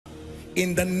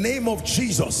in the name of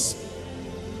Jesus.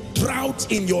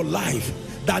 Drought in your life,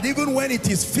 that even when it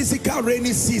is physical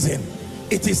rainy season,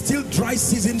 it is still dry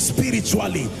season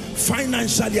spiritually,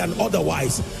 financially and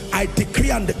otherwise. I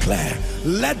decree and declare,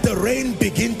 let the rain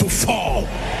begin to fall.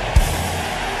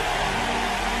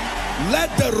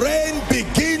 Let the rain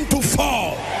begin to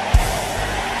fall.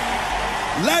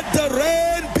 Let the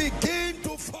rain begin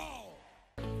to fall.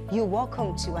 You're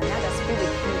welcome to another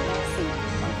spirit-filled message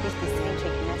on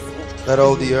Christocentric Message. Let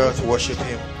all the earth worship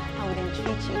him. I would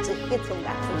entreat you to hit on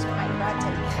that subscribe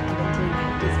button and then to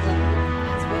like this video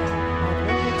as well. I would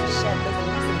want you to share this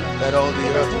message. Let all the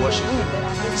earth worship him.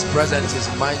 His presence is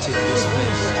mighty in this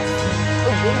place.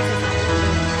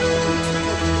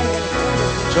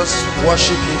 Just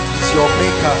worship him. He's your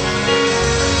maker.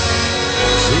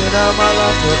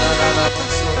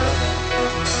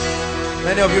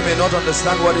 Many of you may not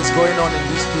understand what is going on in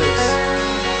this place.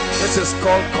 This is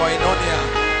called koinonia.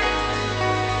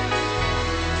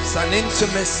 It's an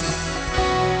intimacy.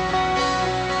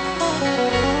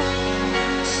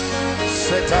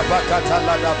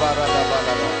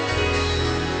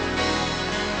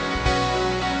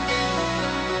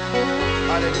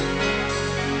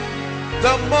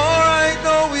 The more I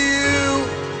know you,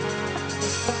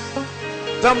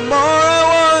 the more I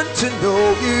want to know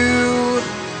you.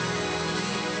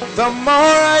 The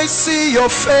more I see your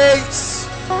face,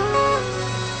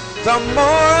 the more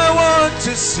I want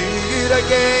to see it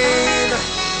again.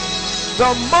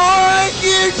 The more I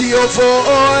hear your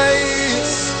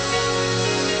voice,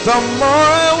 the more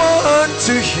I want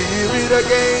to hear it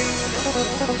again.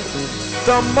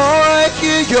 The more I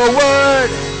hear your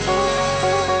word,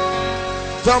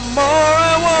 the more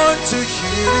I want to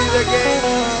hear it again.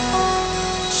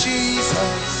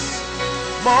 Jesus,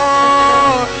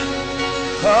 more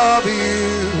of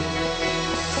you.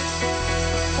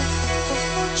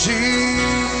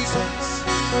 Jesus,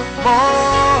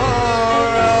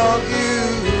 more of you.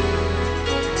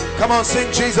 Come on,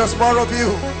 sing Jesus, more of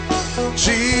you.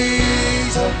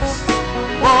 Jesus,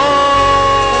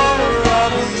 more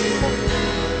of you.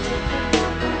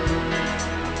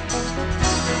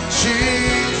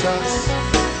 Jesus,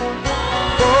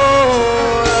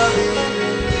 more of you.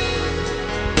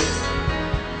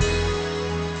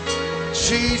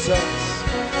 Jesus.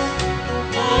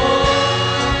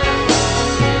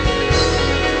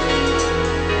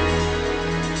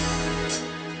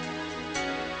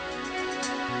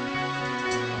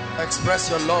 Express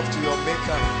your love to your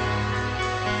maker.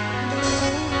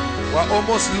 We're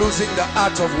almost losing the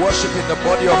art of worship in the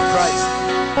body of Christ.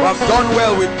 We have done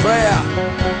well with prayer.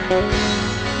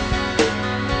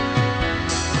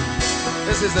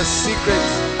 This is the secret,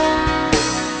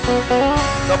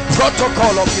 the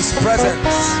protocol of his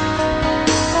presence.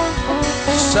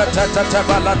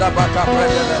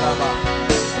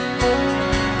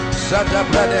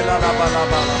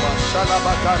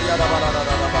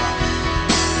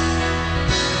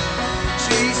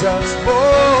 Jesus,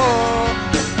 more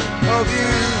of you.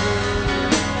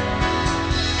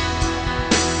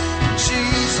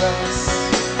 Jesus,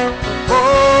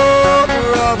 more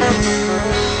of you.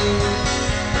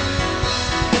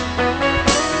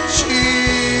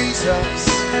 Jesus,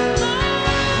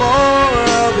 more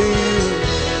of you.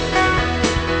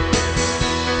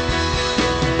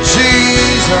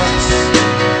 Jesus.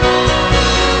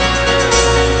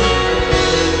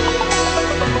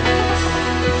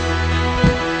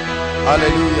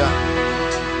 Hallelujah.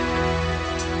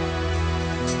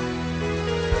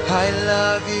 I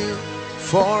love you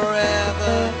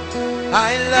forever.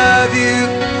 I love you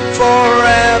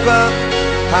forever.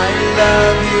 I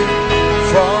love you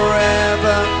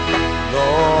forever,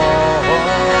 Lord.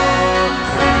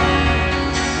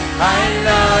 I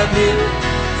love you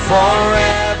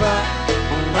forever.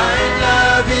 I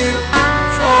love you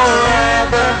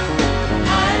forever.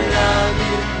 I love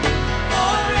you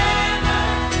forever,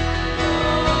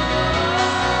 Lord.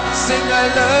 Sing, I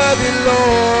love you,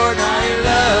 Lord. I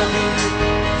love you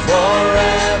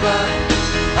forever.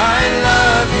 I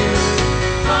love you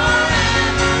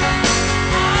forever.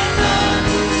 I love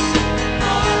you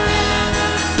forever,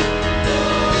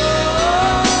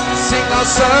 Lord. Sing, I'll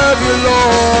serve you,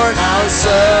 Lord. I'll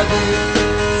serve you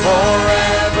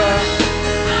forever.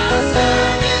 I'll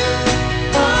serve you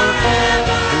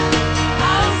forever.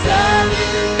 I'll serve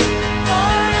you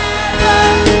forever,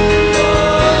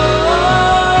 Lord.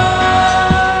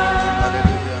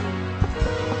 Hallelujah.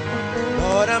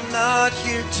 Lord, I'm not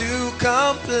here to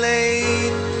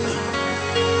complain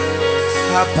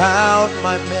about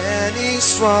my many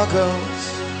struggles,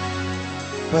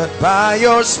 but by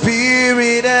your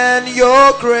Spirit and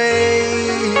your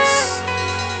grace,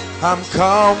 I'm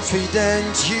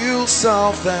confident you'll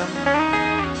solve them,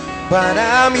 but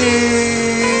I'm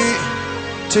here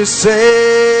to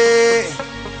say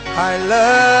I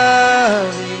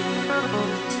love you.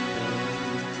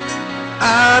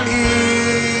 I'm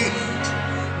here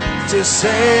to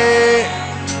say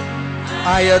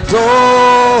I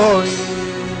adore you.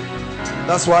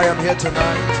 That's why I'm here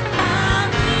tonight.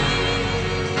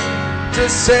 To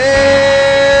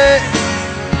say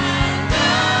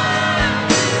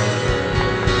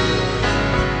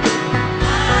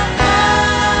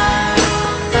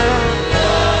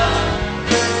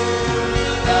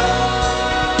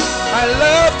I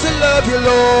love to love you,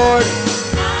 Lord.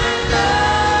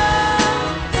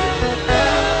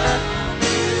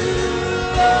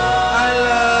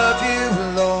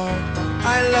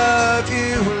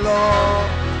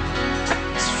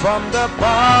 From the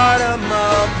bottom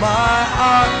of my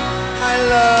heart, I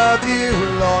love you,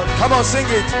 Lord. Come on, sing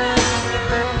it.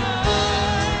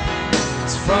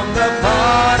 It's from the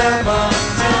bottom of,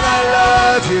 sing I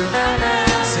love you.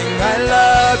 Sing I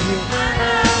love you.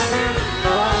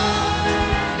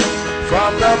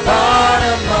 From the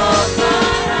bottom of my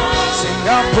heart, sing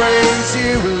I praise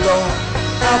you, Lord.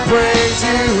 I praise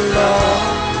you, Lord.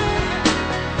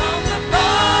 From the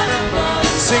bottom of,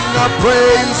 sing I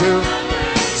praise you.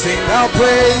 Sing, I'll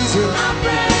praise you. I'll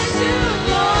praise you,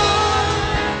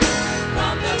 Lord,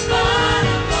 from the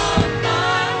bottom of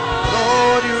my heart.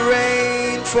 Lord, you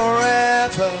reign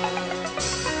forever.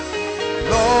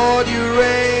 Lord, you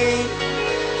reign.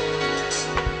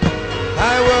 I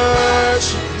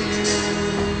worship you.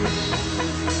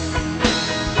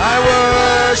 I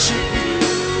worship you.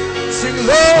 Sing,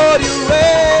 Lord, you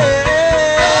reign.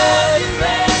 Lord, you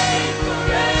reign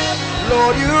forever.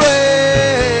 Lord, you reign.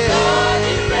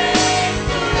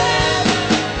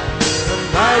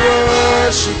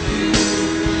 Worship you.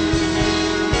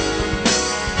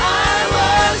 I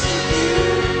worship you.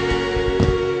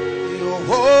 You're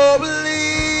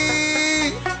holy,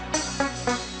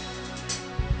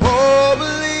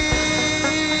 holy.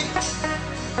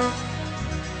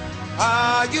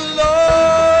 Are you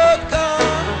Lord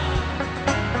God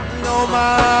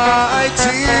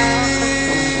Almighty?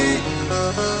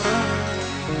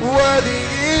 Worthy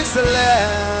is the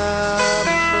Lamb.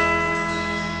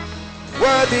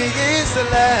 Worthy is the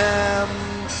Lamb.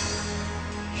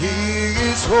 He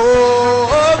is holy.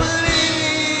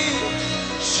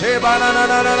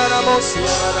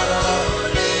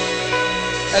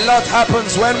 A lot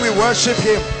happens when we worship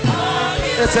Him.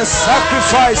 It's a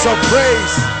sacrifice of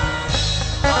praise.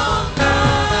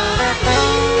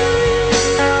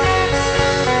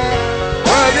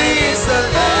 Worthy is the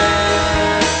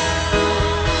Lamb.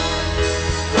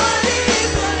 Worthy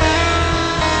is the Lamb.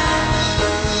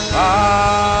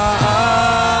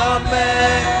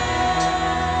 Amen.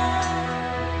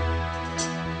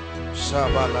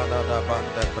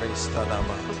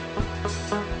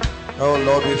 Oh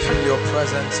Lord, we feel your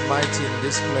presence mighty in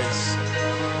this place.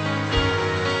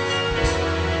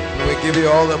 We give you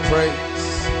all the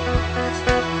praise.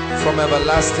 From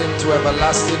everlasting to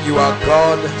everlasting, you are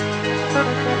God.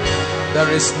 There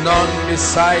is none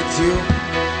beside you.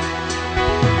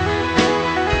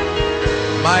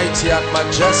 Mighty and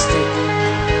majestic,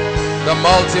 the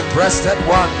multi-breasted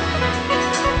one.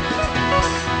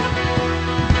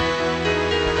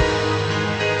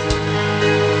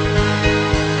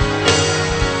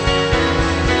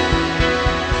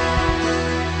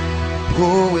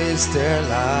 Who is there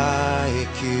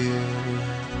like you?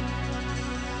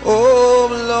 Oh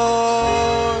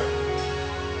Lord,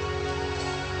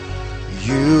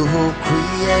 you who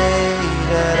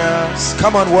created us.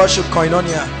 Come on, worship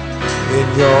Koinonia. In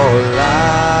your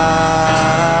likeness,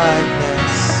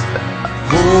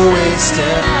 who is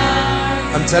there?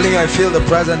 I'm telling you, I feel the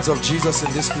presence of Jesus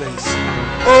in this place.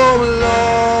 Oh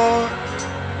Lord,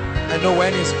 I know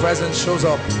when His presence shows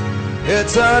up,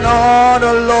 it's an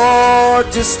honor,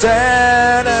 Lord, to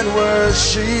stand and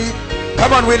worship.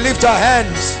 Come on, we lift our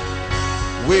hands.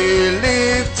 We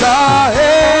lift our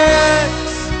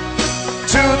hands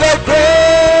to the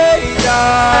great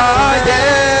I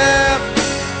am,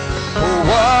 who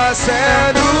was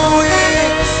and who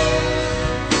is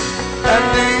and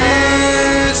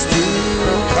is to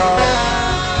come.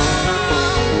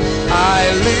 I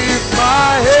lift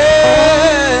my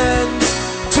hands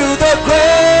to the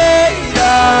great I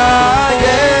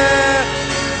am.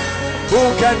 Who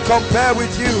can compare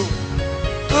with you?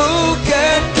 Who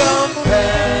can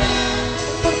compare?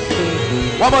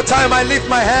 One more time, I lift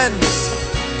my hands.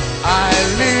 I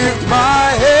lift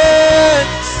my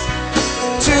hands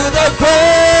to the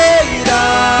great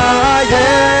I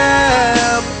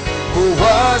am, who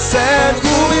was and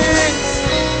who is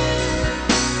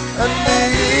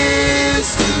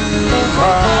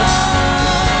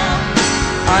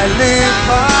I lift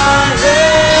my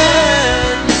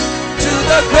hand to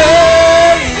the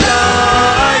great I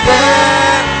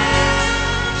am.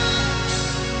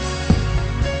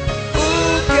 Who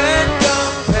can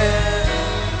compare?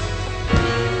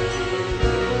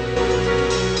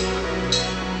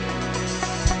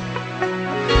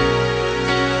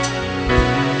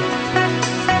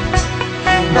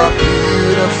 You are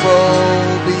beautiful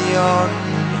beyond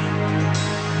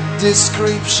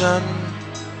description.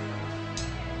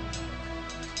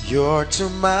 You're too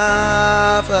marvelous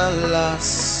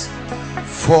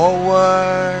for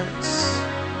words.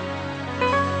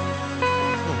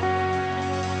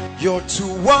 You're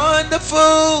too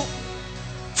wonderful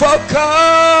for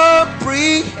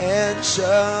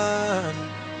comprehension.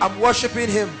 I'm worshiping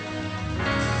him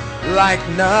like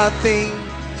nothing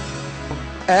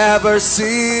ever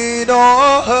seen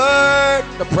or heard.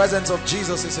 The presence of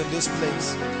Jesus is in this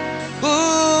place.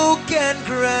 Who can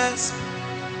grasp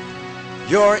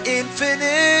your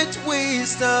infinite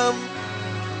wisdom?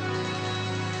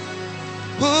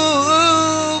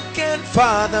 Who can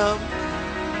fathom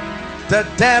the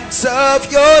depths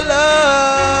of your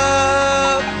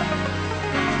love?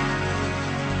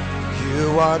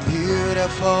 You are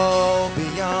beautiful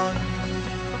beyond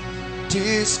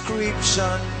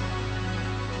description.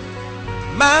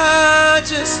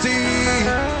 Majesty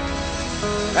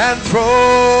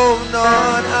enthroned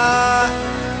on high.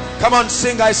 Come on,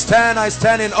 sing. I stand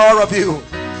in awe of you.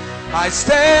 I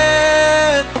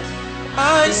stand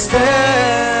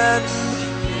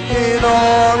in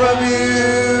awe of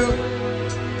you.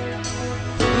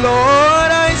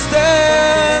 Lord, I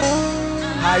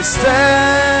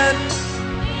stand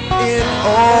in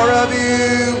awe of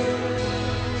you.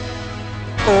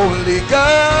 Holy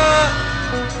God,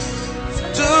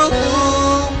 to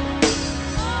whom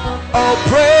all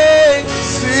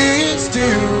praise is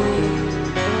due.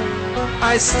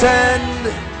 I stand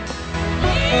in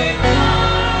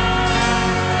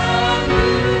awe of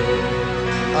you.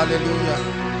 Hallelujah.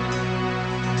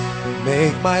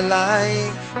 Make my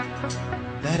life,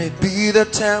 let it be the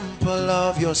temple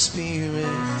of your spirit,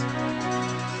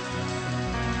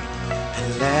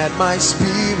 and let my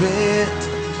spirit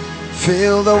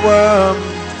fill the warmth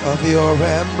of your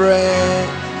embrace.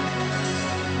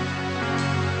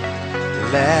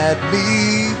 Let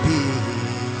me be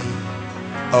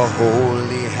a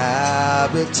holy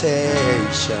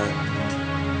habitation.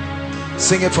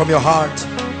 Sing it from your heart.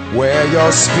 Where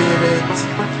your spirit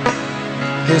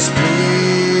is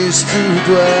pleased to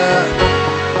dwell.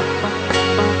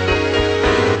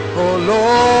 Oh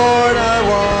Lord, I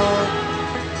want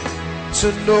to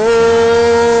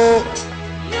know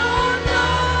your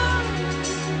love.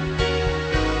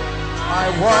 I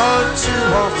want to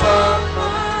offer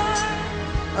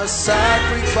a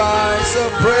sacrifice of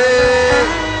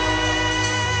praise.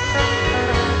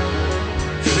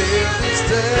 Fill this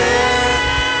day.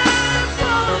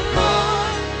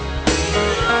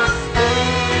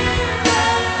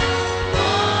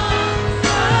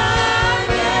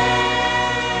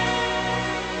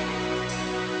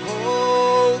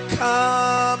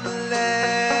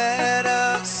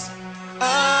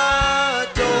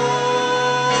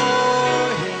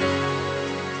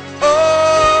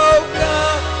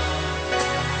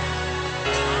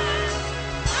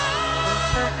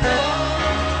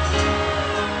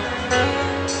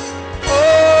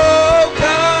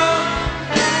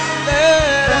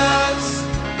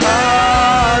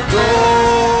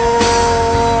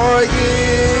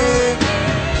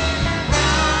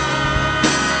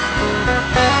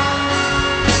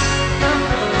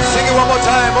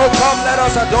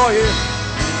 Adore him.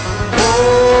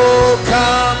 Oh,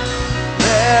 come,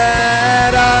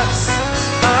 let us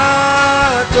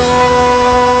adore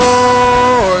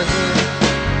him.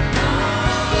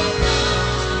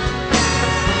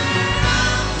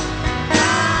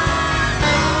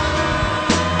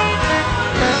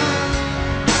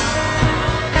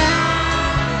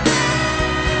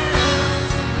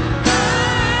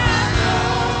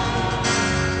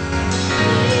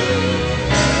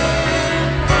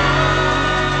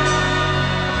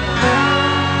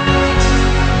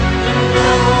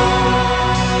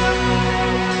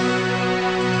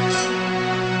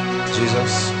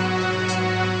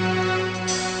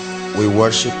 We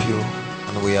worship you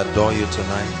and we adore you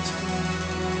tonight.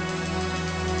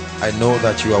 I know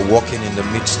that you are walking in the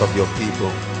midst of your people.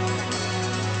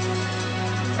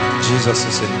 Jesus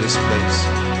is in this place,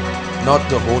 not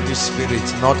the Holy Spirit,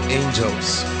 not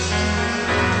angels.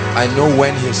 I know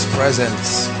when his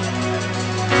presence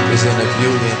is in a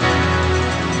building.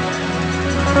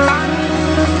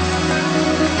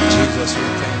 Jesus, we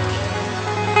thank you.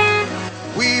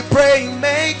 pray,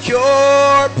 make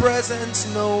your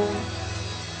presence known.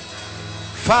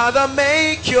 Father,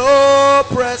 make your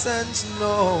presence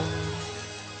known.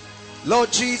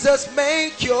 Lord Jesus,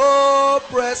 make your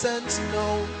presence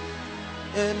known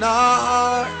in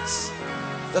our hearts.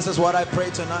 This is what I pray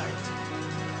tonight.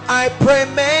 I pray,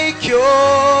 make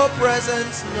your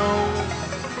presence known.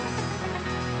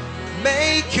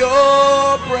 Make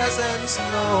your presence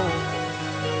known.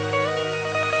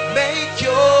 Make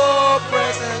your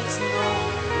presence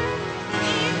known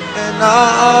in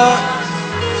our hearts.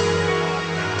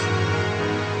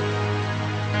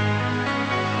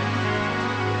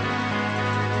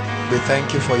 We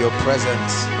thank you for your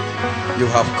presence. You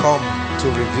have come to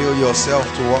reveal yourself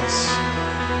to us,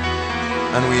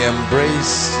 and we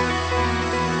embrace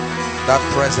that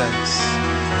presence.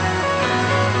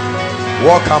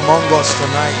 Walk among us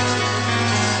tonight.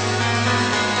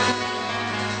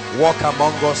 Walk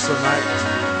among us tonight.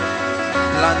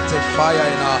 Plant a fire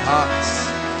in our hearts.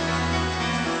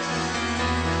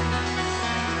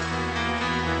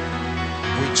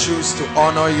 We choose to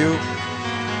honor you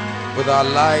with our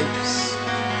lives,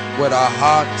 with our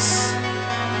hearts,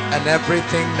 and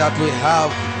everything that we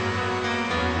have.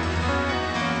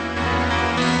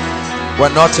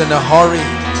 We're not in a hurry.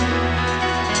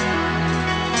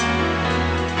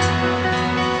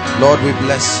 Lord, we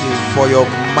bless you for your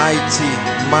mighty,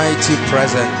 mighty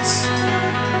presence.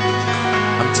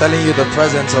 I'm telling you, the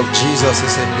presence of Jesus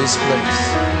is in this place.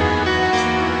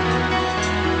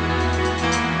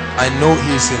 I know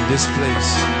he's in this place.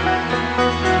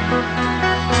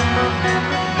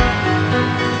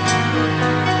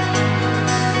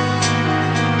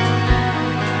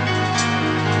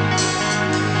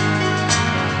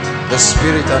 The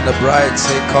Spirit and the bride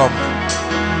say, come.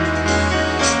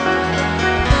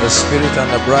 The Spirit and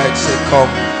the bride say,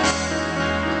 come.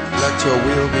 Let your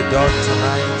will be done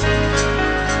tonight.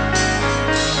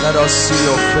 Let us see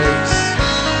your face.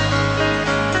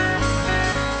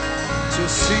 To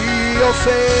see your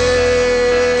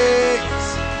face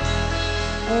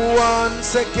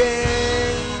once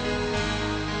again.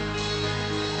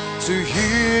 To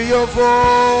hear your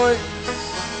voice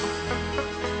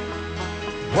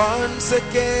once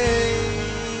again,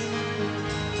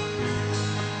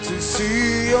 to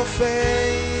see your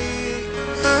face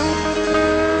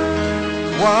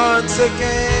once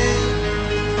again,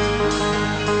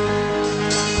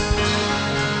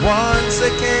 once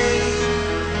again.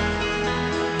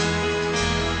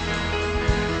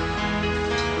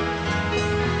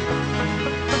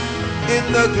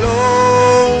 In the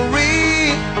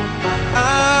glory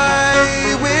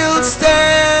I will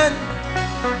stand.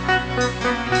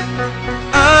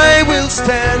 I will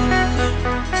stand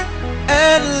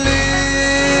and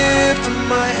lift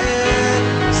my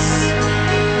hands.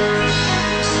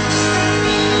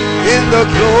 In the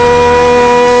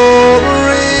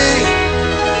glory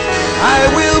I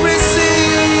will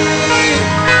receive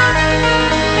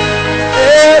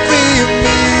every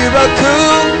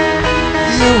miracle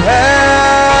you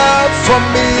have for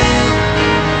me.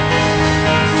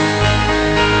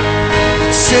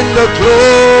 It's in the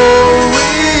glory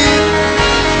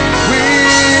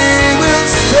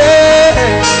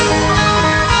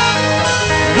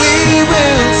we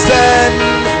will stand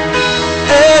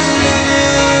and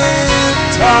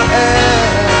lift our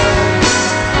hands.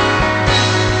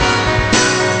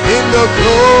 In the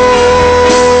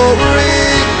glory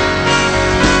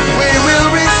we will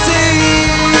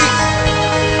receive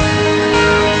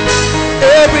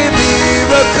every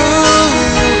miracle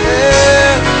you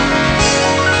have.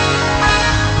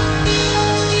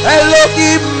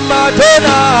 Elohim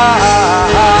Madonna.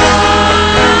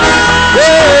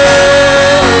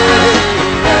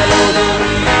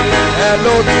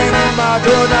 Elohim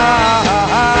Madonna,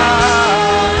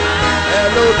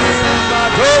 Elohim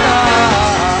Madonna,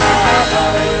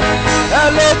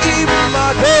 Elohim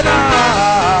Madonna,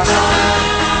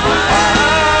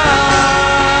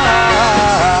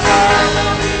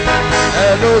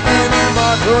 Elohim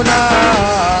Madonna,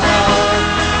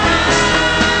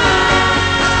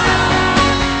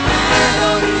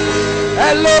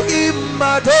 Elohim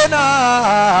Madonna.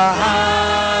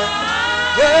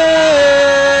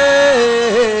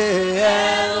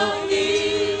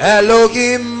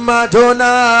 Elohim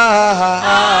Madonna,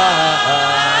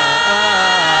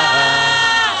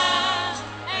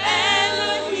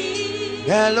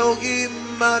 Elohim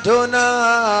Madonna,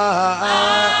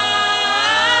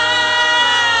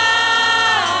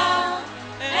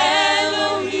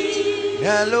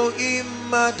 Elohim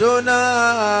Madonna.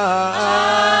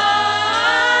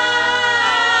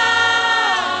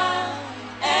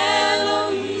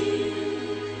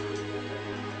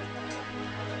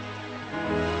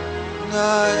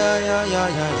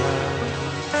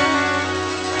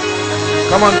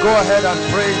 Come on, go ahead and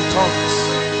pray in tongues.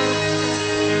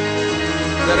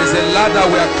 There is a ladder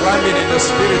we are climbing in the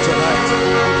spirit tonight.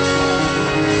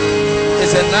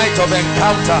 It's a night of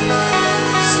encounter.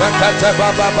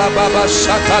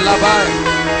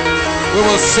 We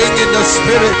will sing in the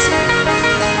spirit.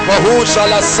 For who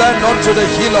shall ascend unto the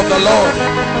hill of the Lord,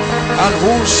 and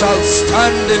who shall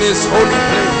stand in his holy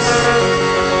place?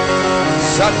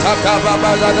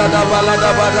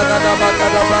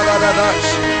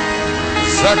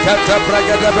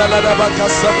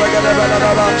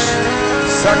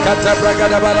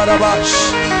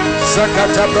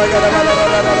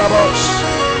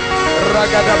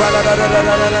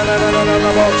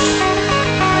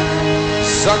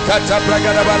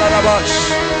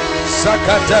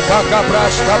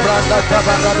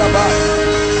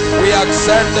 We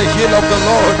ascend the hill of the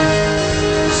Lord.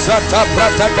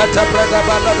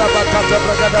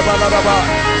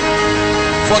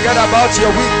 Forget about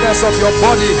your weakness of your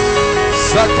body.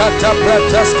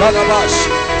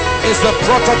 Is the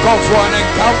protocol for an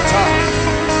encounter.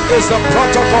 Is the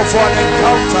protocol for an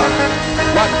encounter.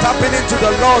 We're tapping into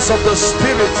the laws of the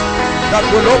Spirit that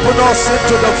will open us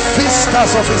into the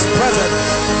vistas of His presence.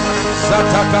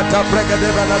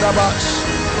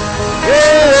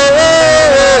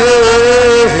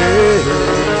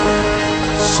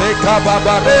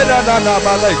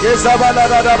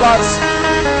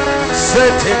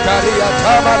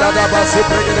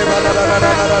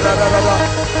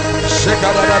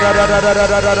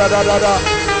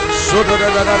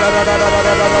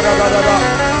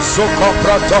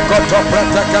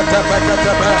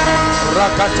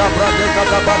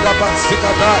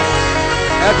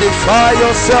 Edify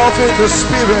yourself in the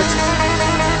spirit.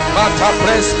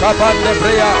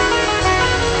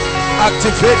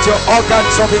 Activate your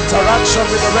organs of interaction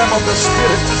with the realm of the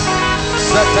spirit.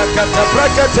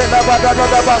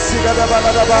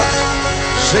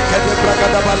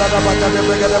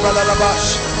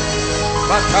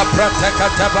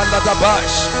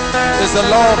 Is the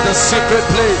law of the secret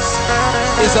place.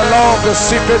 Is the law of the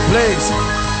secret place.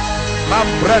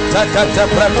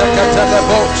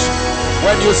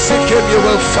 When you seek Him, you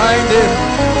will find Him.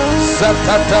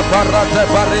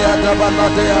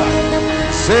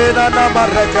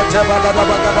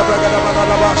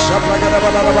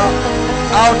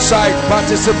 Outside,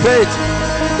 participate.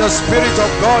 The Spirit of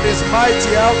God is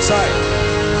mighty outside.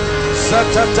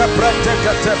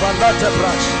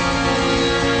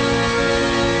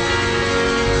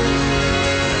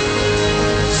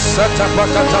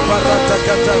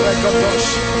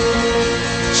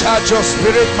 Charge your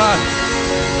spirit, man.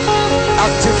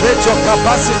 Activate your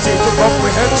capacity to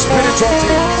comprehend spiritual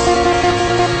things.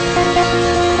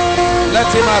 Let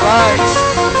Him arise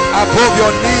above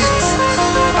your needs,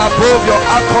 above your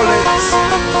accolades.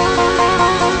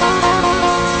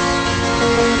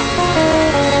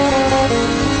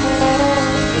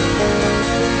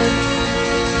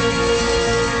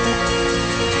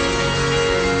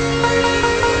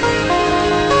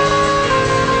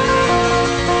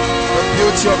 The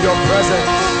beauty of your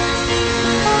presence.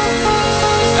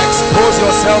 Expose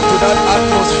yourself to that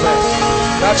atmosphere,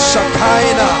 that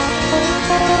Shekinah,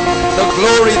 the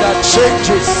glory that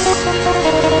changes,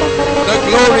 the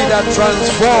glory that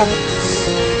transforms.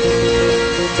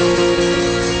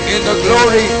 In the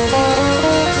glory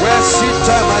where seed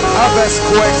time and harvest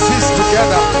coexist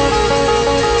together.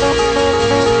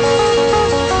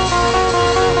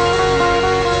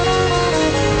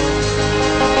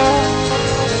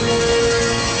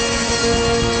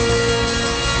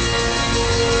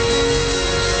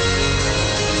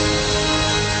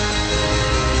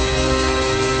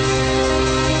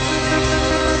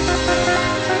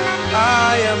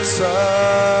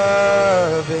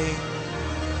 Serving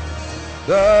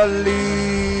the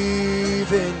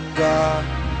living God.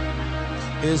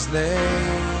 His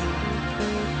name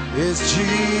is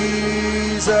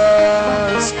Jesus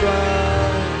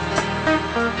Christ.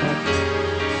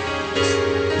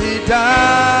 He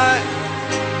died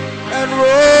and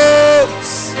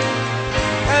rose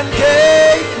and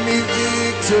gave me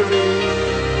victory.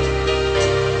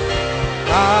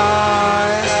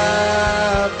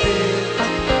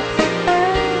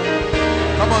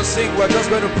 Sing, we're just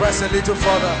going to press a little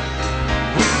further.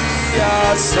 We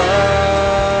are serving.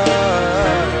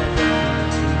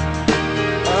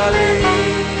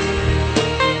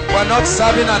 We're not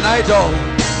serving an idol.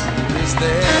 His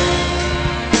name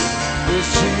is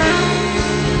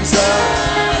Jesus.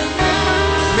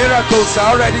 Miracles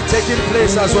are already taking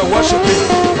place as we're worshiping.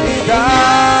 He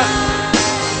died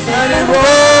and He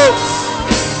rose.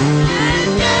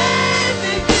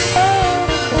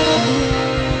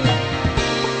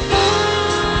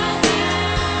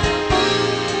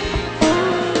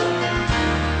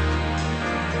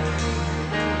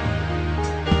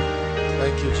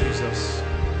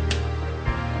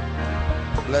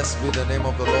 Blessed be the name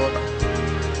of the Lord.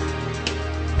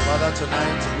 Father,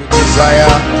 tonight we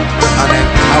desire an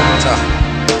encounter.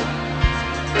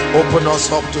 Open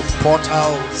us up to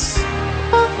portals,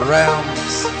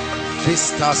 realms,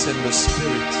 vistas in the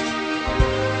spirit.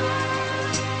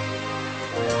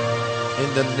 In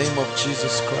the name of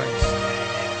Jesus Christ.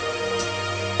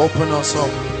 Open us up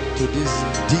to these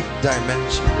deep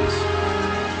dimensions.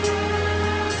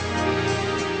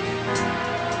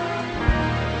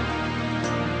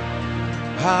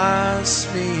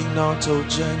 Pass me not, O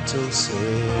gentle Savior.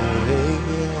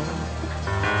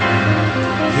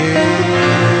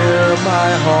 Hear my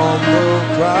humble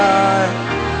cry.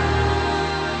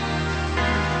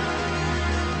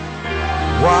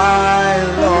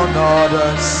 While on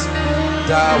others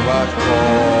thou art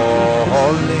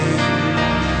calling,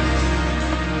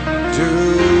 do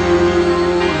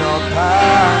not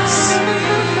pass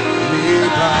me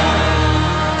by.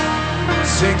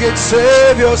 Sing it,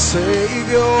 Savior,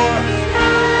 Savior,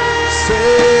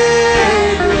 Savior.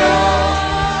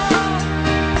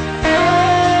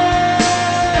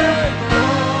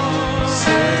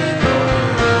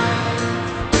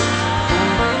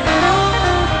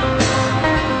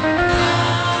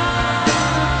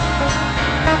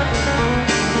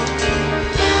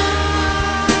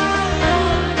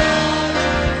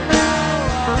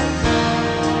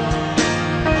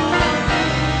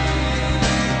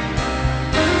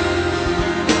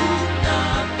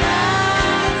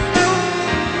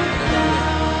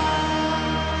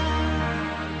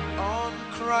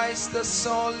 The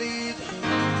solid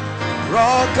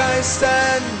rock I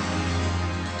stand,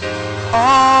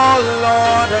 all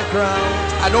other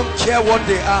ground, I don't care what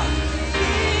they are,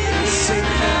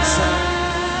 sinking sand.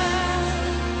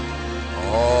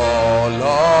 All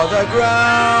other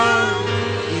ground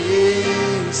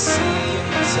is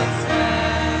sinking sand.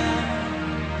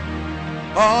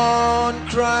 On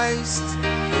Christ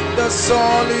the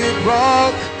solid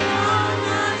rock,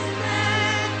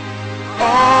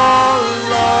 all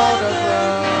other ground.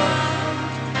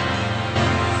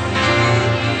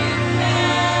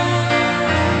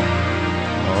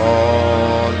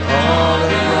 All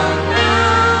other ground.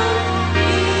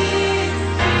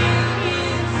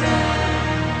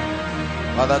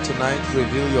 Father, tonight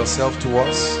reveal yourself to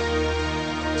us.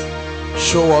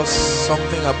 Show us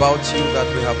something about you that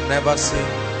we have never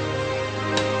seen.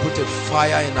 Put a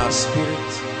fire in our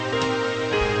spirit.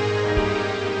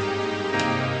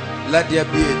 Let there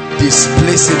be a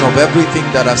displacing of everything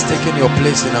that has taken your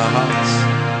place in our hearts.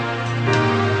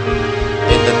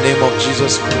 In the name of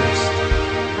Jesus Christ.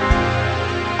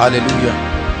 Hallelujah.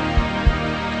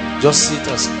 Just sit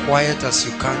as quiet as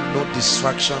you can. No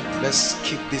distraction. Let's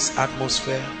keep this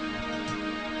atmosphere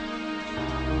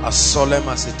as solemn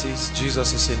as it is.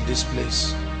 Jesus is in this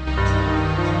place.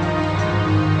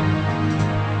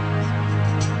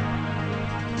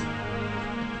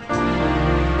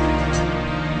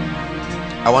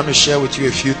 I want to share with you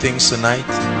a few things tonight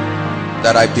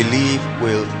that I believe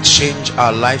will change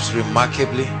our lives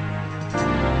remarkably.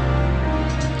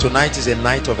 Tonight is a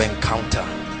night of encounter.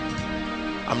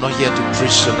 I'm not here to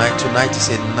preach tonight. Tonight is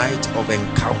a night of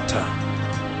encounter.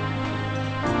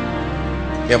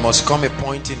 There must come a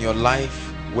point in your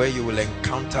life where you will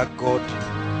encounter God,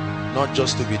 not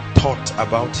just to be taught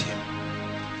about Him.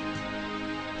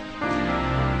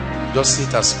 Just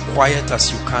sit as quiet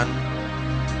as you can.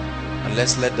 And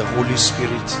let's let the Holy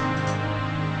Spirit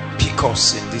pick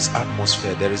us in this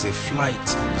atmosphere. There is a flight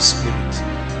in the Spirit.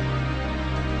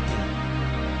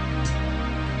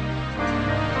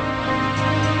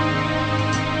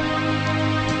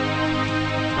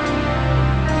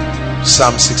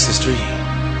 Psalm 63.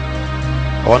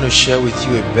 I want to share with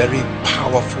you a very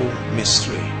powerful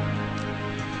mystery.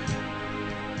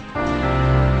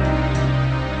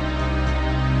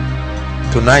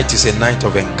 Tonight is a night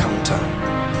of encounter.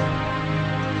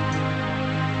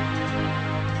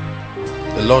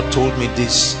 The Lord told me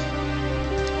this.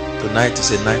 Tonight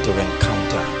is a night of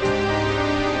encounter.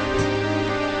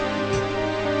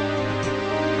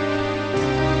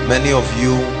 Many of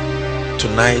you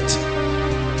tonight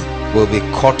will be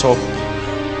caught up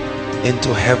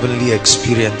into heavenly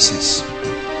experiences.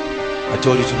 I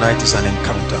told you tonight is an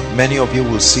encounter. Many of you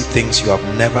will see things you have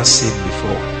never seen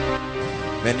before.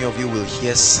 Many of you will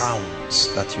hear sounds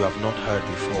that you have not heard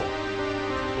before.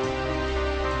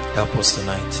 Help us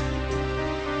tonight.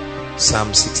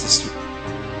 Psalm 63.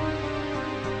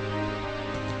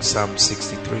 Psalm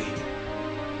 63.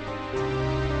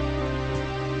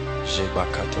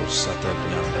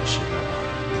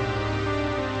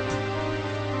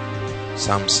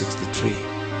 Psalm 63.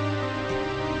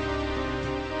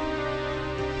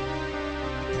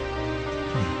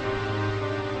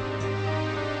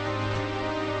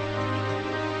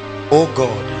 O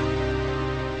God,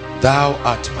 thou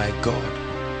art my God.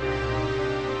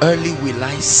 Early will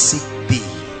I seek thee.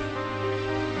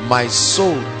 My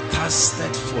soul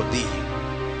thirsted for thee.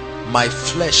 My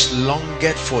flesh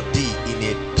longeth for thee in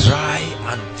a dry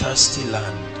and thirsty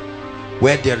land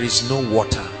where there is no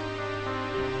water.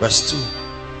 Verse 2.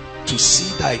 To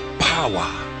see thy power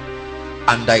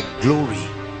and thy glory,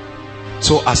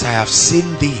 so as I have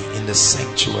seen thee in the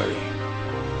sanctuary.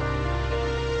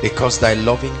 Because thy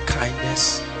loving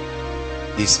kindness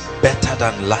is better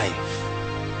than life,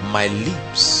 my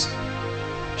lips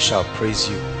shall praise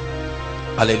you.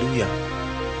 Hallelujah.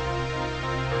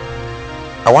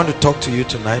 I want to talk to you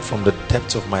tonight from the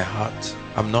depths of my heart.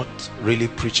 I'm not really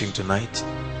preaching tonight.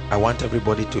 I want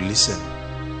everybody to listen.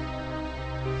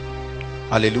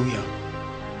 Hallelujah.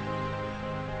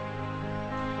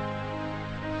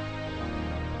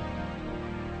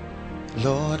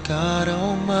 Lord God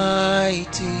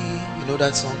Almighty. You know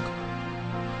that song?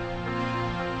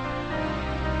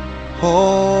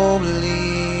 Holy,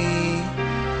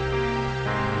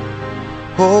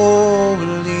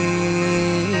 holy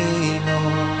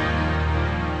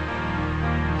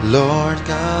Lord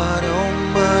God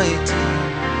Almighty.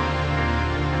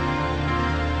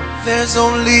 There's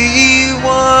only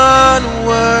one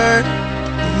word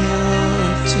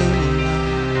to know.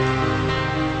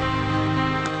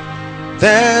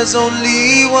 There's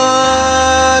only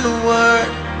one word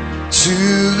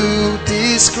to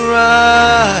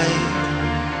describe,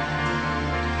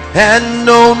 and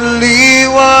only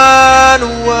one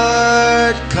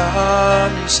word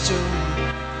comes to me.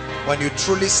 When you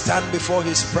truly stand before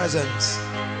his presence,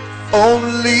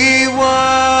 only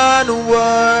one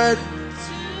word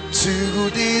to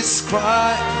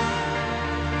describe.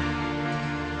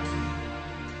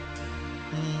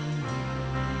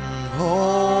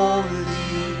 Holy,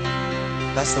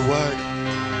 that's the word.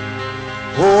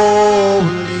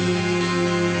 Holy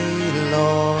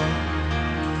Lord,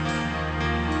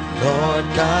 Lord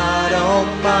God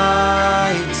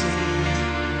Almighty.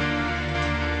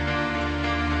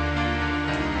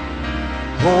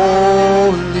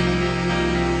 Holy,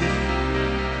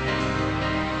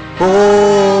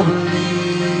 holy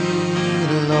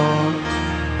Lord,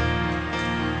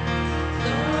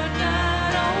 Lord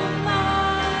God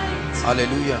Almighty.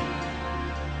 Hallelujah.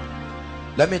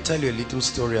 Let me tell you a little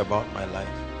story about my life.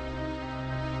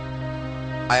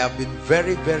 I have been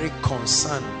very, very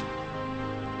concerned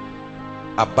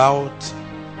about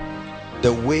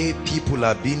the way people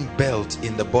are being built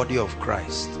in the body of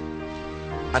Christ.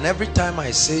 And every time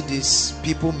I say this,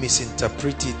 people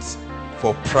misinterpret it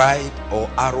for pride or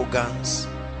arrogance.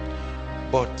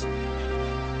 But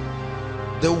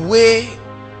the way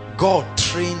God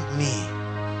trained me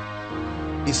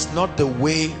is not the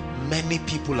way many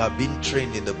people are being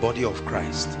trained in the body of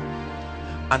Christ.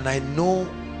 And I know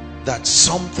that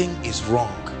something is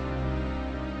wrong.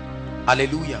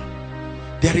 Hallelujah.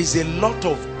 There is a lot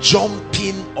of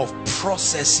jumping of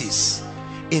processes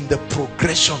in the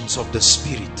progressions of the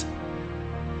spirit.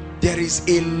 There is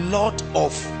a lot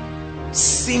of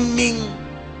seeming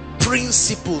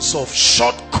principles of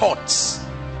shortcuts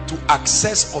to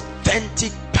access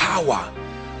authentic power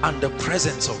and the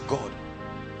presence of God,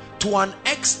 to an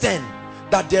extent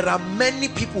that there are many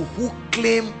people who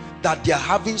claim that they are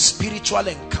having spiritual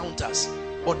encounters,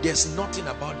 but there's nothing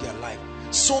about their life.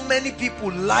 So many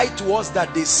people lie to us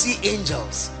that they see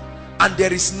angels, and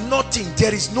there is nothing,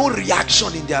 there is no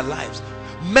reaction in their lives.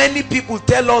 Many people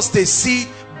tell us they see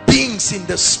beings in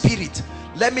the spirit.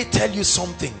 Let me tell you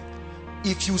something.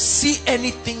 If you see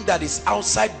anything that is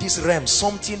outside this realm,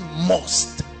 something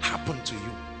must happen to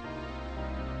you.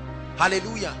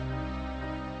 Hallelujah.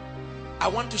 I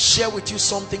want to share with you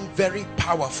something very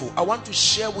powerful. I want to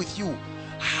share with you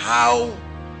how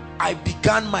I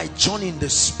began my journey in the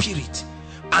spirit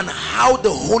and how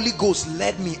the Holy Ghost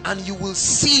led me, and you will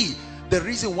see the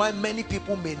reason why many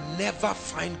people may never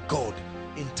find God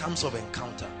in terms of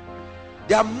encounter.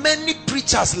 There are many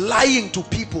preachers lying to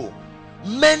people,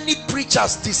 many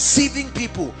preachers deceiving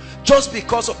people just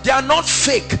because of, they are not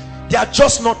fake, they are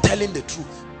just not telling the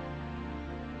truth.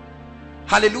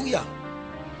 Hallelujah.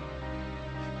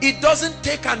 It doesn't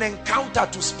take an encounter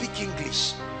to speak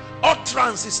English.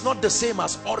 Utterance is not the same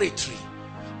as oratory.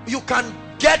 You can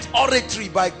get oratory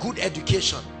by good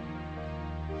education.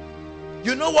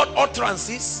 You know what utterance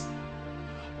is?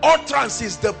 Utterance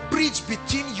is the bridge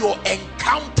between your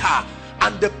encounter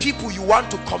and the people you want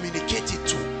to communicate it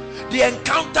to. The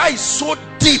encounter is so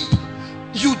deep,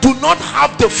 you do not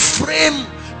have the framework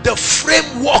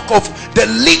of the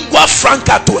lingua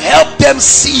franca to help them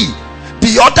see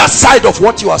the other side of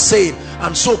what you are saying.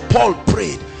 And so Paul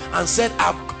prayed and said,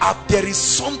 there is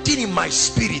something in my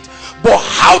spirit, but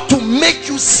how to make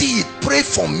you see it? Pray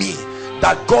for me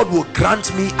that God will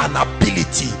grant me an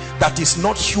ability that is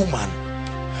not human,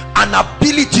 an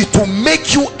ability to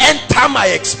make you enter my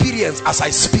experience as I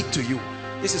speak to you.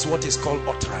 This is what is called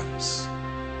utterance.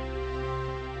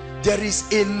 There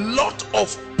is a lot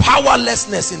of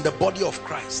powerlessness in the body of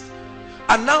Christ.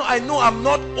 And now I know I'm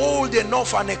not old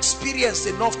enough and experienced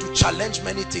enough to challenge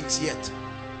many things yet.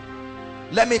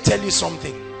 Let me tell you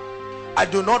something. I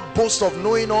do not boast of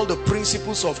knowing all the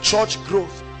principles of church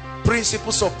growth,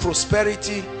 principles of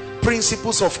prosperity,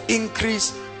 principles of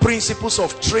increase, principles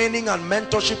of training and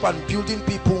mentorship and building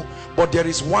people. But there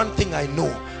is one thing I know.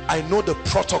 I know the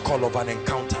protocol of an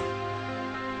encounter.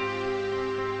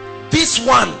 This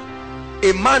one,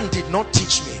 a man did not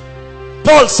teach me.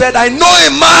 Paul said, I know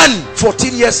a man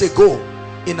 14 years ago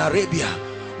in Arabia.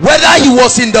 Whether he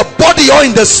was in the body or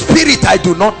in the spirit, I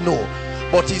do not know.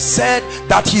 But he said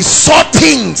that he saw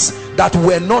things that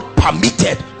were not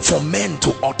permitted for men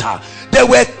to utter. There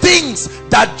were things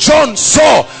that John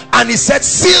saw and he said,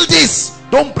 seal this,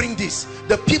 don't bring this.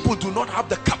 The people do not have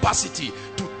the capacity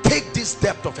to take this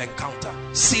depth of encounter.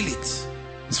 Seal it.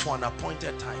 It's for an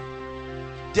appointed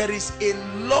time. There is a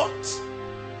lot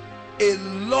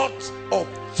of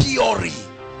theory,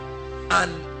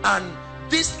 and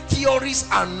these theories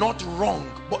are not wrong,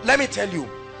 but let me tell you,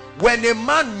 when a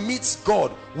man meets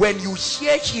God, when you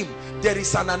hear him, there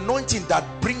is an anointing that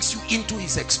brings you into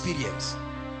his experience.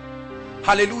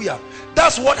 Hallelujah.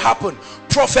 That's what happened.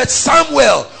 Prophet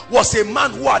Samuel was a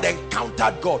man who had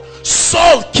encountered God.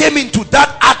 Saul came into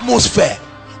that atmosphere.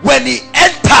 When he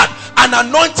entered, an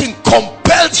anointing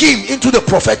compelled him into the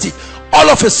prophetic. All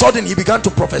of a sudden he began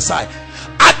to prophesy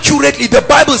accurately. The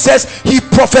Bible says he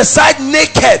prophesied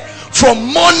naked from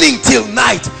morning till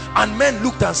night, and men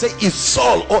looked and said, it's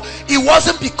Saul. Or it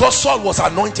wasn't because Saul was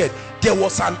anointed. There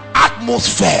was an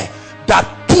atmosphere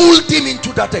that pulled him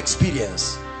into that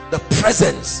experience, the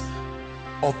presence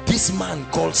of this man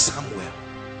called Samuel.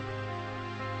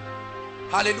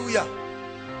 Hallelujah.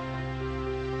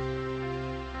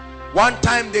 One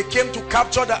time they came to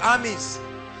capture the armies.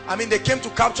 They came to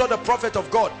capture the prophet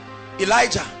of God,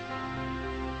 Elijah.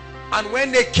 And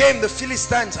when they came, the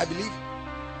Philistines, I believe,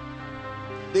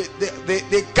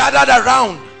 they gathered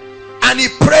around and he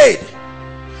prayed.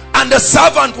 And the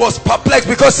servant was perplexed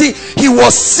because he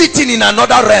was sitting in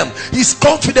another realm. His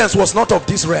confidence was not of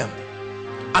this realm.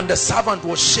 And the servant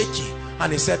was shaky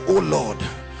and he said, oh Lord,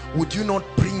 would you not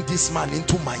bring this man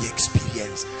into my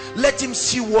experience? Let him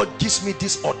see what gives me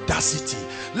this audacity.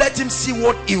 Let him see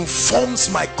what informs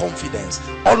my confidence.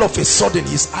 All of a sudden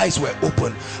his eyes were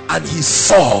open and he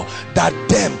saw that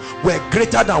them were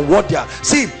greater than what they are.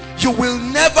 See, you will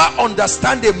never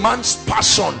understand a man's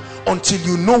passion until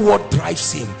you know what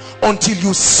drives him, until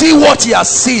you see what he has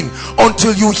seen,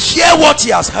 until you hear what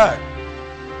he has heard.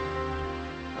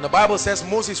 And the Bible says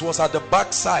Moses was at the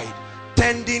backside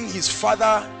tending his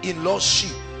father-in-law's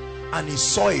sheep, and he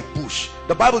saw a bush.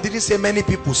 The Bible didn't say many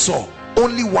people saw,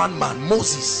 only one man,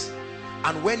 Moses.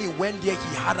 And when he went there,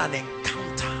 he had an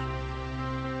encounter.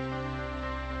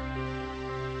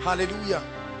 Hallelujah.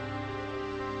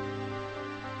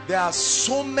 There are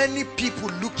so many people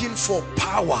looking for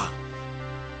power,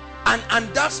 and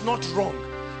that's not wrong.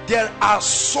 There are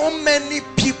so many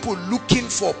people looking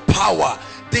for power.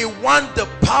 They want the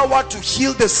power to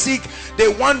heal the sick. They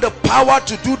want the power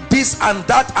to do this and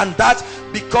that,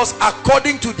 because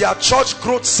according to their church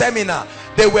growth seminar,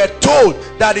 they were told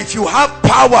that if you have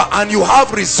power and you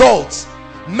have results,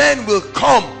 men will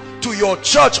come to your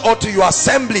church or to your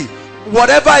assembly.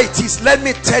 Whatever it is, let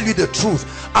me tell you the truth.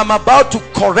 I'm about to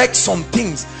correct some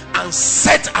things and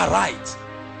set aright.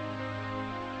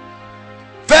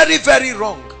 Very, very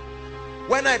wrong.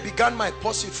 When I began my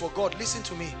pursuit for God, listen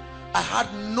to me, I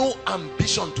had no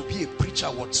ambition to be a preacher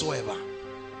whatsoever.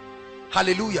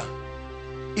 Hallelujah.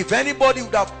 If anybody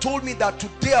would have told me that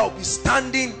today I'll be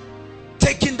standing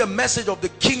taking the message of the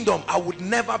kingdom, I would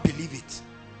never believe it.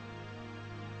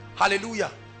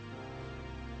 Hallelujah.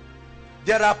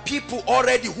 There are people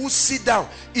already who sit down,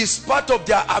 it's part of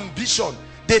their ambition.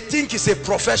 They think it's a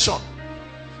profession.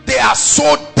 They are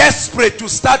so desperate to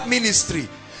start ministry.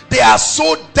 They are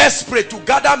so desperate to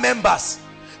gather members.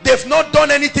 They've not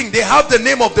done anything. They have the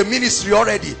name of the ministry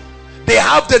already. They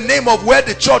have the name of where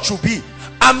the church will be.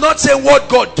 I'm not saying what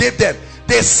God gave them.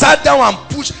 They sat down and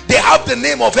pushed. They have the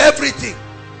name of everything.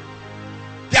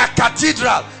 Their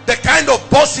cathedral, the kind of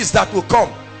bosses that will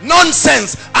come.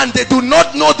 Nonsense. And they do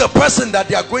not know the person that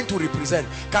they are going to represent.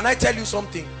 Can I tell you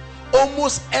something?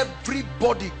 Almost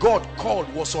everybody God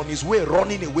called was on his way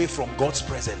running away from God's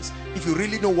presence. If you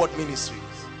really know what ministry is.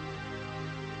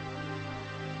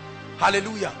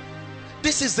 Hallelujah.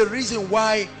 This is the reason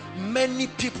why many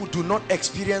people do not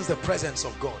experience the presence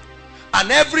of God.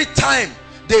 And every time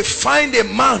they find a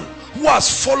man who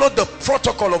has followed the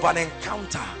protocol of an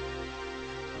encounter,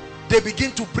 they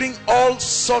begin to bring all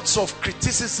sorts of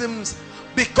criticisms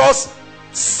because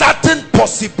certain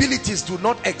possibilities do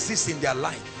not exist in their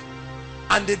life,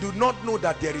 and they do not know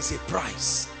that there is a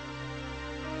price.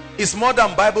 It's more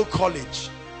than Bible college.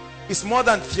 It's more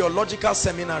than theological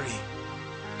seminary.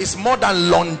 It's more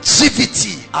than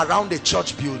longevity around a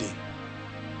church building.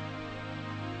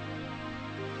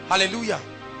 Hallelujah.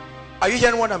 Are you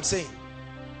hearing what I'm saying?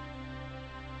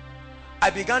 I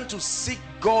began to seek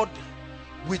God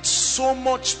with so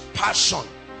much passion.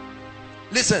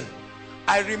 Listen,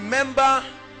 I remember,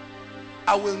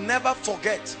 I will never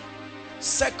forget,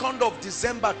 2nd of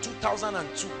December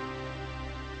 2002.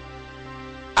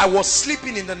 I was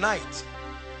sleeping in the night,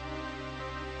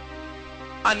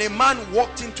 and a man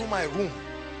walked into my room,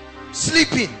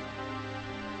 sleeping,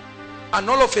 and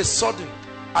all of a sudden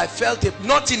I felt it.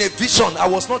 Not in a vision. I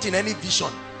was not in any vision.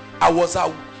 I was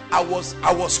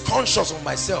conscious of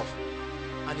myself,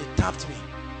 and he tapped me.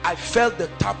 I felt the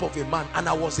tap of a man, and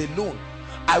I was alone.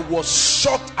 I was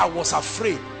shocked. I was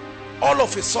afraid. All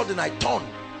of a sudden I turned.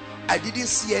 I didn't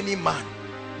see any man,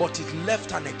 but it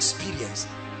left an experience.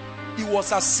 It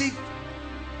was as if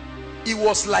it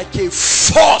was like a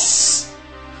force.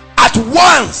 At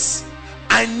once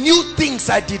I knew things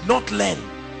I did not learn.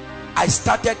 I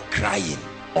started crying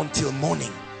until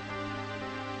morning.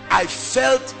 I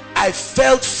felt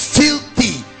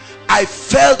filthy. I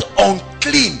felt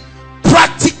unclean,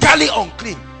 practically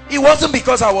unclean. It wasn't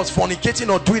because I was fornicating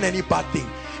or doing any bad thing.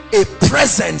 A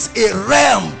presence, a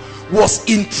realm was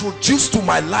introduced to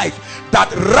my life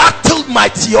that rattled my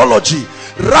theology,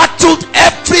 rattled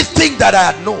everything that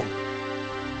I had known.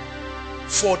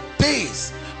 For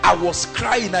days I was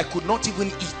crying. I could not even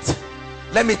eat.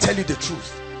 Let me tell you the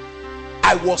truth.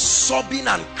 I was sobbing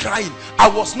and crying. I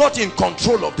was not in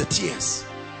control of the tears.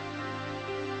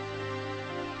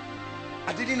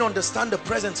 I didn't understand the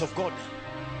presence of God.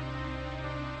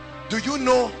 Do you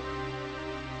know,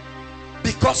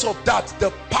 because of that,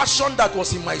 the passion that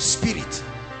was in my spirit,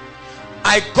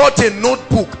 I got a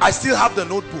notebook. I still have the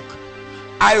notebook.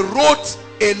 I wrote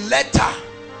a letter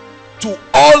to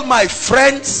all my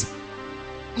friends,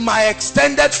 my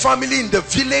extended family in the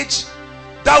village.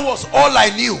 That was all I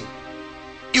knew.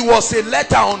 It was a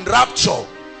letter on rapture,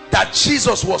 that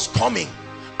Jesus was coming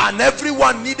and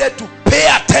everyone needed to pay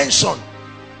attention.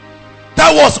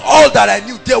 That was all that I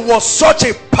knew. There was such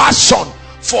a passion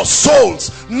for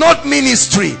souls, not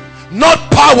ministry, not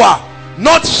power,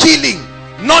 not healing,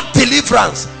 not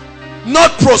deliverance,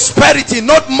 not prosperity,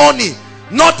 not money,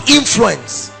 not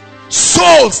influence.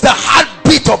 Souls, the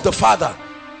heartbeat of the Father.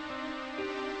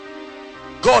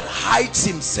 God hides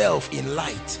himself in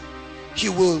light. He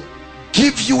will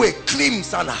give you a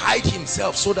glimpse and hide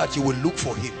himself so that you will look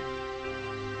for him.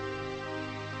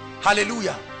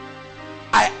 Hallelujah.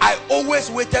 I always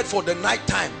waited for the night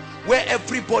time where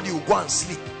everybody would go and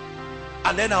sleep,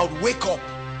 and then I would wake up.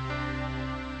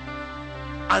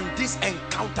 And these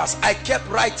encounters, I kept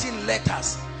writing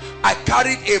letters. I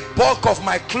carried a bulk of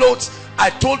my clothes. I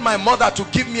told my mother to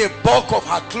give me a bulk of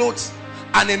her clothes.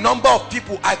 And a number of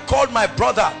people, I called my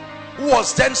brother who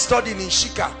was then studying in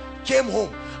Shika, came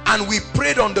home, and we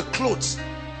prayed on the clothes.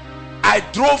 I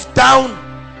drove down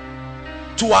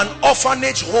to an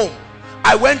orphanage home.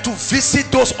 I went to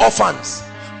visit those orphans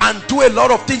and do a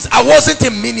lot of things. I wasn't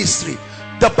in ministry.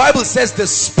 The Bible says the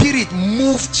Spirit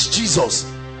moved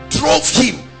Jesus, drove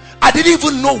him. I didn't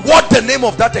even know what the name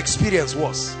of that experience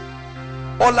was.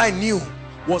 All I knew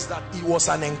was that it was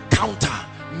an encounter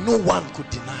no one could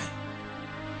deny.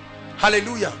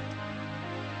 Hallelujah.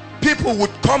 People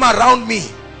would come around me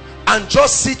and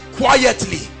just sit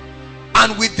quietly,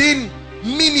 and within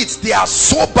minutes they are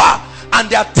sober and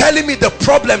they are telling me the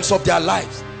problems of their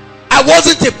lives. I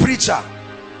wasn't a preacher.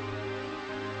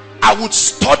 I would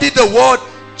study the word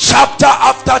chapter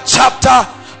after chapter.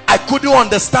 I couldn't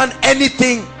understand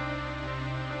anything.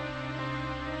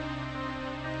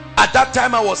 At that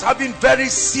time I was having very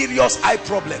serious eye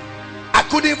problem. I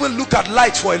couldn't even look at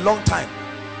light for a long time.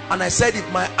 And I said,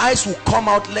 if my eyes will come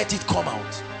out, let it come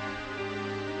out.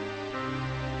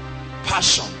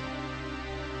 Passion.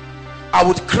 I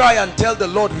would cry and tell the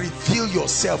Lord, reveal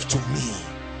yourself to me.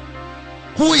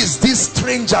 Who is this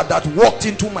stranger that walked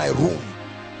into my room?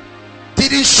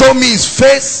 Didn't show me his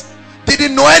face,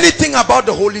 didn't know anything about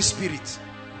the Holy Spirit.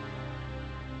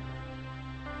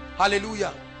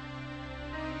 Hallelujah.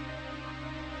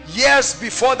 Years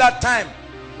before that time,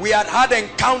 we had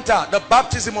encounter the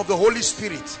baptism of the Holy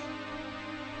Spirit.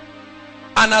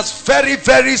 And as very,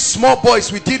 very small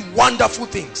boys, we did wonderful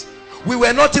things. We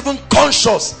were not even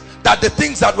conscious that the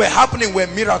things that were happening were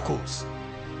miracles.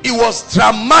 It was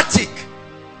dramatic.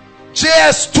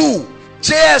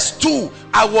 JS2,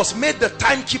 I was made the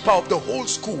timekeeper of the whole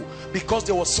school because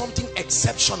there was something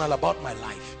exceptional about my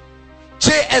life.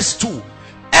 JS2,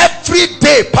 every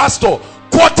day, pastor,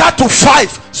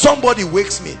 4:45, somebody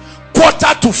wakes me.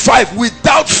 4:45,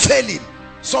 without failing,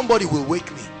 somebody will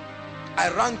wake me. I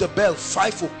rang the bell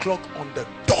 5 o'clock on the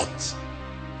dot.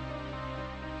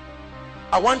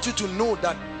 I want you to know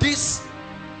that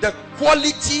the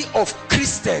quality of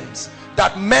Christians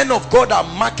that men of God are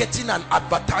marketing and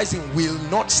advertising will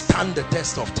not stand the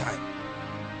test of time.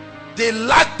 They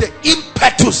lack the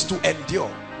impetus to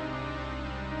endure.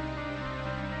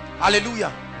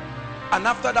 Hallelujah. And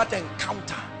after that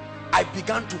encounter, I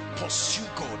began to pursue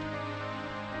God.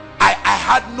 I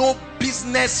had no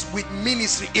business with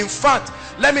ministry. In fact,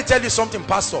 let me tell you something,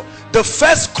 pastor. The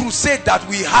first crusade that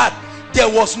we had, there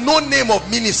was no name of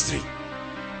ministry.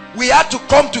 We had to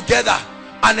come together,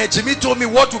 and Jimmy told me,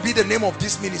 what will be the name of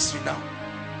this ministry now?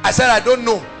 I said, I don't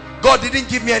know. God didn't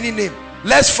give me any name.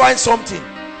 Let's find something.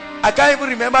 I can't even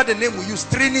remember the name we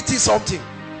used. Trinity something.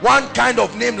 One kind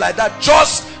of name like that,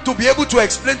 just to be able to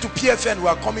explain to PFN we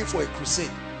are coming for a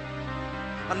crusade.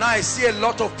 And now I see a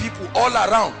lot of people all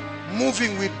around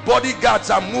moving with bodyguards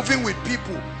and moving with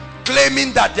people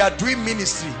claiming that they are doing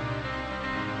ministry.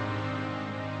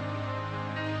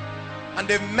 And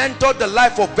they mentored the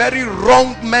life of very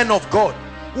wrong men of God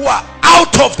who are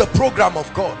out of the program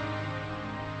of God.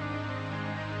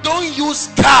 Don't use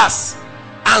cars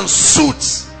and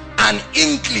suits and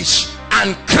English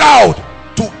and crowd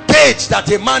to gauge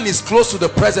that a man is close to the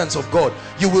presence of God.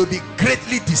 You will be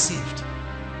greatly deceived.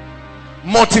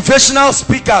 Motivational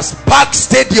speakers pack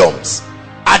stadiums.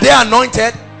 Are they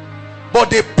anointed?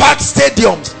 But they pack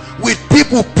stadiums with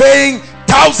people paying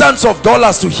thousands of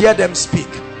dollars to hear them speak.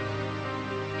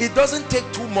 It doesn't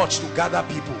take too much to gather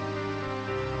people.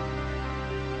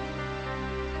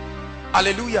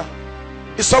 Hallelujah.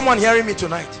 Is someone hearing me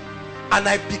tonight? And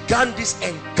I began this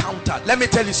encounter. Let me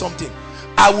tell you something.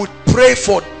 I would pray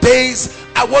for days.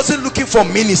 I wasn't looking for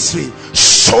ministry.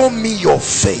 Show me your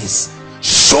face.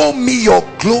 Show me your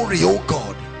glory, oh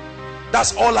God.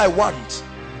 That's all I want.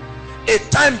 A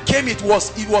time came, it was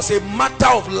a matter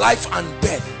of life and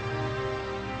death.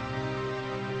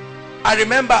 I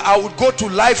remember I would go to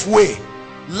Lifeway,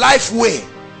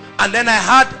 and then I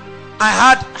had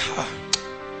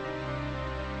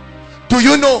do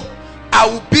you know, I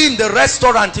would be in the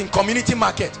restaurant in Community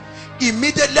Market.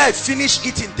 Immediately I finish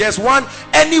eating, there's one,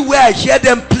 anywhere I hear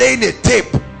them playing a tape,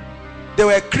 there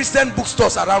were Christian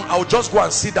bookstores around, I would just go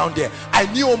and sit down there. I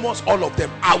knew almost all of them.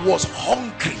 I was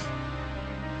hungry.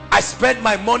 I spent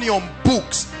my money on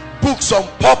books on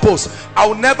purpose. I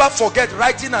will never forget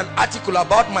writing an article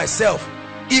about myself.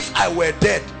 If I were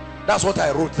dead, that's what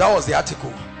I wrote. That was the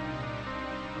article.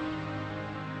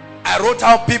 I wrote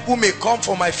how people may come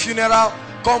for my funeral,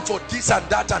 come for this and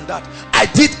that and that. I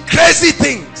did crazy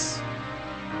things.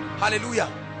 Hallelujah.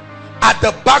 At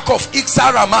the back of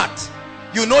Iksa Ramat,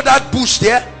 you know that bush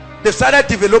there? They started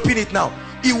developing it now.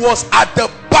 It was at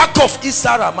the back of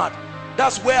Iksa Ramat.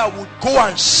 That's where I would go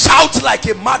and shout like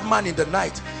a madman in the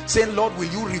night, saying, Lord,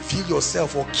 will you reveal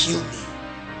yourself or kill me?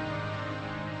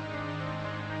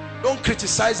 Don't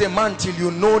criticize a man till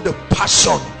you know the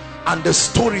passion and the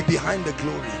story behind the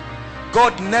glory.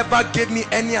 God never gave me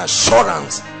any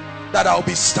assurance that I'll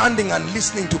be standing and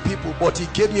listening to people, but he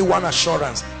gave me one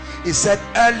assurance. He said,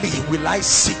 early will I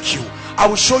seek you. I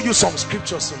will show you some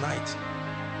scriptures tonight.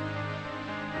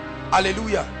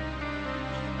 Hallelujah.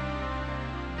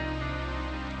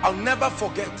 I'll never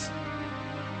forget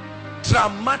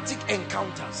dramatic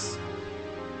encounters.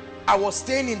 I was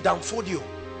staying in Danfodio,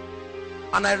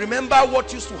 and I remember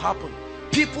what used to happen.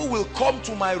 People will come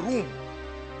to my room.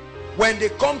 When they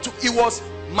come to, it was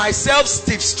myself,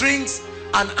 Steve Strings,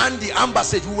 and Andy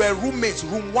Ambassage. We were roommates,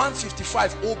 room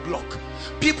 155 O block.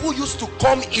 People used to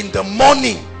come in the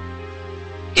morning.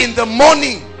 In the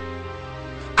morning,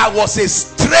 I was a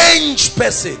strange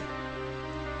person.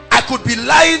 I could be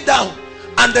lying down,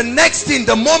 and the next thing,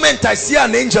 the moment I see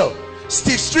an angel,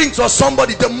 Steve Strings or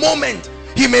somebody, the moment,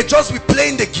 he may just be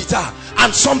playing the guitar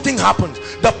and something happens.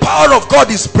 The power of God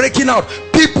is breaking out.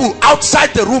 People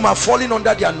outside the room are falling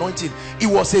under the anointing. It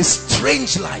was a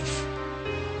strange life.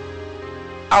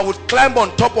 I would climb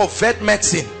on top of vet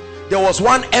medicine. There was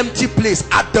one empty place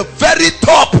at the very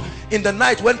top. In the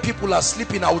night when people are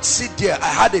sleeping, I would sit there. I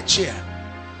had a chair,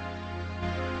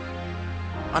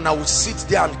 and I would sit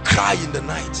there and cry in the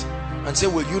night and say,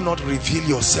 will you not reveal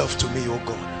yourself to me, oh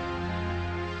God?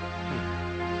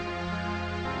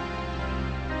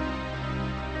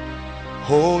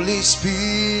 Holy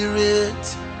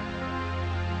Spirit,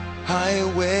 I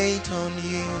wait on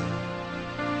you.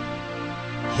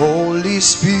 Holy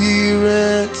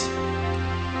Spirit,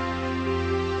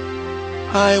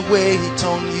 I wait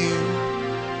on you.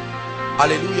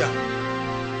 Hallelujah.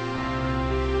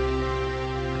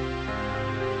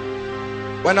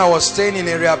 When I was staying in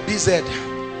area BZ,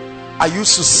 I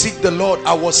used to seek the Lord.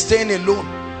 I was staying alone,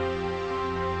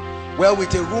 well,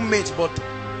 with a roommate, but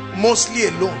mostly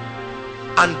alone.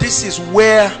 And this is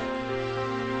where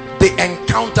the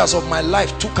encounters of my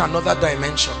life took another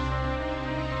dimension.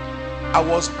 I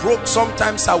was broke.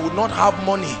 Sometimes I would not have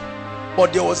money,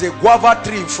 but there was a guava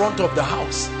tree in front of the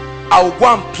house. I would go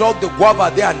and plug the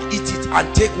guava there and eat it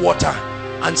and take water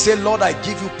and say, Lord, I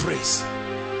give you praise.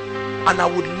 And I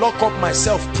would lock up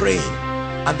myself praying.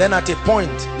 And then at a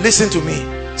point, listen to me,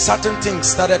 certain things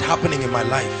started happening in my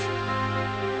life.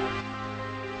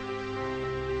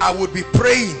 I would be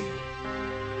praying.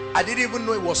 I didn't even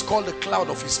know it was called the cloud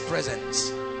of his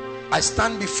presence. I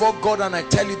stand before God and I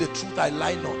tell you the truth, I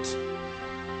lie not.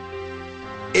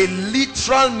 A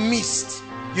literal mist.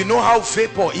 You know how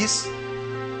vapor is?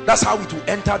 That's how it will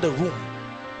enter the room.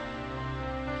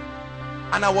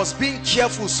 And I was being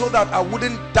careful so that I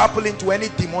wouldn't dabble into any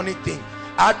demonic thing.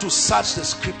 I had to search the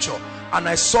scripture, and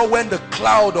I saw when the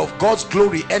cloud of God's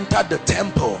glory entered the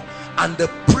temple and the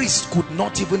priest could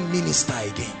not even minister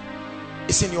again.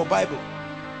 It's in your Bible.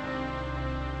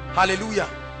 Hallelujah.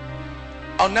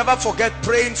 I'll never forget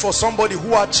praying for somebody who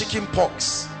had chicken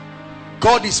pox.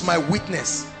 God is my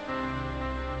witness.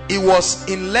 It was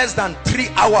in less than 3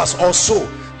 hours or so,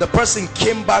 the person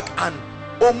came back and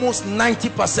almost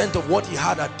 90% of what he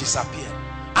had disappeared.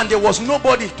 And there was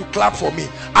nobody to clap for me.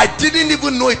 I didn't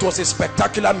even know it was a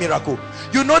spectacular miracle.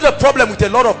 You know the problem with a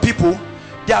lot of people?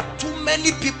 There are too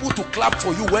many people to clap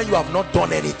for you when you have not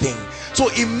done anything. So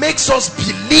it makes us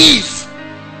believe.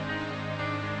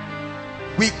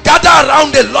 We gather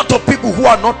around a lot of people who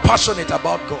are not passionate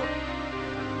about God.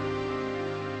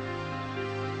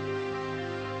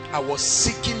 I was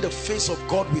seeking the face of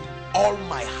God with all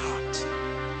my heart.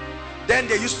 Then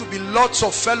there used to be lots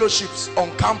of fellowships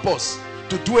on campus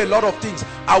to do a lot of things.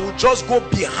 I would just go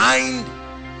behind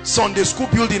Sunday school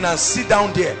building and sit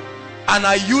down there, and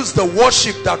I used the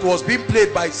worship that was being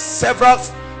played by several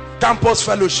campus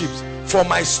fellowships for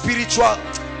my spiritual.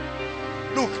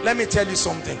 Look, let me tell you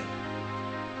something.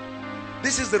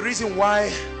 This is the reason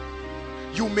why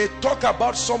you may talk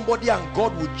about somebody and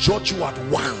God will judge you at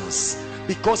once,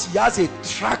 because he has a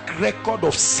track record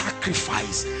of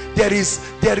sacrifice.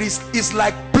 It's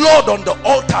like blood on the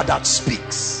altar that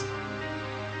speaks.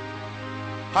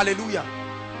 Hallelujah.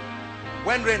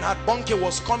 When Reinhard Bonke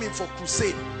was coming for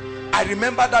crusade, I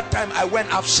remember that time I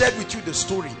went. I've shared with you the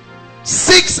story.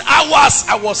 6 hours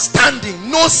I was standing,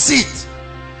 no seat.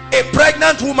 A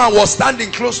pregnant woman was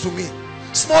standing close to me.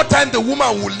 Small time the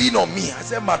woman would lean on me. I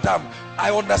said, Madam,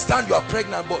 I understand you are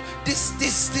pregnant, but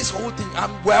this whole thing,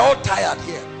 we're all tired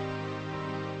here.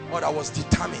 But I was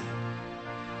determined.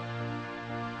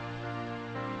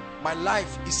 My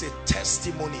life is a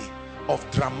testimony of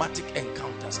dramatic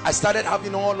encounters. I started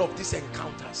having all of these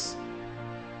encounters,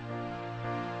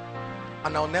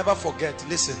 and I'll never forget.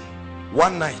 Listen,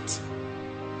 one night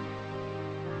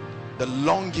the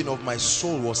longing of my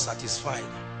soul was satisfied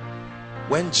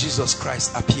when Jesus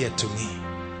Christ appeared to me.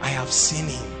 I have seen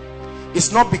him.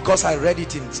 It's not because I read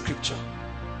it in scripture.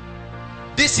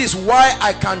 This is why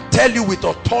I can tell you with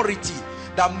authority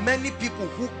that many people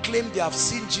who claim they have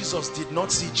seen Jesus did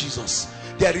not see Jesus.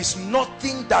 There is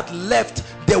nothing that left.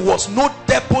 There was no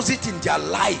deposit in their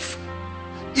life.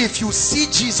 If you see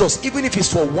Jesus, even if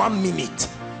it's for 1 minute,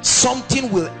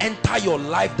 something will enter your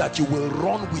life that you will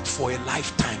run with for a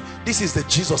lifetime. This is the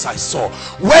Jesus I saw.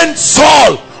 When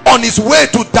Saul on his way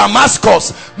to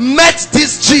Damascus met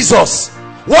this Jesus,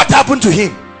 what happened to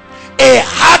him? A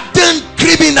hardened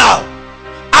criminal.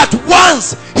 At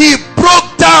once he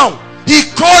broke down. He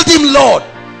called him Lord.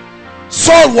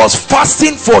 Saul was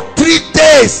fasting for 3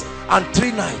 days and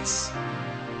 3 nights.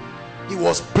 He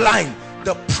was blind.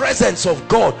 The presence of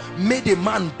God made a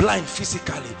man blind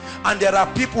physically. And there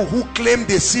are people who claim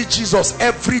they see Jesus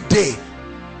every day,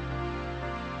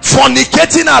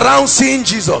 fornicating around seeing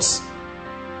Jesus,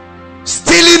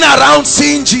 stealing around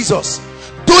seeing Jesus,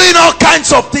 doing all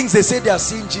kinds of things. They say they are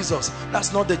seeing Jesus.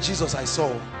 That's not the Jesus I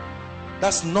saw.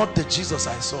 That's not the Jesus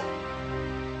I saw.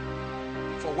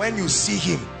 For when you see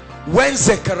him, when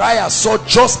Zechariah saw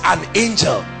just an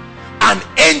angel,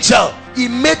 he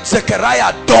made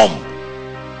Zechariah dumb.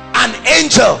 An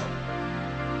angel.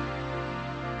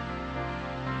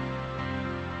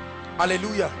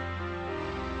 Hallelujah.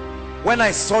 When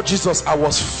I saw Jesus, I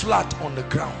was flat on the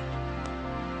ground.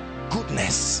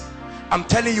 goodness. I'm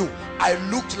telling you, I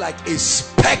looked like a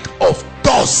speck of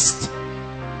dust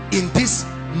in this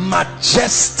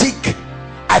majestic.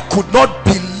 I could not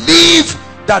believe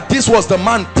that this was the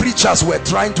man preachers were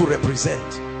trying to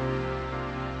represent.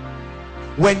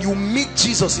 When you meet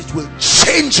Jesus, it will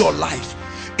change your life.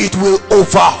 It will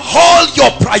overhaul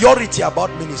your priority about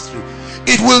ministry.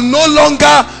 It will no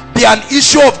longer be an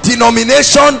issue of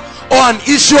denomination or an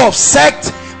issue of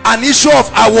sect, an issue of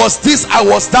I was this, I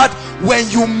was that. When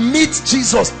you meet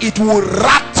Jesus, it will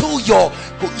rattle your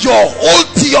whole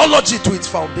theology to its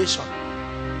foundation.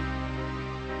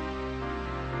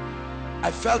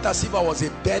 I felt as if I was a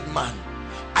dead man.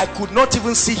 I could not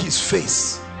even see his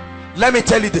face. Let me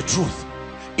tell you the truth.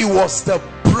 It was the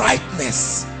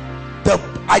brightness.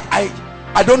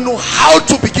 I don't know how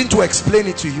to begin to explain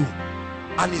it to you.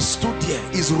 And he stood there.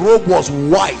 His robe was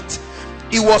white.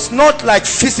 It was not like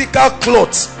physical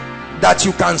clothes that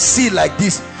you can see like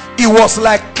this. It was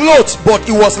like clothes, but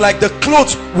it was like the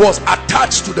clothes was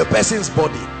attached to the person's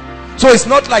body. So it's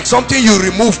not like something you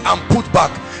remove and put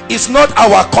back. It's not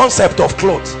our concept of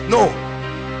clothes. No.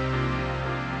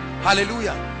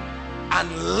 Hallelujah.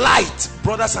 And light,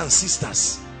 brothers and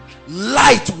sisters,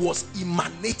 light was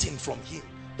emanating from him,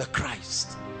 the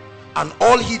Christ. And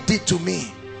all he did to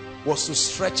me was to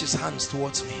stretch his hands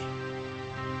towards me.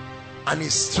 And he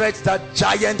stretched that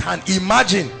giant hand.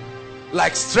 Imagine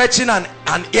like stretching an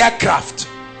aircraft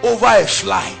over a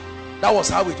fly. That was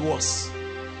how it was.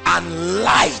 And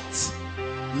light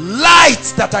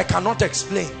that I cannot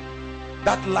explain,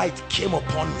 that light came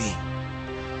upon me.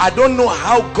 I don't know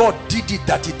how God did it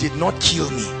that it did not kill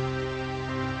me.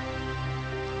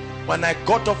 When I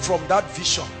got up from that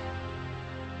vision,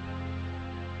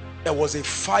 there was a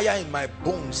fire in my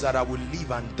bones that I would live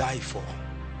and die for.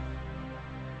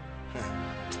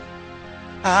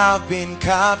 I've been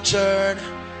captured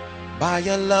by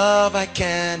your love I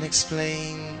can't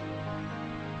explain.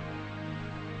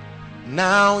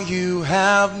 Now you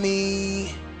have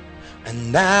me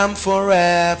and I'm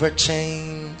forever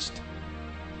changed.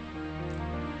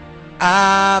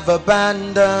 I've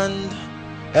abandoned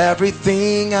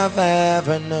everything I've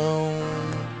ever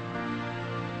known,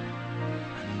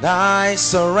 and I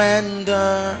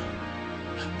surrender.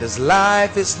 This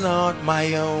life is not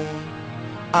my own.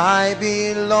 I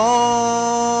belong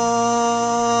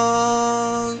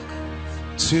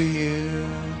to you.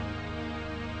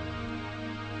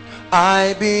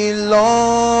 I belong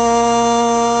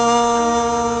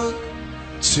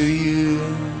to you.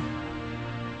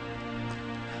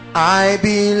 I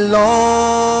belong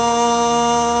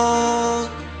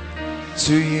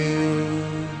to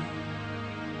you.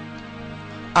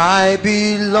 I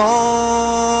belong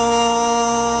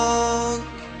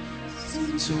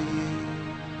to you.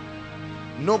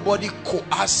 Nobody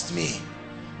coerced me.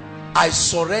 I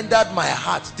surrendered my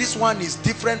heart. This one is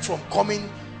different from coming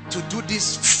to do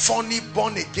this funny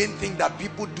born again thing that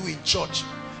people do in church.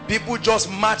 People just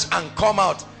march and come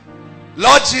out,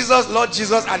 Lord Jesus,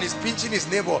 and he's pinching his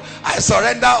neighbor. I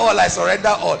surrender all, I surrender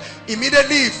all.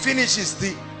 Immediately he finishes,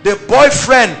 the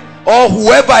boyfriend or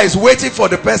whoever is waiting for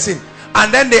the person,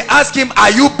 and then they ask him,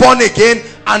 are you born again?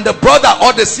 And the brother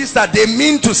or the sister, they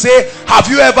mean to say, have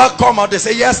you ever come out? They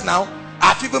say, yes. Now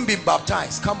I've even been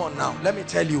baptized. Come on now, let me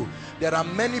tell you, there are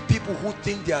many people who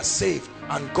think they are saved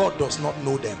and God does not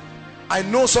know them. I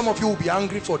know some of you will be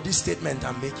angry for this statement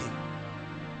I'm making.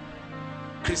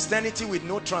 Christianity with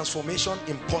no transformation,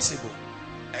 impossible,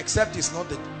 except it's not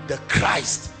the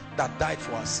Christ that died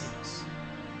for our sins.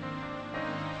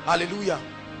 Hallelujah.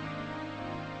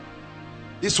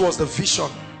 This was the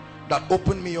vision that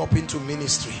opened me up into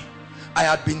ministry. I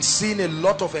had been seeing a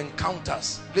lot of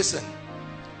encounters. Listen,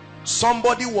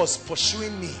 somebody was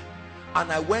pursuing me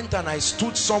and I went and I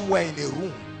stood somewhere in a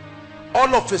room.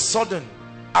 All of a sudden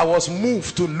I was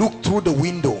moved to look through the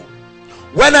window.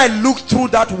 When I looked through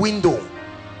that window,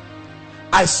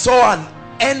 I saw an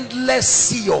endless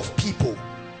sea of people.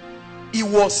 It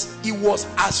was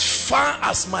as far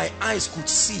as my eyes could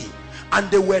see, and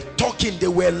they were talking, they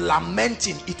were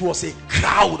lamenting. It was a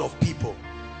crowd of people.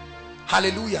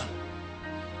 Hallelujah.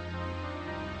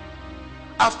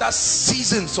 After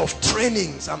seasons of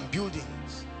trainings and buildings,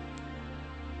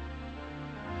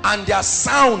 and their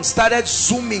sound started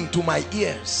zooming to my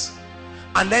ears,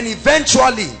 and then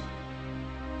eventually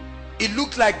it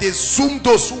looked like they zoomed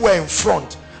those who were in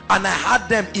front, and I heard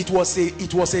them. It was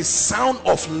a sound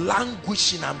of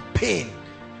languishing and pain.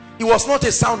 It was not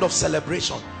a sound of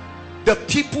celebration. The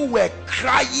people were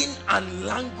crying and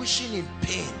languishing in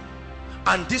pain.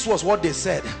 And this was what they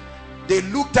said. They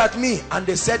looked at me and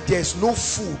they said, there's no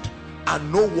food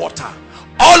and no water.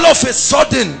 All of a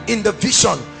sudden in the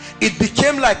vision, It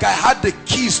became like I had the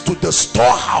keys to the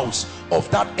storehouse of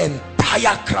that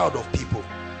entire crowd of people.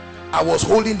 I was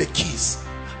holding the keys,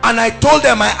 and I told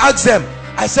them, I asked them,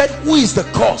 I said, who is the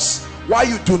cause why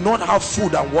you do not have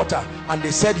food and water? And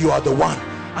they said, you are the one.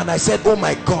 And I said, oh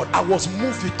my God, I was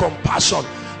moved with compassion.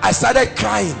 I started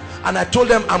crying, and I told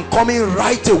them, I'm coming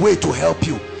right away to help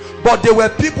you. But there were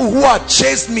people who had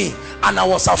chased me, and I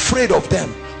was afraid of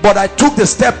them. But I took the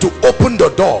step to open the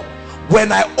door.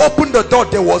 When I opened the door,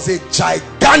 there was a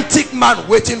gigantic man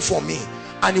waiting for me,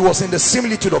 and he was in the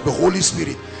similitude of the Holy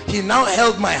Spirit. He now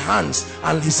held my hands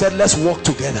and he said, let's walk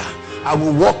together. I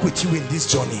will walk with you in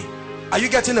this journey. Are you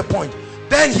getting the point?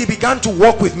 Then he began to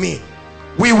walk with me.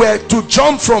 We were to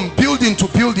jump from building to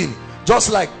building,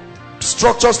 just like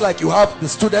structures like you have the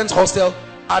students hostel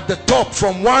at the top,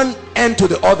 from one end to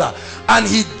the other. And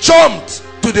he jumped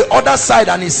to the other side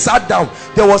and he sat down.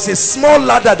 There was a small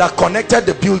ladder that connected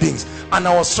the buildings, and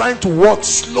I was trying to walk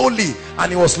slowly,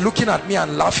 and he was looking at me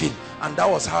and laughing. And that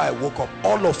was how I woke up.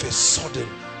 All of a sudden,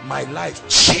 my life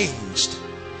changed.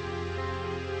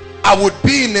 I would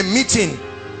be in a meeting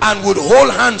and would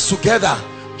hold hands together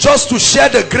just to share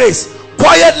the grace,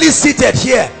 quietly seated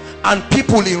here, and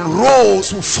people in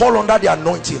rows would fall under the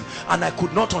anointing, and I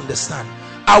could not understand.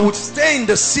 I would stay in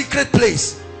the secret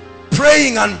place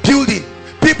praying and building.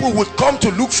 People would come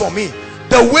to look for me.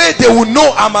 The way they will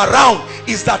know I'm around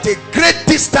is that a great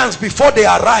distance before they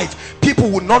arrive, people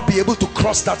will not be able to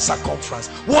cross that circumference.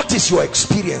 What is your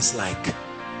experience like?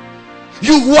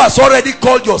 You who has already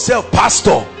called yourself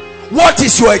pastor, what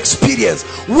is your experience?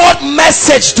 What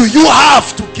message do you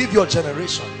have to give your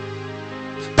generation?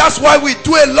 That's why we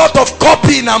do a lot of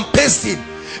copying and pasting,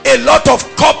 a lot of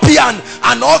copy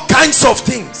and all kinds of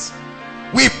things.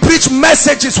 We preach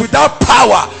messages without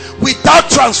power, without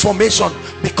transformation,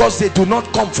 because they do not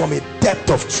come from a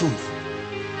depth of truth.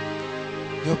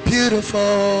 You're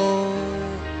beautiful.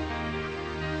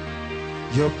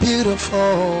 You're beautiful.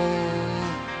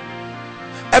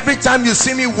 Every time you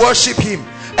see me worship him,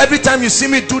 every time you see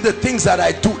me do the things that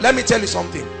I do, let me tell you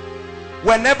something.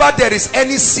 Whenever there is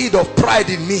any seed of pride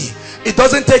in me, it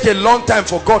doesn't take a long time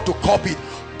for God to copy it.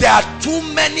 There are too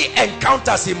many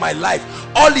encounters in my life.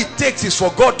 All it takes is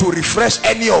for God to refresh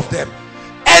any of them.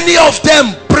 Any of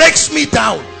them breaks me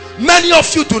down. Many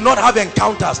of you do not have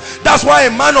encounters. That's why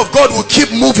a man of God will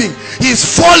keep moving.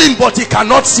 He's falling, but he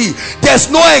cannot see. There's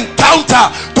no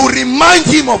encounter to remind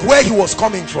him of where he was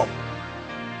coming from.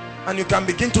 And you can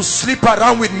begin to sleep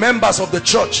around with members of the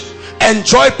church,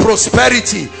 enjoy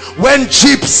prosperity. When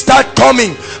jeeps start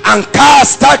coming and cars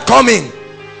start coming,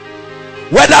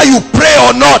 whether you pray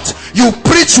or not, you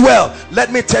preach well.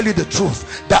 Let me tell you the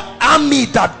truth. The army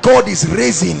that God is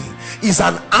raising is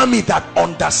an army that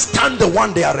understand the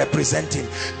one they are representing.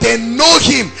 They know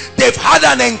him. They've had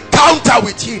an encounter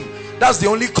with him. That's the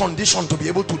only condition to be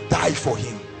able to die for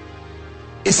him.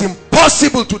 It's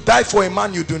impossible to die for a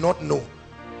man you do not know.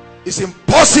 It's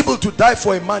impossible to die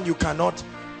for a man you cannot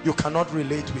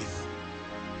relate with.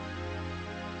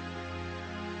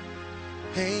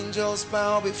 Angels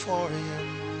bow before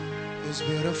him. He's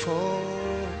beautiful.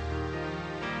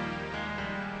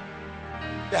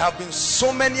 There have been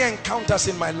so many encounters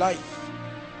in my life.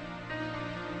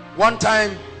 One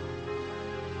time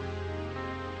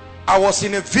I was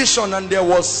in a vision, and it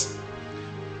was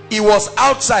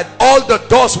outside. All the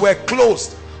doors were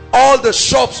closed, all the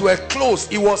shops were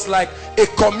closed. It was like a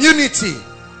community,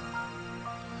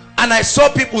 and I saw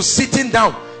people sitting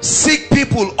down, sick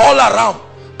people all around,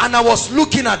 and I was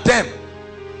looking at them,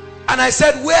 and I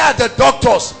said, where are the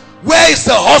doctors? Where is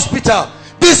the hospital?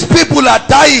 These people are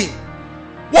dying.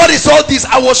 What is all this?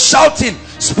 I was shouting,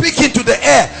 speaking to the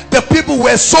air. The people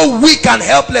were so weak and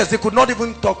helpless, they could not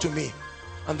even talk to me.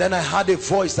 And then I heard a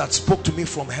voice that spoke to me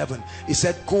from heaven. He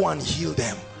said, go and heal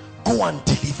them, go and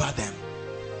deliver them.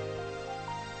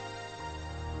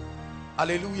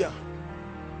 Hallelujah.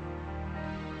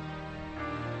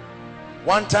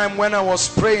 One time when I was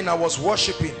praying, I was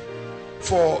worshiping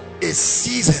for a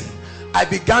season, I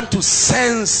began to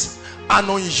sense an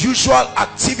unusual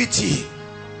activity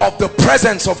of the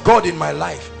presence of God in my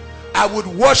life. I would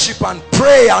worship and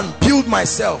pray and build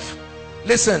myself.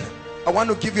 Listen, I want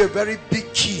to give you a very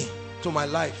big key to my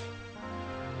life.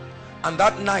 And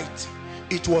that night,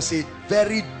 it was a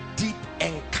very deep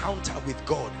encounter with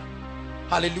God.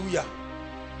 Hallelujah.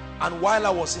 And while I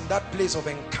was in that place of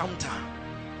encounter,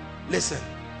 listen,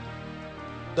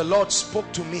 the Lord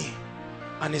spoke to me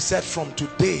and he said, from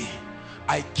today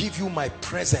I give you my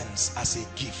presence as a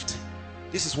gift.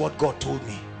 This is what God told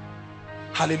me.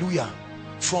 Hallelujah.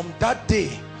 From that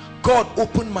day, God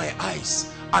opened my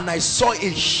eyes and I saw a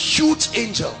huge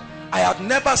angel. I had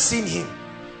never seen him.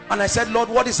 And I said, Lord,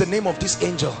 what is the name of this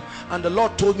angel? And the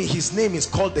Lord told me his name is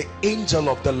called the angel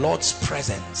of the Lord's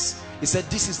presence. He said,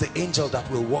 this is the angel that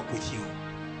will walk with you.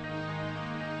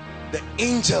 The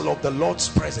angel of the Lord's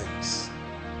presence.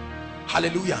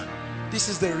 Hallelujah. This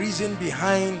is the reason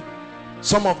behind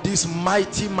some of these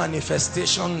mighty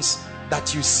manifestations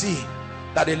that you see,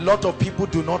 that a lot of people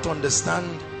do not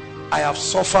understand. I have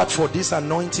suffered for this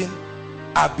anointing.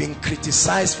 I've been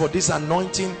criticized for this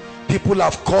anointing. People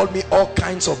have called me all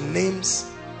kinds of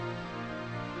names.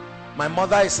 My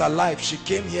mother is alive. She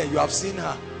came here. You have seen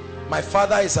her. My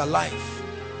father is alive.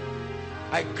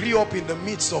 I grew up in the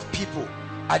midst of people.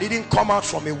 I didn't come out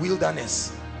from a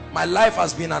wilderness. My life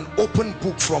has been an open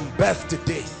book from birth to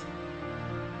death.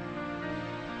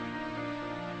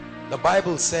 The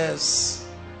Bible says,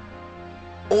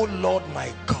 "O Lord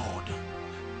my God,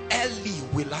 early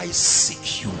will I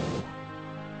seek you.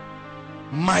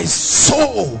 My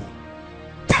soul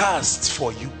thirsts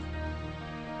for you."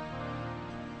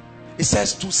 It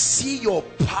says, to see your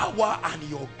power and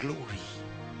your glory.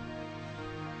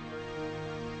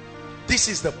 This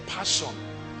is the passion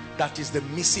that is the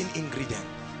missing ingredient.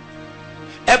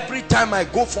 Every time I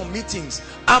go for meetings,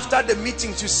 after the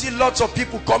meetings, you see lots of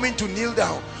people coming to kneel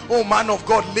down. Oh, man of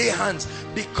God, lay hands.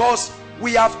 Because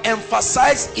we have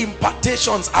emphasized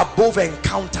impartations above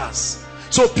encounters.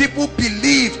 So people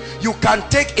believe you can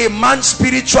take a man's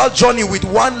spiritual journey with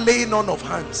one laying on of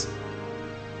hands.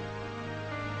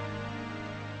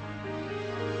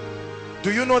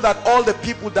 Do you know that all the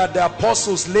people that the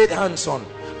apostles laid hands on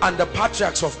and the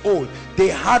patriarchs of old,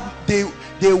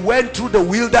 they went through the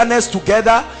wilderness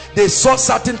together, they saw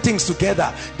certain things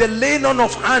together. The laying on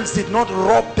of hands did not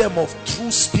rob them of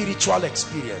true spiritual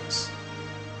experience.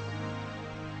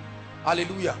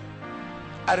 Hallelujah.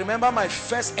 I remember my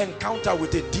first encounter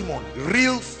with a demon,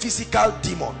 real physical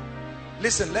demon.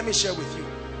 Listen, let me share with you.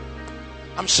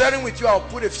 I'm sharing with you. I'll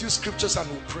put a few scriptures and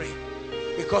we'll pray,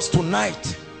 because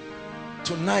tonight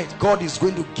God is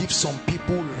going to give some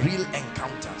people real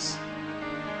encounters.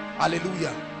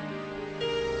 Hallelujah.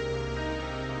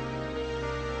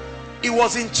 It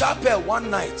was in chapel one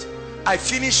night. I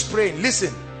finished praying.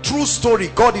 Listen, true story.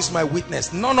 God is my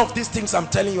witness. None of these things I'm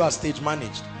telling you are stage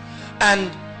managed. And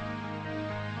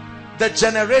the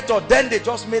generator, then they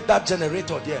just made that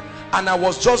generator there, and I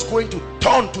was just going to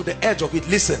turn to the edge of it.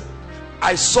 Listen,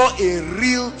 I saw a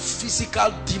real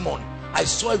physical demon. I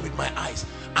saw it with my eyes,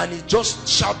 and he just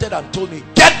shouted and told me,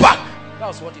 "Get back." That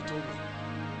was what he told me.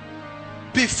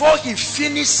 Before he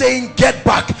finished saying "get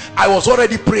back," I was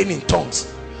already praying in tongues.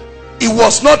 It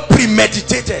was not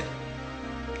premeditated,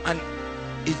 and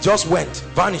it just went,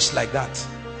 vanished like that.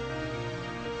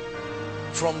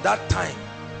 From that time,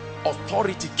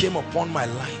 authority came upon my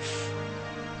life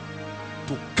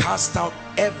to cast out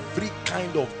every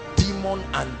kind of demon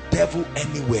and devil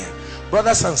anywhere.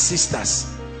 Brothers and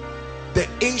sisters, the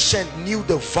ancient knew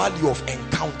the value of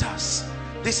encounters.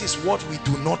 This is what we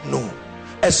do not know,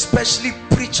 especially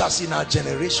preachers in our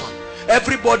generation.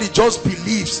 Everybody just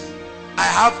believes, I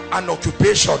have an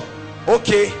occupation.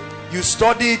 Okay, you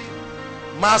studied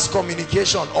mass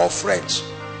communication or French,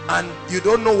 and you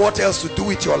don't know what else to do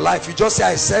with your life. You just say,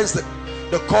 I sense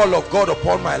the call of God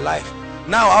upon my life.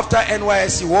 Now after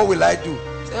NYSC, what will I do?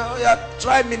 Say, oh yeah,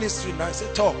 try ministry now. I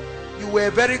say, Tom, you were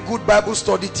a very good Bible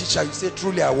study teacher. You say,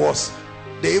 truly I was.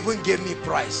 They even gave me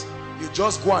prize. You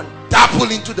just go and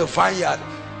dabble into the vineyard,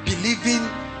 believing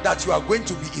that you are going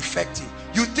to be effective.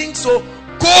 You think so?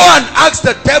 Go and ask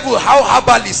the devil how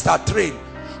herbalists are trained.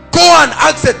 Go and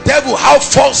ask the devil how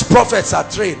false prophets are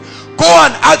trained. Go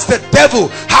and ask the devil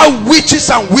how witches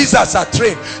and wizards are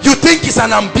trained. You think it's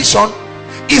an ambition?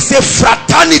 It's a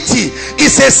fraternity.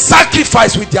 It's a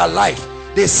sacrifice with their life.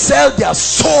 They sell their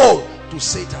soul to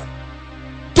Satan.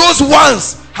 Those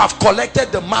ones have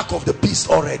collected the mark of the beast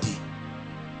already.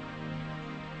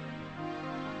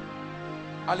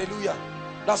 Hallelujah.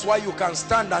 That's why you can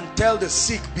stand and tell the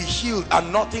sick, be healed,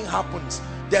 and nothing happens.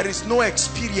 There is no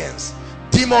experience.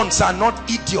 Demons are not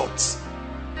idiots.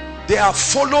 They have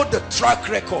followed the track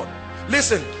record.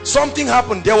 Listen, something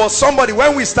happened. There was somebody,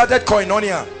 when we started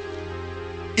Koinonia,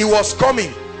 he was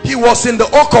coming. He was in the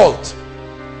occult.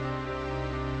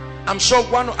 I'm sure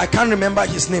I can't remember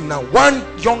his name now. One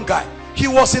young guy, he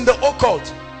was in the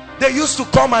occult. They used to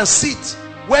come and sit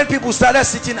when people started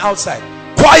sitting outside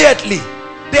quietly.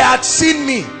 They had seen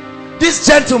me. This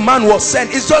gentleman was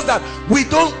sent. It's just that we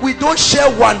don't share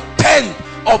 1/10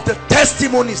 of the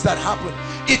testimonies that happened.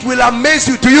 It will amaze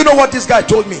you. Do you know what this guy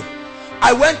told me?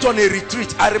 I went on a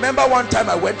retreat. I remember one time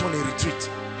I went on a retreat.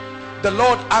 The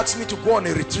Lord asked me to go on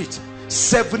a retreat.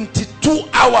 72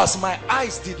 hours my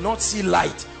eyes did not see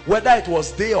light, whether it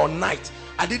was day or night.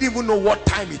 I didn't even know what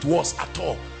time it was at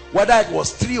all. Whether it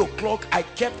was 3 o'clock, I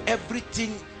kept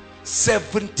everything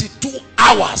 72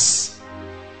 hours.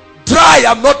 Dry.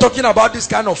 I'm not talking about this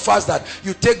kind of fast that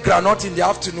you take granite in the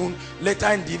afternoon, later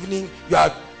in the evening,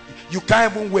 you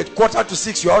can't even wait.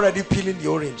 5:45, you're already peeling the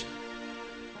orange.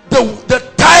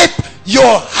 The type,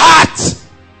 your heart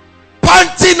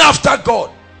panting after God,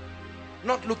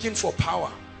 not looking for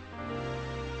power.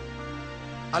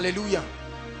 Hallelujah.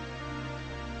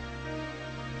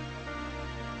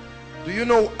 Do you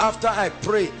know, after I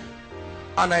prayed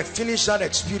and I finished that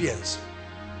experience,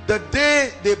 the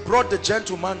day they brought the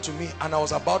gentleman to me and I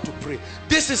was about to pray,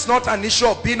 this is not an issue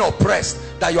of being oppressed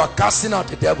that you are casting out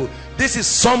the devil. This is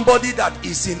somebody that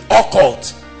is in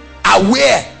occult,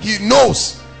 aware, he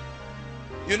knows.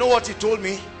 You know what he told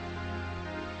me?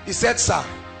 He said, sir,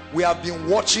 we have been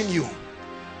watching you.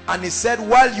 And he said,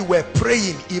 while you were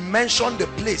praying, he mentioned the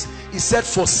place. He said,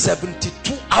 for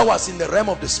 72 hours in the realm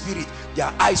of the spirit,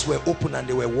 their eyes were open and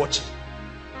they were watching.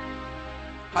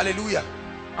 Hallelujah.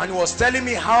 And he was telling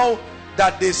me how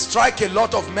that they strike a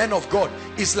lot of men of God.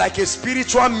 It's like a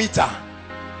spiritual meter.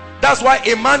 That's why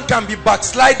a man can be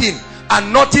backsliding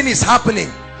and nothing is happening.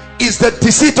 It's the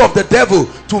deceit of the devil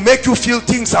to make you feel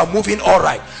things are moving all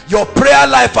right. Your prayer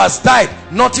life has died,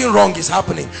 nothing wrong is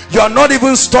happening. You are not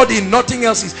even studying, nothing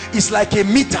else is. It's like a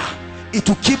meter. It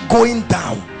will keep going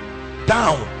down,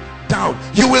 down, down.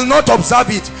 You will not observe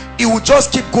it. It will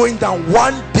just keep going down.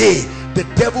 One day the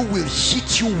devil will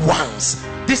hit you once.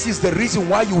 This is the reason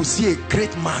why you will see a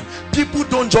great man. People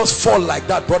don't just fall like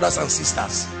that, brothers and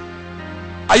sisters.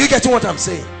 Are you getting what I'm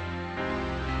saying?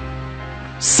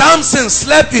 Samson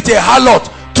slept with a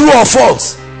harlot, true or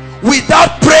false?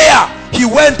 Without prayer, he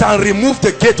went and removed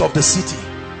the gate of the city.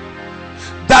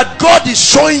 That God is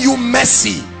showing you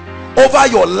mercy over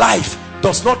your life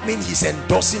does not mean he's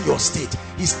endorsing your state.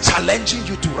 He's challenging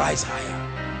you to rise higher.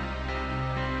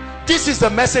 This is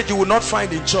the message you will not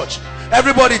find in church.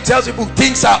 Everybody tells people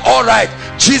things are all right.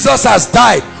 Jesus has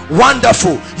died.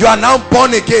 Wonderful. You are now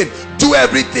born again. Do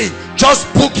everything. Just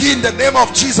boogie in the name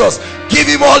of Jesus. Give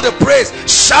him all the praise.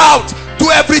 Shout. Do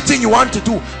everything you want to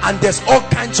do. And there's all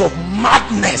kinds of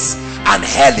madness. And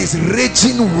hell is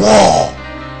raging war.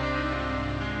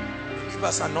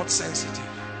 Believers are not sensitive.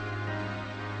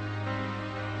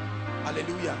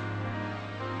 Hallelujah.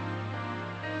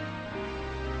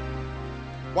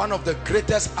 One of the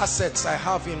greatest assets I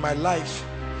have in my life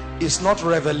is not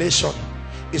revelation,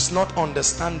 it's not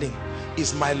understanding,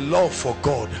 it's my love for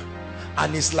God.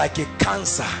 And it's like a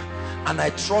cancer, and I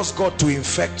trust God to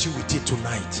infect you with it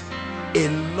tonight. A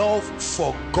love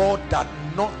for God that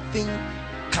nothing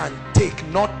can take.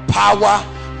 Not power,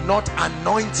 not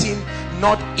anointing,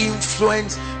 not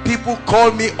influence. People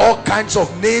call me all kinds of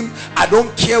names. I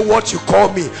don't care what you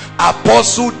call me.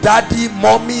 Apostle, daddy,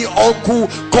 mommy, uncle,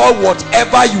 call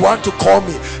whatever you want to call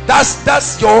me.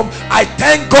 That's your. I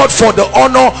thank God for the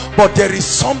honor, but there is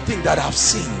something that I've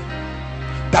seen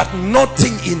that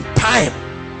nothing in time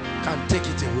can take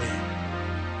it away.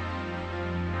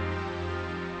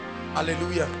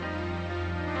 Hallelujah.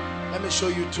 Let me show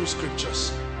you two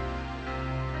scriptures.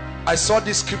 I saw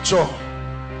this scripture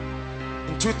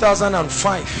in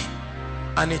 2005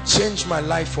 and it changed my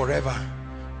life forever.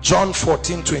 John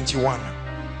 14:21.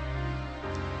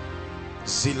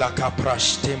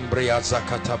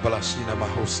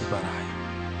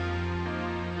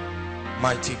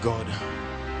 Mighty God.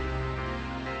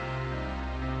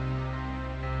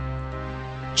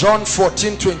 John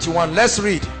 14:21. Let's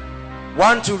read.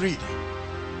 One to read.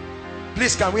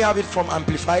 Please, can we have it from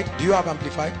Amplified? Do you have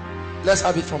Amplified? Let's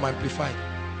have it from Amplified.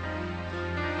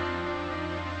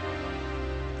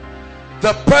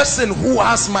 The person who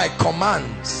has my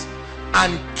commands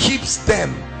and keeps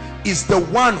them is the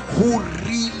one who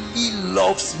really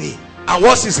loves me. And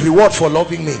what's his reward for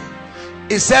loving me?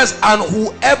 It says, and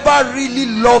whoever really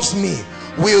loves me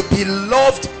will be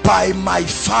loved by my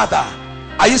Father.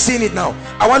 Are you seeing it now?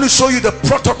 I want to show you the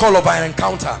protocol of our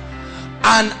encounter.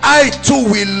 And I too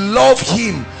will love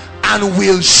him and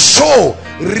will show,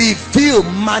 reveal,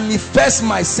 manifest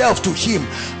myself to him.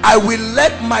 I will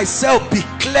let myself be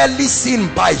clearly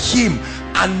seen by him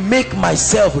and make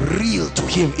myself real to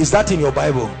him. Is that in your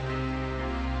Bible?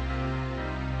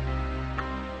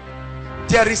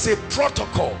 There is a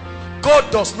protocol. God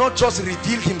does not just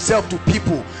reveal himself to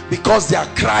people because they are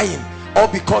crying or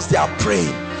because they are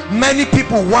praying. Many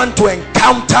people want to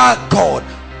encounter God.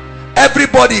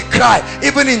 Everybody cry.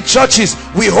 Even in churches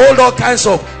we hold all kinds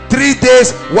of 3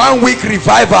 days, 1 week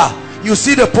revival. You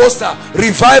see the poster,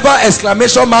 revival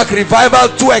exclamation mark, revival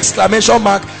 2 exclamation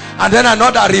mark, and then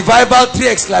another revival 3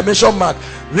 exclamation mark.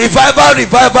 Revival,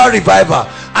 revival, revival.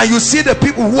 and you see the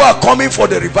people who are coming for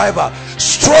the revival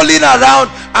strolling around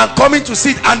and coming to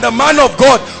sit, and the man of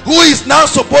God who is now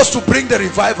supposed to bring the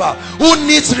revival, who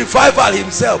needs revival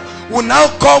himself, will now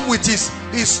come with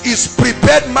his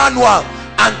prepared manual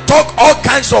and talk all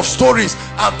kinds of stories,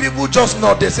 and people just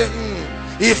nod. They say,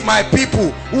 if my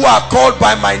people who are called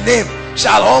by my name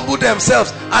shall humble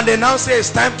themselves, and they now say it's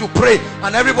time to pray,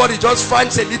 and everybody just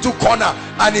finds a little corner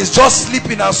and is just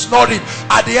sleeping and snoring.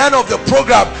 At the end of the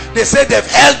program, they say they've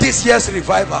held this year's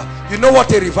revival. You know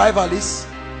what a revival is?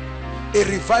 A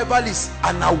revival is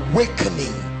an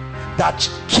awakening that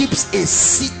keeps a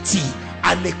city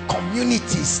and a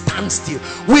community stand still.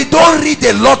 We don't read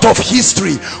a lot of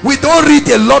history, we don't read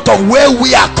a lot of where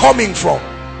we are coming from.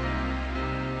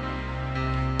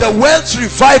 The world's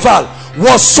revival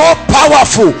was so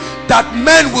powerful that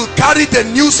men will carry the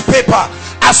newspaper.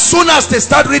 As soon as they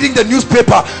start reading the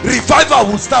newspaper, revival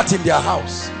will start in their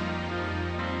house.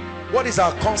 What is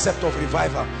our concept of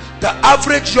revival? The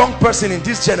average young person in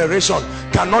this generation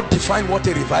cannot define what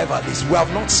a revival is. We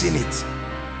have not seen it.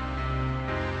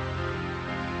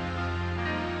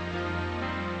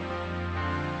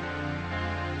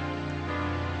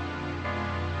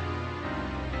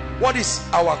 What is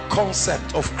our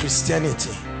concept of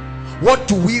Christianity? What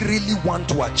do we really want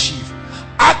to achieve?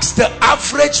 Ask the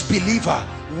average believer,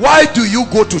 why do you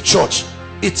go to church?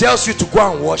 It tells you to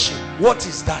go and worship. What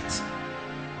is that?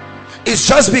 It's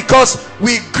just because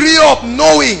we grew up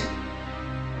knowing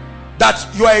that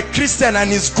you are a Christian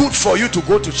and it's good for you to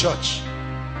go to church.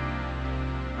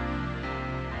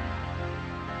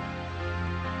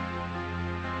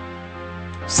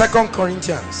 Second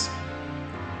Corinthians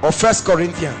or First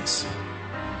Corinthians.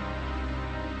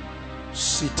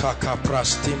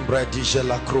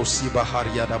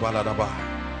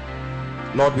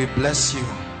 Lord, we bless you.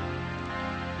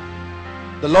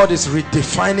 The Lord is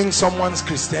redefining someone's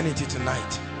Christianity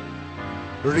tonight,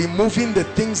 removing the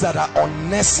things that are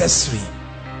unnecessary.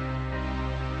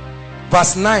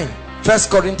 Verse 9, 1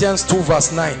 Corinthians 2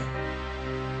 verse 9.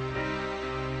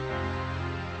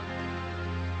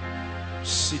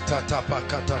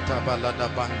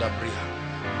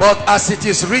 But as it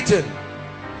is written,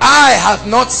 eye hath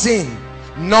not seen,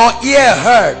 nor ear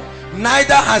heard,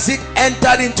 neither has it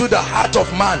entered into the heart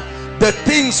of man, the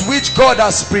things which God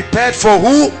has prepared for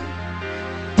who?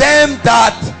 Them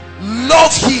that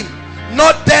love him.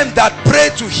 Not them that pray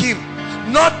to him,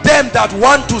 not them that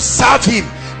want to serve him,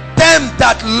 them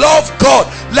that love God.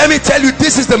 Let me tell you,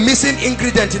 this is the missing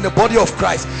ingredient in the body of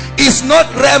Christ. It's not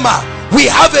Rhema. We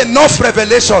have enough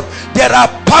revelation. There are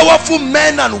powerful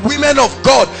men and women of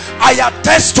God. I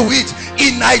attest to it.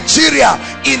 In Nigeria,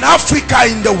 in Africa,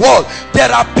 in the world,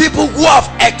 there are people who have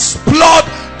explored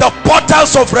the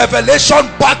portals of revelation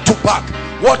back to back.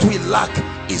 What we lack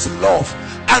is love.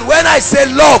 And when I say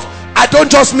love, I don't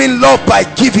just mean love by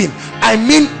giving, I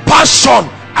mean passion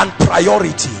and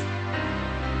priority.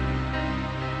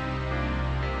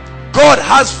 God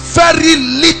has very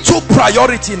little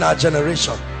priority in our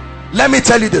generation. Let me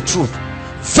tell you the truth.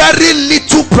 Very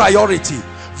little priority.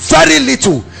 Very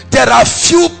little. There are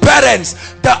few parents.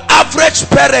 The average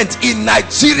parent in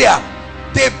Nigeria,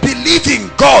 they believe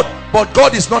in God, but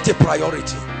God is not a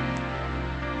priority.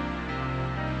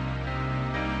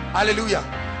 Hallelujah.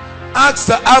 Ask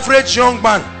the average young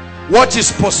man what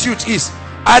his pursuit is.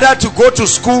 Either to go to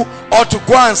school, or to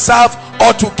go and serve,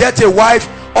 or to get a wife,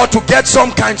 or to get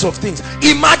some kinds of things.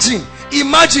 Imagine,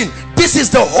 this is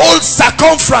the whole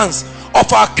circumference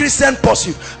of our Christian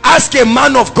pursuit. Ask a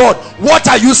man of God, what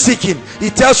are you seeking? He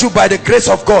tells you, by the grace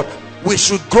of God, we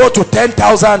should grow to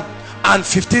 10,000 and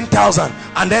 15,000,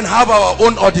 and then have our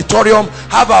own auditorium,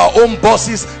 have our own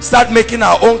bosses, start making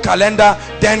our own calendar,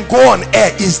 then go on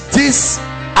air. Is this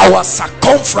our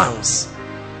circumference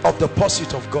of the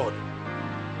pursuit of God?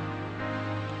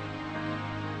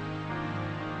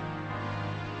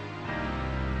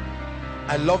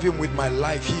 I love him with my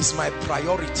life. He is my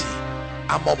priority.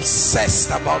 I'm obsessed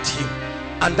about him,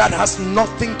 and that has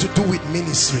nothing to do with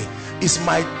ministry. It's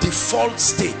my default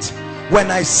state.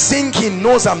 When I sing, he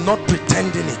knows I'm not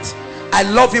pretending it. I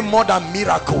love him more than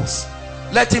miracles.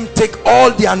 Let him take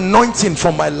all the anointing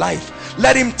from my life.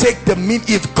 Let him take the mean.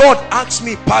 If God asks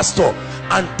me, pastor,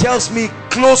 and tells me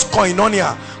close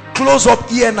koinonia, close up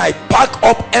here, and I pack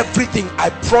up everything, I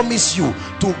promise you,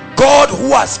 to God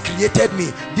who has created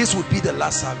me, this would be the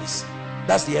last service.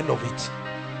 That's the end of it.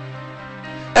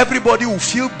 Everybody will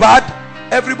feel bad.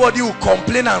 Everybody will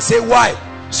complain and say, why?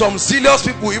 Some zealous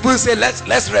people even say,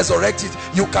 let's resurrect it.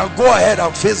 You can go ahead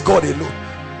and face God alone.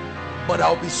 But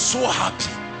I'll be so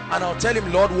happy, and I'll tell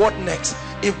him, Lord, what next?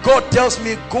 If God tells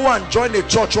me go and join a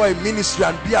church or a ministry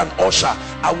and be an usher,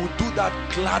 I will do that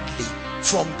gladly.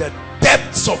 from the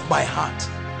depths of my heart.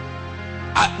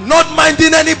 Not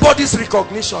minding anybody's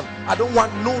recognition. I don't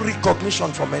want no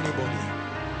recognition from anybody.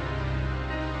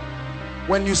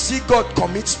 When you see God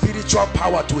commit spiritual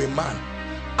power to a man,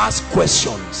 ask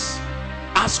questions.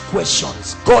 Ask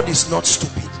questions. God is not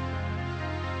stupid.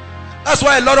 That's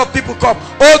why a lot of people come,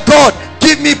 oh God,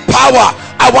 give me power,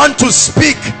 I want to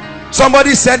speak.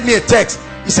 Somebody sent me a text.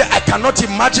 He said, I cannot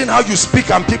imagine how you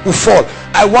speak and people fall.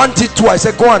 I want it too. I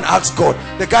said, go and ask God.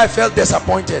 The guy felt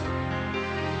disappointed.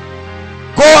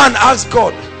 Go and ask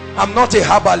God. I'm not a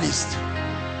herbalist.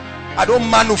 I don't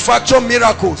manufacture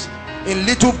miracles in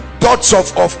little dots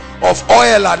of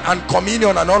oil and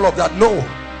communion and all of that. No.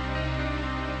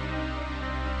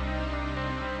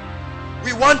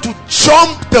 We want to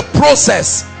jump the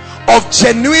process of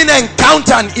genuine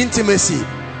encounter and intimacy,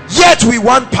 yet we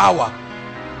want power.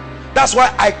 That's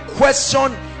why I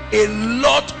question a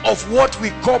lot of what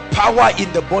we call power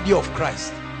in the body of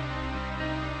Christ.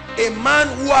 A man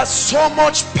who has so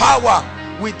much power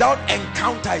without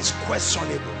encounter is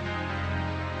questionable.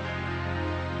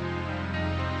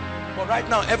 But right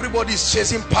now everybody is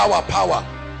chasing power.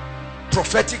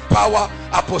 Prophetic power,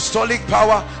 apostolic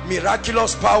power,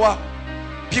 miraculous power.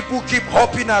 People keep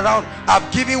hopping around. I've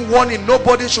given warning,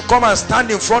 nobody should come and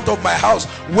stand in front of my house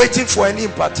waiting for any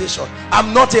impartation.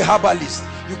 I'm not a herbalist.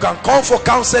 You can come for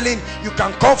counseling, you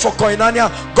can come for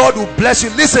koinonia. God will bless you.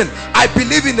 Listen, I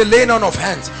believe in the laying on of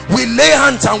hands. We lay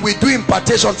hands and we do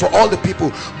impartation for all the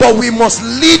people, but we must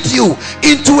lead you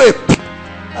into a pit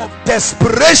of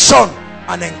desperation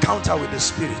and encounter with the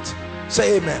Spirit.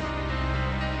 Say amen.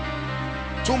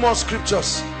 2 more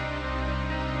scriptures.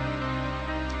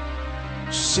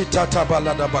 Let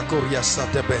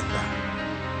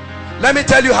me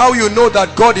tell you how you know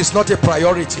that God is not a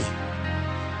priority.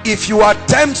 If you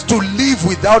attempt to live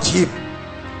without him,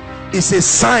 it's a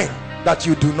sign that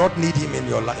you do not need him in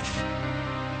your life.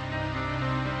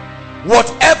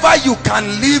 Whatever you can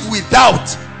live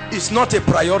without is not a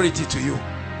priority to you.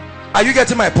 Are you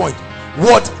getting my point?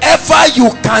 Whatever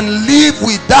you can live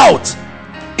without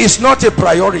is not a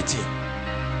priority.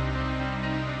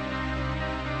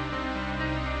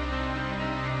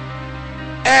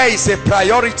 Air is a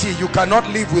priority, you cannot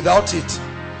live without it.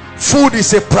 Food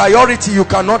is a priority, you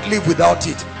cannot live without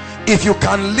it. If you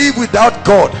can live without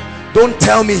God, don't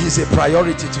tell me he's a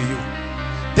priority to you.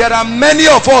 There are many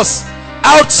of us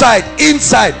outside,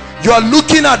 inside. You are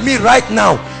looking at me right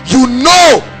now. You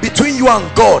know between you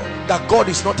and God that God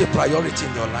is not a priority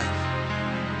in your life.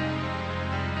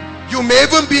 You may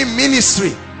even be in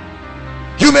ministry.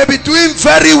 You may be doing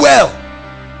very well.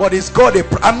 But is God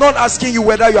I'm not asking you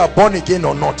whether you are born again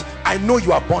or not. I know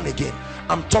you are born again.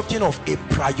 I'm talking of a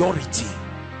priority.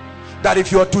 That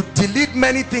if you are to delete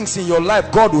many things in your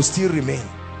life, God will still remain.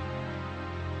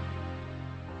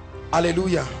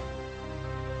 Hallelujah.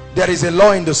 There is a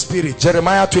law in the spirit.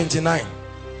 Jeremiah 29.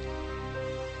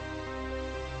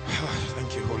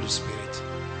 Thank you, Holy Spirit.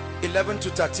 11 to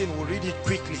 13. We'll read it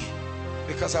quickly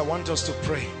because I want us to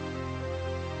pray.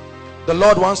 The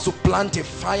Lord wants to plant a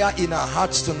fire in our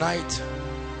hearts tonight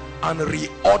and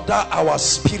reorder our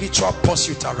spiritual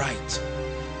pursuit aright,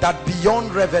 that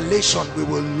beyond revelation we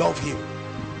will love him.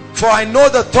 For I know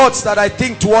the thoughts that I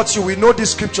think towards you. We know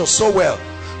this scripture so well.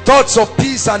 Thoughts of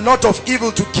peace and not of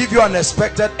evil, to give you an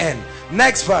expected end.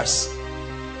 Next verse.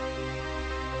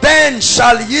 Then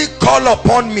shall ye call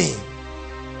upon me,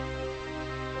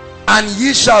 and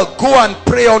ye shall go and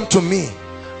pray unto me,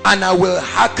 and I will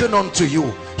hearken unto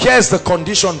you. Here's the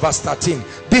condition, verse 13.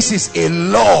 This is a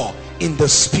law in the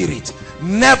spirit.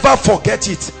 Never forget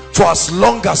it for as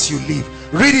long as you live.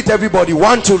 Read it, everybody.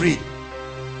 Want to read?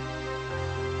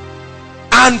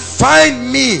 And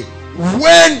find me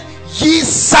when ye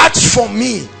search for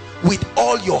me with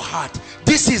all your heart.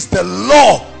 This is the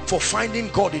law for finding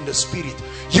God in the spirit.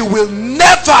 You will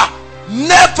never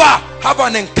have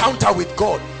an encounter with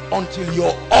God until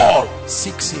your all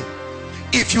seeks him.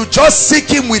 If you just seek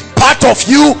him with part of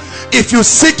you, if you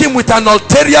seek him with an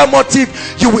ulterior motive,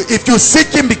 if you seek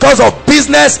him because of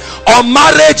business or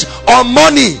marriage or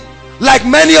money, like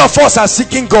many of us are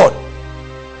seeking God,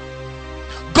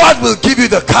 God will give you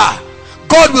the car,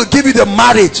 God will give you the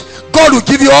marriage, God will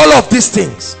give you all of these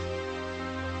things.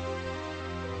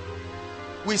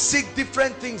 We seek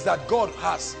different things that God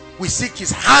has. We seek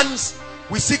his hands,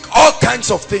 we seek all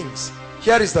kinds of things.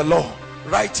 Here is the law.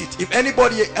 Write it. If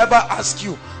anybody ever asks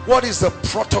you what is the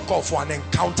protocol for an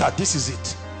encounter, this is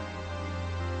it.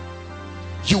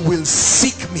 You will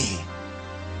seek me.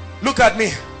 Look at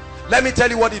me. Let me tell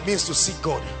you what it means to seek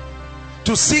God.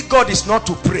 To seek God is not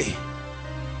to pray.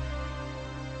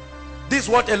 This is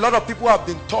what a lot of people have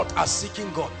been taught as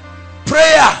seeking God.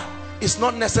 Prayer is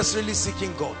not necessarily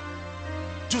seeking God.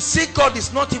 To seek God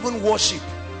is not even worship,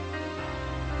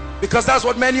 because that's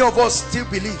what many of us still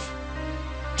believe.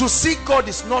 To seek God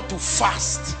is not to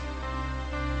fast.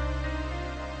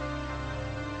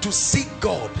 To seek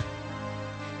God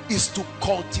is to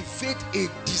cultivate a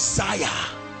desire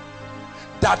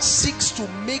that seeks to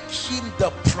make him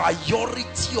the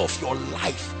priority of your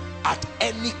life at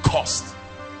any cost.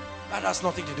 That has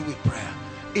nothing to do with prayer.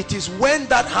 It is when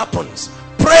that happens,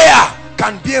 prayer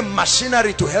can be a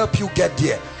machinery to help you get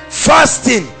there.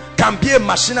 Fasting can be a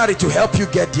machinery to help you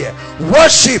get there.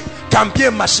 Worship can be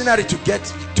a machinery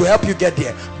to help you get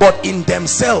there. But in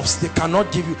themselves, they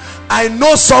cannot give you. I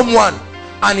know someone,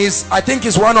 and I think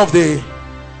he's one of the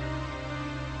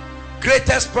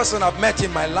greatest person I've met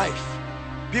in my life.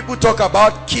 People talk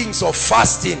about kings of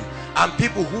fasting and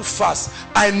people who fast.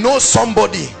 I know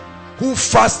somebody who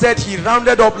fasted, he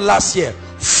rounded up last year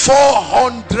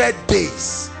 400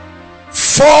 days.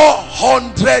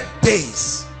 400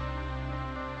 days.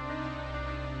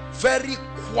 Very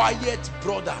quiet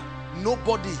brother,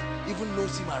 nobody even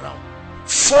knows him around.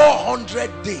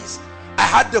 400 days. I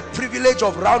had the privilege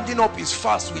of rounding up his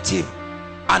fast with him,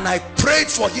 and I prayed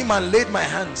for him and laid my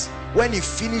hands. When he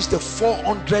finished the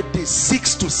 400 days,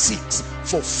 6 to 6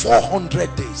 for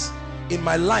 400 days. In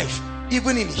my life,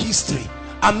 even in history,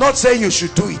 I'm not saying you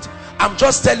should do it, I'm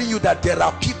just telling you that there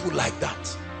are people like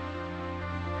that.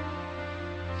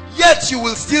 Yet you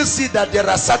will still see that there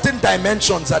are certain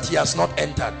dimensions that he has not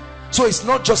entered. So it's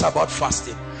not just about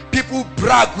fasting. People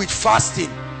brag with fasting.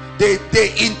 They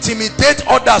intimidate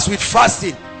others with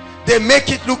fasting. They make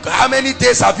it look, how many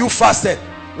days have you fasted?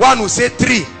 One will say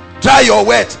 3. Dry your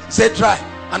wet, say dry.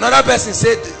 Another person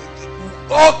said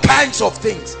all kinds of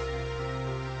things.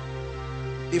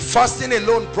 If fasting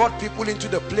alone brought people into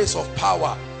the place of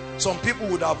power, some people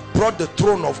would have brought the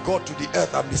throne of God to the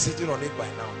earth and be sitting on it by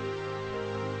now.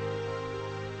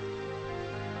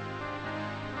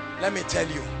 Let me tell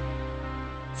you,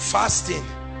 fasting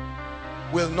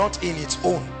will not in its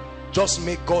own just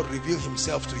make God reveal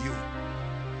himself to you.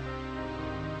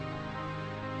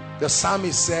 The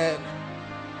psalmist said,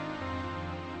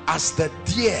 as the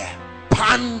deer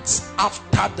pants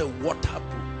after the water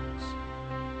brooks.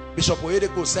 Bishop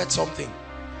Oyedepo said something.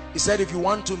 He said, if you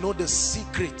want to know the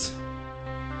secret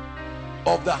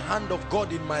of the hand of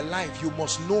God in my life, you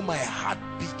must know my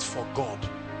heartbeat for God.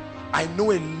 I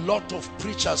know a lot of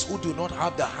preachers who do not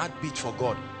have the heartbeat for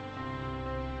God.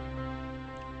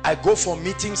 I go for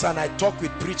meetings and I talk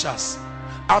with preachers.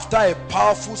 After a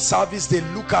powerful service, they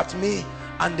look at me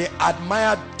and they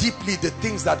admire deeply the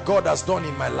things that God has done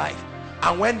in my life.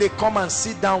 And when they come and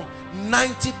sit down,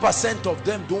 90% of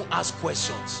them don't ask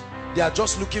questions. They are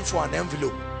just looking for an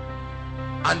envelope,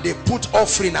 and they put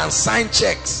offering and sign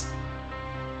checks.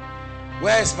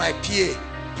 Where is my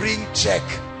PA? Bring check,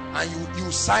 and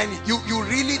you sign it. You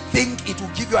really think it will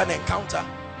give you an encounter?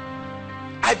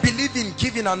 I believe in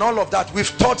giving and all of that.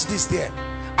 We've taught this there.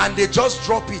 And they just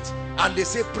drop it and they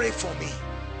say, pray for me.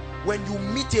 When you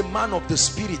meet a man of the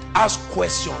spirit, ask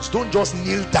questions. Don't just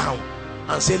kneel down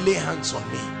and say, lay hands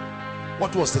on me.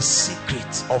 What was the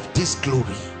secret of this glory?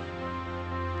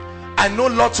 I know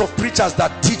lots of preachers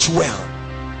that teach well,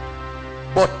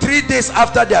 but 3 days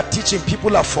after they are teaching,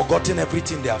 people have forgotten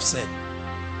everything they have said.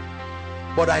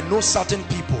 But I know certain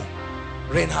people.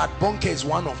 Reinhard Bonnke is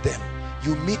one of them.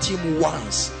 You meet him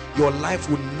once, your life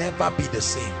will never be the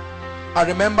same. I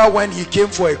remember when he came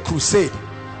for a crusade,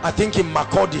 I think in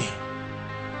Makurdi,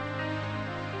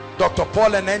 Dr.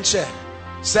 Paul Enenche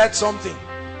said something.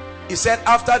 He said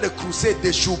after the crusade,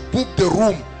 they should book the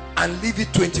room and leave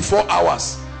it 24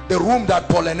 hours. The room that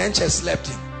Paul Enenche slept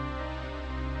in.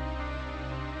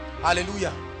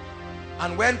 Hallelujah.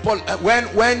 And when Paul,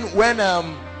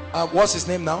 what's his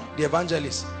name now? The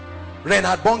evangelist,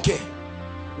 Reinhard Bonnke,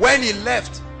 when he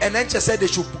left, Enenche said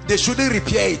they shouldn't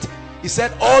repair it. He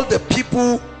said all the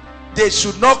people, they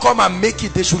should not come and make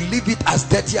it, they should leave it as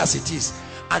dirty as it is.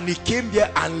 And he came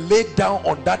there and laid down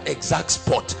on that exact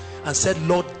spot and said,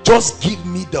 Lord, just give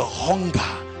me the hunger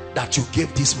that you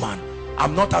gave this man.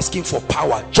 I'm not asking for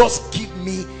power, just give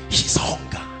me his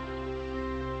hunger.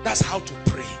 That's how to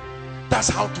pray. That's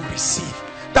how to receive.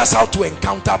 That's how to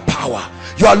encounter power.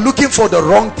 You are looking for the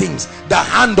wrong things, the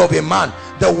hand of a man,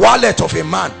 the wallet of a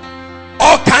man,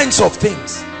 all kinds of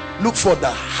things. Look for the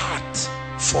heart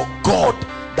for God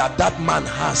that that man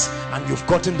has, and you've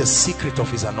gotten the secret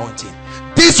of his anointing.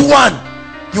 This one,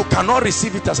 you cannot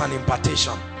receive it as an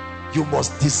impartation. You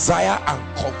must desire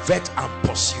and covet and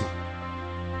pursue.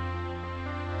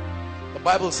 The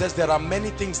Bible says there are many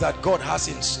things that God has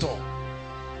in store.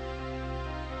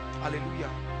 Hallelujah.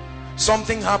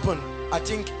 Something happened, I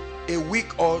think a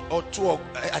week or two,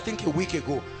 I think a week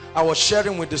ago, I was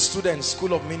sharing with the students,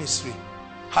 School of Ministry.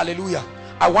 Hallelujah.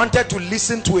 I wanted to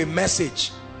listen to a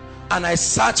message and I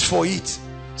searched for it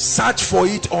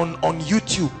on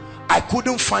YouTube. I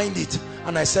couldn't find it,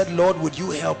 and I said, Lord, would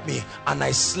you help me? And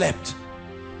I slept.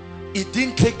 It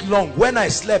didn't take long. When I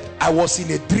slept, I was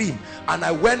in a dream, and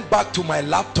I went back to my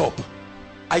laptop.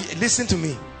 Listen to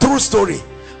me, true story.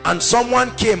 And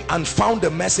someone came and found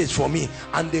the message for me,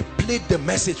 and they played the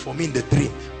message for me in the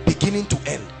dream, beginning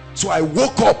to end. So I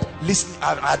woke up listening.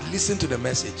 I listened to the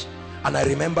message and I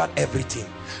remembered everything.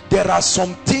 There are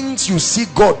some things you see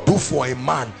God do for a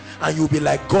man and you'll be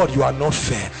like, God, you are not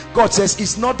fair. God says,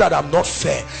 it's not that I'm not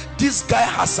fair. This guy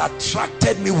has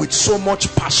attracted me with so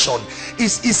much passion.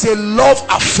 It's a love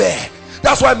affair.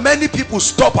 That's why many people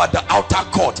stop at the outer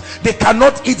court. They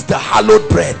cannot eat the hallowed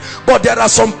bread. But there are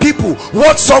some people,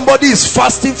 what somebody is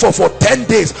fasting for 10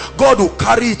 days, God will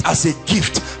carry it as a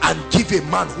gift and give a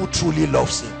man who truly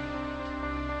loves him.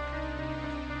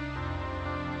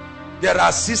 There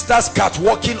are sisters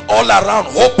catwalking all around,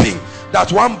 hoping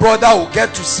that one brother will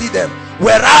get to see them,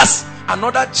 whereas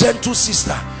another gentle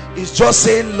sister is just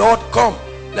saying, Lord, come,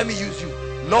 let me use you.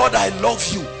 Lord, I love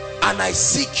you and I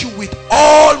seek you with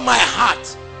all my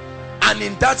heart. And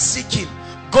in that seeking,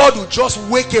 God will just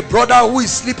wake a brother who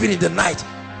is sleeping in the night,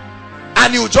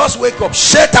 and he'll just wake up.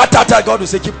 God will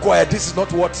say, keep quiet, this is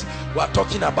not what we are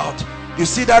talking about. You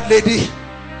see that lady,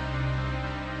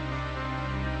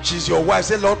 she's your wife.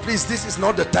 Say, Lord, please, this is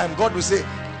not the time. God will say,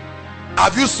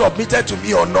 have you submitted to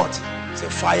me or not? Say,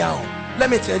 fire on.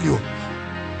 Let me tell you,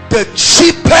 the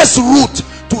cheapest route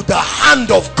to the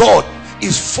hand of God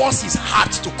is force his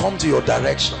heart to come to your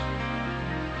direction.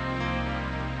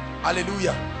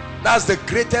 Hallelujah. That's the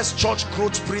greatest church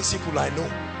growth principle I know.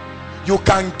 You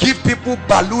can give people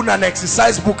balloon and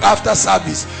exercise book after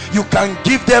service. You can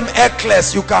give them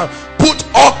eclairs. You can put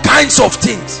all kinds of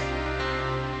things.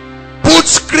 Put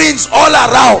screens all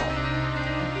around.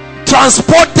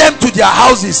 Transport them to their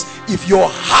houses. If your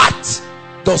heart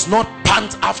does not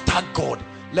pant after God,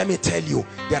 let me tell you,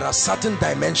 there are certain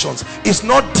dimensions. It's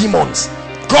not demons.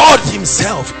 God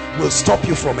himself will stop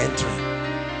you from entering.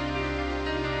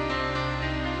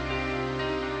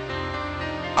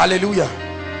 Hallelujah.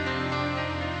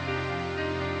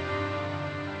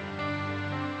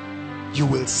 You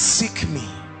will seek me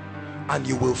and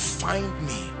you will find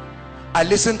me. I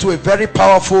listened to a very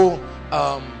powerful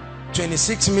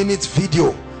 26 minutes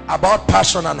video about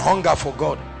passion and hunger for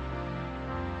God.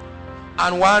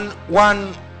 And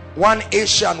one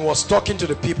Asian was talking to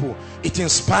the people. It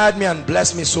inspired me and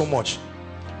blessed me so much.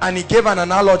 And he gave an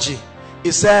analogy.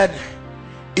 He said,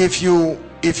 if you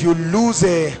lose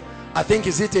I think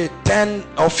is it a 10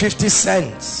 or 50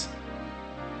 cents,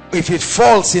 if it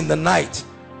falls in the night,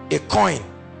 a coin,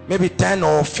 maybe 10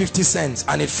 or 50 cents,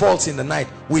 and it falls in the night,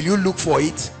 will you look for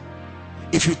it?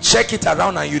 If you check it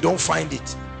around and you don't find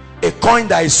it, a coin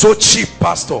that is so cheap,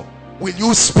 pastor, will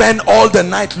you spend all the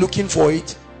night looking for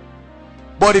it?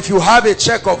 But if you have a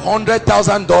check of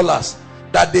 $100,000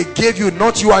 that they gave you,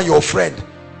 not you and your friend,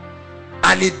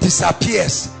 and it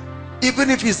disappears,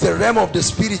 even if it's the realm of the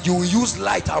spirit, you will use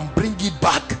light and bring it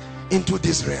back into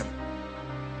this realm.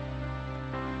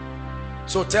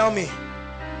 So tell me,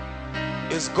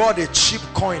 is God a cheap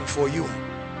coin for you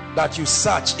that you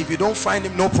search? If you don't find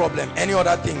him, no problem, any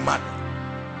other thing matters.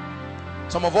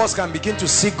 Some of us can begin to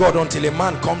seek God until a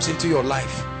man comes into your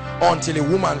life, or until a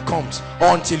woman comes,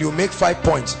 or until you make 5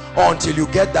 points, or until you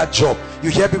get that job.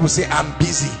 You hear people say, I'm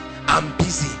busy, I'm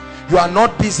busy. You are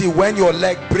not busy when your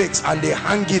leg breaks and they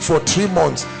hang it for 3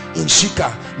 months in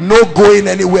Shika, no going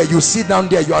anywhere. You sit down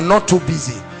there, you are not too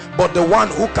busy. But the one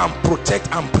who can protect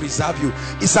and preserve you.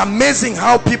 It's amazing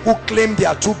how people claim they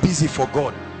are too busy for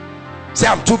God. Say,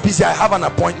 I'm too busy, I have an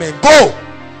appointment. Go!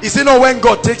 Is it not when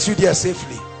God takes you there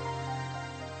safely?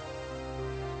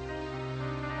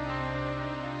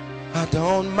 I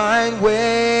don't mind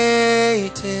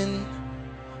waiting.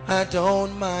 I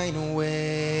don't mind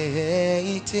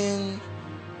waiting.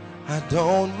 I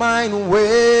don't mind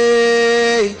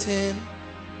waiting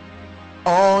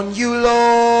on you,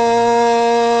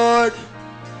 Lord.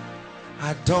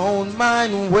 I don't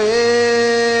mind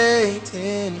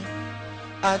waiting.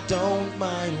 I don't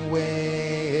mind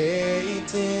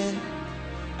waiting.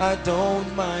 I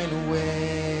don't mind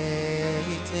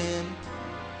waiting.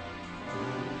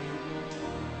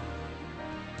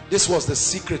 This was the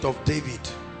secret of David.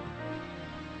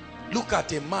 Look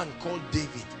at a man called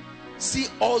David. See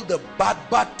all the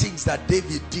bad things that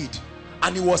David did,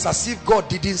 and it was as if God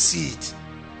didn't see it.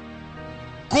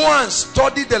 Go and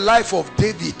study the life of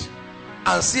David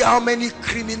and see how many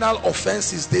criminal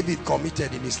offenses David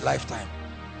committed in his lifetime.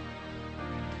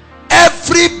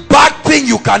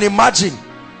 you can imagine.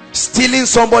 Stealing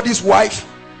somebody's wife,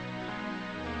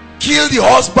 kill the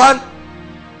husband,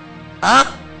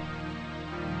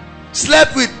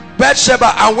 slept with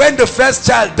Bathsheba, and when the first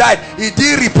child died, he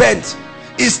didn't repent.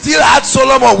 He still had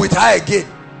Solomon with her again.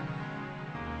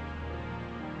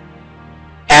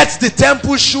 Ate the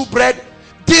temple shewbread,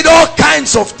 did all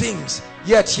kinds of things.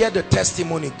 Yet hear the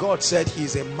testimony. God said he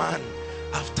is a man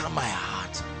after my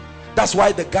heart. That's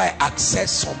why the guy accessed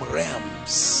some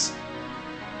realms.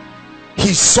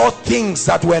 He saw things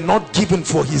that were not given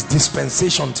for his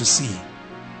dispensation to see.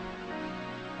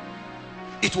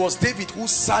 It was David who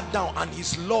sat down, and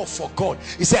his love for God,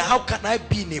 he said, how can I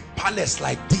be in a palace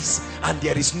like this and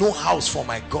there is no house for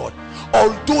my God?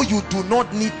 Although you do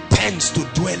not need tents to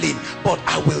dwell in, but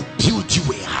I will build you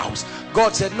a house.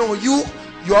 God said, no,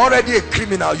 you're already a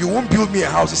criminal, you won't build me a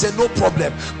house. He said, no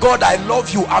problem, God, I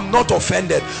love you, I'm not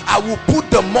offended, I will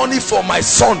put the money for my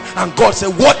son. And God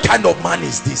said, what kind of man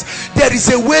is this? There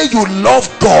is a way you love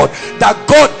God, that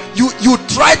God, you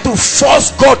try to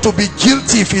force God to be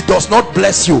guilty if he does not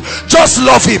bless you. Just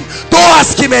love him, don't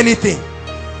ask him anything.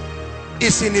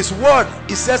 It's in his word.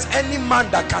 It says, any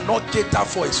man that cannot cater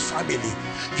for his family,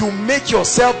 you make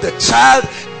yourself the child,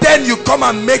 then you come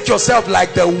and make yourself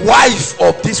like the wife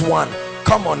of this one.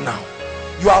 Come on now.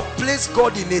 You have placed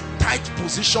God in a tight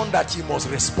position that he must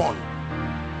respond.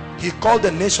 He called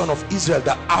the nation of Israel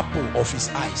the apple of his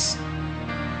eyes.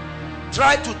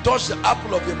 Try to touch the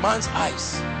apple of a man's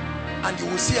eyes, and you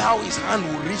will see how his hand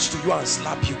will reach to you and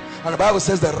slap you. And the Bible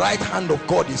says the right hand of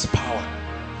God is power.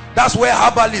 That's where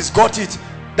herbalists got it,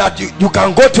 that you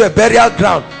can go to a burial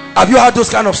ground. Have you heard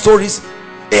those kind of stories?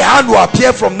 A hand will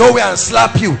appear from nowhere and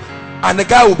slap you, and the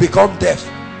guy will become deaf.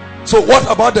 So what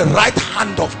about the right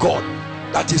hand of God?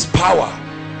 That is power.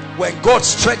 When God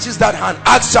stretches that hand,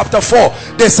 Acts chapter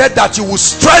 4, they said that you will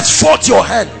stretch forth your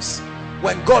hands.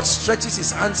 When God stretches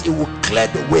his hands, he will clear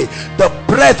the way. The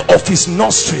breath of his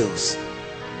nostrils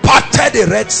parted the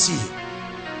Red Sea.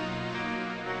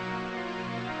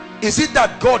 Is it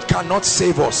that God cannot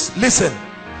save us? Listen,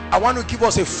 I want to give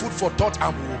us a food for thought,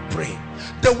 and we will pray.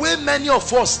 The way many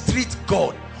of us treat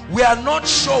God, we are not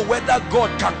sure whether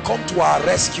God can come to our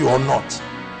rescue or not.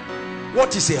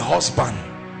 What is a husband?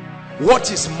 What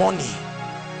is money?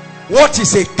 What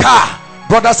is a car,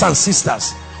 brothers and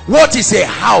sisters? What is a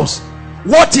house?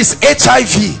 What is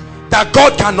HIV that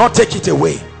God cannot take it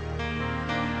away?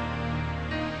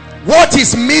 What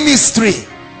is ministry?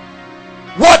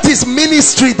 What is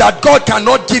ministry that God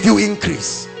cannot give you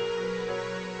increase?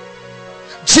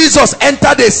 Jesus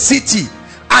entered a city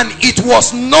and it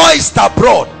was noised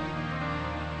abroad.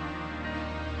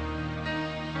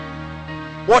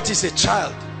 What is a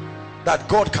child that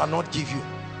God cannot give you?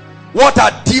 What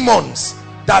are demons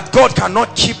that God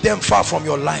cannot keep them far from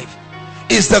your life?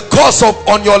 Is the cost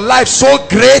on your life so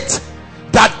great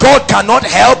that God cannot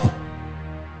help?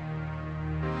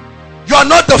 You are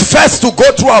not the first to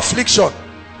go through affliction.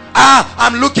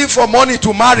 I'm looking for money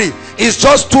to marry. It's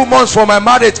just 2 months for my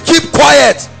marriage. Keep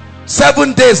quiet.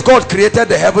 7 days God created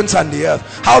the heavens and the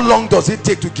earth. How long does it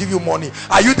take to give you money?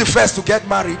 Are you the first to get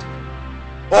married?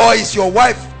 Or is your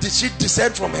wife, did she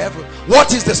descend from heaven?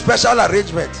 What is the special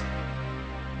arrangement?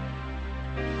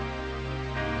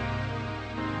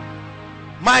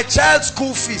 My child's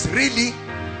school fees, really?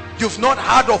 You've not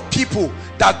heard of people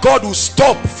that God will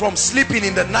stop from sleeping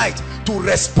in the night to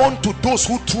respond to those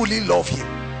who truly love him?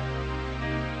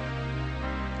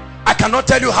 I cannot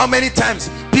tell you how many times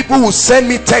people will send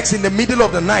me texts in the middle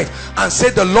of the night and say,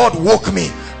 the Lord woke me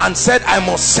and said, I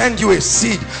must send you a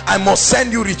seed, I must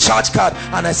send you a recharge card.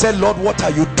 And I said, Lord, what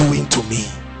are you doing to me?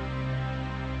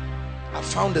 I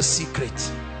found a secret.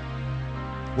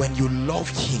 When you love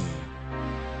him,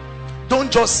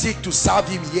 don't just seek to serve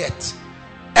him yet.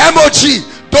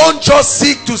 MOG, don't just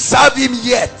seek to serve him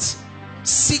yet.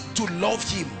 Seek to love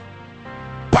him.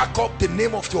 Back up the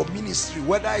name of your ministry,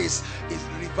 whether it's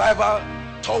Revival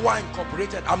Tower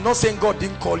Incorporated. I'm not saying God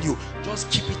didn't call you,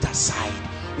 just keep it aside.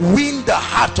 Win the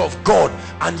heart of God,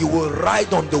 and you will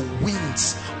ride on the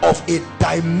wings of a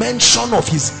dimension of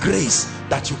his grace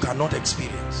that you cannot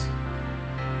experience,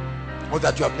 or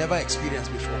that you have never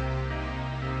experienced before.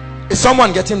 Is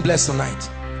someone getting blessed tonight?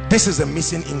 This is the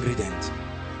missing ingredient.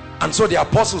 And so the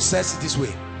apostle says it this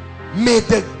way: may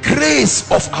the grace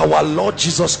of our Lord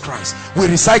Jesus Christ, we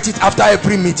recite it after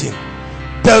every meeting,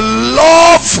 the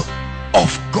love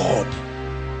of God,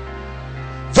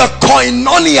 the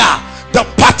koinonia, the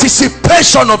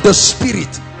participation of the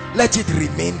Spirit, let it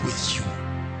remain with you.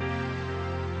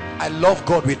 I love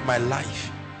God with my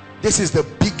life. This is the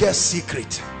biggest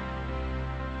secret.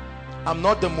 I'm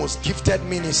not the most gifted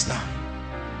minister.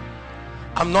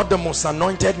 I'm not the most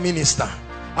anointed minister.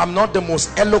 I'm not the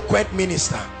most eloquent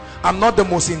minister. I'm not the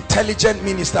most intelligent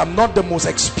minister. I'm not the most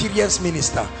experienced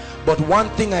minister. But one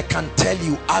thing I can tell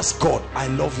you, ask God, I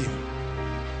love him.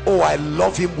 Oh, I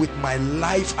love him with my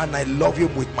life, and I love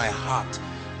him with my heart.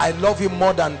 I love him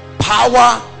more than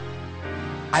power.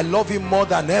 I love him more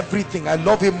than everything. I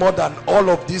love him more than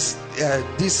all of this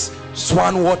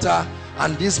swan water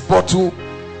and this bottle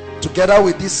together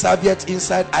with this serviette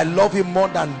inside. I love him more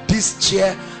than this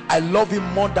chair. I love him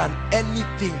more than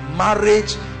anything.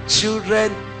 Marriage,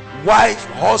 children, wife,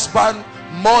 husband,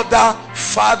 mother,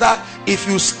 father. If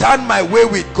you stand my way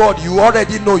with God, you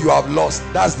already know you have lost.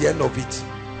 That's the end of it.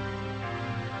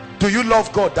 Do you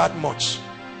love God that much?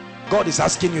 God is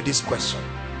asking you this question.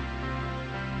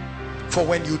 For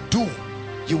when you do,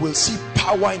 you will see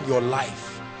power in your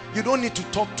life. You don't need to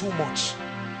talk too much.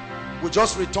 We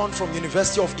just returned from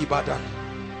University of Ibadan,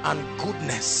 and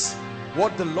goodness,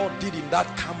 what the Lord did in that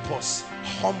campus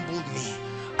humbled me.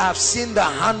 I've seen the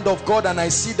hand of God, and I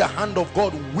see the hand of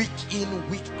God week in,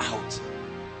 week out.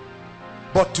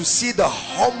 But to see the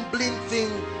humbling thing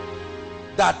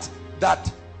that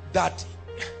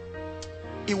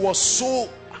it was so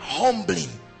humbling.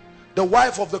 The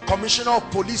wife of the commissioner of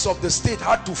police of the state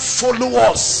had to follow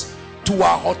us to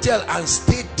our hotel and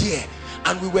stay there,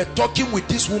 and we were talking with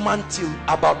this woman till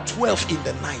about 12 in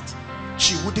the night.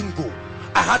 She wouldn't go.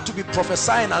 I had to be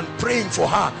prophesying and praying for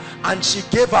her, and she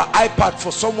gave her iPad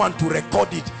for someone to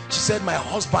record it. She said, my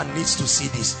husband needs to see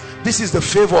this. This is the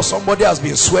favor somebody has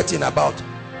been sweating about.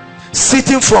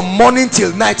 Sitting from morning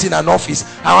till night in an office.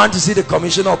 I want to see the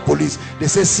commissioner of police. They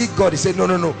say, seek God. He said, no,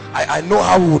 I know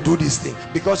how we will do this thing.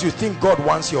 Because you think God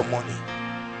wants your money.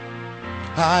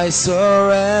 I surrender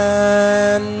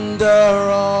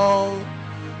all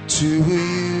to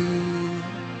you.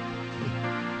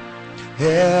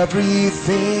 Everything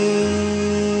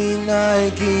I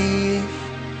give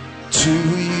to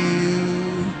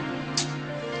you,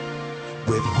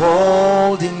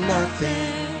 withholding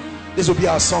nothing. This will be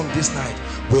our song this night.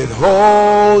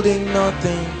 Withholding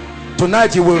nothing.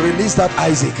 Tonight you will release that,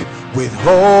 Isaac.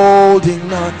 Withholding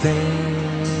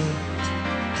nothing.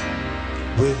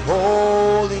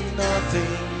 Withholding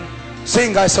nothing.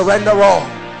 Sing, I surrender all.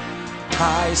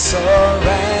 I surrender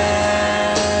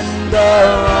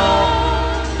all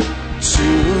to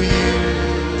you.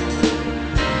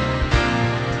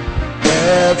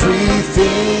 Everything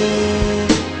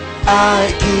I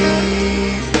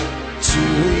give to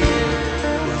you.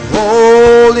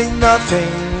 Withholding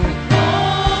nothing.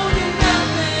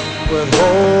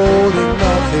 Withholding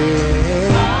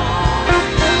nothing.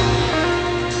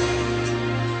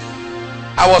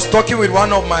 I was talking with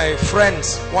one of my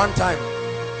friends one time,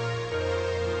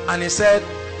 and he said,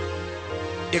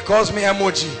 he calls me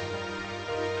emoji.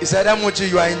 He said, emoji,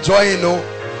 you are enjoying, oh,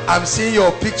 I'm seeing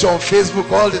your picture on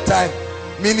Facebook all the time.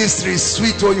 Ministry is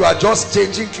sweet, oh, you are just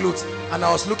changing clothes. And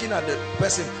I was looking at the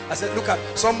person. I said, look at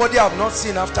somebody I've not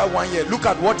seen after 1 year. Look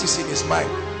at what is in his mind.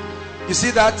 You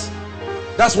see that?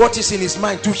 That's what is in his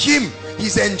mind. To him,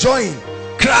 he's enjoying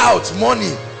crowds,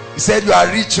 money. He said, you are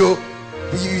rich, oh.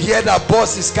 You hear that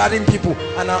boss is carrying people.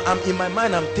 And I'm in my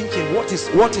mind, I'm thinking, what is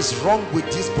wrong with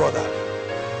this brother?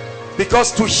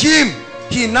 Because to him,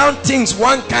 he now thinks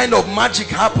one kind of magic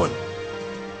happened.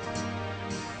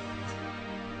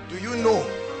 Do you know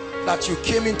that you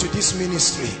came into this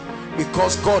ministry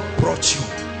because God brought you?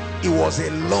 It was a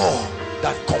law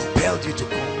that compelled you to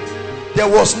come. There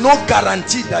was no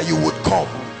guarantee that you would come,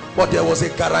 but there was a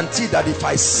guarantee that if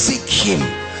I seek him,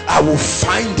 I will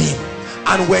find him.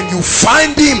 And when you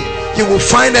find him, you will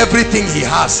find everything he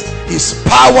has. His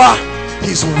power,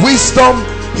 his wisdom,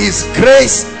 his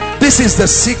grace. This is the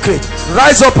secret.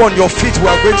 Rise up on your feet. We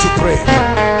are going to pray.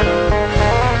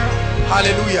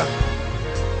 Hallelujah.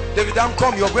 David,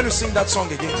 come. You are going to sing that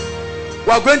song again.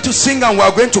 We are going to sing and we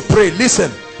are going to pray.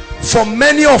 Listen, for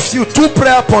many of you, 2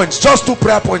 prayer points, just 2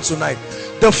 prayer points tonight.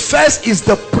 The first is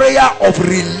the prayer of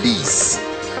release.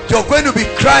 You're going to be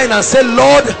crying and say,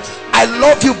 Lord, I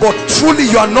love you, but truly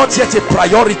you are not yet a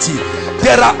priority.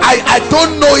 I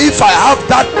don't know if I have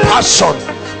that passion.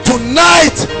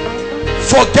 Tonight,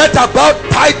 forget about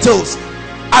titles.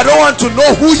 I don't want to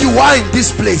know who you are in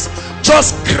this place.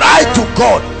 Just cry to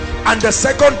God. And the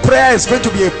second prayer is going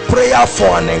to be a prayer for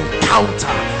an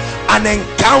encounter. An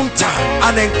encounter.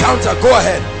 An encounter. Go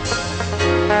ahead.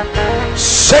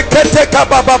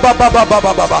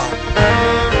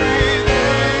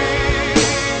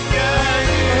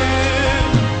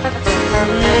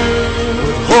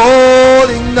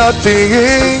 Withholding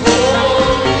nothing.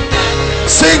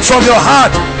 Sing from your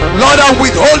heart. Lord, I'm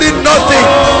withholding nothing.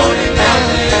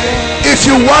 If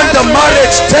you want the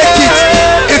marriage, take it.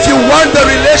 If you want the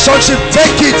relationship,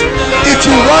 take it. If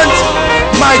you want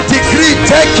my degree,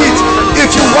 take it.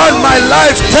 If you want my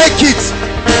life, take it.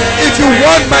 If you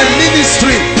want my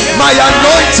ministry, my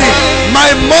anointing,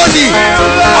 my money,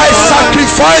 I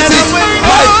sacrifice it.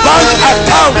 My bank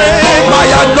account, my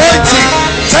anointing,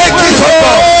 take it, oh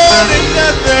God.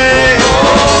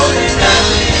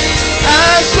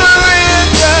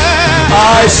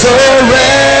 I surrender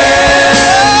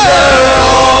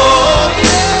all.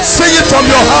 Sing it from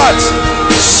your heart.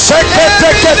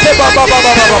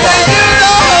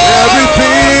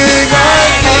 Everything I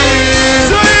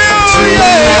give to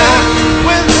you,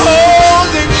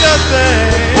 withholding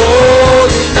nothing,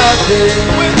 holding nothing,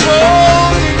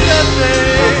 withholding nothing,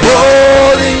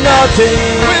 holding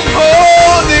nothing,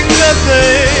 withholding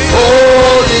nothing,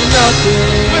 holding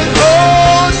nothing,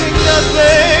 withholding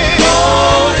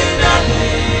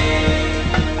nothing.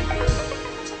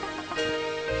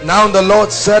 Now the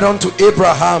Lord said unto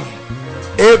Abraham,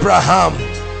 Abraham,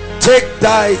 take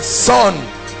thy son,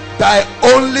 thy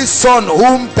only son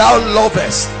whom thou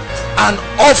lovest, and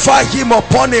offer him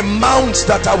upon a mount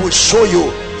that I will show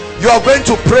you. You are going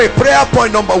to pray. Prayer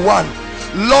point number 1.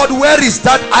 Lord, where is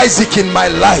that Isaac in my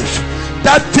life?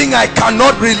 That thing I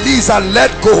cannot release and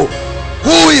let go.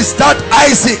 Who is that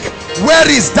Isaac? Where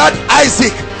is that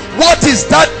Isaac? What is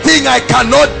that thing I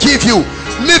cannot give you?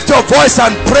 Lift your voice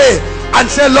and pray and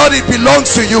say, Lord, it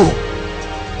belongs to you.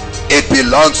 It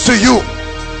belongs to you.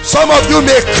 Some of you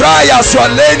may cry as you are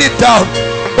laying it down,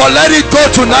 but let it go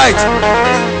tonight.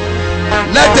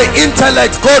 Let the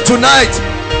intellect go tonight.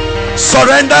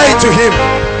 Surrender it to him.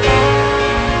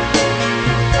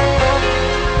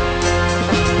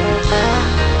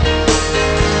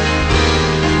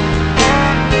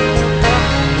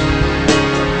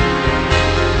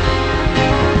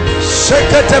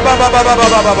 Shekete baba baba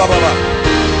baba baba baba.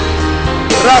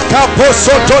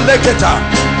 Rakaposoto leketa.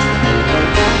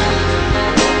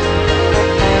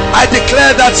 I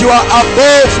declare that you are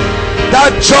above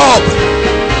that job.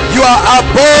 You are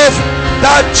above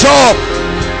that job.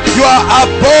 You are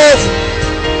above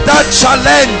that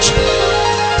challenge.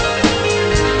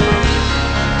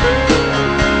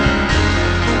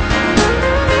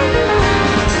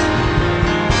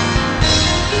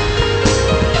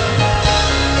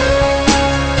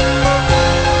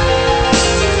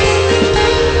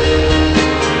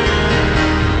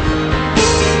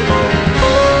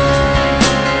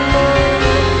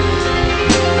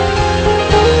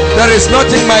 There is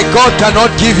nothing my God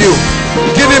cannot give you.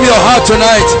 Give him your heart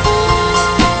tonight.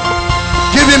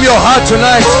 Give him your heart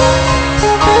tonight.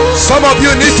 Some of you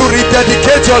need to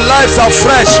rededicate your lives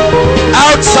afresh.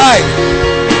 Outside,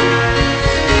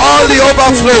 all the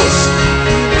overflows.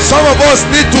 Some of us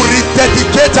need to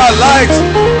rededicate our lives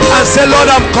and say,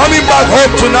 Lord, I'm coming back home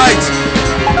tonight.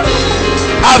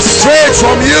 I've strayed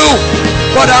from you,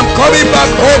 but I'm coming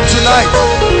back home tonight.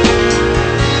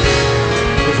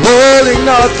 Holding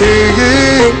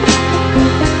nothing.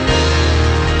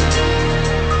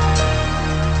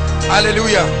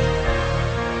 Hallelujah.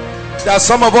 There are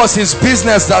some of us, it's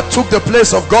business that took the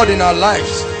place of God in our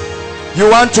lives. You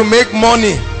want to make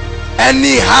money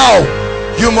anyhow,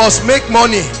 you must make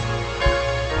money.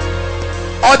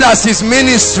 Others is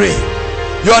ministry.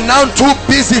 You are now too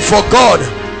busy for God,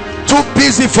 too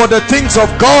busy for the things of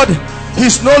God.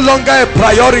 He's no longer a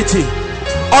priority.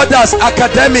 Others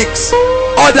academics,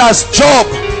 others job.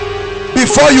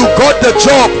 Before you got the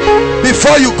job,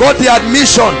 before you got the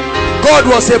admission, God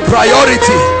was a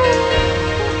priority.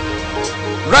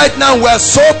 Right now we are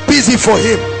so busy for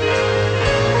him.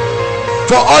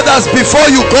 For others, before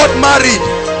you got married,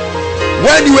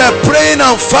 when you were praying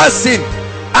and fasting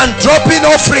and dropping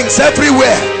offerings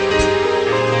everywhere,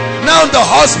 now the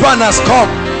husband has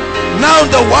come, now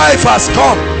the wife has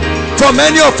come. For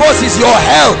many of us, it's your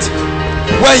health.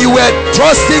 When you were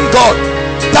trusting God,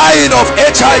 dying of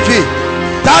HIV,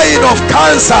 dying of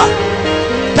cancer,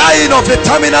 dying of a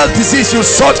terminal disease, you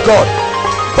sought God.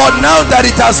 But now that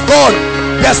it has gone,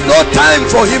 there's no time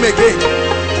for him again.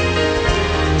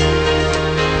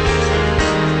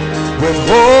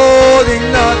 Withholding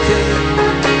nothing,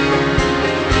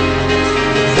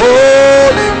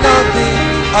 holding nothing.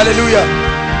 Hallelujah.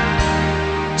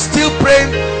 Still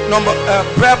praying.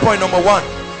 Prayer point number 1.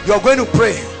 You're going to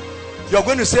pray. You're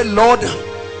going to say, Lord,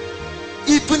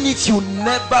 even if you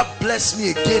never bless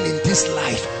me again in this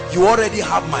life, you already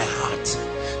have my heart.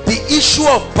 The issue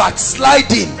of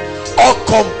backsliding or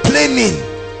complaining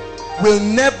will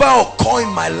never occur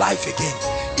in my life again.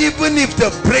 Even if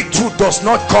the breakthrough does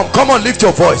not come. Come on, lift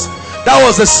your voice. That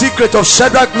was the secret of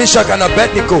Shadrach, Meshach and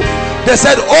Abednego. They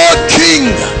said, oh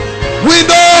King, we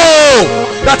know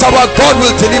that our God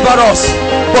will deliver us.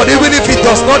 But even if he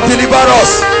does not deliver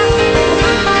us,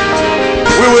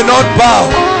 we will not bow.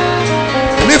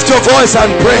 Lift your voice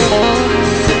and pray.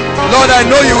 Lord, I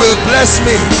know you will bless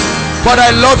me, but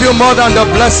I love you more than the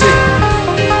blessing.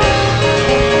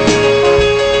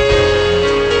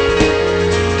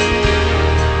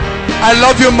 I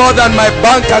love you more than my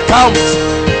bank account.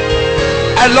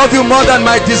 I love you more than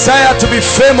my desire to be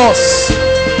famous.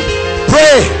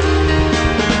 Pray.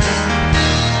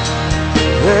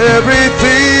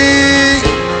 Everything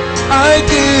I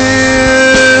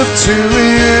give to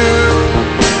you,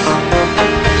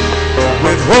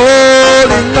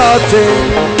 withholding nothing,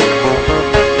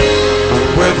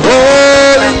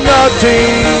 withholding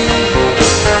nothing,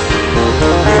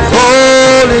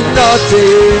 withholding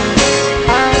nothing.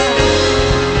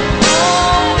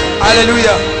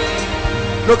 Hallelujah.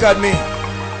 Look at me.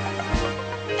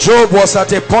 Job was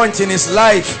at a point in his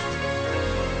life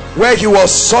where he was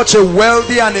such a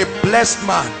wealthy and a blessed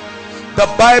man. The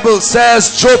Bible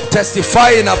says, Job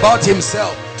testifying about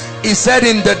himself, he said,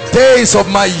 in the days of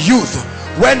my youth,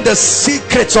 when the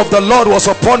secrets of the Lord was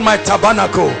upon my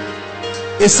tabernacle,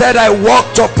 he said, I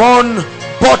walked upon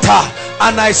butter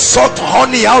and I sucked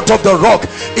honey out of the rock.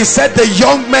 He said, the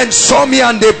young men saw me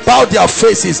and they bowed their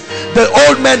faces. The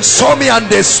old men saw me and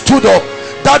they stood up.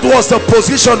 That was the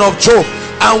position of Job.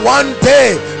 And one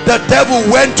day the devil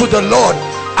went to the Lord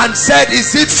and said,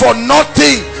 is it for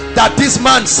nothing that this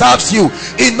man serves you?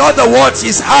 In other words,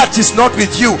 his heart is not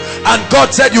with you. And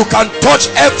God said, you can touch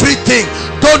everything,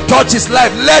 don't touch his life,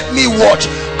 let me watch.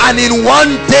 And in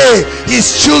one day his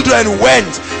children went,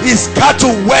 his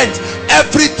cattle went,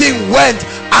 everything went,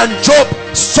 and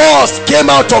Job's sores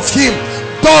came out of him.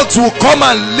 Dogs will come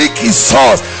and lick his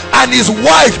sores, and his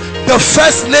wife, the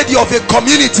first lady of a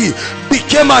community,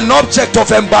 became an object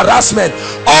of embarrassment.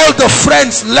 All the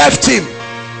friends left him.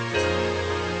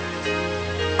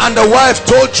 And the wife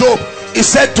told Job, he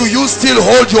said, do you still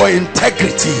hold your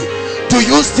integrity? Do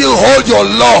you still hold your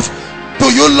love?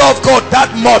 Do you love God that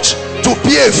much to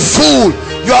be a fool?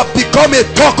 You have become a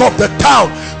talk of the town.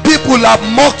 People have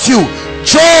mocked you.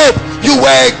 Job, you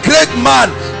were a great man.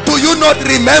 Do you not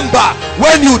remember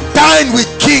when you dined with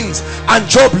kings? And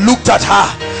Job looked at her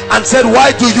and said,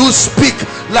 why do you speak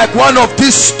like one of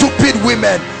these stupid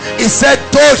women? He said,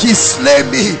 though he slay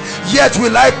me, yet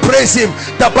will I praise him.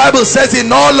 The Bible says,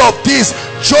 in all of this,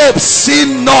 Job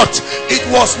sinned not. It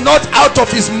was not out of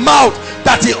his mouth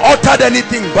that he uttered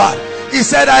anything bad. He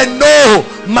said, I know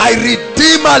my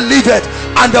Redeemer liveth.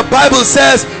 And the Bible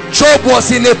says Job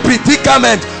was in a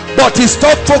predicament, but he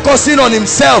stopped focusing on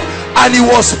himself and he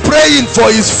was praying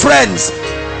for his friends.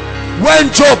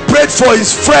 When Job prayed for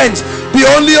his friends, the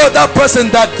only other person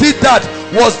that did that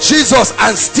was Jesus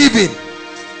and Stephen.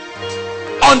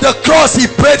 On the cross he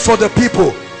prayed for the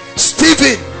people.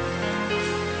 Stephen.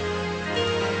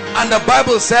 And the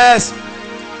Bible says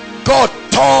God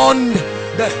turned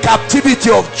the captivity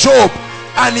of Job,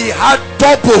 and he had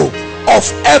double of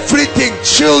everything,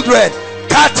 children,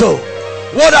 cattle.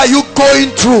 What are you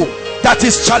going through that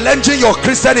is challenging your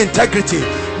Christian integrity?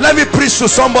 Let me preach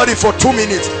to somebody for 2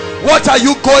 minutes. What are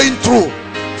you going through?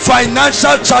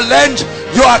 Financial challenge,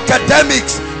 your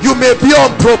academics. You may be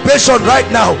on probation right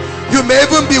now. You may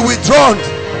even be withdrawn.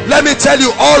 Let me tell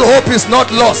you, all hope is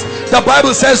not lost. The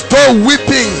Bible says, though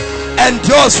weeping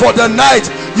endures for the night,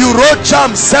 you wrote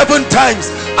jam 7 times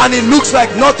and it looks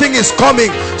like nothing is coming.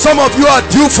 Some of you are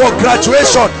due for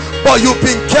graduation, but you've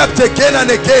been kept again and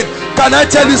again. Can I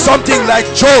tell you something like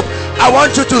Job? I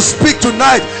want you to speak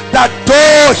tonight that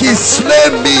though he slay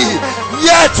me,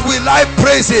 yet will I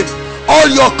praise him.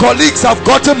 All your colleagues have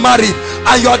gotten married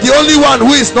and you are the only one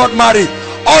who is not married.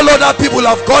 All other people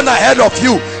have gone ahead of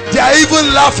you. They are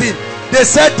even laughing. They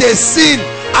said they sin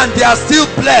and they are still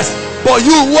blessed. But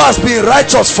you who has been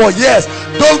righteous for years,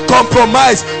 don't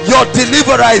compromise. Your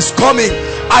deliverer is coming.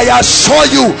 I assure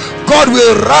you, God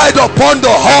will ride upon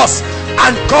the horse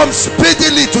and come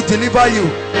speedily to deliver you.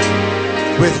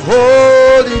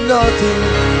 Withholding nothing.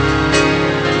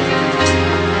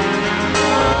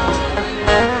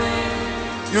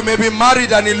 You may be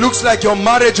married and it looks like your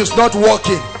marriage is not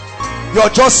working. You're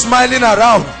just smiling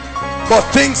around, but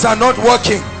things are not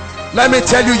working. Let me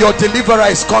tell you, your deliverer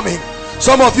is coming.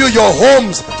 Some of you, your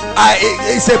homes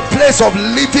is a place of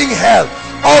living hell.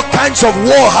 All kinds of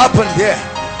war happen there.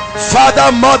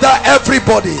 Father, mother,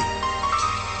 everybody.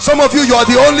 Some of you, you are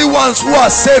the only ones who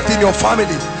are saved in your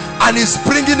family, and it's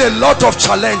bringing a lot of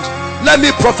challenge. Let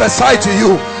me prophesy to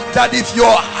you that if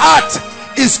your heart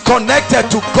is connected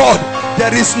to God,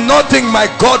 there is nothing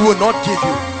my God will not give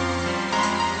you.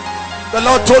 The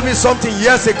Lord told me something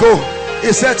years ago.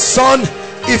 He said, son,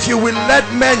 if you will let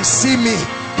men see me,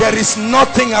 There is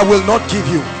nothing I will not give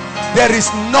you. There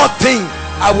is nothing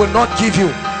I will not give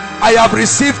you. I have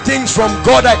received things from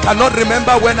God I cannot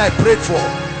remember when I prayed for.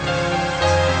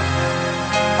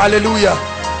 Hallelujah.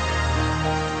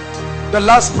 The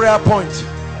last prayer point,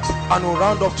 and we'll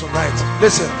round up tonight.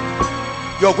 Listen,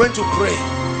 you're going to pray.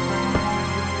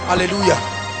 Hallelujah.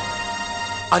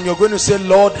 And you're going to say,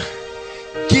 Lord,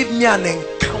 give me an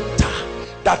encounter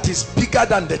that is bigger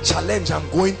than the challenge I'm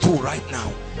going through right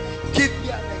now. Give me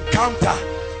an encounter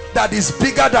that is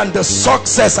bigger than the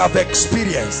success I've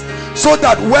experienced, so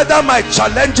that whether my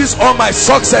challenges or my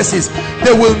successes,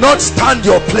 they will not stand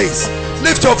your place.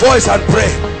 Lift your voice and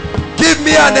pray. Give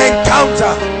me an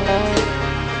encounter.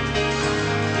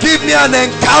 Give me an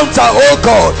encounter, oh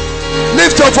God.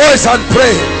 Lift your voice and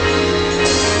pray.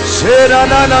 Give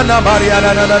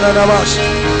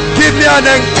me an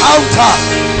encounter.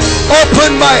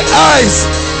 Open my eyes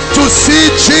to see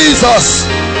Jesus.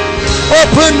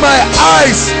 Open my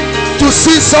eyes to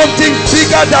see something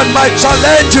bigger than my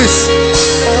challenges.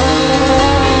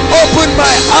 Open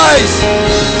my eyes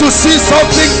to see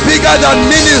something bigger than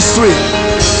ministry,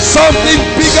 something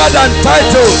bigger than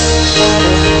titles.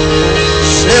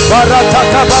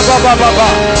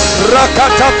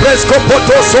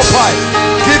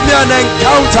 Give me an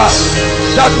encounter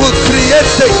that will create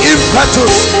the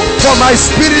impetus for my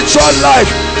spiritual life.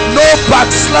 No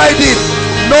backsliding,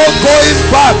 no going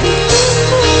back.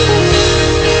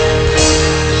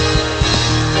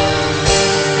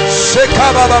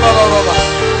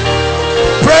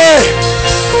 Pray.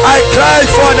 I cry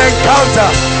for an encounter.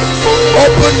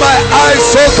 Open my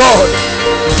eyes, oh God.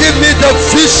 Give me the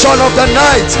vision of the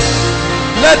night.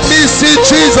 Let me see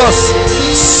Jesus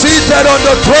seated on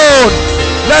the throne.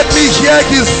 Let me hear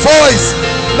his voice.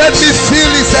 Let me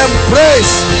feel his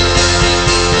embrace.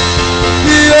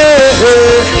 Yeah.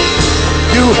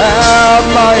 You have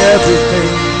my everything.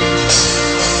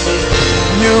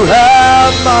 You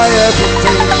have my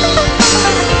everything.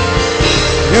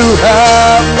 You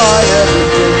have my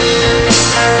everything.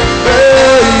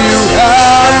 Hey, you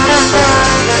have.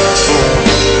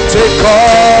 Take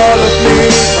all of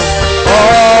me,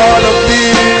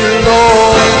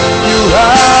 Lord. You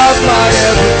have my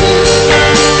everything.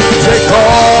 Take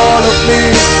all of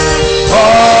me,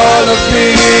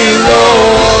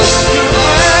 Lord. You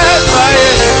have my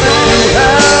everything. You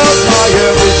have my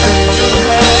everything. You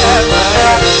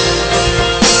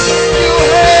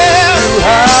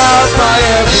have my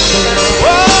everything.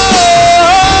 Oh,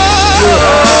 you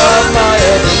have my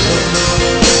everything.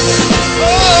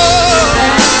 Oh,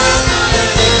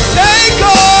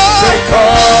 take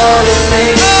all of me,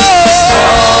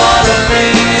 all of me,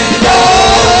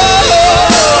 Lord.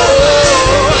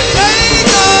 Take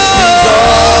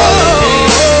all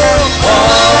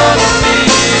of me,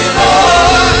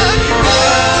 Lord. You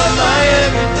have my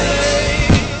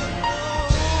everything.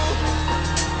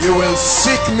 You will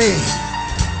seek me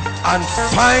and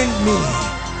find me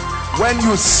when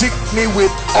you seek me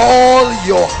with all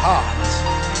your heart.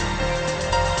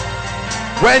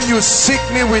 When you seek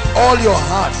me with all your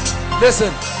heart.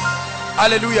 Listen,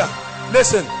 hallelujah.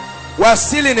 Listen, we're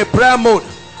still in a prayer mode.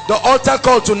 The altar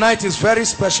call tonight is very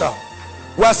special.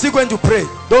 We're still going to pray.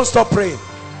 Don't stop praying.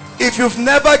 If you've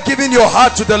never given your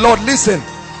heart to the Lord, listen,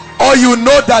 or you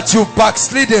know that you've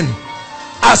backslidden,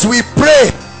 as we pray,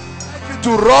 I'd like you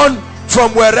to run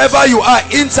from wherever you are,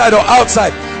 inside or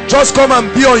outside. Just come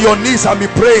and be on your knees and be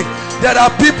praying. There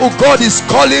are people God is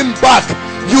calling back.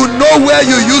 You know where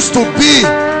you used to be.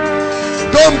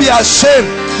 Don't be ashamed.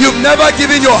 You've never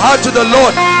given your heart to the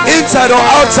Lord, inside or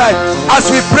outside. As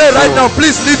we pray right now,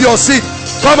 please leave your seat.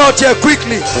 Come out here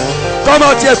quickly. Come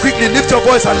out here quickly. Lift your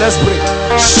voice and let's pray.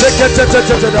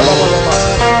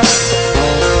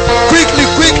 Quickly,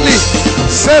 quickly.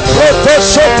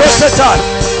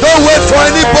 Don't wait for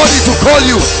anybody to call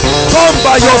you. Come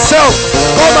by yourself.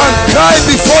 Come and cry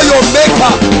before your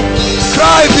maker.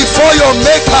 Cry before your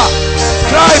maker.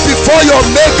 Cry before your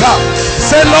maker.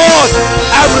 Say, Lord,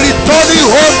 I'm returning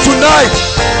home tonight.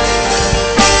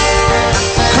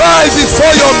 Cry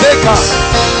before your maker.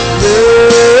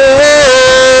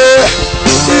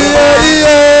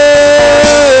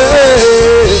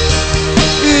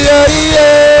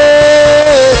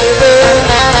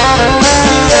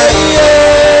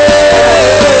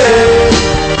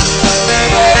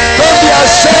 Don't be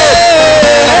ashamed.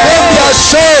 Don't be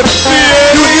ashamed.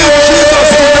 You need Jesus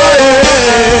tonight.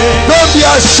 Don't be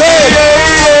ashamed.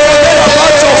 Forget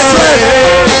about your friend.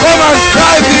 Come and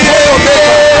cry before your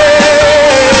maker.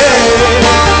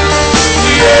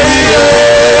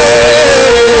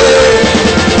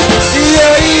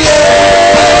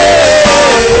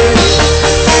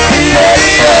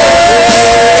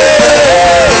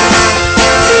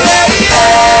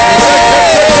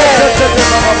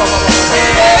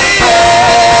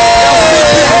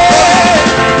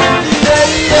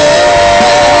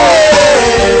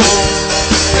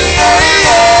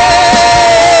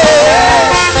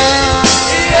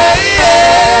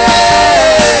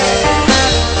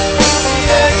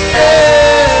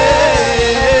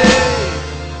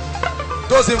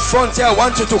 front here, I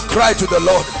want you to cry to the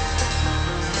Lord.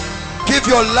 Give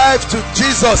your life to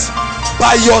Jesus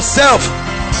by yourself.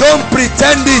 Don't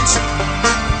pretend it.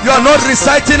 You are not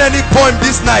reciting any poem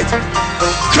this night.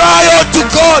 Cry out to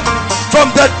God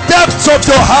from the depths of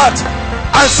your heart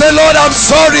and say, Lord, I'm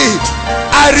sorry.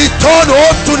 I return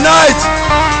home tonight.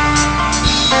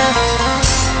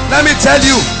 Let me tell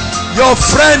you, your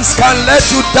friends can let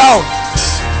you down.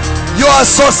 Your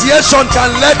association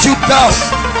can let you down.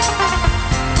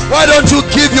 Why don't you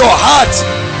give your heart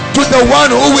to the one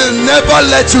who will never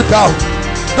let you down?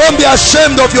 Don't be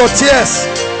ashamed of your tears.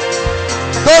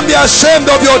 Don't be ashamed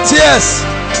of your tears.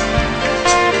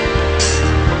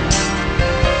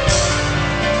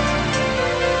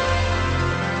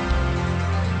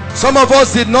 Some of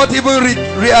us did not even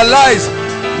realize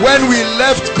when we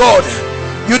left God.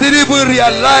 You didn't even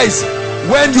realize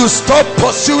when you stopped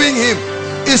pursuing him.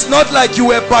 It's not like you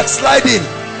were backsliding.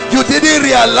 You didn't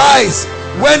realize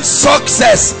when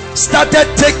success started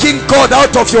taking God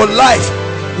out of your life,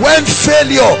 when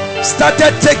failure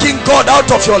started taking God out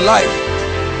of your life.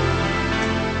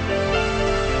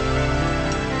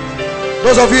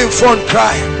 Those of you in front,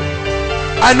 cry.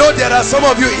 I know there are some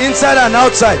of you inside and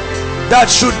outside that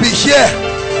should be here.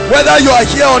 Whether you are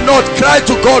here or not, cry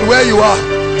to God where you are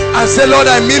and say,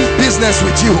 Lord, I mean business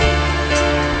with you.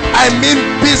 I mean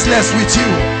business with you.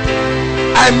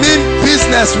 I mean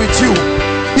business with you.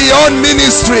 Beyond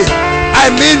ministry, I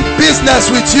mean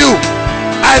business with you.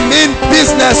 I mean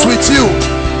business with you.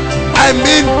 I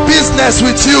mean business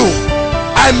with you.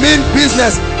 I mean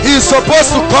business. He is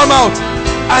supposed to come out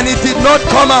and he did not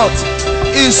come out.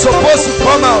 He is supposed to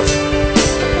come out.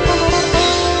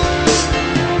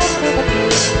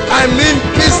 I mean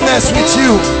business with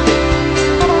you.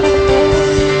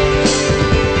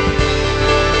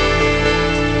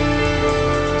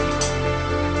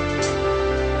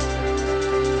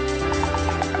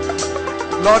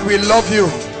 Lord, we love you.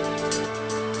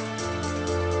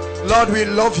 Lord, we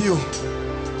love you.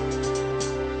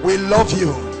 We love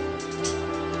you.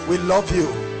 We love you.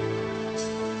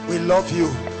 We love you.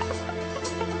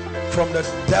 From the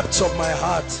depths of my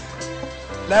heart.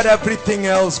 Let everything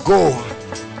else go.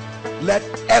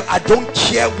 I don't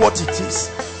care what it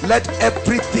is. Let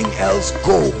everything else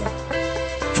go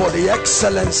for the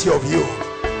excellency of you.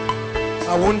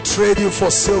 I won't trade you for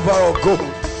silver or gold.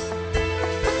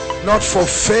 Not for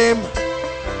fame,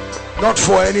 not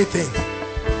for anything.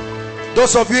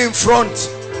 Those of you in front,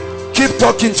 keep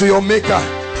talking to your maker.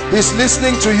 He's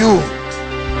listening to you.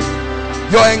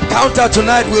 Your encounter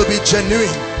tonight will be genuine.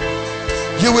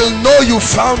 You will know you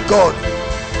found God.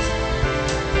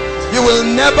 You will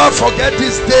never forget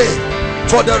this day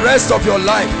for the rest of your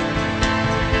life.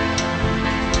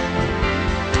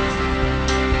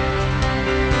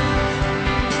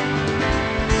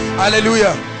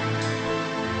 Hallelujah.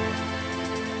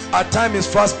 Our time is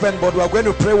fast spent, but we are going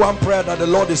to pray one prayer that the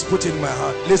Lord is putting in my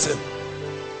heart. Listen.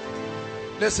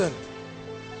 Listen.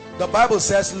 The Bible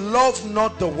says, love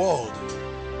not the world,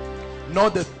 nor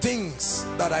the things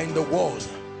that are in the world.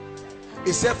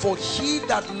 It said, for he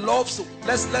that loves,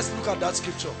 let's look at that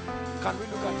scripture. Can we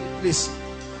look at it, please?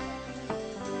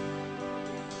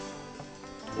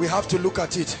 We have to look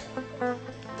at it.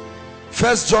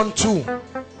 1 John 2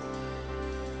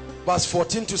 verse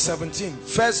 14 to 17.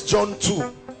 1 John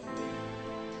 2.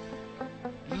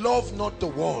 Love not the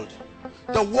world.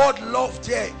 The word love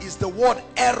there is the word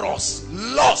eros,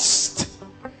 lust,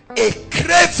 a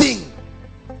craving.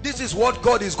 This is what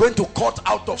God is going to cut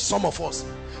out of some of us.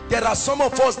 There are some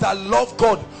of us that love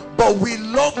God, but we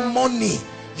love money.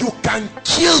 You can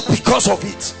kill because of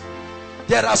it.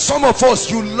 There are some of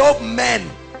us, you love men.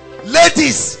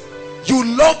 Ladies, you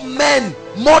love men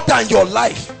more than your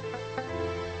life.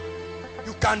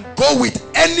 You can go with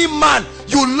any man.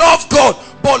 You love God,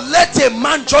 but let a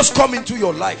man just come into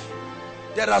your life.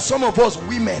 There are some of us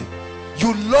women,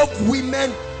 you love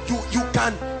women. You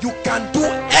can do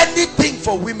anything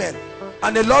for women.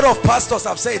 And a lot of pastors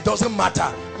have said it doesn't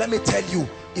matter. Let me tell you,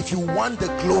 if you want the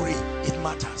glory, it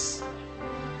matters.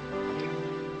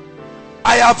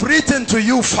 I have written to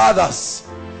you, fathers,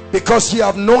 because ye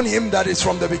have known him that is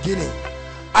from the beginning.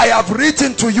 I have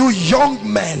written to you,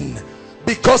 young men,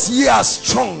 because ye are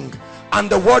strong, and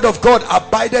the word of God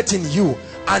abideth in you,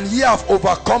 and ye have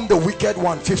overcome the wicked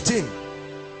one. 15.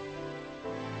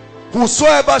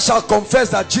 Whosoever shall confess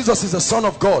that Jesus is the Son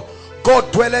of God, God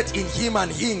dwelleth in him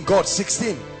and he in God.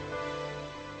 16.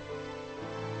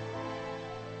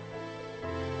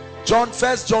 One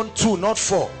John 2, not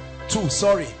 4. 2,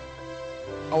 sorry.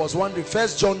 I was wondering. 1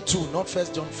 John 2, not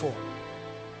 1 John 4.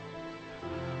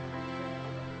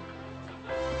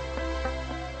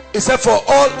 It said for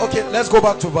all, okay, let's go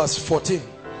back to verse 14.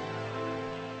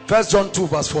 1 John 2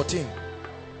 verse 14.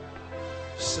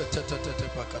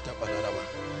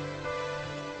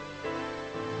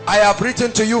 I have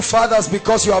written to you, fathers,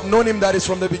 because you have known him that is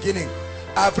from the beginning.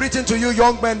 I have written to you,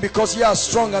 young men, because ye are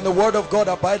strong, and the word of God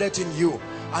abideth in you,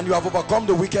 and you have overcome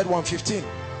the wicked one. 15.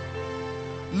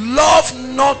 Love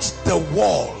not the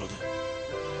world.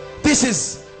 This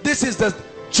is the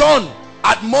John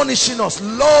admonishing us.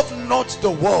 Love not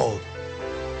the world.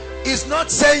 It's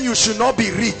not saying you should not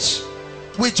be rich.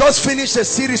 We just finished a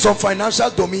series on financial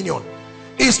dominion.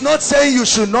 It's not saying you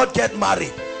should not get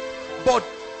married, but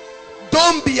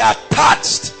don't be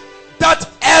attached. That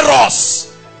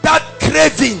eros, that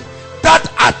craving, that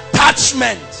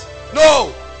attachment.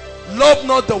 No, love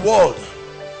not the world,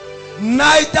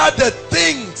 neither the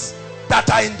things that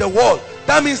are in the world.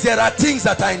 That means there are things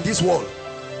that are in this world,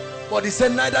 but he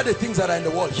said neither the things that are in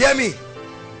the world. Hear me.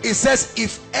 It says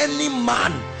if any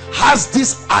man has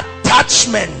this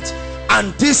attachment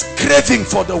and this craving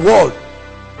for the world,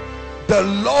 the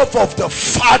love of the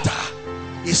Father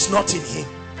is not in him.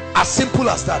 As simple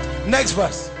as that. Next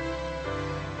verse.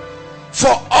 For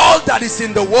all that is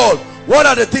in the world, what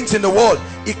are the things in the world?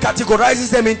 It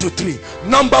categorizes them into three.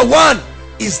 Number one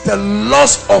is the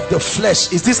lust of the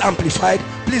flesh. Is this amplified?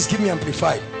 Please give me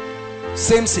amplified.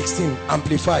 Same 16,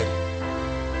 amplified.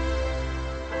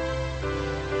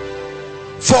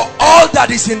 For all that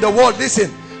is in the world,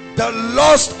 listen, the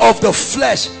lust of the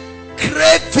flesh,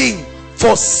 craving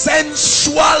for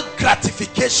sensual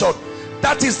gratification.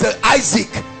 That is the Isaac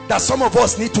that some of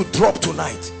us need to drop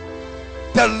tonight.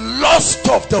 The lust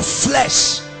of the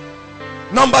flesh.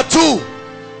 Number two,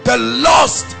 the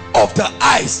lust of the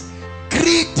eyes,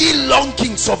 greedy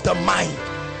longings of the mind.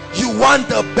 You want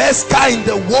the best car in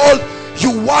the world.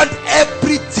 You want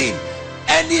everything,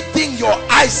 anything your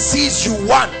eye sees you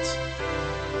want,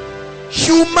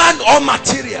 human or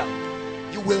material.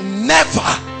 You will never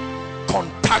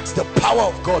contact the power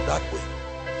of God that way.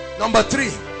 Number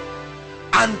three,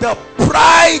 and the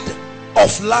pride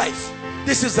of life.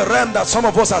 This is the realm that some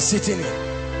of us are sitting in.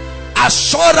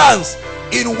 Assurance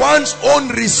in one's own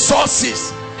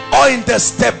resources or in the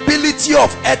stability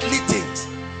of earthly things.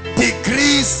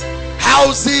 Degrees,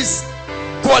 houses,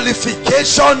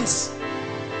 qualifications.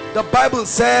 The Bible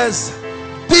says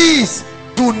these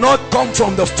do not come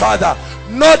from the Father.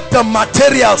 Not the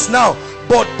materials now,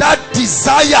 but that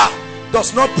desire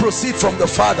does not proceed from the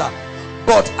Father,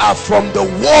 but are from the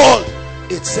world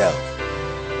itself.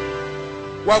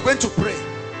 We are going to pray.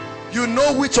 You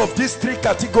know which of these three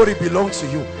categories belongs to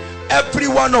you. Every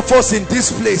one of us in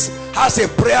this place has a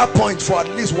prayer point for at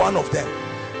least one of them.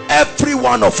 Every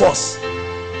one of us,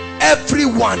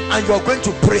 everyone. And you are going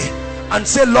to pray and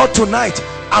say, Lord, tonight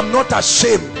I'm not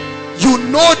ashamed. You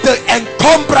know the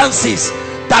encumbrances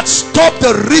that stop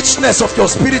the richness of your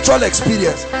spiritual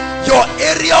experience, your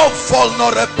area of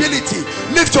vulnerability.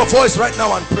 Lift your voice right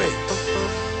now and pray.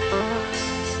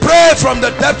 Pray from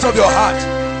the depths of your heart.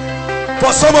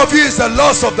 For some of you, it's the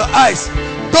loss of the eyes.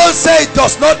 Don't say it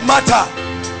does not matter.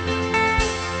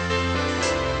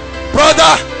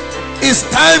 Brother, it's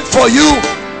time for you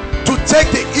to take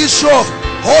the issue of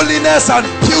holiness and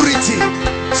purity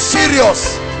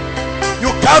serious.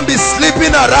 You can't be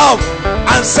sleeping around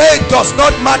and say it does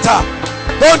not matter.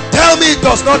 Don't tell me it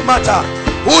does not matter.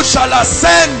 Who shall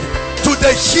ascend to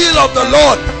the hill of the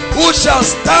Lord? Who shall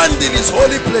stand in his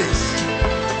holy place?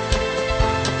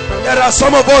 There are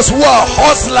some of us who are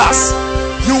hustlers.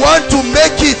 You want to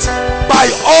make it by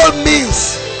all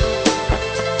means.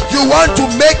 You want to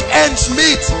make ends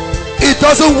meet. It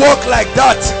doesn't work like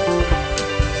that.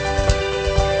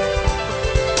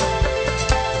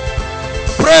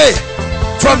 Pray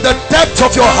from the depth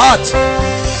of your heart.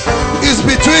 It's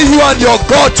between you and your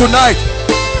God tonight.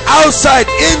 Outside,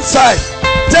 inside,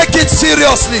 take it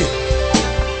seriously.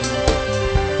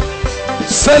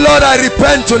 Say, Lord, I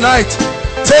repent tonight.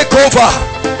 Take over.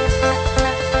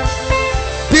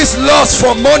 This lust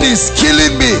for money is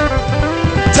killing me.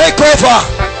 Take over.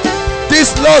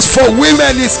 This lust for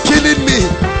women is killing me.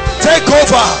 Take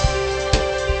over.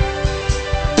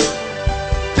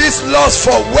 This lust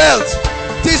for wealth,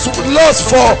 this lust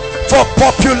for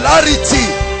popularity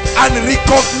and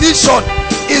recognition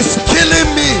is killing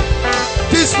me.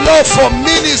 This love for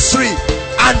ministry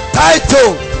and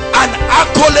title and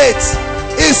accolades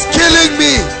is killing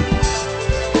me.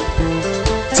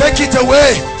 Take it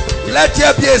away. Let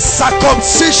there be a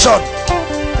circumcision,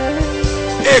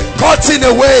 a cutting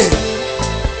away.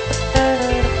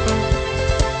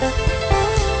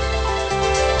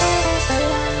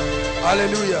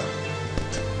 Hallelujah.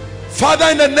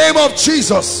 Father, in the name of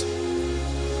Jesus,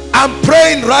 I'm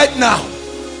praying right now.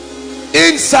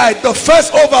 Inside, the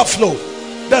first overflow,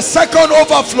 The second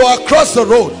overflow across the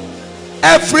road.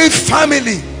 Every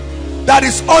family that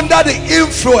is under the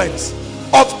influence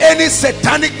of any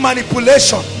satanic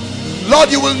manipulation, Lord,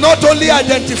 you will not only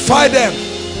identify them,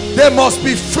 they must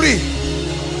be free.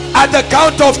 At the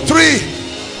count of 3,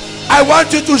 I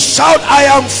want you to shout, I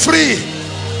am free.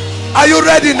 Are you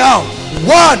ready now?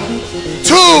 1,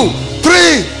 2,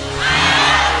 3.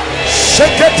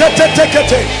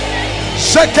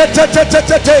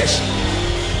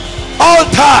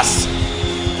 Altars,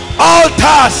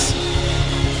 altars,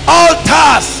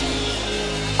 altars,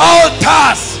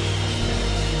 altars.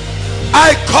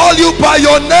 I call you by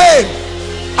your name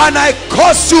and I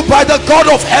curse you by the God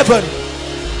of heaven.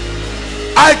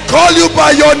 I call you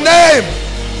by your name.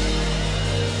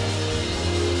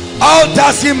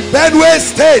 Altars in Benue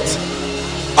State,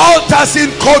 altars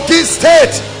in Kogi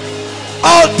State,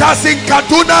 altars in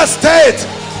Kaduna State,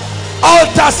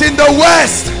 altars in the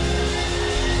West,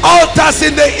 altars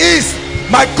in the East.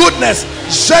 My goodness.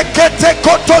 Shekete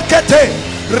kotokete,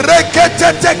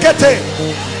 rekete tekete,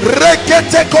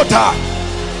 rekete kota.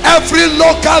 Every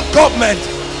local government,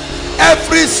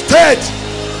 every state,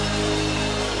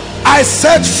 I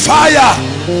set fire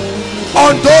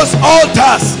on those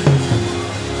altars.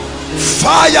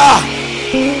 Fire,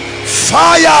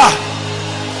 fire,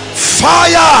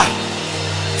 fire,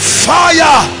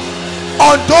 fire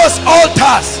on those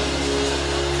altars.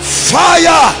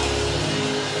 Fire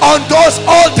on those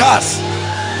altars.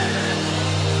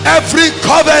 Every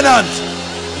covenant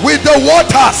with the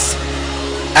waters,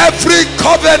 every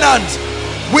covenant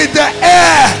with the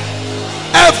air,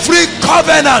 every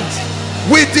covenant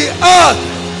with the earth,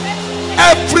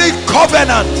 every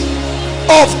covenant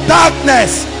of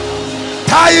darkness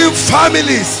tying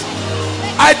families,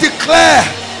 I declare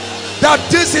that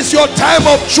this is your time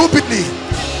of jubilee.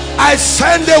 I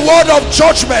send a word of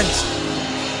judgment.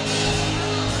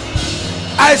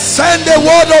 I send a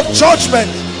word of judgment.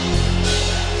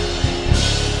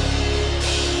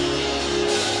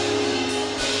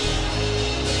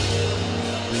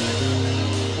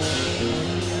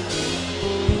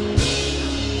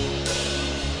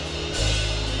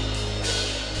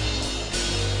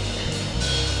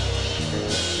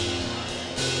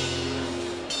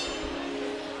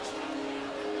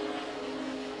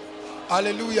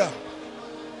 Hallelujah.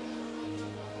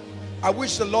 I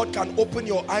wish the Lord can open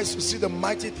your eyes to see the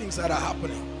mighty things that are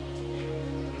happening.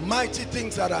 Mighty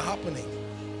things that are happening.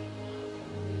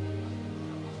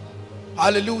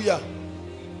 Hallelujah.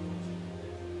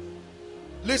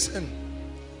 Listen.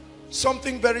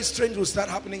 Something very strange will start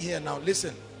happening here now.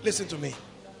 Listen. Listen to me.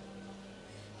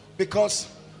 Because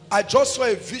I just saw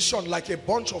a vision like a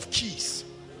bunch of keys.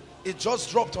 It just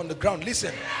dropped on the ground.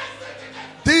 Listen.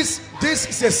 This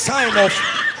is a sign of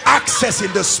access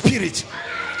in the spirit.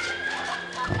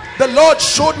 The Lord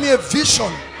showed me a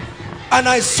vision and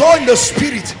I saw in the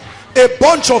spirit a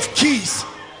bunch of keys.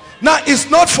 Now it's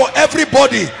not for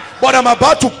everybody, but I'm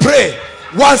about to pray.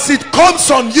 Once it comes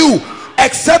on you,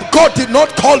 except God did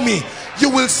not call me, you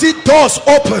will see doors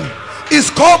open. It's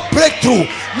called breakthrough.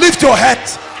 Lift your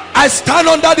hands. I stand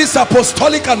under this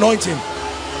apostolic anointing,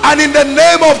 and in the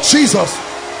name of Jesus,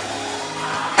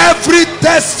 every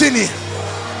destiny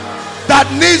that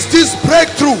needs this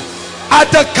breakthrough, at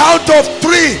the count of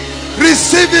 3,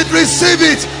 receive it, receive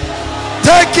it.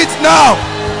 Take it now,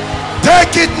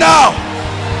 take it now,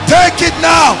 take it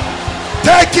now,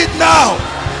 take it now,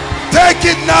 take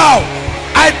it now.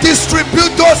 I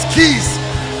distribute those keys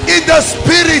in the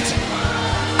spirit.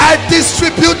 I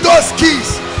distribute those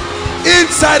keys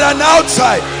inside and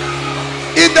outside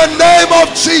in the name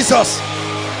of Jesus.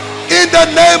 In the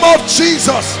name of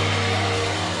Jesus,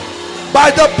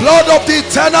 by the blood of the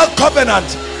eternal covenant,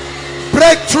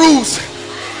 breakthroughs,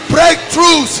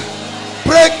 breakthroughs,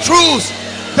 breakthroughs,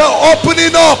 the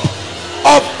opening up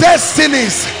of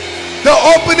destinies, the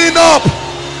opening up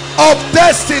of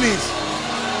destinies.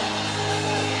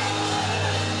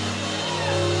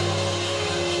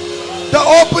 The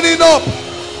opening up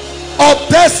of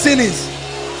destinies.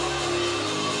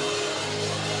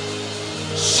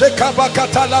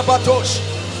 Shekabakata labatosh,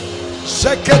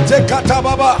 shekete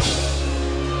katababa,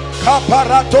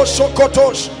 kaparato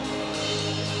sokotosh,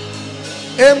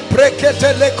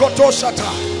 emprekete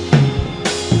lekotoshata.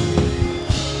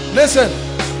 Listen,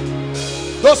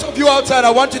 those of you outside,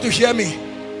 I want you to hear me,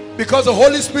 because the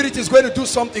Holy Spirit is going to do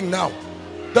something now.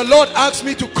 The Lord asked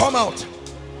me to come out.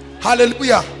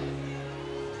 Hallelujah,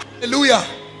 hallelujah.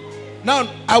 Now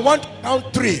I want to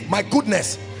count 3. My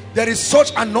goodness, there is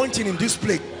such anointing in this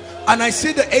place, and I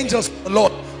see the angels of the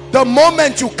Lord. The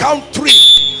moment you count 3,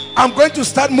 I'm going to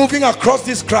start moving across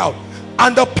this crowd,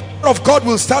 and the power of God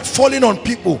will start falling on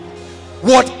people.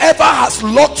 Whatever has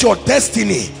locked your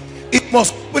destiny, it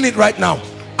must open it right now.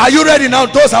 Are you ready now?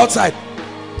 Those outside,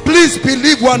 please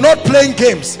believe we are not playing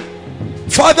games.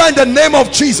 Father, in the name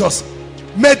of Jesus,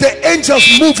 may the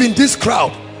angels move in this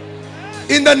crowd.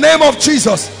 In the name of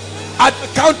Jesus, at the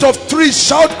count of 3,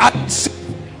 shout at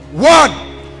 1,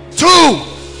 2,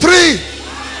 3.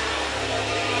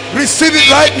 Receive it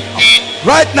right now,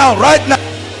 right now, right now,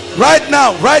 right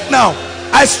now, right now.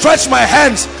 I stretch my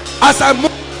hands as I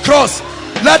move across.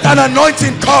 Let an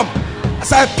anointing come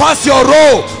as I pass your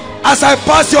row. As I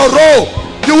pass your row,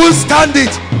 you will stand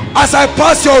it. As I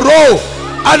pass your row,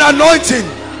 an anointing,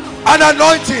 an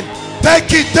anointing.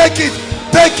 Take it, take it,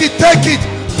 take it, take it,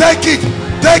 take it,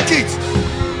 take it,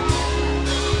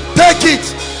 take it,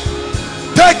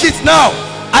 take it now.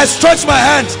 I stretch my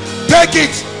hands. Take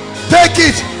it, take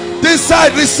it. This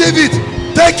side, receive it.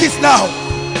 Take it now.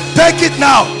 Take it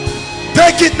now.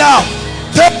 Take it now.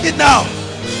 Take it now.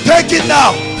 Take it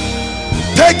now.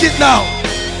 Take it now.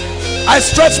 I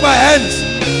stretch my hands.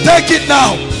 Take it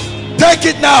now. Take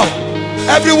it now.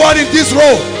 Everyone in this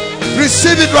row,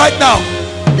 receive it right now.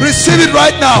 Receive it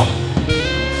right now.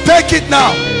 Take it now.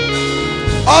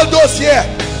 All those here,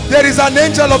 there is an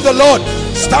angel of the Lord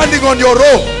standing on your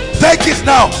row. Take it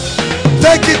now.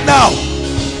 Take it now.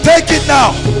 Take it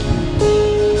now.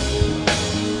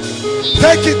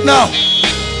 Take it now.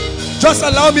 Just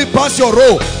allow me pass your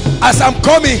row. As I'm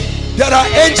coming, there are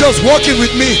angels walking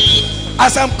with me.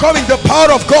 As I'm coming, the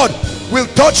power of God will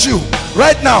touch you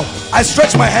right now. I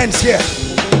stretch my hands here.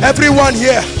 Everyone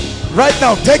here, right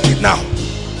now, take it now.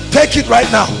 Take it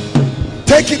right now.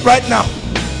 Take it right now.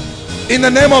 In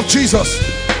the name of Jesus,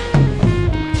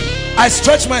 I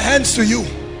stretch my hands to you.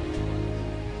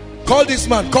 Call this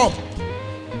man, come.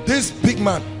 This big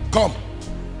man, come.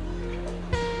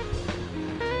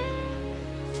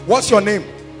 What's your name?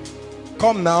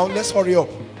 Come now, let's hurry up.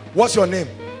 What's your name?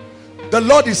 The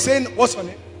Lord is saying, what's your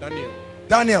name? Daniel.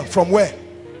 Daniel, from where?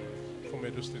 From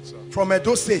Edo State, sir. From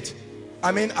Edo State.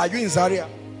 I mean, are you in Zaria?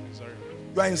 Zaria.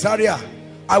 You are in Zaria.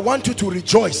 I want you to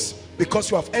rejoice because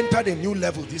you have entered a new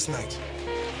level this night.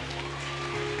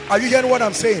 Are you hearing what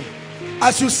I'm saying?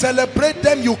 As you celebrate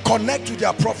them, you connect to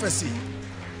their prophecy.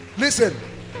 Listen,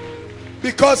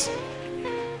 because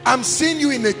I'm seeing you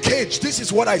in a cage. This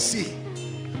is what I see.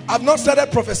 I've not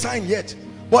started prophesying yet,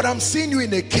 but I'm seeing you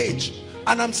in a cage,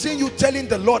 and I'm seeing you telling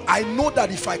the Lord, I know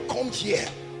that if I come here,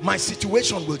 my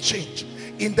situation will change.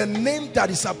 In the name that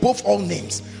is above all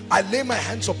names, I lay my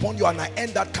hands upon you and I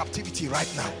end that captivity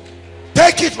right now.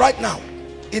 Take it right now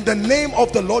in the name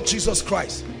of the Lord Jesus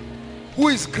Christ. Who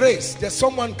is Grace? There's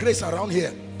someone Grace around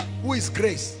here. Who is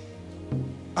Grace?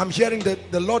 I'm hearing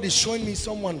that the Lord is showing me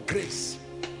someone Grace.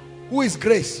 Who is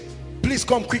Grace? Please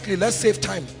come quickly. Let's save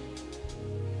time.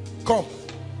 Come.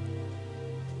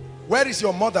 Where is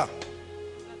your mother?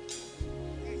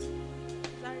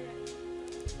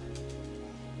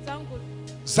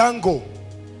 Zango.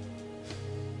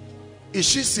 Is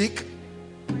she sick?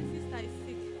 My sister is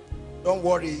sick. Don't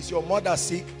worry. Is your mother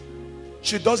sick?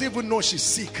 She doesn't even know she's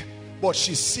sick, but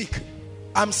she's sick.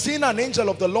 I'm seeing an angel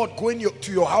of the Lord going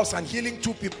to your house and healing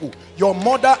 2 people. Your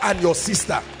mother and your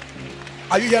sister.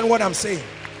 Are you hearing what I'm saying?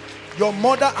 Your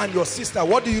mother and your sister.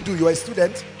 What do you do? You're a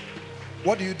student.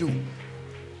 What do you do?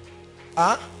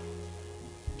 Huh?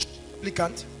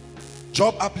 Applicant?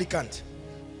 Job applicant.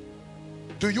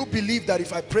 Do you believe that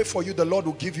if I pray for you, the Lord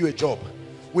will give you a job?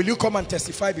 Will you come and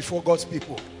testify before God's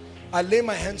people? I lay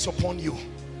my hands upon you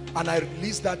and I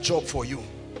release that job for you.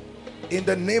 In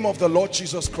the name of the Lord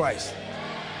Jesus Christ.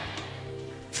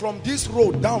 From this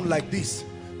road down like this,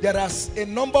 there are a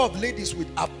number of ladies with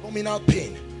abdominal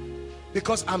pain.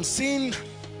 Because I'm seeing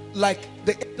like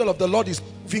the angel of the Lord is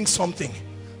moving something.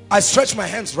 I stretch my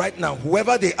hands right now.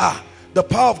 Whoever they are, the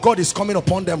power of God is coming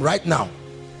upon them right now.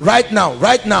 Right now,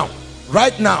 right now,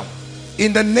 right now.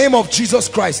 In the name of Jesus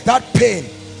Christ, that pain,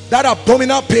 that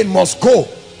abdominal pain must go.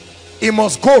 It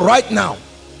must go right now.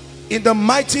 In the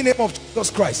mighty name of Jesus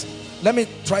Christ. Let me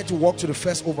try to walk to the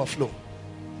first overflow.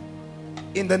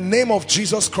 In the name of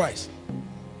Jesus Christ.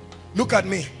 Look at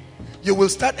me. You will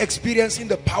start experiencing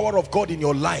the power of God in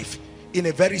your life in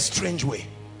a very strange way.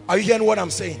 Are you hearing what I'm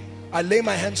saying? I lay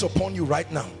my hands upon you right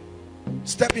now.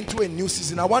 Step into a new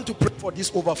season. I want to pray for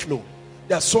this overflow.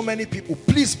 There are so many people.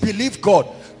 Please believe God.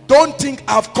 Don't think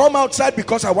I've come outside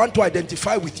because I want to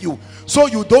identify with you. So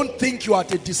you don't think you are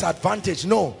at a disadvantage.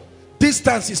 No.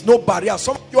 Distance is no barrier.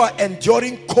 Some of you are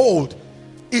enduring cold.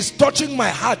 It's touching my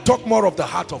heart. Talk more of the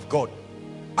heart of God.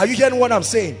 Are you hearing what I'm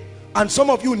saying? And some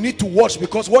of you need to watch,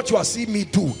 because what you are seeing me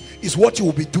do is what you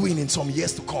will be doing in some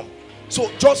years to come. So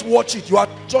just watch it. You are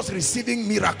just receiving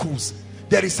miracles.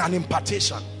 There is an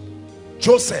impartation.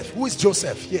 Joseph. Who is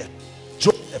Joseph? Here.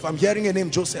 Joseph. I'm hearing a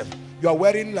name, Joseph. You are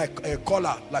wearing like a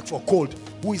collar, like for cold.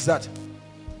 Who is that?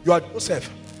 You are Joseph.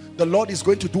 The Lord is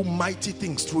going to do mighty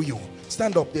things through you.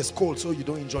 Stand up. There's cold, so you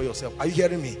don't enjoy yourself. Are you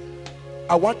hearing me?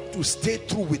 I want to stay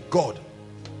true with God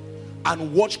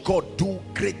and watch God do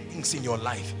great things in your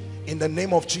life. In the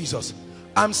name of Jesus.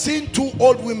 I'm seeing two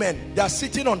old women. They are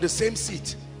sitting on the same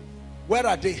seat. Where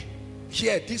are they?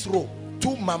 Here, this row.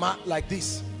 Two mama like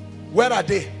this. Where are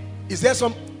they? Is there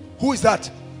some? Who is that?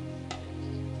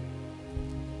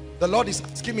 The Lord is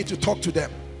asking me to talk to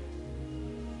them.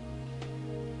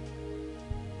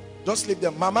 Just leave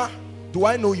them. Mama, do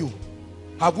I know you?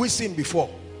 Have we seen before?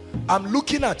 I'm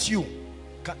looking at you.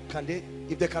 Can they?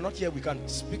 If they cannot hear, we can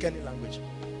speak any language.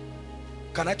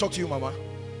 Can I talk to you, Mama?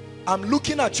 I'm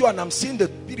looking at you and I'm seeing the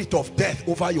spirit of death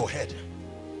over your head.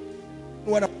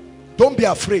 Don't be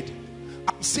afraid.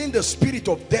 I'm seeing the spirit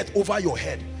of death over your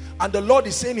head. And the Lord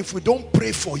is saying, if we don't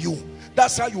pray for you,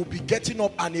 that's how you'll be getting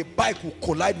up and a bike will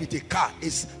collide with a car.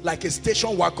 It's like a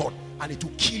station wagon and it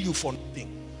will kill you for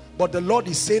nothing. But the Lord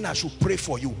is saying I should pray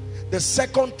for you. The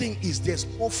second thing is there's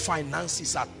no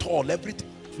finances at all. Everything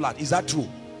is flat. Is that true?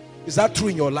 Is that true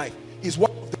in your life? Is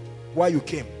one of the why you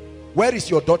came? Where is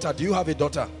your daughter? Do you have a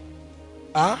daughter?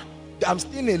 I'm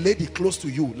seeing a lady close to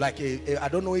you, like I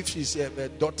don't know if she's a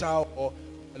daughter or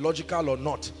logical or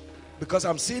not, because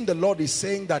I'm seeing the Lord is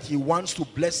saying that he wants to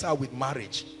bless her with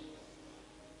marriage.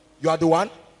 You are the one?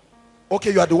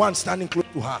 Okay, you are the one standing close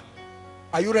to her.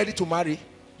 Are you ready to marry?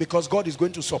 Because God is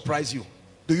going to surprise you.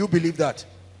 Do you believe that?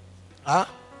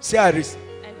 Say I receive.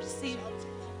 I receive.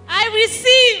 I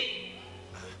receive.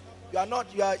 You are not,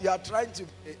 you are trying to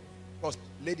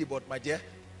lady, but my dear,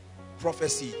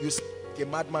 prophecy, you see a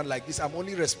madman like this. I'm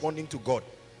only responding to God.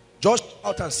 Just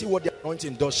shout and see what the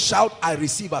anointing does. Shout, I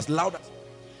receive, as loud as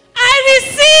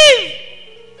I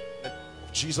receive.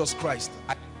 Jesus Christ,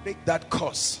 I break that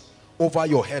curse over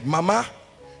your head. Mama,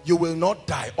 you will not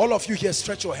die. All of you here,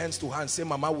 stretch your hands to her and say,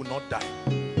 Mama will not die.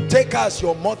 Take her as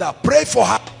your mother. Pray for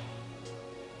her.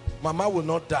 Mama will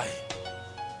not die.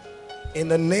 In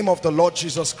the name of the Lord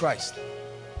Jesus Christ.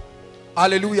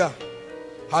 Hallelujah.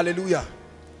 Hallelujah.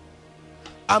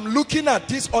 I'm looking at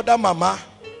this other mama.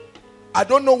 I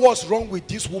don't know what's wrong with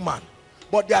this woman,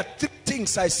 but there are three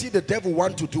things I see the devil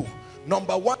want to do.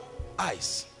 Number one,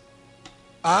 eyes.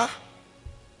 But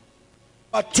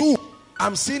two,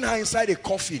 I'm seeing her inside a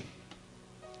coffin.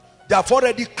 They have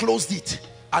already closed it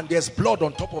and there's blood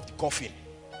on top of the coffin.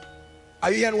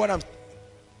 Are you hearing what I'm saying?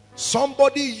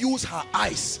 Somebody used her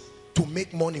eyes to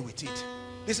make money with it.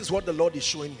 This is what the Lord is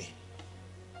showing me.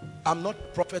 I'm not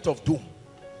a prophet of doom.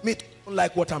 Me don't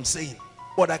like what I'm saying,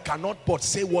 but I cannot but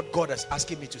say what God is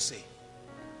asking me to say.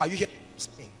 Are you hearing what I'm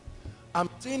saying? I'm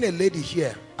seeing a lady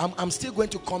here. I'm still going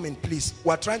to come in, please.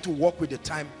 We're trying to work with the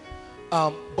time.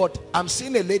 But I'm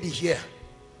seeing a lady here.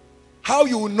 How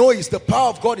you know is the power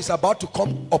of God is about to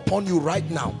come upon you right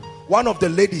now. One of the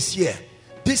ladies here,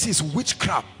 this is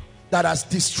witchcraft that has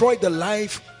destroyed the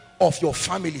life of your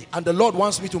family, and the Lord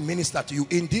wants me to minister to you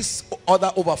in this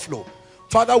other overflow.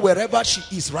 Father, wherever she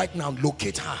is right now,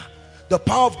 locate her. The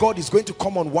power of God is going to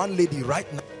come on one lady right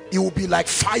now. It will be like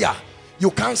fire.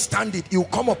 You can't stand it. It will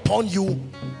come upon you.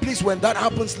 Please, when that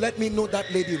happens, let me know that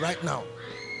lady right now.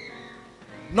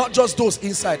 Not just those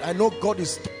inside. I know God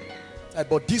is inside,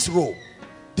 but this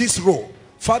row,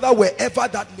 Father, wherever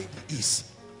that lady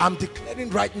is, I'm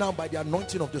declaring right now by the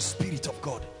anointing of the Spirit of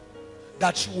God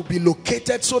that she will be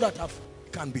located so that her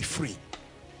can be free.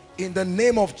 In the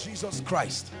name of Jesus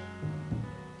Christ.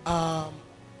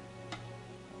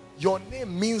 Your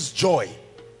name means joy.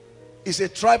 It's a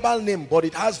tribal name, but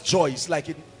it has joy. It's like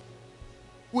it.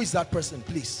 Who is that person,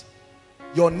 please?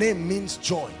 Your name means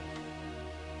joy.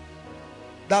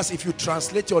 That's if you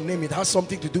translate your name, it has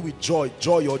something to do with joy.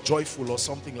 Joy or joyful or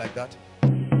something like that.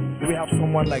 Do we have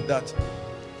someone like that?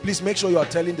 Please make sure you are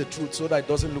telling the truth so that it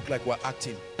doesn't look like we're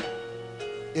acting.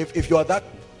 If you are that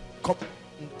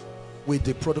with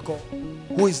the protocol,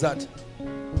 who is that?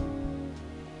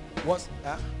 What's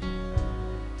that?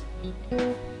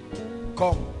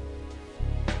 Come.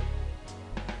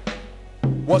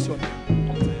 What's your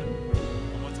name?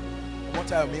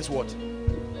 Omotaya means what?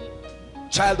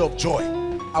 Child of joy.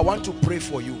 I want to pray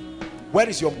for you. Where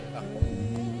is your mother?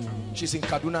 She's in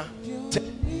Kaduna.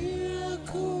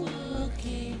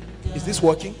 Is this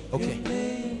working?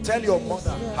 Okay. Tell your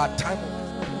mother her time.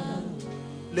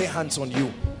 Lay hands on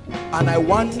you. And I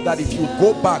want that if you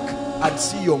go back and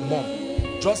see your mom,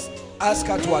 just ask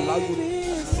her to allow you to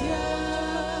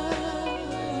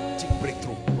take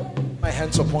breakthrough. My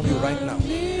hands upon you right now.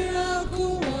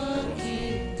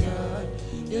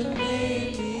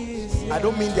 I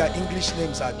don't mean their English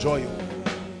names are joy.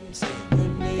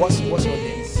 What's your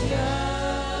name?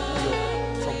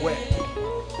 From where?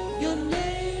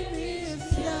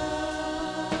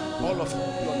 All of you,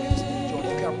 your names.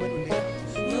 Okay, I'm going to leave.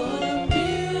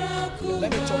 Let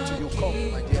me talk to you. Come,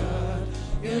 my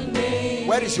dear.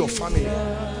 Where is your family?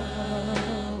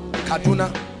 Kaduna.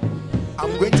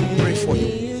 I'm going to pray for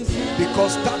you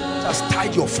because that has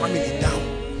tied your family down.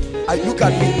 Look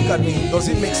at me, look at me. Does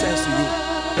it make sense to you?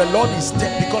 The Lord is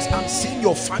dead because I'm seeing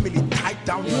your family tied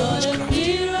down in witchcraft,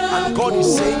 and God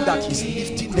is saying that He's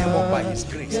lifting them up by His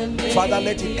grace. Father,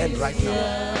 let it end right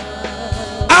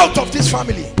now. Out of this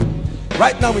family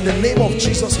right now in the name of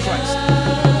Jesus Christ.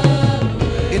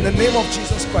 In the name of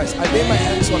Jesus Christ, I lay my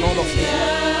hands on all of you.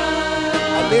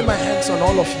 I lay my hands on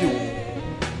all of you.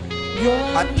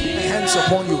 I lay my hands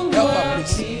upon you. Help her,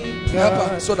 please. Help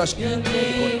her so that she can.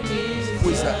 Who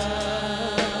is that?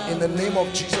 In the name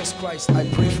of Jesus Christ, I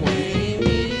pray for you.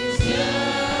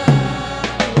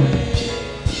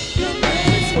 I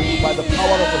pray for you by the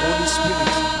power of the Holy Spirit.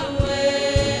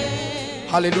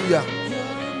 Hallelujah.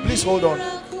 Please hold on.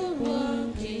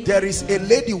 There is a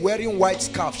lady wearing white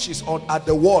scarf. She's at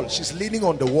the wall. She's leaning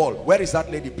on the wall. Where is that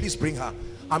lady? Please bring her.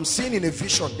 I'm seeing in a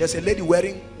vision. There's a lady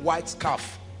wearing white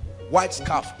scarf. White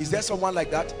scarf. Is there someone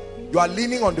like that? You are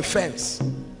leaning on the fence.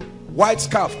 White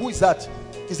scarf. Who is that?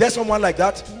 Is there someone like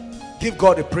that? Give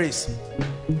God a praise.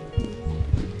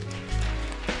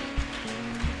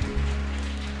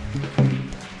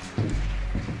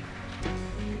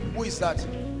 Who is that?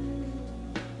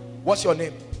 What's your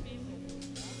name?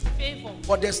 Favor.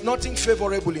 But there's nothing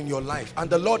favorable in your life, and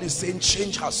the Lord is saying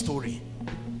change her story.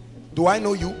 Do I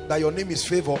know you that your name is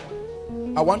Favor?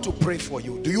 I want to pray for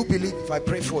you. Do you believe if I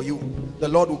pray for you the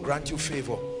Lord will grant you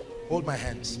favor? Hold my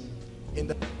hands. In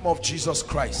the name of Jesus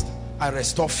Christ, I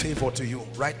restore favor to you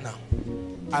right now.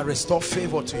 I restore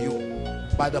favor to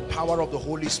you by the power of the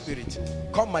Holy Spirit.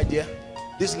 Come, my dear.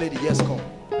 This lady, yes, come.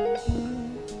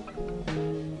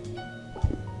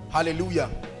 Hallelujah.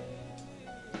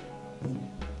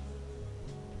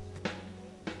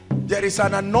 There is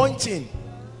an anointing.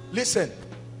 Listen,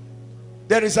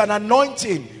 there is an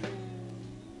anointing.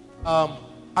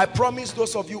 I promise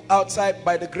those of you outside,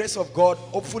 by the grace of God,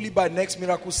 hopefully by next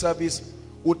miracle service,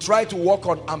 we'll try to work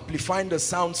on amplifying the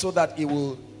sound so that it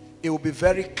will be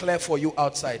very clear for you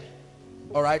outside.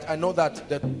 All right, I know that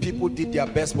the people did their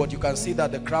best, but you can see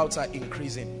that the crowds are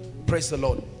increasing. Praise the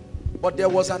Lord. But there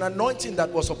was an anointing that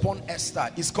was upon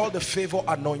Esther. It's called the favor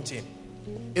anointing.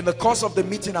 In the course of the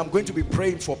meeting, I'm going to be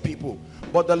praying for people,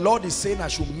 but the Lord is saying I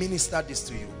should minister this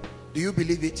to you. Do you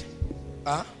believe it?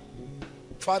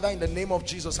 Father, in the name of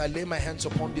Jesus, I lay my hands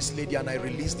upon this lady and I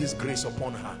release this grace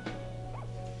upon her.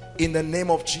 In the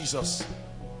name of Jesus,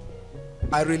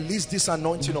 I release this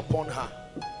anointing upon her.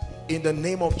 In the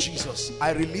name of Jesus,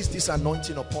 I release this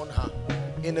anointing upon her.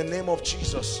 In the name of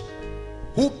Jesus.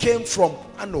 Who came from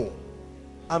Kano?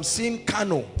 I'm seeing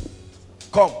Kano.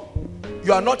 Come.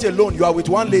 You are not alone. You are with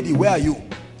one lady. Where are you?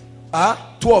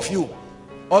 Two of you.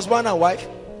 Husband and wife.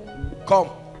 Come.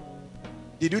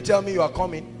 Did you tell me you are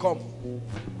coming? Come.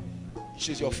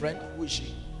 She's your friend. Who is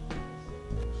she?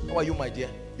 How are you, my dear?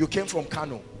 You came from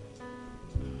Kano.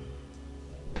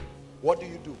 What do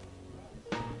you do?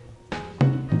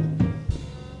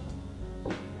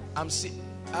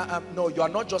 No, you are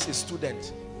not just a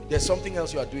student. There's something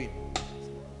else you are doing.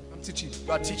 I'm teaching.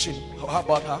 You are teaching. How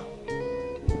about her?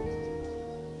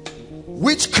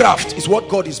 Witchcraft is what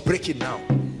God is breaking now.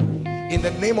 In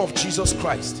the name of Jesus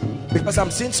Christ. Because I'm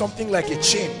seeing something like a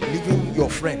chain leaving your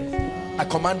friend. I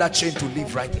command that chain to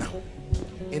leave right now.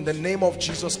 In the name of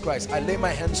Jesus Christ, I lay my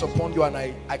hands upon you and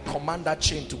I command that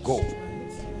chain to go.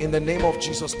 In the name of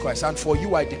Jesus Christ. And for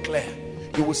you, I declare,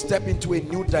 you will step into a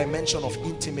new dimension of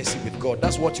intimacy with God.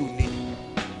 That's what you need.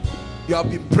 You have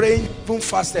been praying, even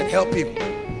fasted, help him.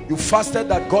 You fasted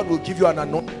that God will give you an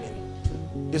anointing.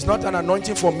 It's not an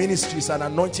anointing for ministry, it's an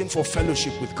anointing for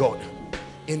fellowship with God.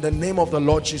 In the name of the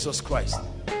Lord Jesus Christ.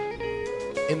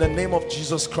 In the name of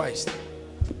Jesus Christ.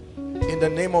 In the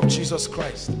name of Jesus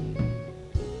Christ.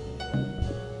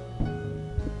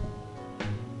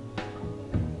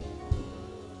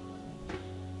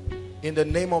 In the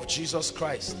name of Jesus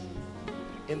Christ.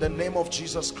 In the name of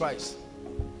Jesus Christ.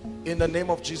 In the name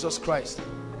of Jesus Christ.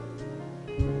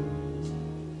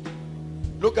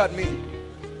 Look at me.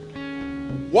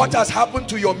 What has happened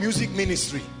to your music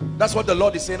ministry? That's what the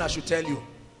Lord is saying I should tell you.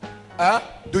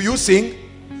 Do you sing?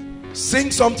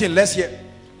 Sing something, let's hear.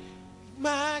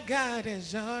 My God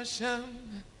is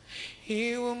awesome.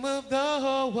 He will move the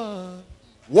whole world.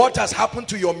 What has happened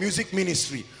to your music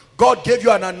ministry? God gave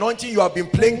you an anointing, you have been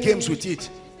playing games with it.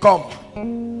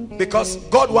 Come. Because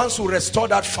God wants to restore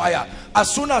that fire.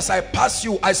 As soon as I passed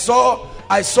you, I saw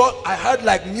I heard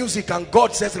like music, and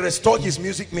God says restore his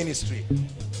music ministry.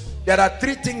 There are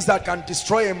three things that can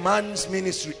destroy a man's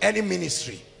ministry, any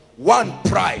ministry. One,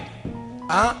 pride.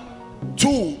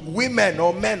 Two, women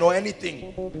or men or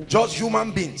anything, just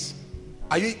human beings.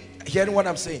 Are you hearing what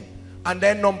I'm saying? And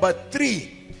then number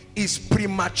three is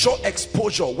premature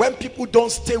exposure, when people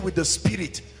don't stay with the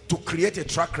spirit to create a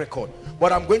track record.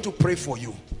 But I'm going to pray for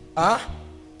you.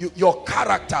 Your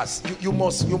characters, you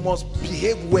must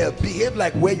behave well, behave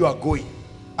like where you are going.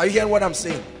 Are you hearing what I'm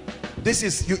saying? This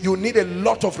is, you need a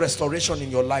lot of restoration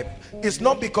in your life. It's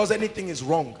not because anything is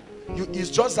wrong. It's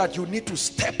just that you need to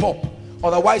step up.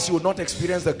 Otherwise, you will not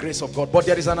experience the grace of God. But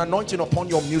there is an anointing upon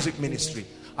your music ministry.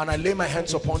 And I lay my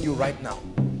hands upon you right now.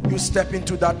 You step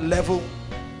into that level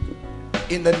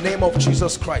in the name of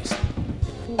Jesus Christ.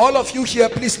 All of you here,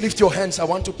 please lift your hands. I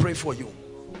want to pray for you.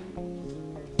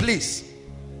 Please.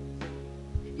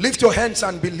 Lift your hands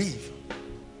and believe.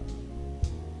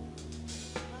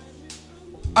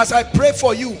 As I pray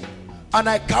for you and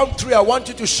I count three, I want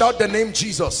you to shout the name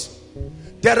Jesus.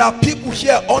 There are people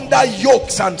here under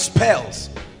yokes and spells.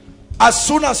 As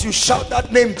soon as you shout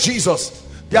that name Jesus,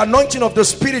 the anointing of the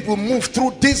Spirit will move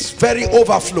through this very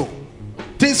overflow.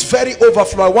 This very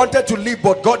overflow. I wanted to leave,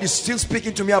 but God is still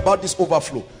speaking to me about this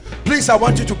overflow. Please, I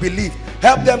want you to believe.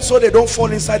 Help them so they don't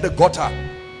fall inside the gutter.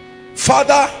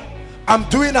 Father, I'm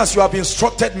doing as you have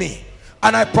instructed me,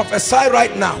 and I prophesy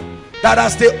right now that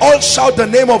as they all shout the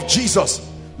name of Jesus,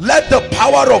 let the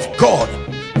power of God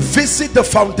visit the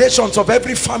foundations of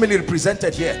every family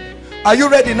represented here. Are you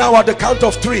ready now? At the count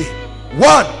of three.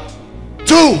 1,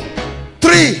 2,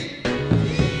 3.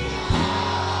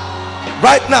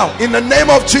 Right now, in the name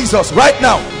of Jesus, right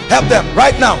now, help them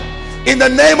right now. In the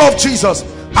name of Jesus,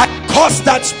 I curse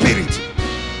that spirit.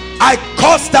 I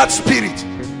curse that spirit.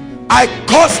 I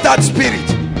curse that spirit.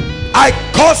 I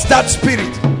curse that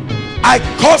spirit. I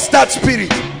curse that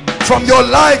spirit from your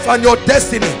life and your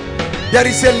destiny. There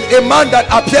is a man that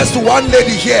appears to one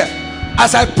lady here.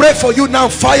 As I pray for you now,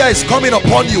 fire is coming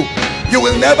upon you. You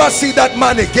will never see that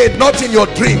man again, not in your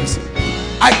dreams.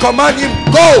 I command him,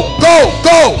 go, go,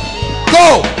 go,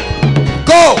 go,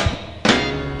 go.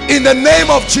 In the name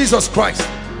of Jesus Christ,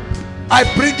 I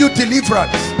bring you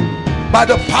deliverance by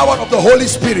the power of the Holy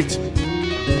Spirit.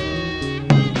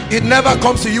 It never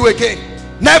comes to you again.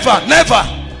 Never, never,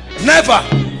 never.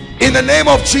 In the name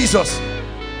of Jesus.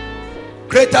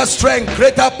 Greater strength,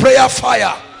 greater prayer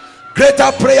fire,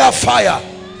 greater prayer fire,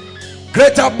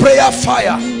 greater prayer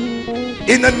fire.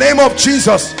 In the name of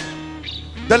Jesus.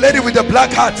 The lady with the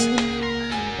black hat,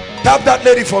 tap that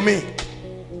lady for me.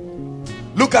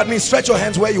 Look at me, stretch your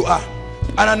hands where you are.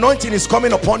 An anointing is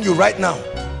coming upon you right now.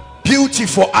 Beauty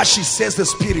for ashes, says the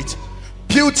Spirit.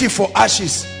 Beauty for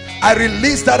ashes. I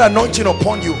release that anointing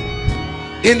upon you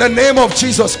in the name of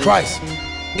Jesus Christ.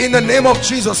 In the name of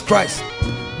Jesus Christ.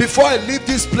 Before I leave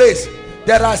this place,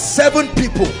 there are 7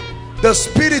 people. The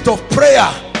spirit of prayer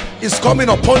is coming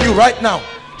upon you right now.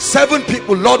 7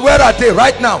 people. Lord, where are they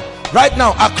right now? Right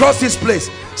now, across this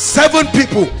place. 7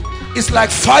 people. It's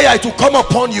like fire to come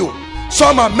upon you.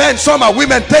 Some are men, some are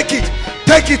women. Take it,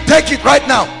 take it, take it right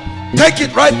now. Take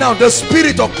it right now. The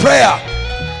spirit of prayer,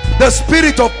 the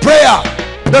spirit of prayer,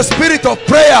 the spirit of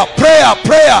prayer, prayer,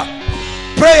 prayer,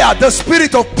 prayer, the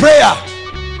spirit of prayer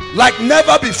like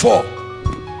never before.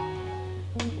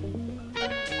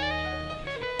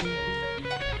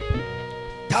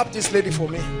 Tap this lady for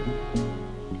me.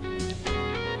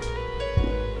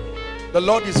 The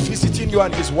Lord is visiting you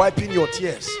and he's wiping your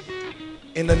tears.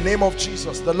 In the name of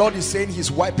Jesus, the Lord is saying he's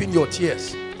wiping your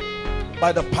tears.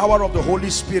 By the power of the Holy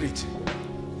Spirit,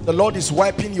 the Lord is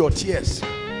wiping your tears.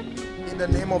 In the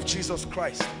name of Jesus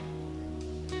Christ,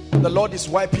 the Lord is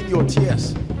wiping your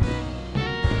tears.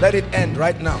 Let it end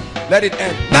right now. Let it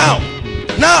end now.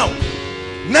 Now.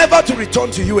 Never to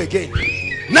return to you again.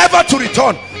 Never to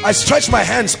return. I stretch my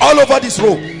hands all over this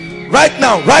room. Right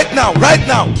now, right now, right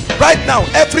now, right now.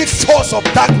 Every force of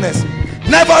darkness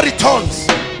never returns.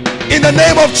 In the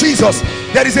name of Jesus,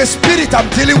 there is a spirit I'm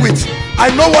dealing with. I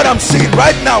know what I'm seeing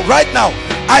right now, right now.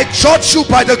 I judge you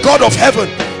by the God of heaven.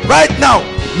 Right now,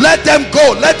 let them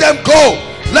go, let them go,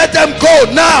 let them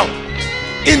go now.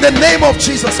 In the name of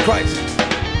Jesus Christ.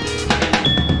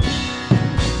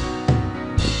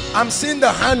 I'm seeing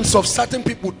the hands of certain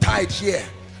people tied here,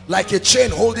 like a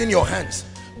chain holding your hands.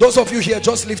 Those of you here,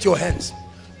 just lift your hands.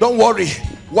 Don't worry.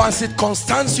 Once it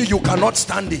concerns you, you cannot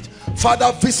stand it.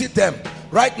 Father, visit them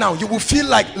right now. You will feel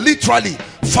like literally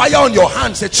fire on your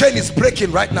hands. A chain is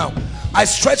breaking right now. I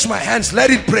stretch my hands. Let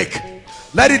it break.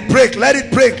 Let it break. Let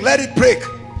it break. Let it break.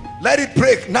 Let it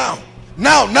break now.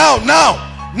 Now, now,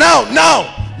 now, now,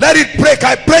 now. Let it break.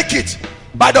 I break it.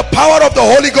 By the power of the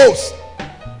Holy Ghost.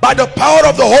 By the power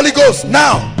of the Holy Ghost.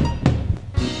 Now,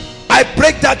 I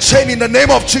break that chain in the name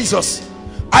of Jesus.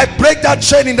 I break that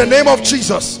chain in the name of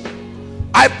Jesus.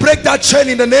 I break that chain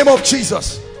in the name of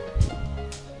Jesus.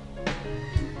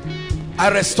 I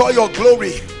restore your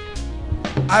glory.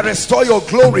 I restore your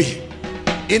glory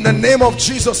in the name of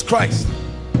Jesus Christ.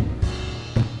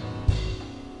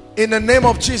 In the name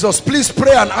of Jesus, please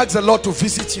pray and ask the Lord to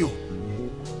visit you.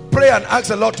 Pray and ask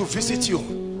the Lord to visit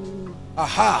you.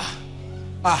 Aha.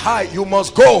 Aha, you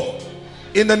must go.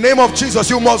 In the name of Jesus,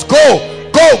 you must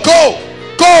go. Go,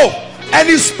 go, go.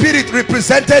 Any spirit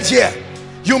represented here,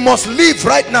 you must leave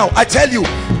right now. I tell you,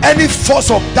 any force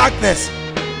of darkness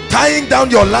tying down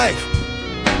your life.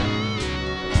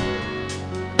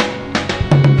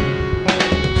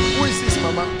 Who is this,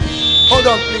 mama? Hold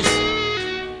on,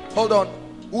 please. Hold on.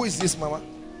 Who is this, mama?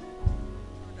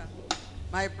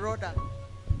 My brother.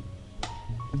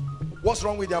 What's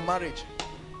wrong with your marriage?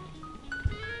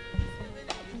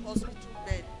 Hospital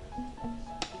bed.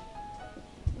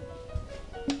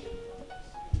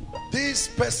 This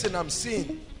person I'm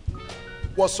seeing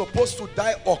was supposed to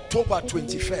die October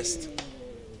 21st.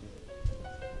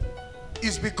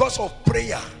 It's because of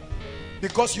prayer.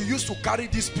 Because you used to carry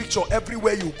this picture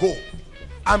everywhere you go.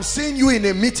 I'm seeing you in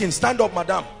a meeting. Stand up,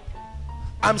 madam.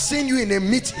 I'm seeing you in a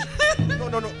meeting.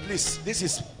 No, please. This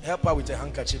is, help her with a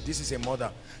handkerchief. This is a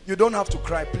mother. You don't have to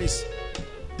cry, please.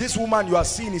 This woman you are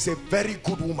seeing is a very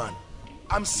good woman.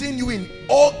 I'm seeing you in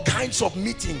all kinds of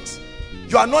meetings.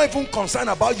 You are not even concerned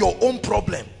about your own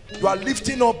problem. You are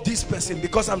lifting up this person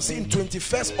because I'm seeing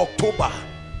 21st October.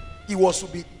 He was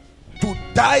to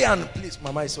die, and please,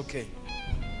 mama, it's okay.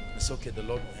 It's okay. The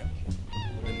Lord will help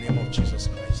you. In the name of Jesus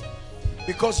Christ.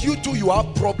 Because you too, you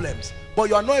have problems, but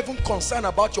you are not even concerned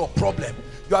about your problem.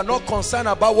 You are not concerned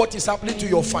about what is happening to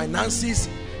your finances.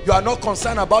 You are not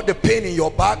concerned about the pain in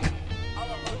your back. How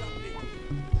about that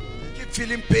pain? You keep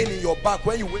feeling pain in your back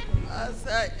when you wake up. As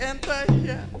I enter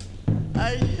here,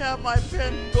 I hear my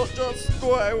pain just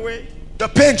go away. The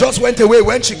pain just went away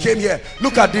when she came here.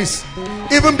 Look at this.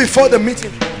 Even before the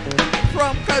meeting.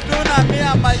 From Kaduna, me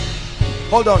and my...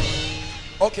 Hold on.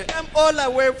 Okay. I'm all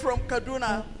away from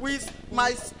Kaduna.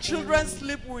 My children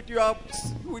sleep with your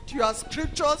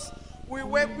scriptures. We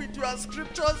work with your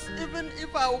scriptures. Even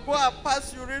if I will go and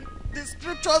pass urine, the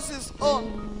scriptures is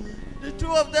on. The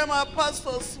two of them are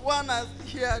pastors. One is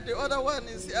here, the other one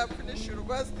is here, finished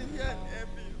university here in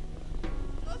AB.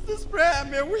 That's this prayer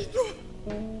may we do.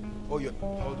 Oh, you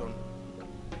hold on.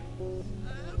 I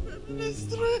have a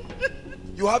ministry.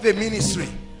 You have a ministry.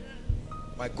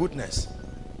 My goodness.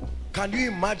 Can you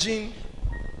imagine?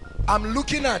 I'm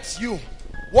looking at you.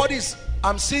 What is,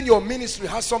 I'm seeing your ministry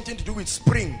has something to do with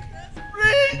spring.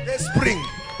 Spring. The spring.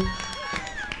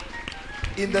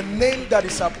 In the name that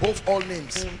is above all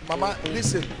names. Mama,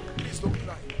 listen. Please don't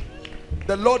cry.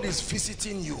 The Lord is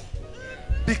visiting you.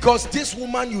 Because this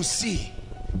woman you see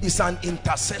is an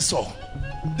intercessor.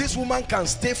 This woman can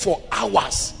stay for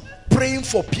hours praying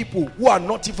for people who are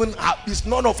not even, it's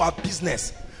none of our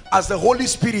business, as the Holy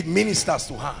Spirit ministers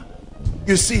to her.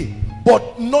 You see,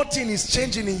 but nothing is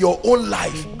changing in your own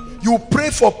life. You pray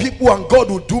for people and God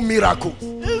will do miracles.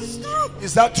 It's true.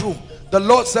 Is that true? The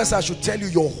Lord says I should tell you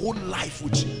your whole life will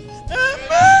change.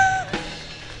 Amen.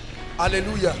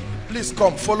 Hallelujah. Please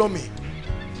come, follow me.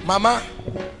 Mama,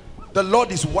 the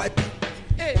Lord is wiping.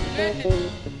 Amen.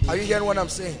 Are you hearing what I'm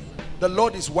saying? The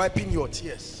Lord is wiping your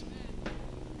tears.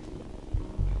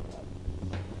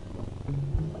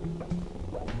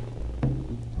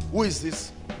 Who is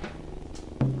this?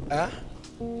 Huh?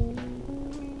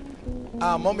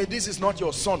 Mommy, this is not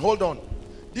your son. Hold on.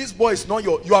 This boy is not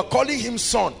you are calling him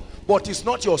son, but it's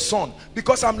not your son.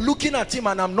 Because I'm looking at him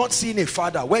and I'm not seeing a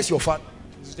father. Where's your father?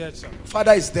 He's dead, sir.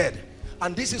 Father is dead.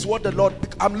 And this is what the Lord,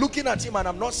 I'm looking at him and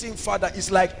I'm not seeing father. It's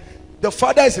like the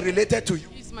father is related to you.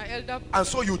 He's my elder. And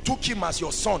so you took him as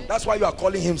your son. That's why you are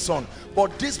calling him son.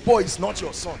 But this boy is not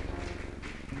your son.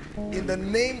 In the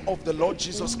name of the Lord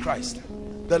Jesus Christ,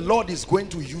 the Lord is going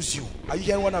to use you. Are you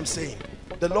hearing what I'm saying?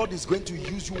 The Lord is going to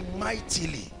use you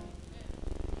mightily.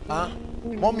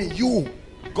 Mommy,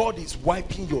 God is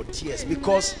wiping your tears,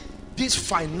 because this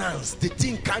finance, the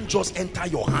thing can't just enter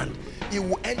your hand. It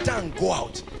will enter and go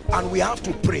out. And we have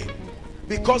to pray.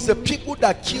 Because the people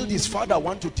that killed his father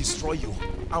want to destroy you.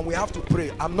 And we have to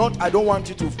pray. I don't want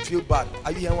you to feel bad.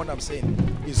 Are you hearing what I'm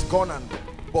saying? It's gone,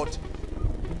 but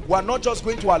we're not just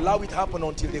going to allow it happen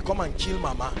until they come and kill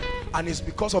mama. And it's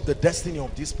because of the destiny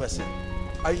of this person.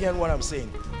 Are you hearing what I'm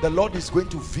saying? The Lord is going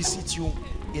to visit you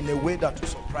in a way that will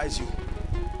surprise you.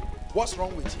 What's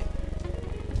wrong with him?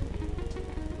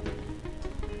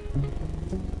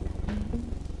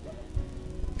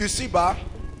 You see, Ba,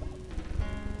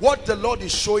 what the Lord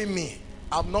is showing me,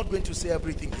 I'm not going to say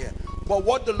everything here, but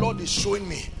what the Lord is showing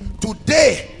me,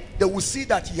 today, they will see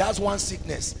that he has one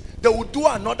sickness. They will do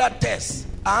another test.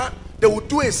 They will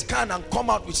do a scan and come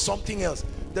out with something else.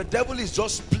 The devil is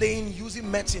just playing,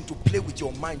 using medicine to play with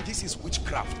your mind. This is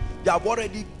witchcraft. They have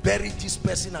already buried this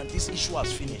person and this issue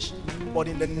has finished. But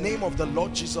in the name of the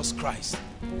Lord Jesus Christ,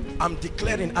 I'm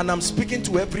declaring and I'm speaking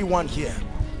to everyone here.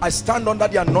 I stand under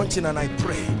the anointing and I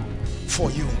pray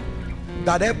for you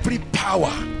that every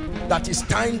power that is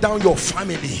tying down your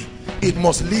family, it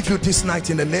must leave you this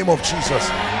night in the name of Jesus.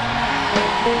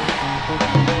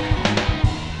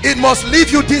 It must leave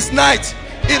you this night.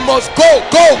 It must go,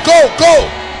 go, go, go,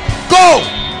 go.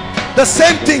 The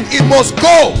same thing, it must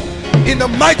go in the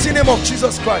mighty name of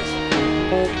Jesus Christ.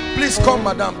 Please come,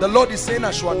 madam. The Lord is saying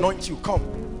I should anoint you. Come.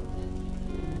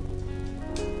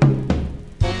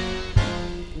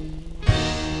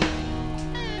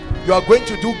 You are going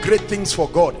to do great things for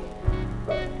God.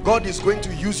 God is going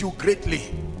to use you greatly.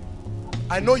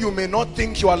 I know you may not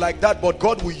think you are like that, but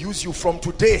God will use you. From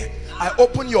today, I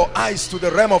open your eyes to the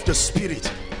realm of the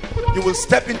spirit. You will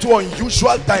step into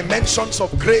unusual dimensions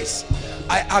of grace.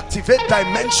 I activate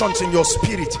dimensions in your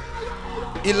spirit.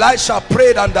 Elisha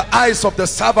prayed and the eyes of the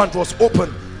servant was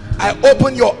open. I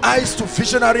open your eyes to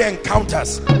visionary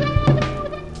encounters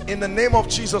in the name of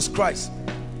Jesus Christ.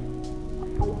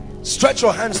 Stretch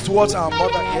your hands towards our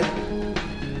mother here.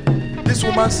 This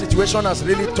woman's situation has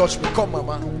really touched me. Come,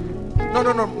 mama. No,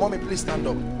 mommy, please stand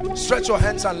up. Stretch your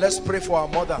hands and let's pray for our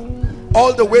mother.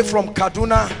 All the way from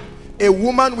Kaduna, a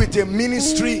woman with a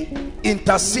ministry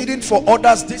interceding for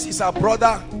others. This is our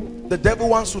brother. The devil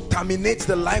wants to terminate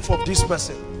the life of this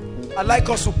person. I'd like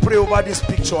us to pray over this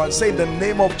picture and say in the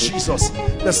name of Jesus,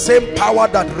 the same power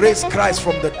that raised Christ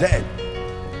from the dead,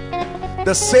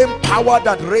 the same power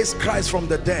that raised Christ from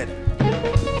the dead.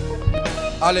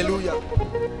 Hallelujah.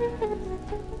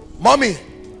 Mommy,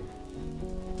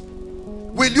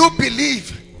 will you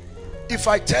believe if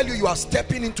I tell you you are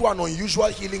stepping into an unusual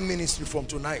healing ministry from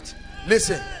tonight?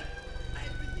 Listen,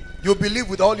 you believe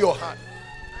with all your heart.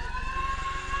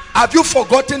 Have you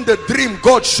forgotten the dream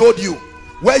God showed you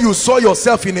where you saw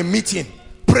yourself in a meeting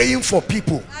praying for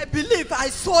people? I believe I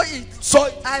saw it. So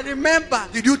I remember.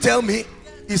 Did you tell me?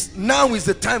 Now is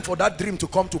the time for that dream to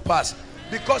come to pass,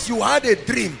 because you had a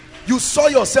dream. You saw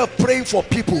yourself praying for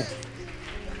people.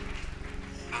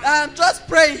 I'm just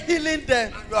praying, healing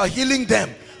them. You are healing them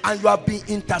and you have been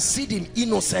interceding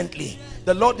innocently.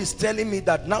 The Lord is telling me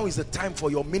that now is the time for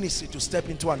your ministry to step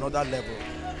into another level.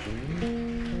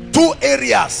 2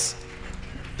 areas.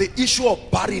 The issue of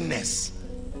barrenness.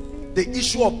 The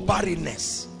issue of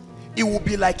barrenness. It will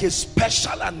be like a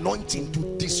special anointing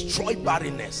to destroy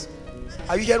barrenness.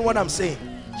 Are you hearing what I'm saying?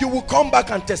 You will come back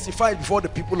and testify before the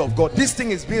people of God. This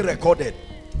thing is being recorded.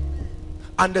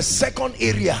 And the second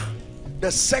area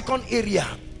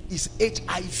is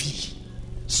HIV.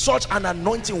 Such an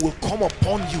anointing will come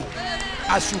upon you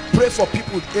as you pray for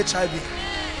people with HIV.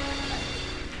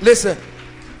 Listen,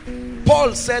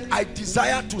 Paul said, I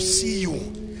desire to see you.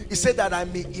 He said that I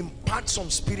may impart some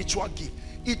spiritual gift.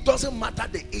 It doesn't matter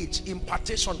the age,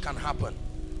 impartation can happen.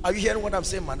 Are you hearing what I'm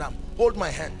saying, madam? Hold my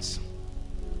hands.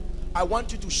 I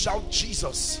want you to shout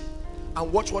Jesus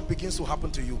and watch what begins to happen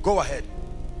to you. Go ahead.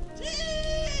 Jesus.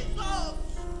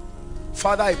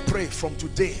 Father, I pray from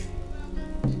today,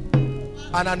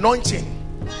 an anointing,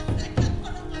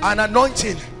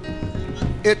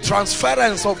 a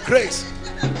transference of grace.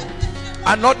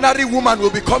 An ordinary woman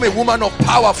will become a woman of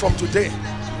power from today.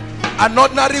 An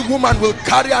ordinary woman will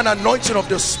carry an anointing of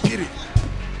the Spirit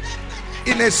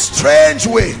in a strange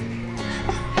way.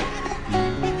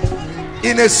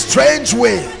 In a strange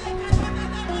way.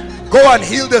 Go and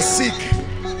heal the sick.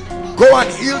 Go and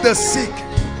heal the sick.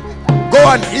 Go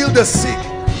and heal the sick.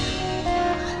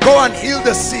 Go and heal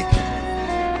the sick.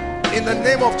 In the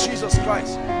name of Jesus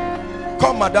Christ.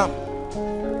 Come, madam.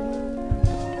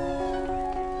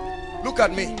 Look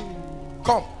at me.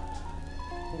 Come.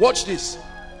 Watch this.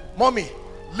 Mommy,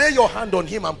 lay your hand on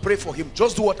him and pray for him.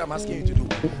 Just do what I'm asking you to do.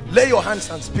 Lay your hands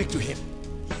and speak to him.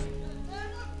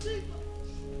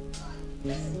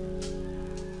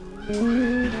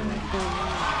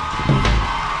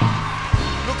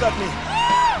 Look at me.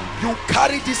 You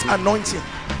carry this anointing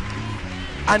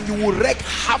and you will wreak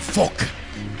havoc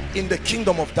in the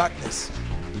kingdom of darkness.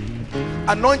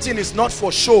 Anointing is not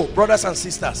for show, brothers and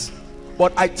sisters,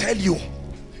 but I tell you,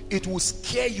 it will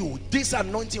scare you. This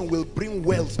anointing will bring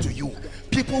wealth to you.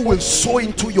 People will sow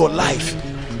into your life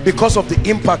because of the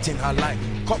impact in her life.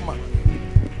 Come on.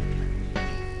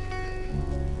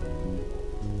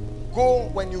 Go,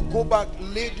 when you go back,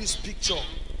 lay this picture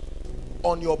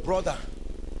on your brother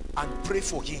and pray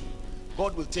for him.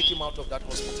 God will take him out of that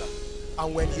hospital.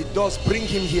 And when he does, bring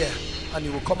him here and he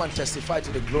will come and testify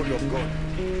to the glory of God.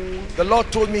 The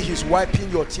Lord told me he's wiping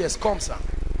your tears. Come, sir.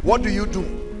 What do you do?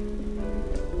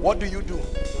 What do you do?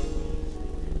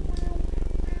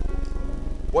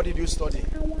 What did you study?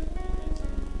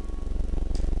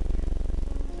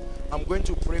 I'm going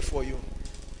to pray for you.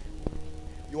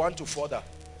 You want to further?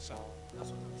 Sir.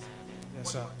 Yes,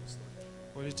 sir.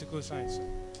 Political science.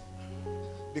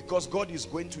 Because God is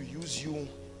going to use you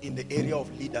in the area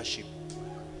of leadership.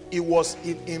 It was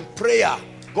in prayer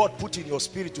God put in your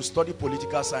spirit to study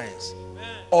political science.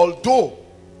 Although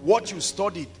what you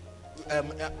studied,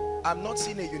 I'm not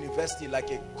seeing a university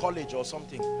like a college or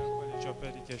something. College of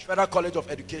Education. Federal College of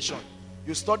Education.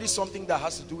 You study something that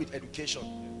has to do with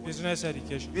education. Business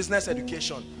education. Business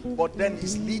education. But then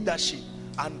it's leadership.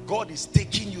 And God is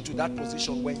taking you to that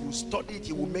position. When you study it,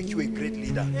 He will make you a great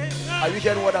leader. Are you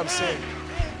hearing what I'm saying?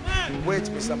 Wait,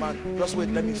 Mr. Man. Just wait,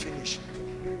 let me finish.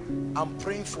 I'm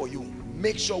praying for you.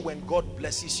 Make sure when God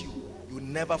blesses you, you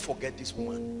never forget this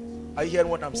woman. Are you hearing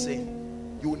what I'm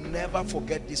saying? You will never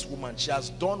forget this woman. She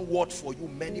has done what for you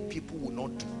many people will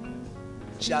not do.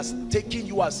 She has taken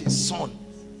you as a son.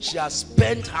 She has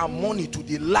spent her money to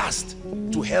the last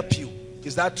to help you.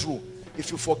 Is that true?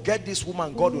 If you forget this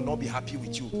woman, God will not be happy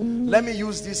with you. Let me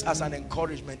use this as an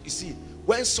encouragement. You see,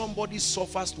 when somebody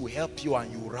suffers to help you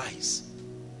and you rise,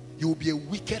 you will be a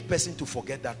wicked person to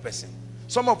forget that person.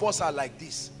 Some of us are like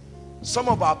this. Some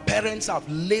of our parents have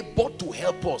labored to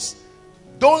help us.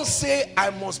 Don't say, I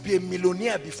must be a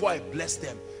millionaire before I bless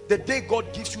them. The day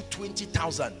God gives you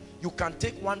 20,000, you can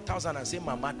take 1,000 and say,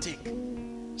 Mama, take.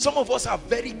 Some of us are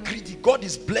very greedy. God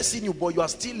is blessing you, but you are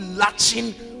still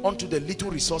latching onto the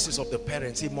little resources of the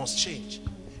parents. It must change.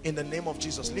 In the name of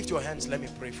Jesus, lift your hands. Let me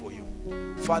pray for you.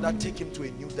 Father, take him to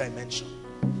a new dimension.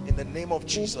 In the name of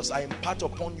Jesus, I impart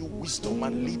upon you wisdom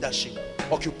and leadership.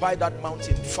 Occupy that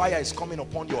mountain. Fire is coming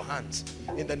upon your hands.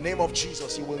 In the name of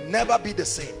Jesus, you will never be the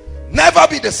same. Never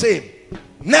be the same.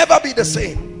 Never be the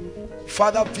same.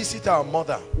 Father, visit our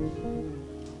mother.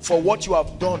 For what you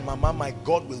have done, Mama, my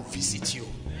God will visit you.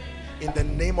 In the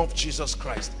name of Jesus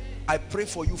Christ, I pray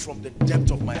for you from the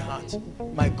depth of my heart.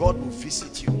 My God will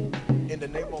visit you. In the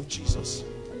name of Jesus.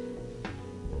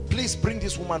 Please bring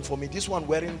this woman for me. This one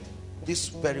wearing this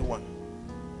very one.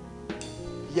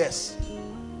 Yes.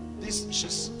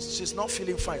 She's not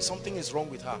feeling fine. Something is wrong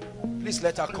with her. Please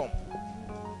let her come.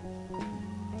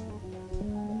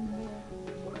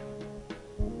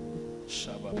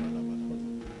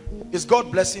 Is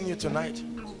God blessing you tonight?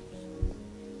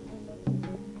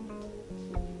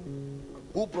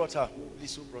 Who brought her?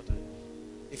 Please, who brought her?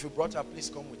 If you brought her, please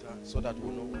come with her so that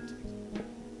we'll know what it is.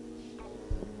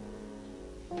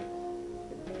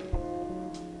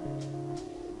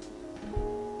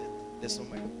 There's no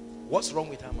mic. What's wrong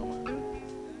with her, Mama?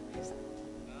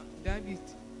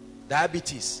 Diabetes.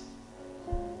 Diabetes.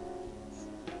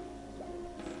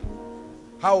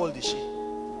 How old is she?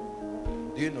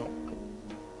 Do you know?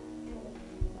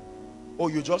 Oh,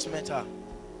 you just met her?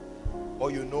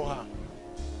 Or you know her?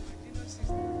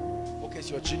 Okay, it's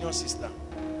your junior sister.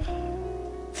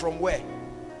 From where?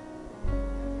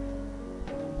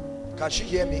 Can she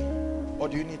hear me? Or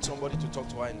do you need somebody to talk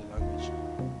to her in the language?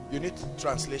 You need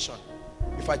translation.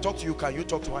 If I talk to you, can you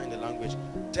talk to her in the language?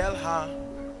 Tell her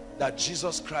that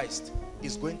Jesus Christ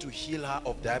is going to heal her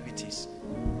of diabetes.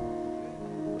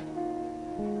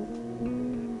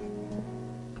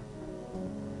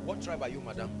 What tribe are you,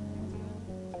 madam?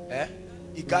 Eh?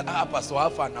 You got Pastor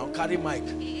Alpha now. Carry mic.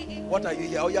 What are you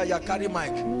here? Oh yeah, carry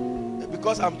mic.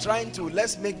 Because I'm trying to,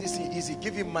 let's make this easy.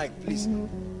 Give him mic, please.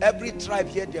 Every tribe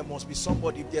here, there must be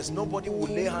somebody. If there's nobody who will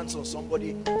lay hands on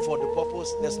somebody for the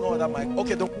purpose, there's no other mic.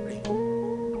 Okay, don't worry.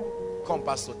 Come,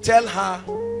 Pastor. Tell her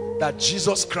that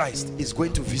Jesus Christ is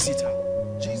going to visit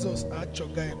her. Jesus, tell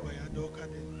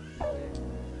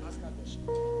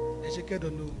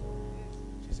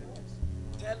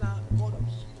her God will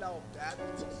heal her of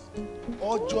diabetes.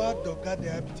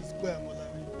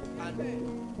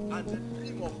 And the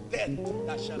dream of death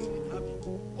that she has been having.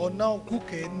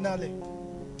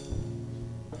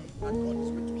 And God is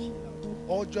going to heal her.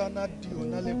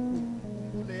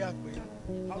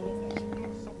 How long has she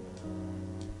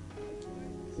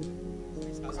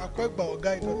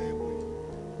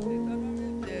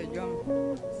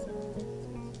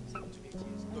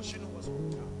Does she know what's wrong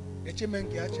with her?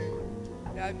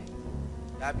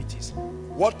 Diabetes.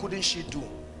 What couldn't she do?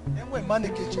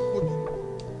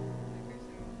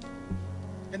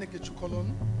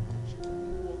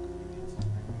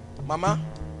 Mama,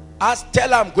 tell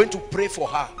her I'm going to pray for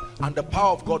her. and the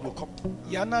power of God will come.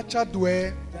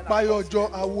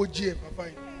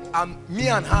 And me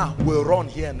and her will run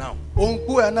here now.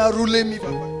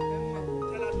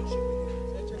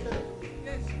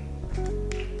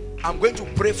 I'm going to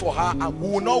pray for her and we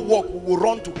will not walk, we will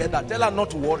run together. Tell her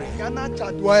not to worry.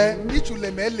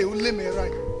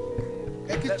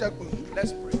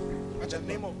 Let's pray. In the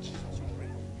name of Jesus, we pray.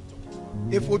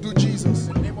 If we do Jesus,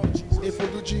 in the name of Jesus, if we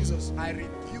do Jesus, I rebuke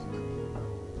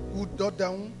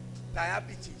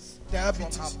diabetes from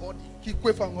her body.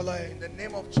 In the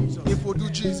name of Jesus. If we do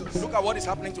Jesus, look at what is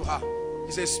happening to her.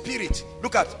 It's a spirit.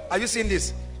 Look at, are you seeing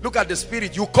this? Look at the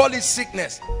spirit. You call it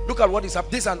sickness. Look at what is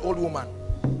happening. This is an old woman.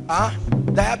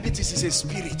 Diabetes is a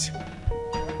spirit.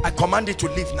 I command it to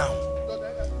leave now.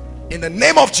 In the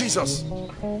name of Jesus.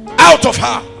 Out of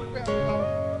her.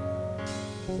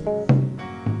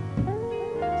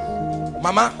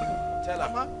 Mama,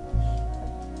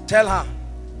 tell her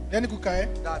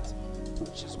that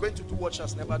she's going to do what she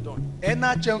has never done. And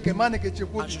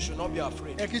she should not be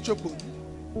afraid.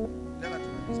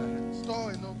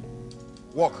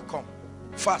 Walk, come.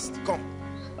 Fast, come.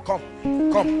 Come.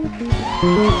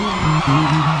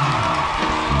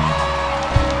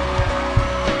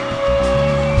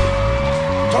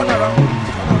 Turn around.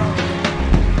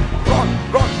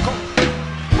 Run, come.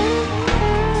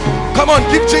 Come on,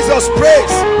 give Jesus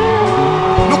praise.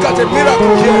 Look at a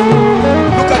miracle here.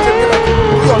 Look at a miracle.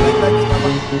 Do your leg like this, Mama.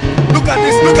 Look at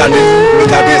this. Look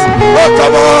at this. Oh,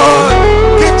 come on.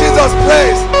 Give Jesus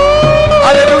praise.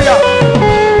 Hallelujah.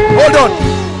 Hold on.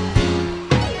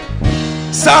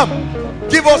 Sam,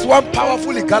 give us one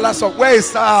powerful Igala song. Where is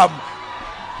Sam?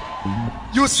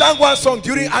 You sang one song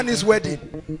during Annie's wedding.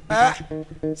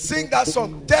 Sing that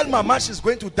song. Tell Mama she's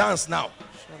going to dance now.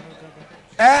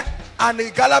 And the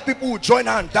Igala people will join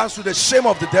her and dance to the shame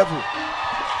of the devil.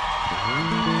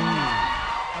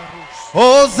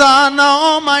 Hosanna,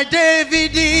 oh my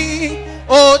David.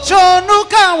 Oh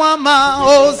Chonuka Wama.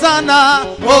 Hosanna,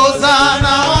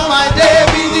 Hosanna, oh my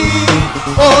David.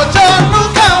 Oh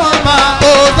Chonuka Wama.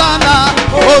 Hosanna,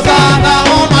 Hosanna,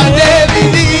 oh my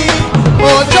David.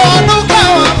 Oh Chonuka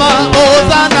Wama.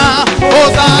 Hosanna,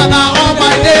 Hosanna, oh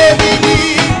my David.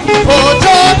 Oh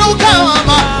Chonuka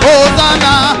Wama.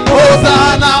 Hosanna,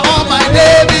 Hosanna, oh my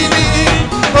David.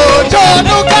 Oh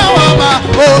Chonuka Wama.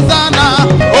 Hosanna,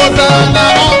 Hosanna,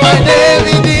 oh my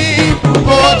David.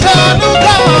 Oh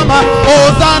Chonuka Wama.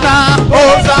 Hosanna,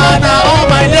 Hosanna, oh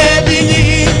my David.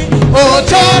 Oh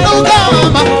Chonuka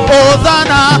Wama.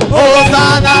 Hosanna,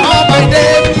 Hosanna, oh my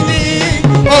David.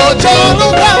 Oh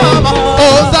Chonuka Wama.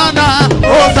 Hosanna,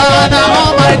 Hosanna,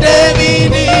 oh my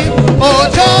David. Oh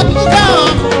Chonuka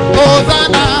Wama.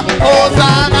 Hosanna,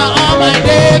 Hosanna, oh my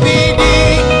David.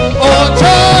 Oh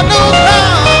Chonuka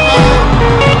Wama.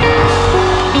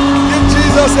 Give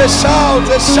Jesus a shout,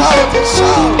 a shout, a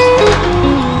shout.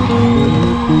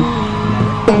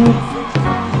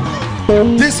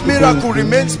 This miracle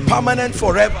remains permanent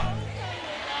forever.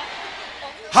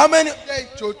 How many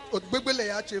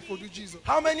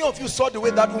of you saw the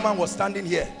way that woman was standing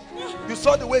here? You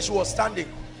saw the way she was standing.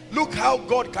 Look how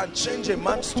God can change a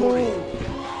man's story.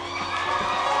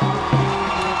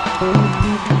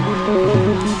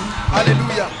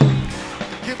 Hallelujah.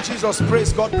 Give Jesus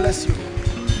praise. God bless you.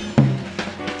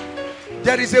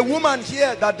 There is a woman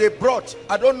here that they brought.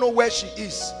 I don't know where she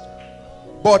is,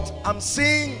 but I'm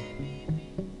seeing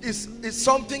it's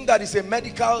something that is a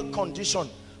medical condition.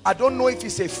 I don't know if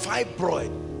it's a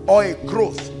fibroid or a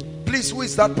growth. Please, who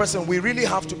is that person? We really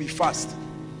have to be fast.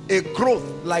 A growth,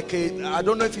 like I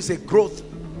don't know if it's a growth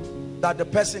that the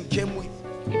person came with.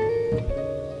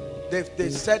 They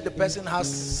said the person has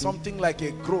something like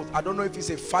a growth. I don't know if it's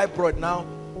a fibroid now.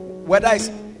 Whether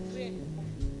it's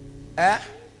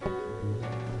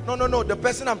no, the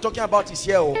person I'm talking about is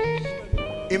here.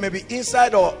 It may be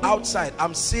inside or outside.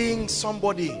 I'm seeing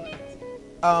somebody.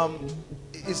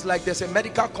 It's like there's a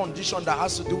medical condition that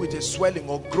has to do with a swelling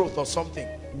or growth or something.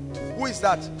 Who is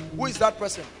that? Who is that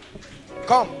person?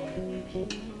 Come.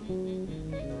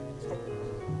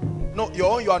 No,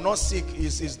 your own, you are not sick.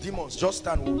 It's demons. Just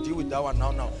stand. We'll deal with that one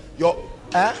now.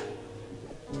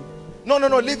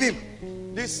 No, leave him.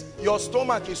 Your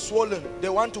stomach is swollen. They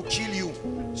want to kill you.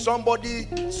 Somebody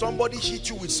hit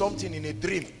you with something in a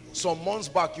dream some months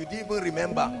back. You didn't even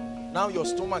remember. Now your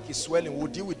stomach is swelling. We'll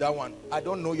deal with that one. I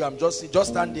don't know you. I'm just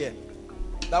stand there.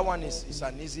 That one is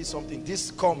an easy something.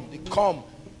 Come.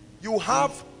 You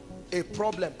have a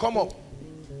problem. Come up.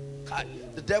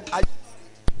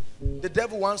 The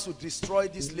devil wants to destroy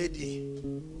this lady,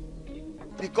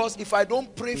 because if I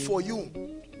don't pray for you,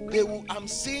 I'm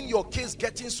seeing your case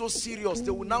getting so serious.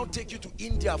 They will now take you to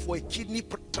India for a kidney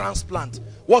transplant.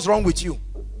 What's wrong with you?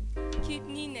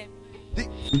 kidney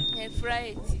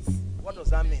nephritis. What does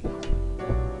that mean?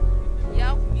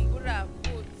 Yeah, we go have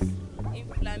both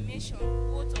inflammation,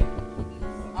 both of the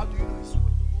kidneys. How do you know it's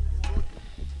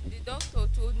The doctor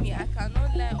told me I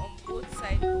cannot lie on both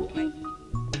sides of my kidney.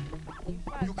 In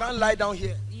fact, you can't lie down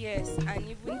here. yes, and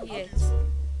even yet,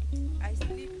 I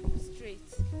sleep straight.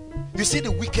 You see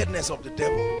the wickedness of the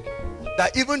devil.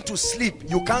 That even to sleep,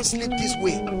 you can't sleep this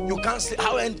way. You can't sleep.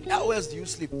 How else do you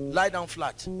sleep? Lie down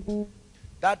flat.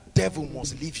 That devil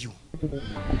must leave you.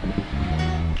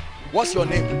 What's your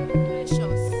name?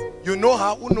 Precious. You know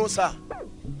her? Who knows her?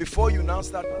 Before you now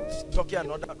start talking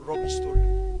another rubbish story.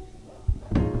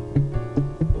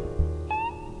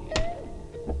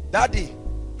 Daddy,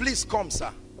 please come,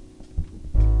 sir.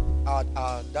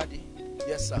 Our daddy.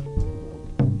 Yes, sir.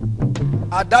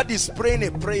 Our daddy is praying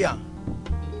a prayer.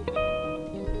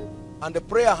 And the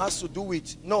prayer has to do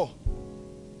with,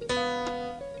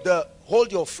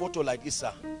 hold your photo like this,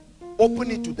 sir.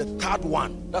 Open it to the third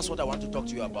one. That's what I want to talk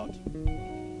to you about.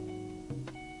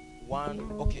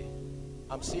 One, okay.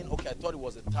 I'm seeing, okay, I thought it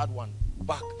was the third one.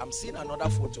 Back, I'm seeing another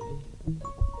photo.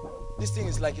 This thing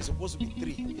is like it's supposed to be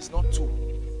 3. It's not 2.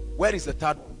 Where is the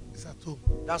third one? It's at home.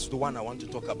 That's the one I want to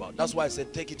talk about. That's why I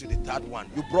said take it to the third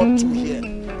one. You brought 2 here.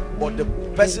 But the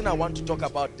person I want to talk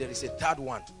about, there is a third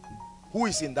one. Who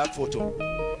is in that photo?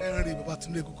 Henry.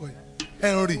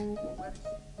 Henry.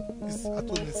 It's at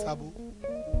home.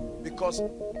 Because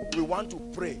we want to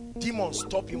pray. Demons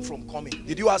stop him from coming.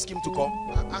 Did you ask him to come?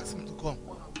 I asked him to come.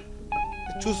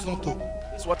 He chose not to.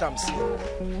 That's what I'm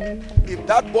saying. If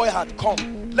that boy had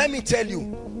come, let me tell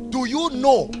you, do you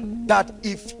know that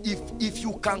if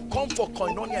you can come for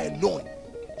koinonia alone,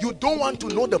 you don't want to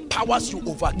know the powers you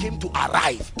overcame to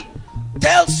arrive.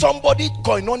 Tell somebody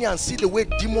koinonia and see the way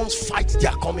demons fight. They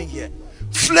are coming here.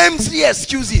 Flimsy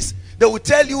excuses. They will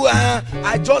tell you,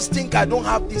 I just think I don't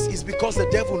have this. It's because the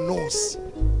devil knows.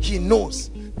 He knows.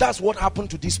 That's what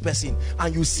happened to this person.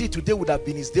 And you see, today would have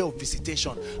been his day of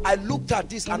visitation. I looked at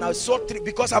this and I saw 3,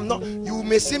 because I'm not, you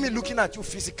may see me looking at you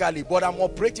physically, but I'm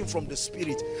operating from the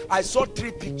spirit. I saw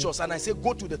 3 pictures and I said,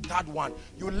 go to the third one.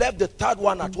 You left the third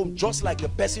one at home just like the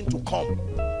person to come.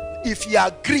 If he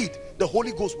agreed, the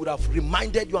Holy Ghost would have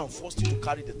reminded you and forced you to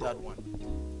carry the third one.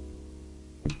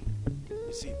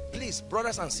 You see, please,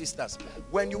 brothers and sisters,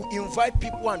 when you invite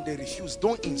people and they refuse,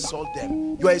 don't insult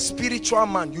them. You are a spiritual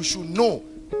man. You should know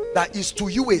that is to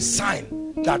you a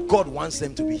sign that God wants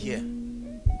them to be here.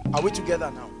 Are we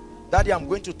together now? Daddy, I'm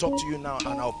going to talk to you now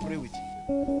and I'll pray with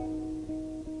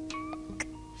you.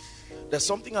 There's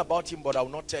something about him, but I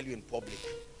will not tell you in public.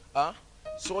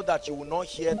 So that you will not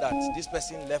hear that this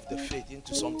person left the faith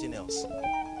into something else.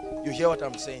 You hear what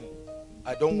I'm saying?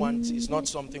 I don't want, it's not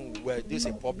something where this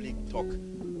is a public talk,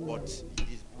 but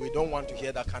we don't want to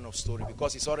hear that kind of story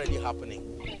because it's already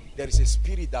happening. There is a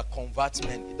spirit that converts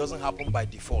men. It doesn't happen by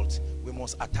default. We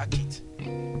must attack it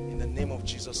in the name of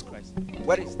Jesus Christ.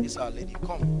 Where is this our lady?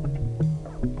 Come.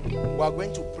 We are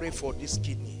going to pray for this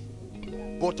kidney.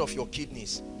 Both of your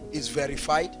kidneys. It's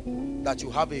verified that you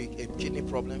have a kidney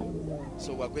problem.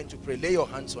 So we are going to pray. Lay your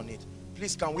hands on it.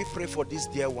 Please, can we pray for this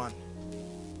dear one?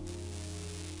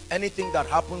 Anything that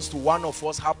happens to one of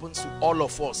us happens to all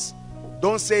of us.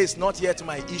 Don't say it's not yet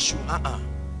my issue.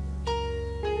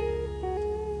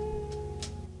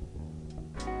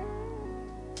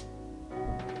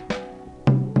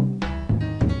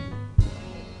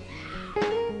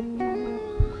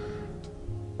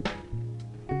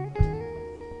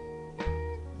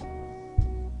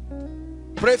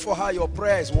 Pray for her. Your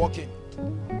prayer is working.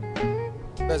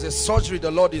 There's a surgery the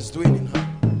Lord is doing in her.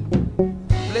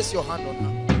 Place your hand on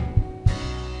her.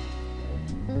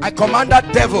 I command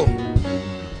that devil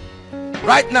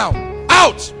right now,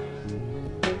 out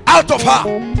of her.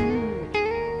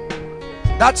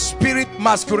 That spirit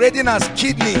masquerading as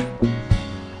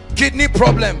kidney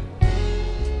problem.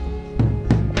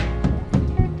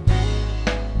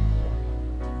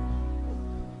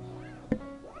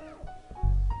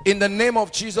 In the name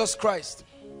of Jesus Christ,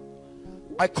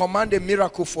 I command a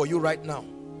miracle for you right now.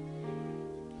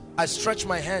 I stretch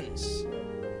my hands.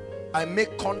 I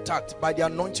make contact by the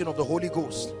anointing of the Holy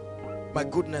Ghost. My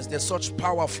goodness, there's such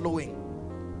power flowing.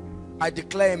 I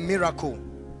declare a miracle.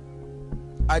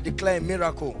 I declare a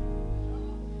miracle.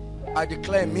 I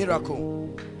declare a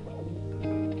miracle.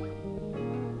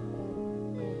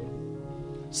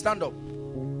 Stand up.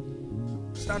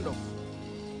 Stand up.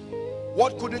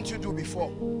 What couldn't you do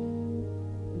before?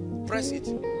 Press it.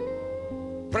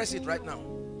 Press it right now.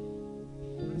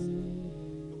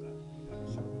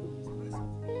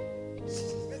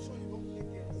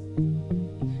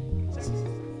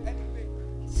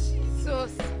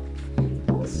 Jesus.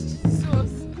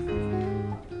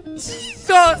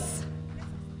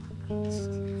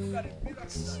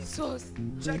 Jesus.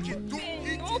 Check it. Do Pain,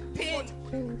 it. no pain.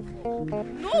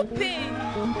 No pain.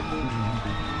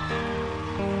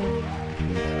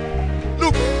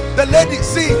 Look, the lady,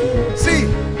 see,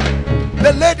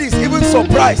 the lady is even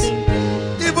surprised.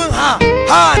 Even her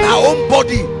and her own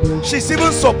body, she's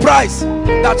even surprised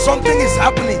that something is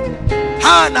happening.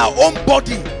 Her and her own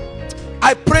body.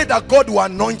 I pray that God will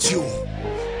anoint you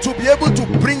to be able to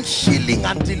bring healing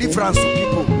and deliverance to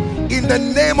people in the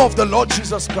name of the Lord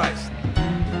Jesus Christ.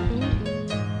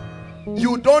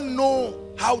 You don't know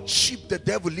how cheap the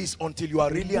devil is until you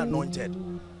are really anointed.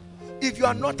 If you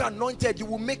are not anointed, you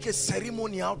will make a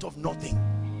ceremony out of nothing.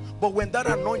 But when that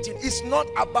anointing is not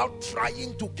about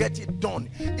trying to get it done.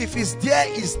 If it's there,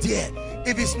 it's there.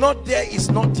 If it's not there, it's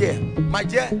not there. My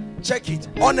dear, check it.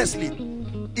 Honestly,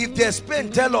 if there's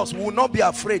pain, tell us. We will not be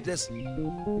afraid.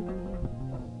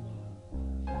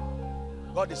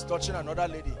 God is touching another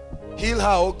lady. Heal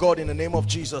her, oh God, in the name of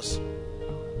Jesus.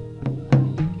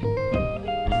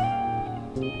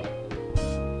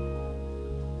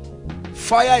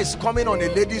 Fire is coming on a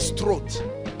lady's throat.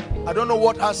 I don't know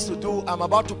what has to do. I'm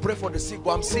about to pray for the sick,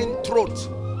 but I'm seeing throat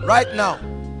right now.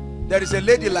 There is a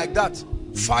lady like that.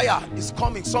 Fire is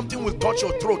coming. Something will touch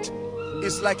your throat.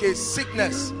 It's like a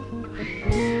sickness.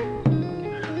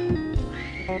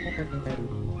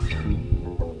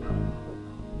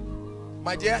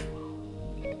 My dear,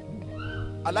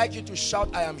 I'd like you to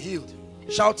shout, I am healed.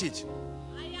 Shout it.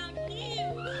 I am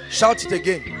healed. Shout it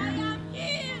again. I am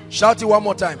healed. Shout it one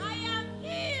more time. I am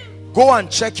healed. Go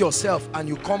and check yourself and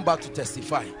you come back to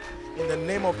testify. In the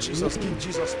name of Jesus, give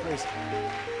Jesus praise.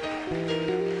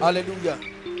 Hallelujah.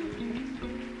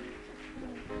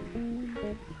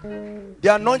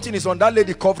 The anointing is on that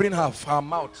lady covering her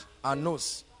mouth, her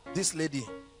nose. This lady,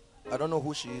 I don't know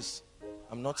who she is.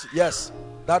 I'm not, yes,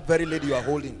 that very lady you are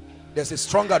holding. There's a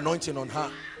strong anointing on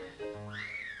her.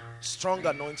 Strong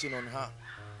anointing on her.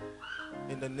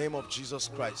 In the name of Jesus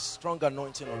Christ. Strong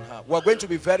anointing on her. We're going to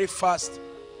be very fast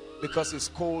because it's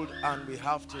cold and we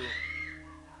have to.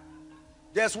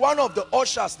 There's one of the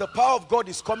ushers. The power of God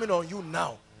is coming on you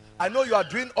now. I know you are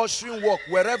doing ushering work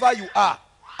wherever you are.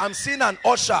 I'm seeing an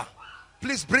usher.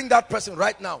 Please bring that person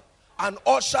right now. An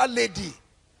usher lady.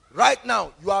 Right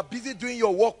now, you are busy doing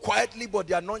your work quietly, but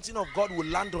the anointing of God will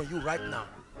land on you right now.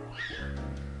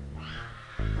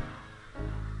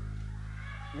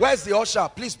 Where's the usher?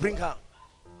 Please bring her.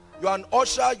 You are an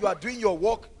usher, you are doing your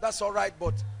work, that's all right,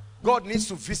 but God needs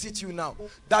to visit you now.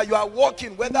 That you are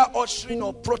working, whether ushering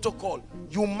or protocol,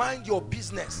 you mind your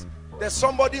business. There's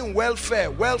somebody in welfare.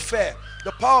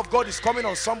 The power of God is coming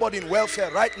on somebody in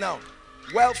welfare right now.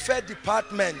 Welfare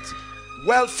department.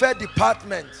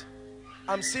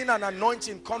 I'm seeing an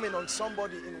anointing coming on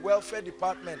somebody in welfare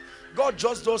department. God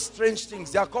just does strange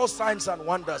things. They are called signs and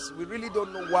wonders. We really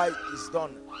don't know why it's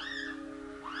done.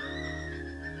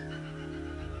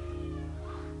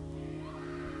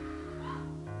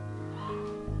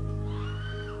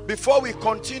 Before we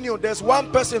continue, there's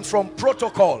one person from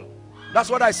protocol. That's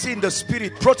what I see in the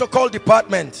spirit. Protocol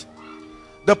department.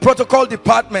 The protocol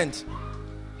department.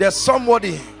 There's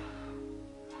somebody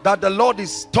that the Lord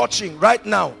is touching right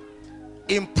now.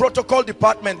 In protocol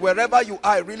department, wherever you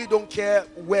are, I really don't care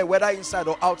where, whether inside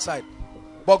or outside.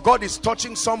 But God is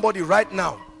touching somebody right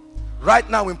now. Right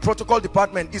now in protocol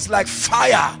department. It's like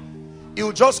fire. It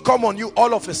will just come on you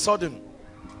all of a sudden.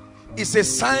 It's a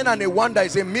sign and a wonder.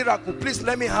 It's a miracle. Please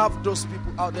let me have those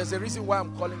people out. There's a reason why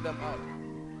I'm calling them out.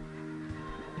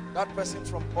 That person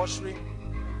from ushering.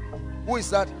 Who is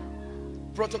that?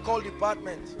 Protocol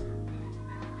department.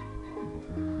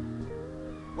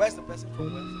 Where's the person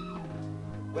from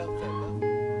welfare?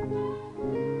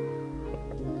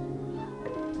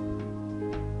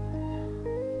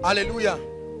 Hallelujah.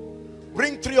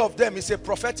 Bring 3 of them. It's a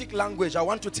prophetic language. I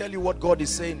want to tell you what God is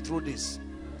saying through this.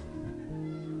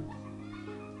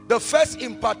 The first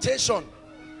impartation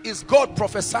is God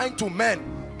prophesying to men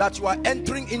that you are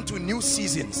entering into new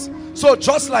seasons. So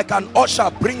just like an usher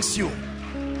brings you,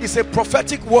 it's a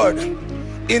prophetic word.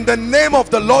 In the name of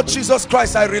the Lord Jesus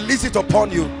Christ, I release it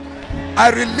upon you. I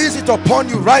release it upon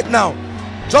you right now.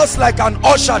 Just like an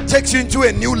usher takes you into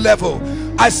a new level,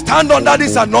 I stand under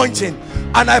this anointing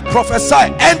and I prophesy,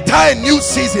 enter a new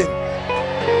season,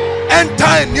 enter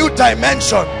a new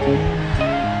dimension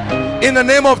in the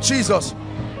name of Jesus.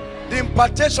 The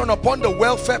impartation upon the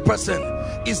welfare person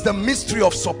is the mystery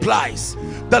of supplies.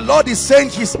 The Lord is saying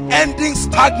he's ending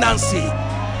stagnancy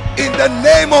in the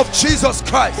name of Jesus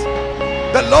Christ.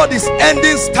 The Lord is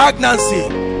ending stagnancy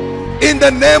in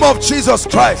the name of Jesus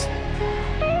Christ.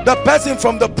 The person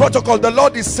from the protocol, the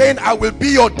Lord is saying, I will be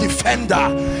your defender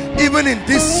even in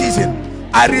this season.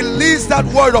 I release that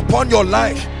word upon your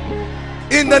life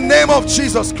In the name of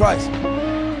Jesus Christ.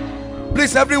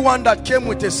 Please, everyone that came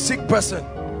with a sick person,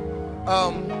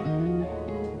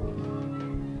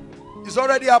 it's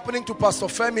already happening to Pastor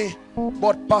Femi,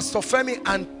 but Pastor Femi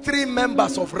and 3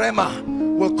 members of Rema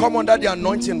will come under the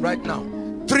anointing right now.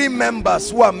 3 members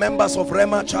who are members of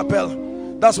Rema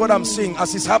Chapel. That's what I'm seeing.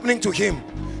 As it's happening to him,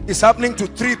 it's happening to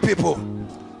 3 people.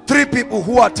 3 people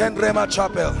who attend Rema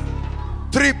Chapel.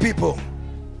 3 people.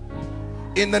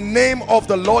 In the name of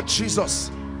the Lord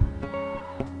Jesus.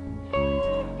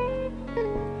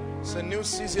 It's a new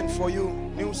season for you.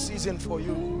 New season for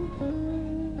you.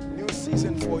 New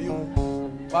season for you.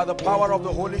 By the power of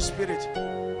the Holy Spirit.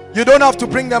 You don't have to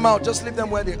bring them out. Just leave them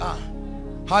where they are.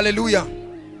 Hallelujah.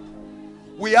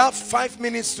 We have 5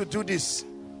 minutes to do this.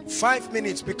 5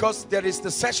 minutes, because there is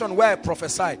the session where I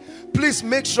prophesy. Please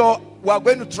make sure, we are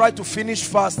going to try to finish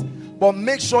fast, but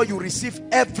make sure you receive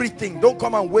everything. Don't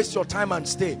come and waste your time and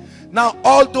stay. Now,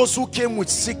 all those who came with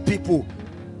sick people,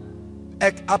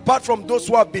 apart from those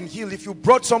who have been healed, if you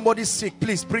brought somebody sick,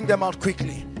 please bring them out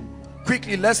quickly.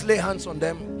 Quickly, let's lay hands on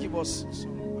them. Give us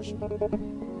some worship.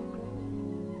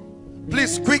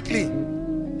 Please, quickly.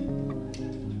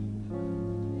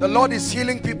 The Lord is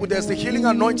healing people. There's the healing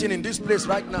anointing in this place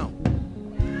right now.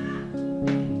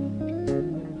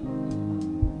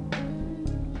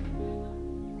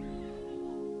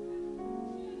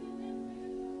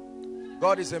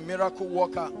 God is a miracle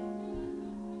worker.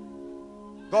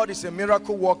 God is a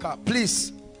miracle worker.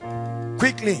 Please,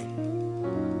 quickly.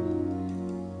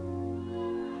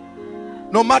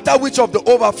 No matter which of the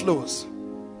overflows,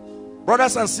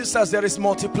 brothers and sisters, there is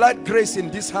multiplied grace in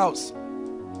this house.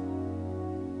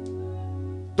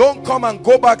 Don't come and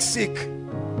go back sick.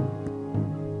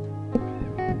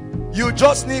 You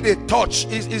just need a touch.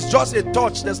 It's just a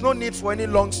touch. There's no need for any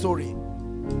long story.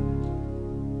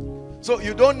 So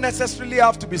you don't necessarily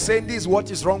have to be saying, this is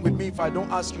what is wrong with me, if I don't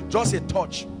ask you. Just a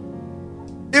touch.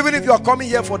 Even if you are coming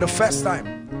here for the first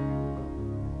time.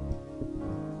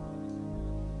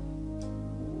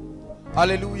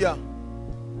 Hallelujah.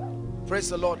 Praise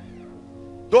the Lord.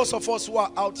 Those of us who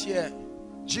are out here,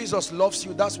 Jesus loves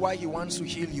you. That's why he wants to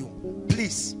heal you.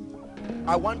 Please,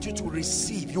 I want you to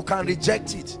receive. You can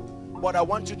reject it, but I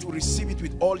want you to receive it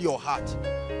with all your heart.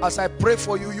 As I pray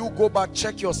for you, you go back,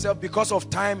 check yourself. Because of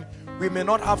time, we may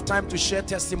not have time to share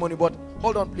testimony, but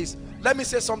hold on, please. Let me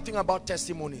say something about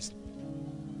testimonies.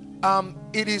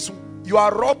 You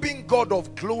are robbing God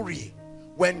of glory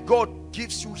when God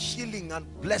gives you healing and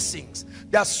blessings.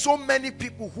 There are so many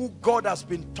people who God has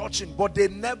been touching, but they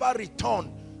never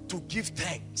return to give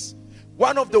thanks.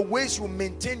 One of the ways you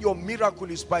maintain your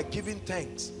miracle is by giving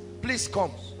thanks. Please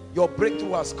come. Your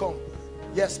breakthrough has come.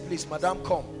 Yes, please, madam,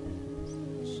 come.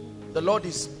 The Lord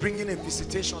is bringing a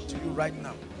visitation to you right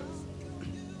now.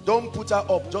 Don't put her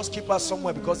up. Just keep her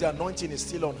somewhere, because the anointing is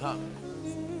still on her,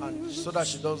 and so that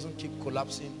she doesn't keep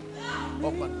collapsing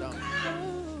up and down.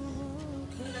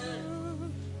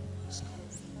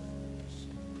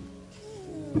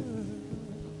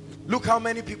 Look how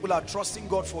many people are trusting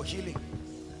God for healing.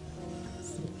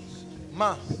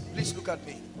 Ma, please look at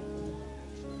me.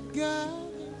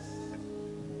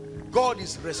 God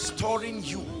is restoring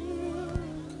you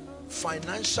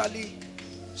financially,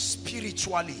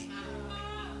 spiritually.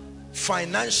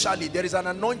 Financially, there is an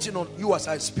anointing on you as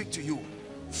I speak to you.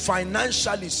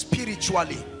 Financially,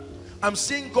 spiritually. I'm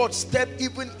seeing God step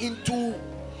even into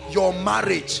your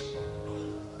marriage.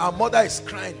 Our mother is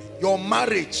crying. Your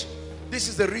marriage. This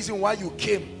is the reason why you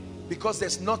came, because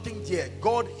there's nothing there.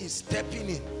 God is stepping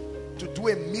in to do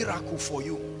a miracle for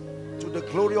you, to the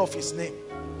glory of his name.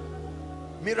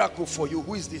 Miracle for you.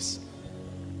 Who is this?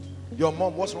 Your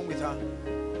mom. What's wrong with her?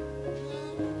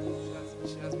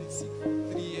 She has been sick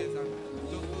for 3 years and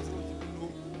doctors don't even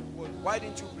know what. Why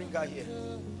didn't you bring her here?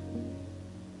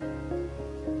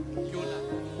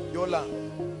 Yola.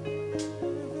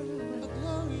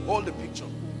 Hold the picture.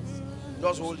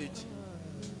 Just hold it.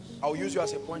 I'll use you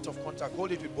as a point of contact.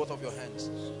 Hold it with both of your hands.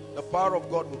 The power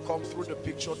of God will come through the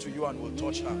picture to you and will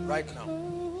touch her right now.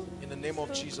 In the name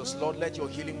of Jesus. Lord, let your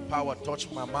healing power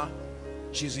touch Mama.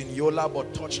 She's in Yola,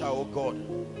 but touch her, oh God.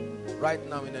 Right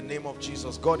now, in the name of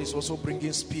Jesus. God is also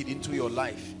bringing speed into your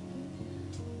life.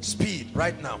 Speed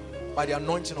right now, by the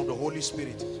anointing of the Holy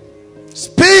Spirit.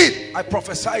 Speed! I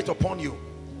prophesy it upon you.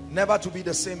 Never to be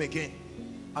the same again.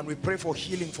 And we pray for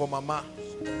healing for Mama.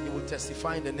 You will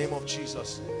testify in the name of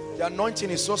Jesus. The anointing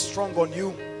is so strong on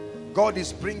you. God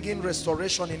is bringing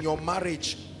restoration in your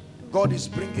marriage. God is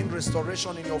bringing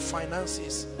restoration in your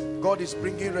finances. God is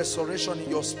bringing restoration in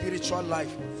your spiritual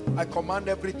life. I command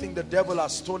everything the devil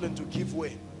has stolen to give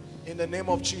way. In the name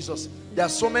of Jesus. There are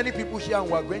so many people here and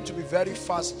we're going to be very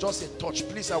fast. Just a touch.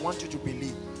 Please, I want you to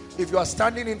believe. If you are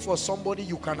standing in for somebody,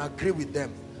 you can agree with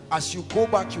them. As you go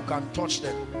back, you can touch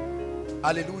them.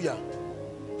 Hallelujah.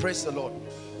 Praise the Lord.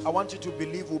 I want you to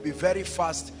believe. We'll be very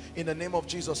fast in the name of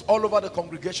Jesus. All over the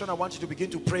congregation, I want you to begin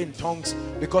to pray in tongues,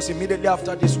 because immediately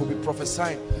after this we'll be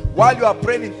prophesying. While you are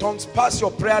praying in tongues, pass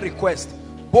your prayer request,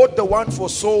 both the one for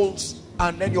souls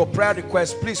and then your prayer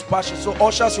request. Please pass it. So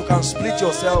ushers, you can split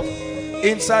yourself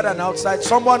inside and outside.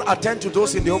 Someone attend to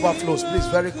those in the overflows, please.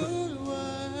 Very quick.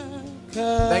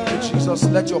 Thank you, Jesus.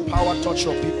 Let your power touch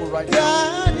your people right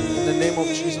now in the name of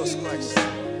Jesus Christ.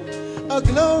 A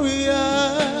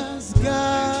glorious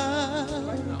God.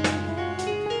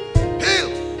 Heal.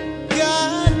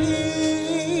 God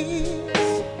is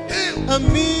a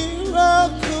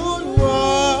miracle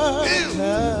worker.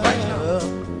 Right now.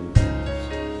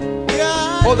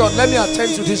 Hold on, let me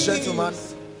attend to this gentleman.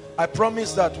 I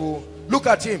promise that we'll look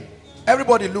at him.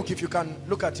 Everybody look, if you can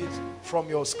look at it from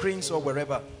your screens or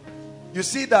wherever. You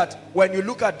see that when you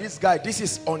look at this guy, this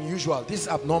is unusual, this is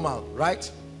abnormal, right?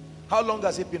 How long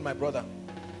has it been, my brother?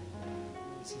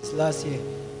 Since last year.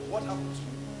 What happened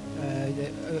to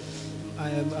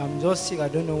you? I'm just sick. I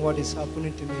don't know what is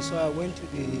happening to me. So I went to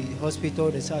the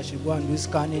hospital. They said I should go and do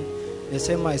scanning. They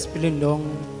said my spleen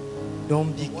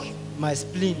don't big. My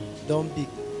spleen don't big.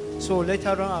 So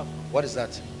later on. What is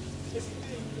that?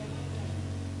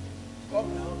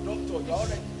 Come now, doctor. You're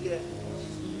already here.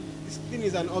 The spleen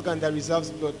is an organ that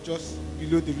reserves blood just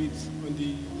below the ribs on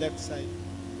the left side.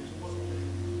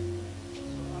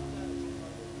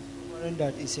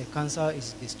 That is a cancer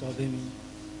is disturbing me.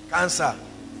 Cancer?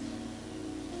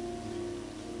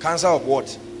 Cancer of what?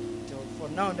 So for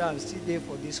now, I'm still there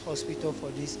for this hospital for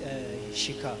this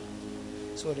Shika.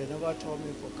 So they never told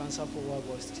me for cancer for what,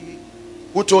 but still.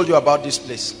 Who told you about this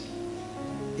place?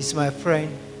 It's my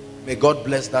friend. May God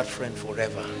bless that friend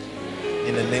forever.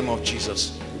 In the name of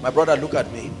Jesus. My brother, look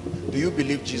at me. Do you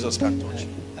believe Jesus can touch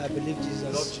you? I believe Jesus. You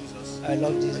love Jesus? I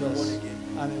love Jesus. Are you born again?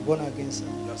 I'm a born again, sir.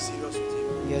 You are serious with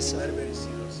him? Yes, sir. Very, very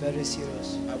serious. Very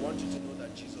serious. I want you to know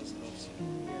that Jesus loves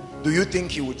you. Do you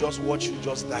think he will just watch you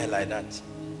just die like that?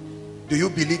 Do you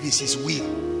believe it's his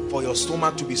will for your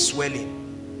stomach to be swelling?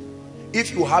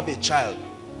 If you have a child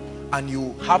and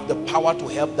you have the power to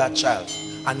help that child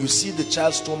and you see the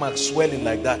child's stomach swelling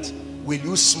like that, will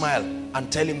you smile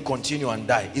and tell him continue and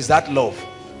die? Is that love?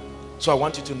 So I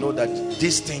want you to know that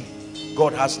this thing,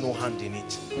 God has no hand in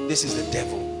it. This is the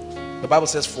devil. The Bible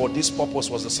says, for this purpose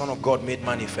was the Son of God made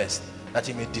manifest, that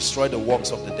he may destroy the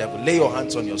works of the devil. Lay your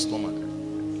hands on your stomach.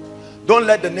 Don't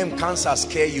let the name cancer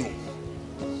scare you.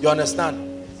 You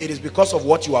understand? It is because of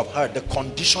what you have heard, the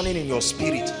conditioning in your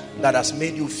spirit that has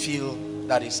made you feel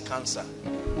that is cancer,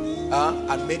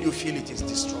 and made you feel it is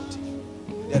destructive.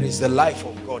 There is the life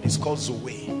of God. It's called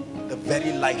Zoe, the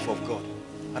very life of God.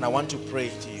 And I want to pray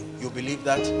to you. You believe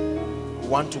that? You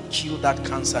want to kill that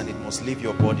cancer and it must leave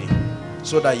your body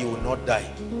so that you will not die.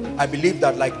 I believe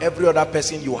that like every other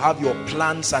person, you have your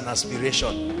plans and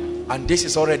aspiration, and this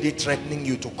is already threatening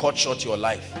you to cut short your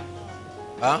life.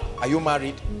 Are you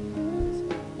married?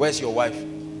 Where's your wife?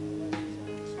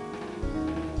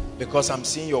 Because I'm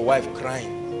seeing your wife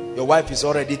crying. Your wife is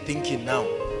already thinking now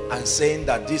and saying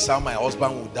that this is how my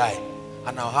husband will die,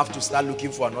 and I'll have to start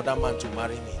looking for another man to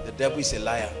marry me. The devil is a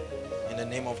liar. In the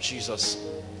name of Jesus,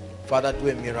 Father, do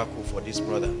a miracle for this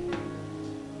brother.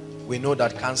 We know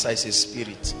that cancer is a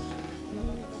spirit.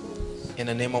 In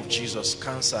the name of Jesus,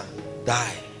 cancer,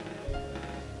 die.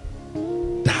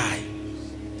 Die.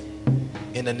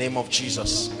 In the name of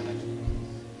Jesus.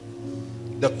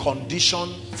 The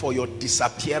condition for your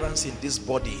disappearance in this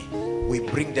body, we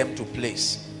bring them to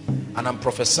place. And I'm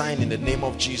prophesying in the name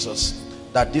of Jesus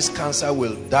that this cancer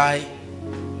will die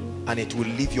and it will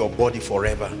leave your body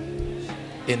forever.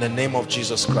 In the name of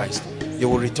Jesus Christ. You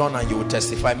will return and you will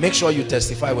testify. Make sure you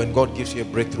testify when God gives you a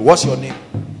breakthrough. What's your name?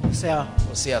 Hosea.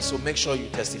 Hosea. So make sure you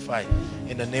testify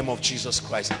in the name of Jesus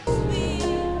Christ.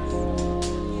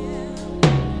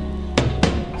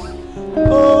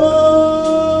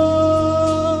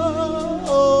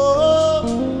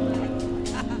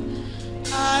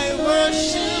 I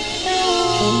worship you.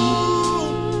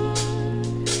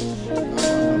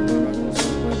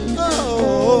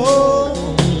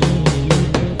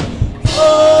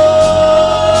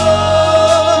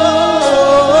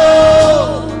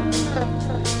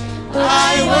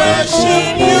 I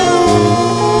worship you.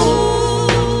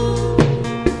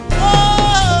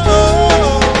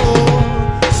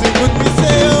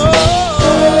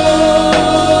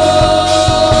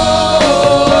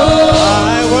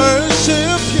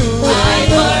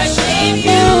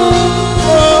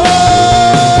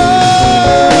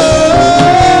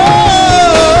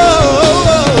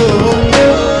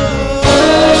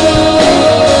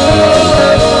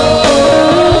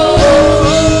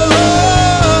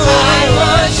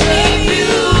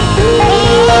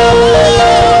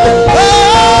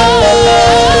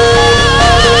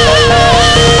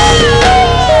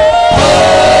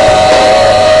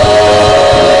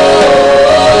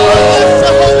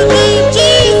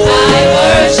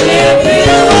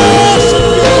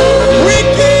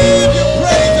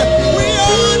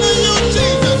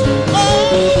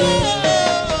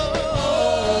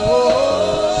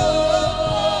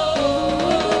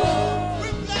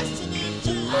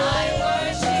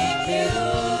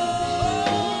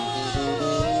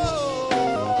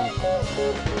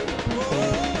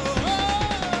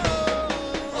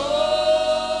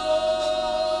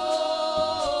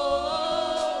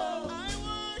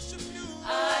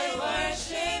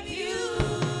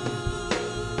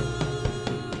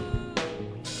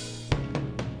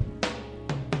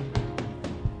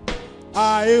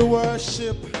 I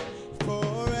worship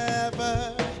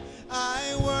forever.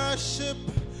 I worship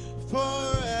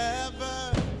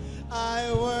forever.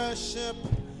 I worship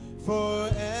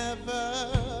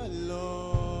forever,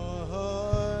 Lord.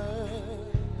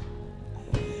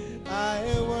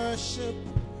 I worship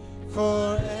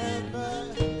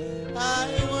forever. I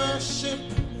worship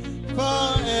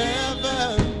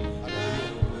forever.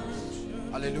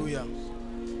 Hallelujah.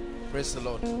 Praise the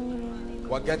Lord.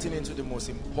 We're getting into the most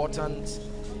important.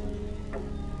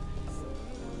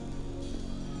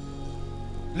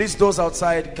 Please, those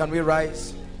outside, can we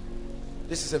rise?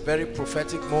 This is a very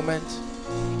prophetic moment.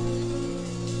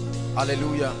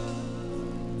 Hallelujah.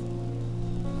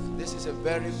 This is a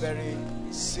very, very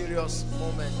serious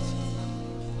moment.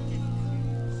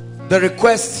 The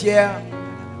requests here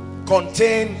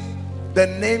contain the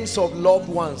names of loved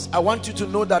ones. I want you to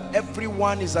know that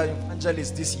everyone is an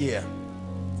evangelist this year.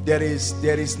 There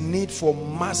is need for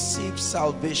massive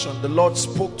salvation. The Lord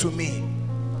spoke to me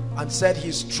and said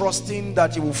he's trusting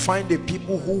that he will find a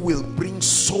people who will bring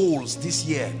souls this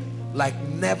year like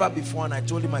never before. And I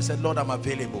told him, I said, Lord, I'm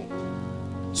available.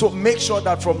 So make sure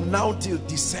that from now till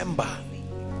December,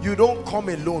 you don't come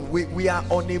alone. We are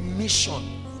on a mission,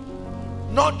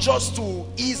 not just to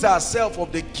ease ourselves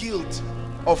of the guilt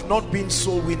of not being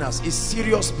soul winners. It's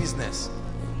serious business.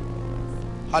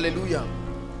 Hallelujah.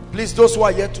 Please, those who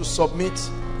are yet to submit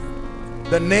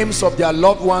the names of their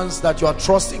loved ones that you are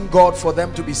trusting God for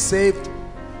them to be saved,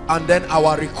 and then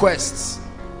our requests.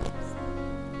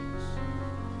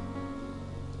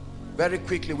 Very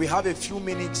quickly, we have a few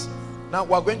minutes. Now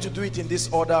we're going to do it in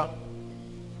this order.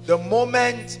 The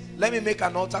moment, let me make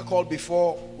an altar call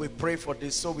before we pray for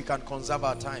this so we can conserve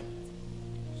our time.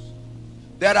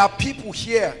 There are people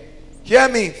here, hear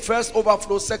me, first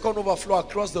overflow, second overflow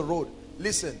across the road.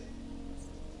 Listen,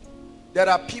 there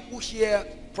are people here,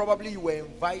 probably you were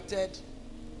invited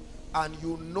and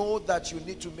you know that you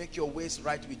need to make your ways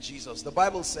right with Jesus. The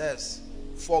Bible says,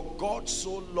 for God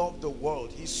so loved the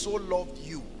world, he so loved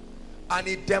you, and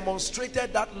he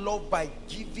demonstrated that love by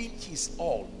giving his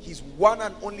all, his one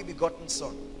and only begotten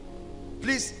son.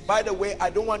 Please, by the way, I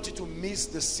don't want you to miss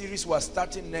the series we're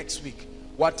starting next week.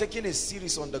 We're taking a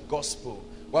series on the gospel.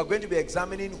 We're going to be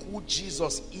examining who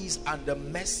Jesus is and the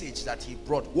message that he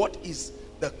brought. What is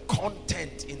the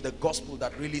content in the gospel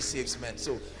that really saves men?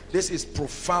 So this is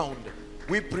profound.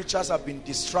 We preachers have been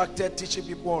distracted teaching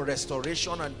people on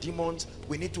restoration and demons.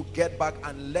 We need to get back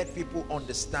and let people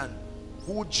understand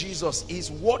who Jesus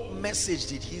is. What message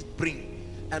did he bring?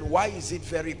 And why is it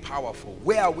very powerful?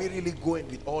 Where are we really going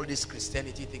with all this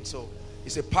Christianity thing? So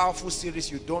it's a powerful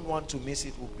series. You don't want to miss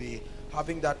it. We'll be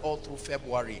having that all through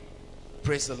February.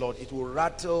 Praise the Lord. It will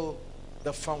rattle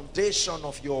the foundation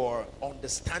of your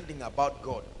understanding about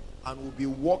God, and we'll be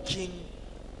walking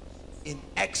in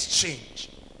exchange.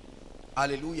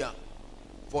 Hallelujah.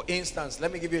 For instance,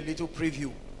 let me give you a little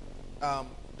preview.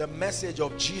 The message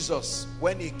of Jesus,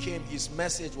 when he came, his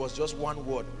message was just one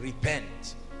word: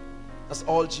 repent. That's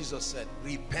all Jesus said,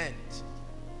 repent.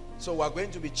 So we're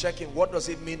going to be checking, what does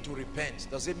it mean to repent?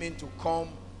 Does it mean to come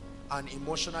and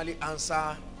emotionally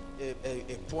answer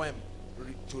a poem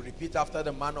to repeat after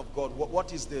the man of God?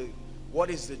 What is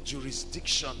the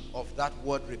jurisdiction of that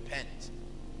word repent?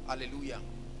 Hallelujah.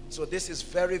 So this is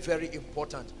very, very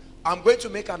important. I'm going to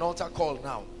make an altar call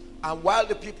now, and while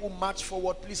the people march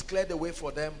forward, please clear the way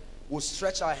for them. We'll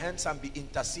stretch our hands and be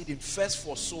interceding first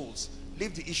for souls.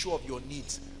 Leave the issue of your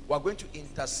needs. We're going to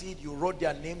intercede. You wrote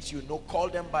their names, you know, call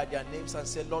them by their names and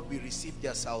say, Lord, we receive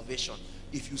their salvation.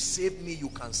 If you save me, you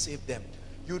can save them.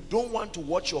 You don't want to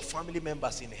watch your family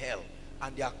members in hell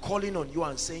and they are calling on you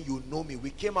and saying, you know me,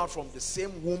 we came out from the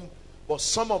same womb, but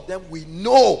some of them, we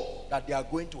know that they are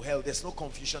going to hell. There's no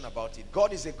confusion about it.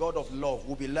 God is a God of love.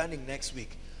 We'll be learning next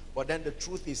week. But then the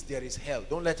truth is, there is hell.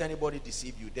 Don't let anybody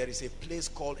deceive you. There is a place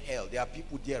called hell. There are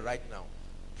people there right now.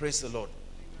 Praise the Lord.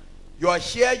 You are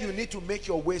here, you need to make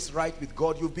your ways right with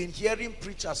God. You've been hearing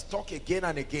preachers talk again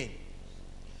and again.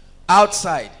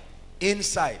 Outside,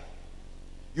 inside.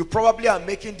 You probably are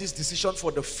making this decision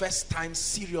for the first time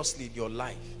seriously in your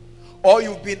life. Or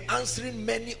you've been answering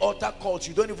many altar calls.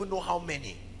 You don't even know how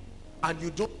many. And you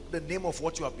don't know the name of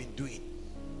what you have been doing.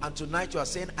 And tonight you are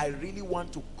saying, I really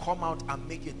want to come out and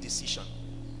make a decision.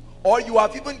 Or you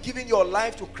have even given your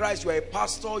life to Christ. You are a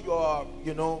pastor. You are,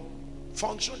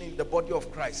 functioning in the body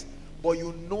of Christ. But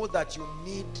you know that you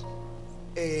need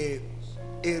a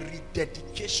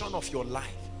rededication of your life.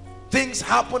 Things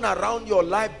happen around your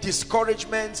life,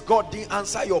 discouragements, God didn't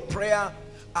answer your prayer,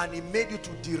 and he made you to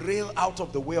derail out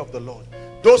of the way of the Lord.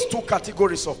 Those two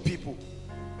categories of people.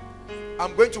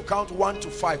 I'm going to count 1 to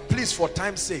 5. Please, for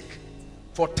time's sake,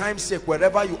 For time's sake,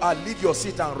 wherever you are, leave your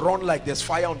seat and run like there's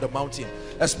fire on the mountain.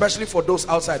 Especially for those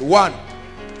outside. One,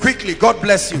 quickly. God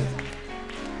bless you.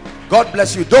 God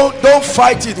bless you. Don't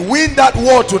fight it. Win that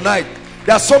war tonight.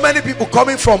 There are so many people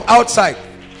coming from outside.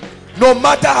 No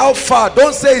matter how far,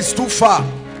 don't say it's too far.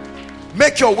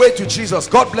 Make your way to Jesus.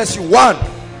 God bless you. One,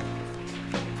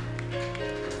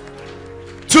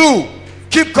 two,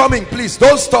 keep coming, please.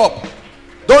 Don't stop.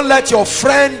 Don't let your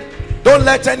friend, don't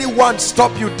let anyone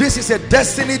stop you. This is a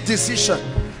destiny decision.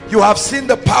 You have seen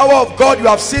the power of God. You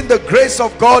have seen the grace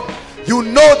of God. You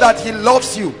know that he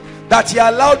loves you, that he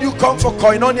allowed you come for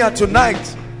koinonia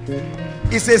tonight.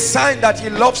 It's a sign that he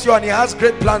loves you and he has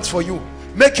great plans for you.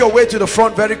 Make your way to the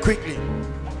front very quickly.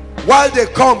 While they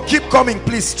come, keep coming,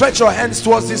 please. Stretch your hands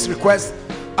towards this request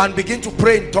and begin to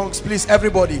pray in tongues, please.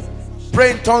 Everybody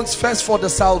pray in tongues first for the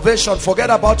salvation. Forget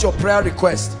about your prayer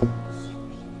request.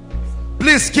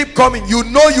 Please keep coming. You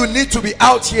know you need to be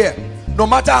out here. No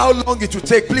matter how long it will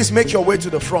take, please make your way to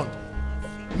the front.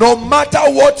 No matter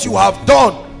what you have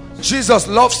done, Jesus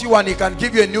loves you and he can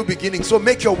give you a new beginning. So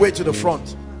make your way to the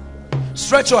front.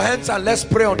 Stretch your hands and let's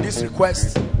pray on this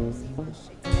request.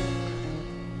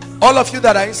 All of you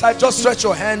that are inside, just stretch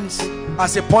your hands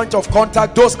as a point of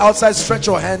contact. Those outside, stretch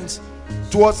your hands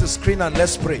towards the screen and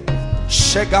let's pray.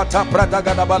 Shegata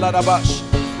Pradagadabaladabash.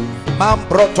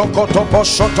 Mambrotokotopo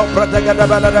Shoto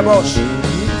Pradagadabaladabosh.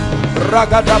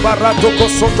 Ragadabaratoko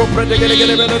Soto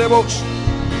Pradagadabaladabosh.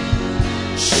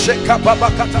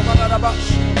 Shekababakatabaladabash.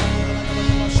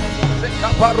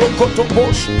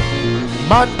 Shekabarokotoposh.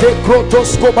 Mante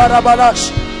Krotosko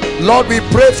Barabalash. Lord, we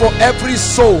pray for every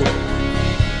soul.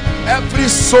 Every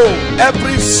soul,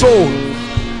 every soul,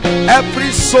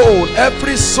 every soul,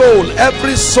 every soul,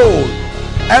 every soul,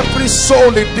 every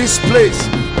soul in this place.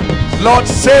 Lord,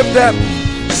 save them.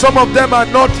 Some of them are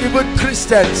not even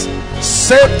Christians.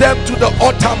 Save them to the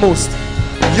uttermost.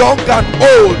 Young and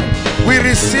old, we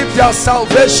receive their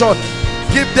salvation.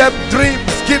 Give them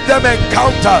dreams, give them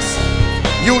encounters.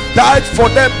 You died for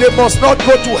them. They must not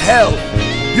go to hell.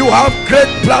 You have great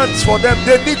plans for them.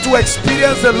 They need to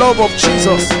experience the love of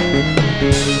Jesus.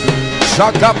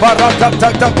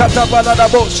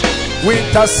 We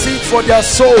intercede for their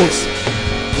souls.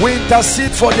 We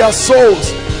intercede for their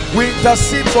souls. We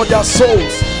intercede for their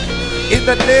souls. In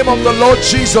the name of the Lord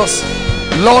Jesus.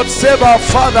 Lord, save our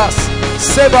fathers,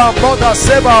 save our mothers,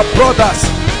 save our brothers,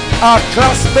 our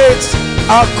classmates,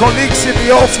 our colleagues in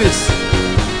the office.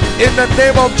 In the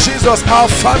name of Jesus, our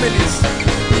families.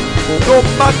 No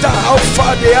matter how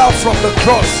far they are from the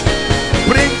cross,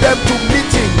 bring them to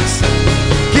meetings,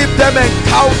 give them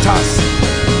encounters.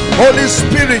 Holy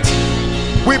Spirit,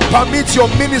 we permit your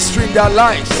ministry in their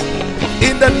lives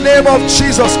in the name of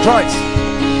Jesus Christ.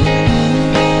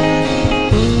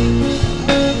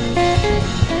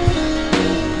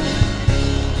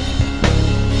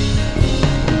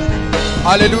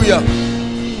 Hallelujah.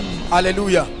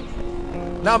 Hallelujah.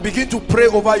 Now begin to pray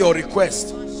over your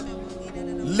request.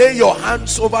 Lay your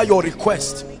hands over your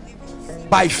request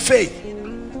by faith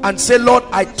and say, Lord,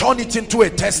 I turn it into a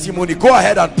testimony. Go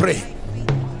ahead and pray.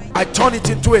 I turn it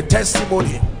into a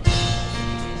testimony.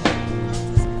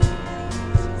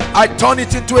 I turn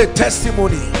it into a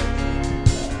testimony.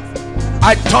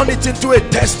 I turn it into a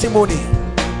testimony.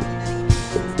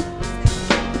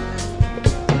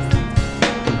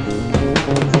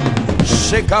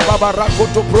 Sheka baba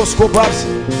rakoto proskobas.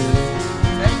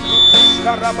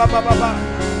 Karababa.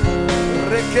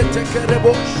 Rekete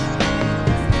kerebosh.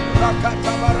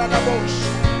 Rakata baradabosh.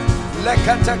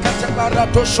 Lekata kata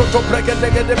barato shoto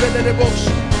pregedegedebedebosh.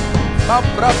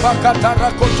 Mambrapa kata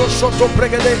rakoto shoto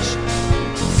pregedesh.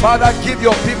 Father, give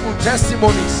your people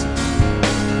testimonies,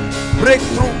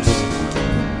 breakthroughs.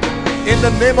 In the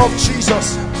name of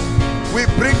Jesus, we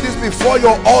bring this before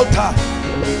your altar.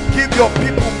 Give your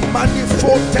people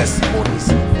manifold testimonies,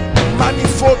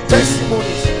 manifold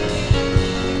testimonies,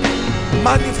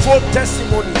 manifold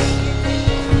testimonies,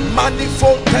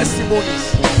 manifold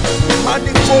testimonies,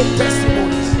 manifold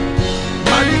testimonies,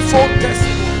 manifold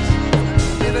testimonies.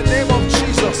 In the name of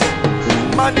Jesus,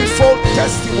 manifold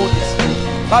testimonies.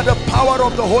 By the power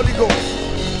of the Holy Ghost.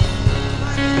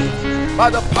 By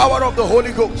the power of the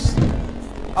Holy Ghost.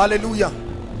 Hallelujah.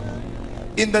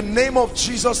 In the name of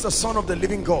Jesus, the Son of the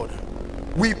living God,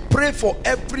 we pray for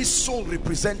every soul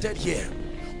represented here.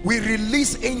 We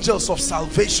release angels of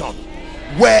salvation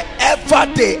wherever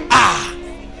they are,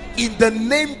 in the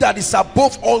name that is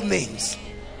above all names.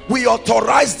 We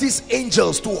authorize these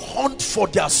angels to hunt for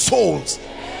their souls.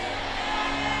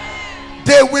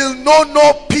 They will know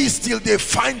no peace till they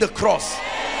find the cross.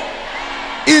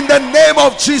 In the name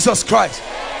of Jesus Christ,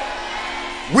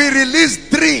 we release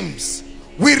dreams.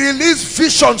 We release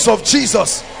visions of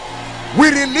Jesus. We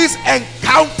release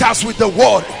encounters with the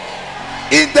word.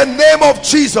 In the name of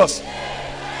Jesus.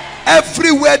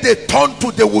 Everywhere they turn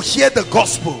to, they will hear the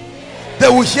gospel. They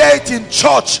will hear it in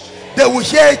church. They will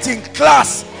hear it in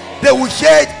class. They will hear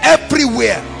it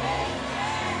everywhere.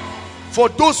 For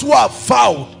those who have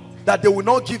vowed that they will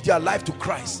not give their life to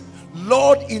Christ,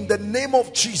 Lord, in the name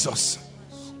of Jesus,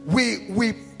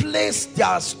 we place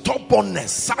their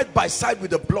stubbornness side by side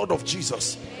with the blood of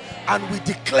Jesus, and we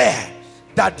declare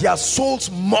that their souls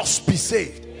must be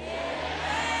saved.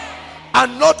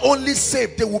 And not only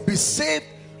saved, they will be saved,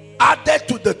 added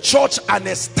to the church, and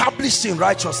established in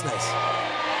righteousness.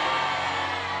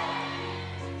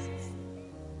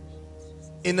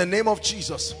 In the name of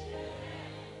Jesus,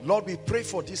 Lord, we pray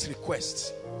for these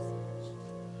requests.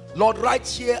 Lord, right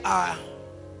here are,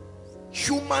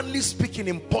 humanly speaking,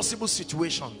 impossible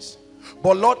situations.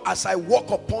 But Lord, as I walk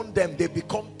upon them, they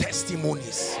become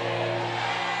testimonies.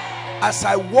 As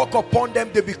I walk upon them,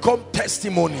 they become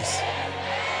testimonies.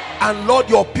 And Lord,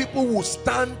 your people will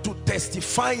stand to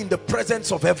testify in the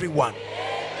presence of everyone.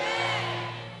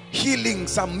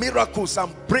 Healings and miracles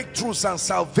and breakthroughs and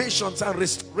salvations and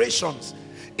restorations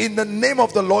in the name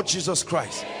of the Lord Jesus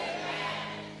Christ.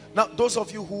 Now, those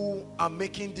of you who are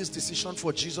making this decision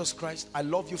for Jesus Christ, I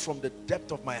love you from the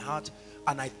depth of my heart,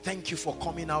 and I thank you for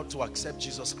coming out to accept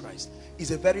Jesus Christ.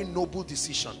 It's a very noble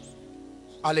decision.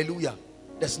 Hallelujah.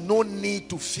 There's no need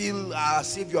to feel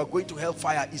as if you are going to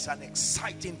hellfire. It's an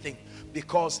exciting thing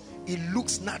because it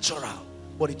looks natural,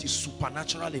 but it is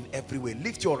supernatural in every way.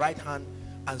 Lift your right hand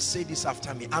and say this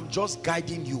after me. I'm just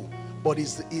guiding you, but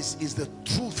it's the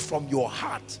truth from your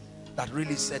heart that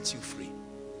really sets you free.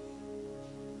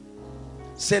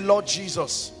 Say, Lord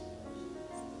Jesus,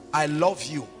 I love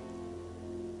you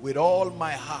with all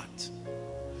my heart.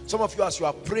 Some of you, as you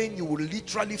are praying, you will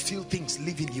literally feel things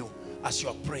leaving you as you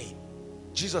are praying.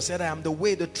 Jesus said, I am the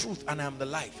way, the truth, and I am the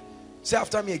life. Say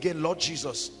after me again, Lord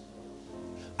Jesus,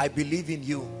 I believe in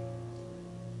you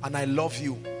and I love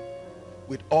you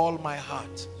with all my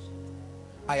heart.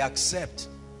 I accept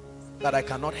that I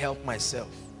cannot help myself,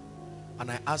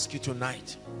 and I ask you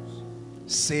tonight,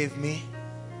 save me,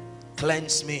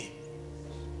 cleanse me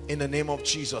in the name of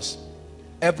Jesus.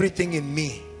 Everything in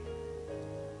me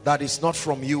that is not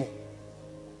from you,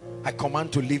 I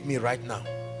command to leave me right now.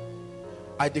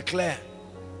 I declare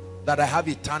that I have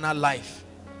eternal life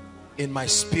in my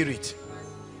spirit.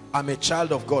 I'm a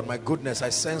child of God. My goodness, I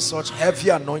sense such heavy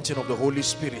anointing of the Holy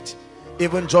Spirit.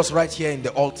 Even just right here in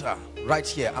the altar, right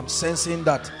here, I'm sensing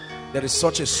that there is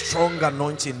such a strong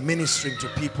anointing ministering to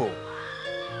people.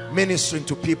 Ministering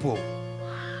to people.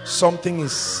 Something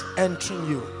is entering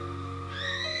you.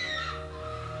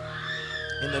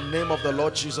 In the name of the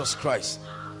Lord Jesus Christ.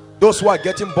 Those who are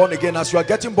getting born again, as you are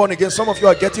getting born again, some of you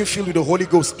are getting filled with the Holy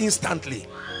Ghost instantly.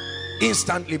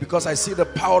 Instantly, because I see the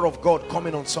power of God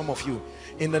coming on some of you.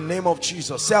 In the name of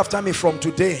Jesus. Say after me, from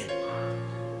today,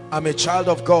 I'm a child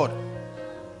of God.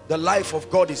 The life of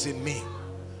God is in me.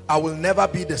 I will never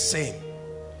be the same.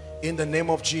 In the name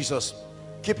of Jesus.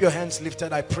 Keep your hands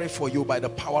lifted. I pray for you by the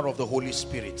power of the Holy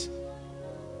Spirit.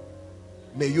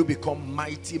 May you become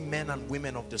mighty men and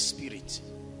women of the Spirit.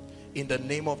 In the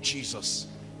name of Jesus.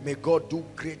 May God do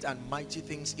great and mighty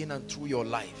things in and through your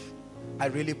life. I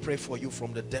really pray for you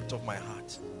from the depth of my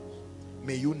heart.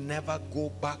 May you never go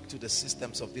back to the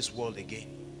systems of this world again.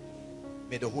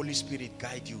 May the Holy Spirit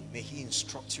guide you. May He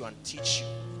instruct you and teach you.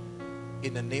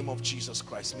 In the name of Jesus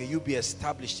Christ. May you be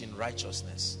established in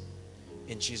righteousness.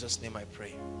 In Jesus' name I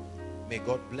pray. May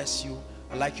God bless you.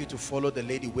 I'd like you to follow the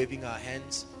lady waving her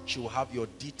hands. She will have your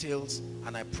details,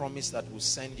 and I promise that we'll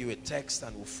send you a text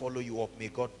and we'll follow you up. May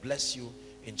God bless you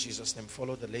in Jesus' name.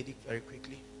 Follow the lady very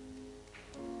quickly.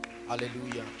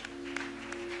 Hallelujah.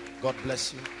 God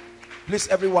bless you. Please,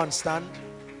 everyone stand.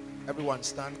 Everyone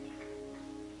stand.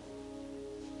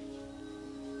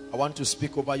 I want to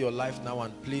speak over your life now,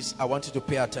 and please, I want you to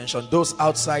pay attention. Those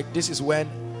outside, this is when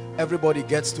everybody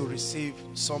gets to receive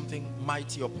something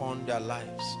mighty upon their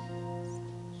lives.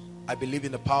 I believe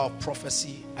in the power of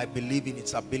prophecy. I believe in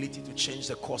its ability to change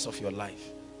the course of your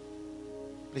life.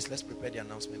 Please, let's prepare the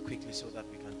announcement quickly so that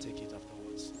we can take it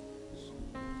afterwards.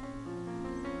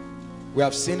 We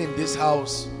have seen in this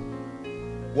house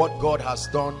what God has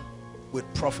done with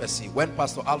prophecy. When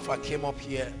Pastor Alpha came up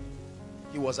here,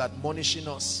 he was admonishing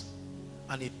us,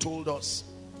 and he told us,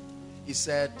 he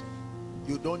said,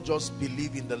 you don't just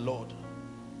believe in the Lord,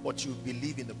 but you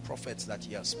believe in the prophets that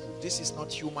he has put. This is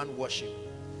not human worship.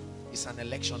 It's an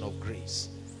election of grace.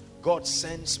 God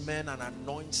sends men and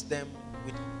anoints them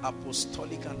with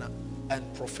apostolic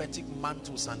and prophetic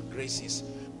mantles and graces.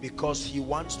 because he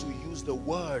wants to use the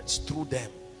words through them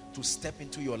to step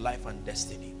into your life and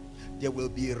destiny. There will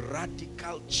be a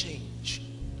radical change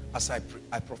as I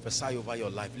prophesy over your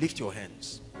life. Lift your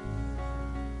hands.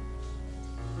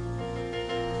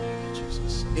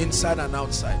 Jesus. Inside and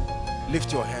outside,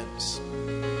 lift your hands.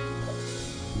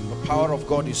 The power of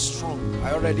God is strong.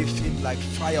 I already feel like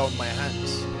fire on my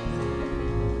hands.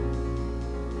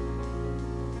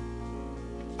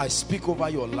 I speak over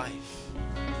your life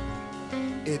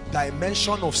a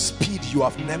dimension of speed you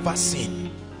have never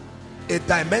seen. A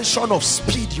dimension of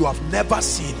speed you have never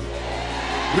seen.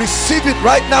 Receive it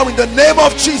right now in the name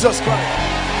of Jesus Christ.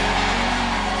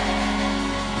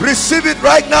 Receive it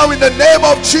right now in the name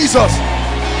of Jesus.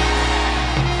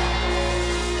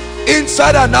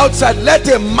 Inside and outside, let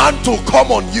a mantle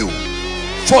come on you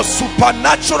for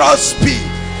supernatural speed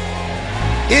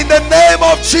in the name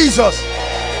of Jesus.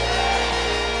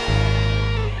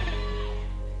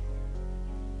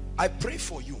 I pray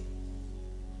for you.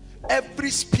 Every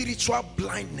spiritual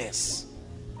blindness,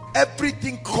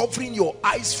 everything covering your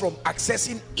eyes from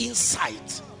accessing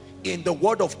insight in the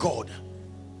word of God.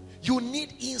 You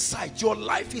need insight. Your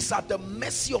life is at the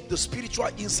mercy of the spiritual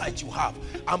insight you have.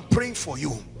 I'm praying for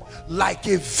you. Like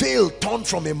a veil torn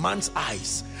from a man's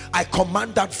eyes, I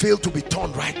command that veil to be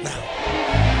torn right now.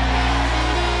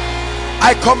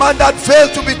 I command that veil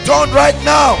to be torn right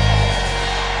now.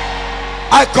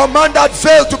 I command that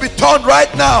veil to be torn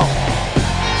right now.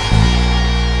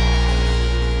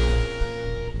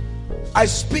 I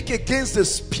speak against the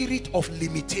spirit of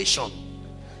limitation,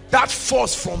 that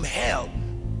force from hell.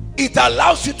 It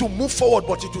allows you to move forward,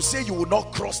 but it will say you will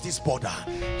not cross this border.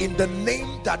 In the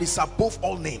name that is above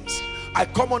all names, I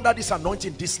come under this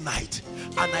anointing this night,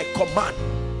 and I command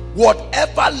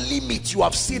whatever limit you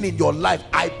have seen in your life,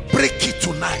 I break it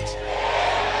tonight.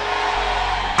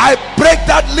 I break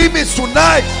that limit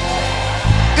tonight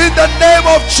in the name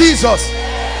of Jesus.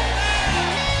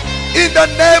 In the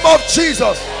name of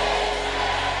Jesus.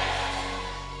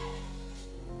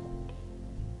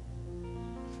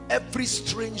 Every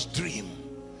strange dream,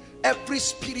 every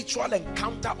spiritual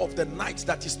encounter of the night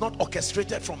that is not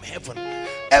orchestrated from heaven,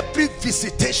 every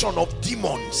visitation of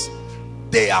demons,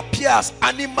 they appear as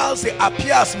animals, they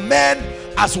appear as men,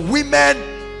 as women,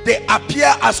 they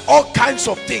appear as all kinds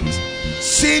of things.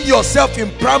 Seeing yourself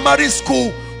in primary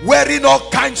school wearing all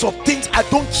kinds of things, I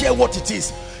don't care what it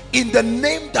is. In the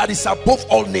name that is above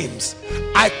all names,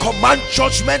 I command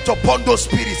judgment upon those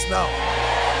spirits now.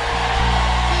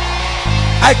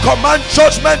 I command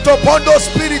judgment upon those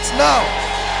spirits now.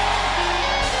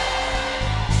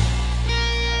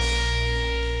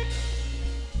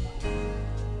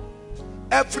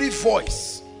 Every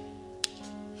voice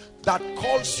that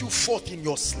calls you forth in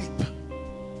your sleep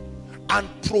and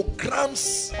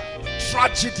programs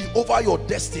tragedy over your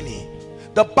destiny.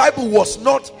 The Bible was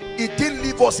not, it didn't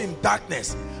leave us in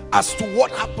darkness as to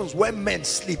what happens when men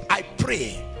sleep. I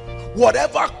pray,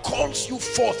 whatever calls you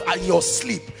forth in your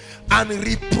sleep and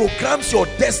reprograms your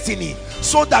destiny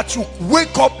so that you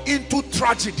wake up into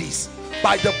tragedies,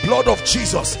 by the blood of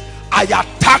Jesus, I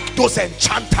attack those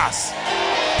enchanters.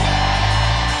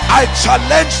 I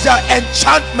challenge their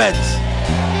enchantments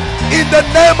in the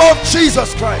name of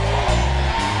Jesus Christ.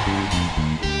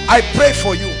 I pray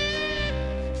for you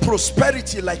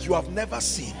prosperity like you have never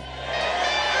seen,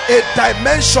 a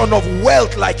dimension of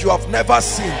wealth like you have never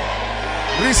seen.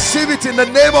 Receive it in the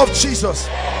name of Jesus.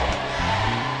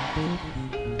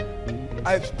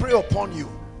 I pray upon you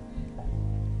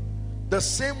the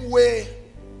same way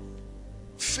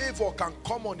favor can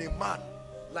come on a man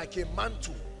like a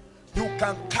mantle. You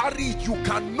can carry it, you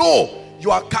can know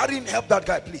you are carrying. Help that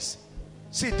guy, please.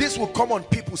 See, this will come on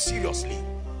people seriously.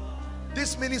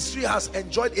 This ministry has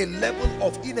enjoyed a level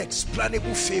of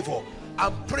inexplainable favor.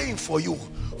 I'm praying for you.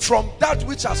 From that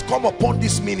which has come upon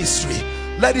this ministry,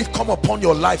 let it come upon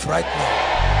your life right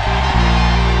now.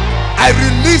 I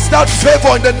release that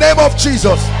favor in the name of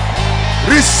Jesus.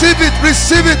 Receive it,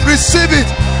 receive it, receive it,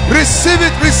 receive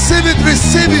it, receive it,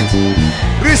 receive it.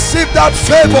 Receive that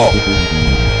favor.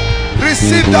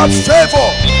 Receive that favor.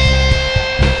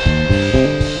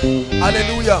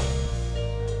 Hallelujah.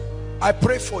 I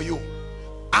pray for you.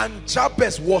 And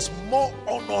Jabez was more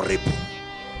honorable.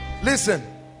 Listen,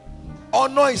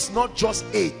 honor is not just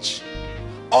age.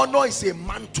 Honor is a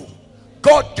mantle.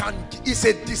 God is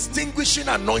a distinguishing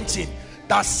anointing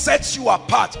that sets you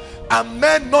apart, and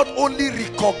men not only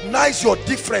recognize your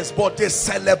difference, but they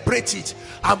celebrate it.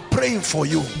 I'm praying for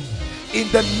you in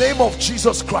the name of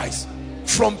Jesus Christ.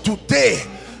 From today,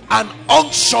 an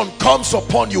unction comes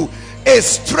upon you, a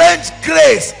strange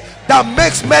grace that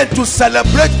makes men to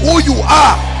celebrate who you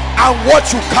are and what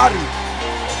you carry.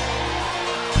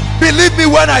 Believe me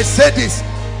when I say this.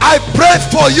 I pray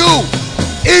for you,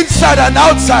 inside and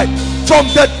outside, from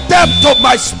the depth of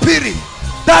my spirit.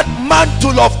 That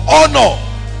mantle of honor,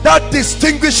 that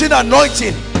distinguishing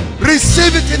anointing,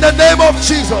 receive it in the name of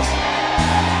Jesus.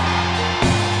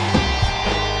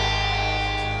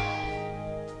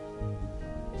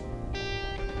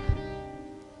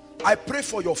 I pray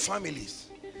for your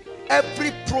families.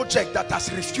 Every project that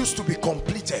has refused to be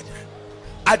completed,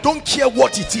 I don't care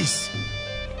what it is.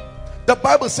 The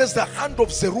Bible says the hand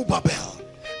of Zerubbabel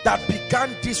that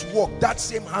began this work, that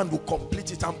same hand will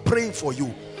complete it. I'm praying for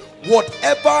you.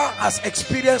 Whatever has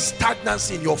experienced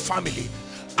stagnancy in your family,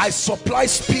 I supply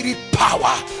spirit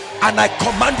power and I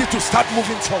command it to start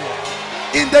moving forward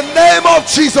in the name of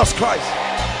Jesus Christ.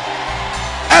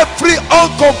 Every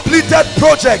uncompleted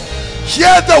project,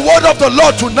 hear the word of the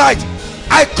Lord tonight.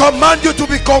 I command you to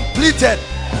be completed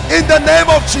in the name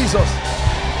of Jesus.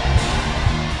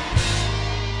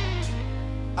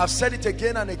 I've said it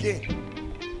again and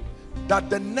again, that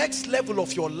the next level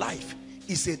of your life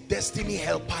is a destiny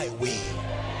helper away.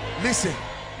 Listen,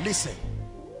 listen.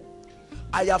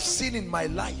 I have seen in my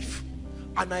life,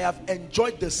 and I have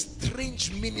enjoyed the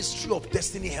strange ministry of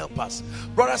destiny helpers.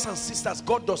 Brothers and sisters,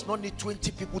 God does not need 20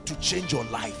 people to change your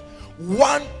life.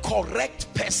 One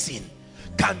correct person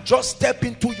can just step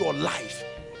into your life.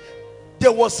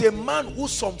 There was a man who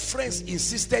some friends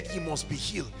insisted he must be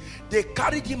healed. They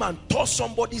carried him and tore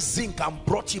somebody's zinc and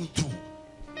brought him through.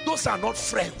 Those are not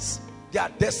friends, they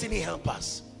are destiny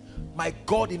helpers. My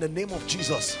God, in the name of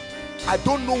Jesus, I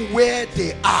don't know where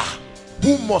they are,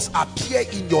 who must appear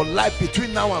in your life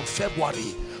between now and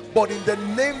February, but in the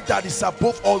name that is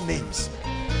above all names,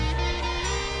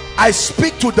 I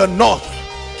speak to the north,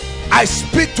 I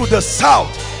speak to the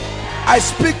south, I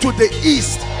speak to the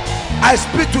east, I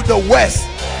speak to the west.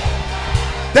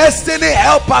 Destiny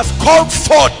helpers, come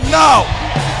forth now.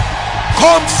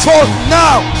 Come forth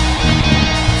now.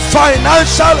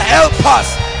 Financial helpers,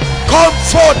 come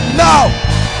forth now.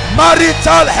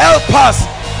 Marital helpers,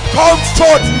 come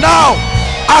forth now.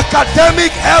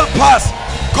 Academic helpers,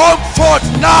 come forth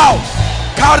now.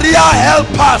 Career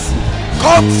helpers,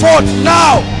 come forth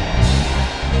now.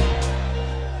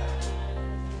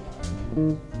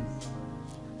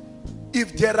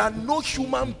 If there are no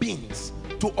human beings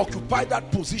to occupy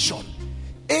that position,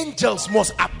 angels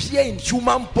must appear in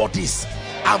human bodies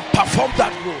and perform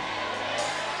that role.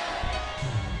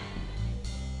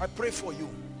 I pray for you.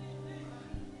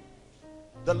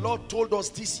 The Lord told us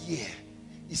this year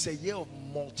is a year of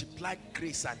multiplied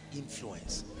grace and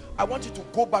influence. I want you to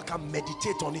go back and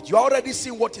meditate on it. You already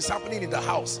seen what is happening in the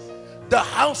house. The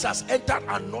house has entered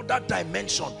another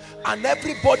dimension, and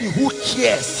everybody who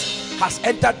cares has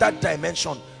entered that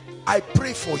dimension. I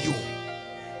pray for you.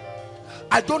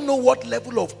 I don't know what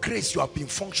level of grace you have been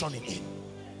functioning in,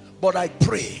 but I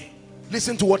pray,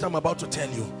 listen to what I'm about to tell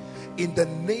you. In the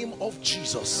name of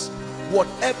Jesus,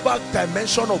 whatever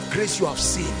dimension of grace you have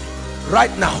seen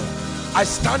right now, I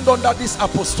stand under this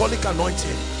apostolic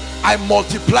anointing. I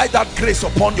multiply that grace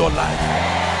upon your life.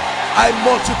 I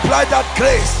multiply that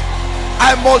grace.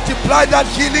 I multiply that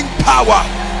healing power.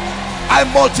 I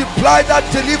multiply that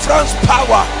deliverance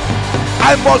power.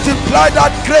 I multiply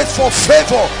that grace for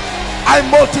favor. I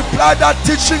multiply that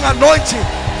teaching anointing.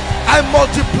 I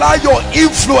multiply your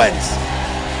influence.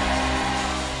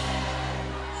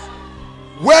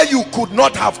 Where you could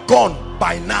not have gone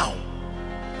by now,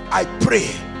 I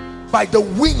pray by the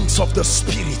wings of the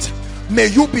Spirit, may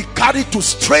you be carried to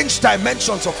strange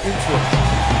dimensions of influence.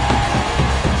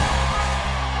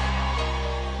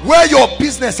 Where your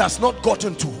business has not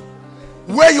gotten to,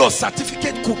 where your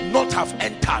certificate could not have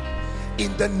entered,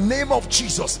 in the name of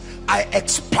Jesus, I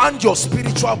expand your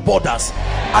spiritual borders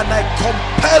and I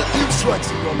compel influence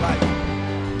in your life.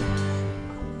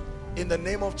 In the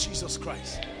name of Jesus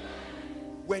Christ.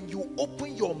 When you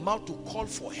open your mouth to call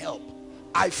for help,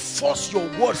 I force your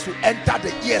words to enter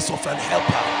the ears of an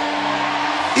helper.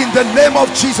 In the name of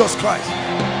Jesus Christ.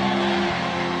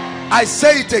 I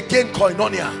say it again,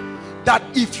 Koinonia, that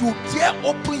if you dare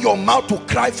open your mouth to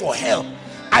cry for help,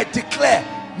 I declare,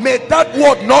 may that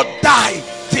word not die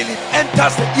till it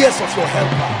enters the ears of your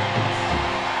helper.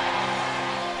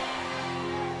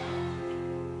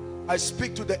 I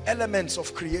speak to the elements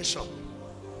of creation.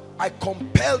 I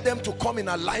compel them to come in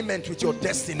alignment with your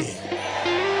destiny.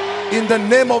 In the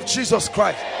name of Jesus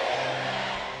Christ.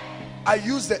 I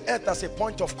use the earth as a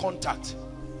point of contact.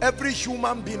 Every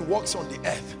human being walks on the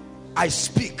earth. I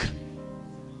speak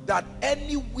that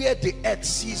anywhere the earth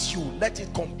sees you, let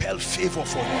it compel favor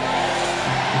for you.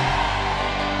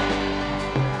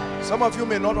 Some of you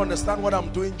may not understand what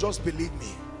I'm doing. Just believe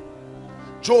me.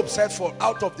 Job said, for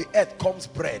out of the earth comes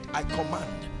bread. I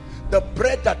command the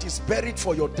bread that is buried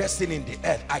for your destiny in the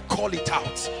earth, I call it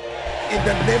out in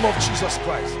the name of Jesus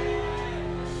Christ.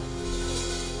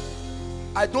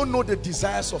 I don't know the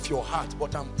desires of your heart,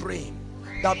 but I'm praying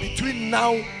that between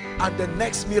now and the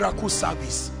next miracle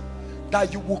service,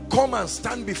 that you will come and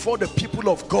stand before the people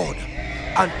of God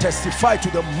and testify to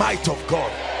the might of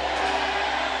God.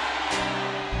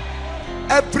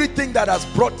 Everything that has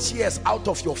brought tears out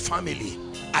of your family,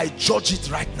 I judge it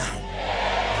right now.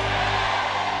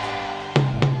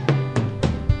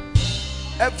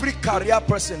 Every career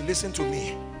person, listen to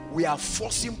me. We are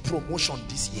forcing promotion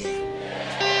this year.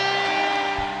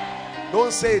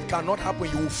 Don't say it cannot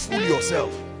happen. You will fool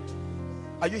yourself.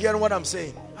 Are you hearing what I'm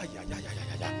saying?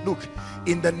 Look,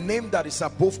 in the name that is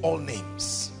above all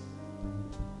names,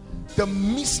 the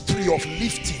mystery of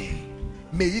lifting,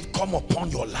 may it come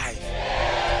upon your life.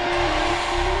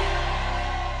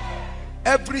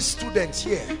 Every student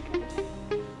here,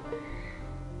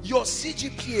 your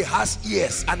CGPA has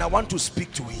ears, and I want to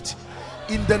speak to it.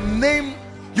 In the name,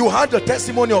 you heard the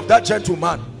testimony of that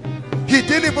gentleman. He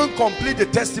didn't even complete the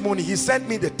testimony. He sent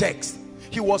me the text.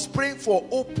 He was praying for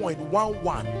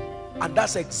 0.11, and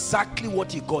that's exactly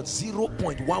what he got,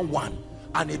 0.11,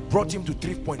 and it brought him to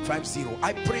 3.50.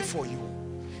 I pray for you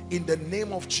in the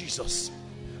name of Jesus,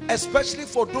 especially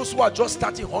for those who are just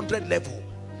starting 100 level.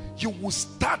 You will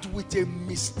start with a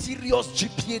mysterious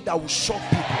GPA that will shock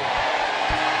people.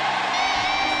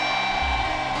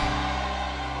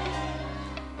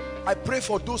 I pray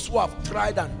for those who have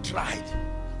tried and tried,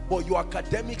 but your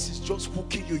academics is just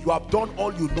hooking you. You have done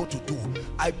all you know to do.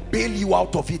 I bail you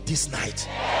out of it this night.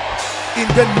 In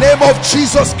the name of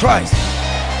Jesus Christ,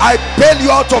 I bail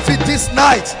you out of it this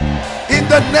night. In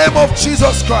the name of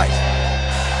Jesus Christ.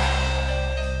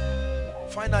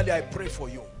 Finally, I pray for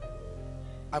you.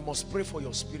 I must pray for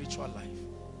your spiritual life.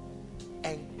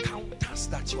 Encounters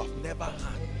that you have never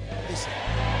had. Listen,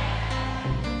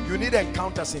 you need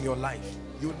encounters in your life.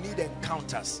 You need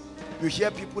encounters. You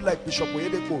hear people like Bishop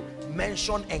Oyedeko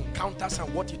mention encounters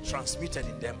and what he transmitted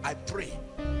in them. I pray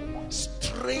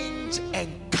strange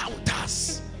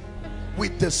encounters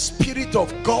with the Spirit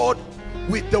of God,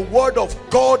 with the Word of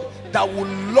God, that will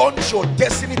launch your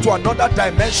destiny to another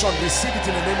dimension. Receive it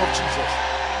in the name of Jesus.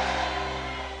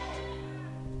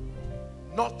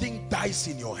 Nothing dies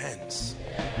in your hands.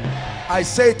 I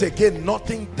say it again,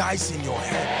 nothing dies in your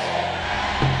hands.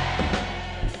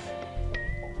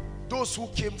 Those who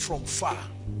came from far,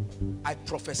 I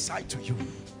prophesy to you,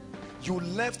 you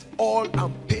left all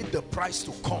and paid the price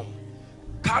to come.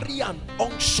 Carry an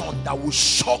unction that will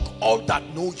shock all that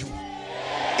know you.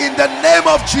 In the name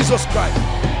of Jesus Christ.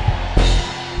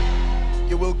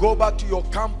 You will go back to your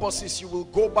campuses, you will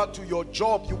go back to your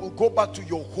job, you will go back to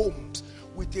your homes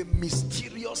with a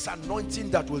mysterious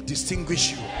anointing that will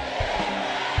distinguish you.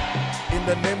 In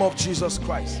the name of Jesus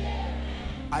Christ,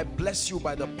 I bless you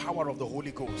by the power of the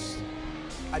Holy Ghost.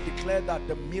 I declare that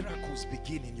the miracles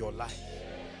begin in your life.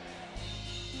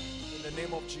 In the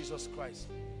name of Jesus Christ.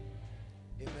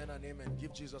 Amen and amen.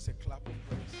 Give Jesus a clap of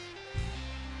praise.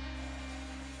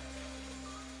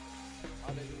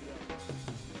 Hallelujah.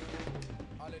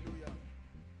 Hallelujah.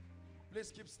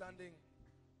 Please keep standing.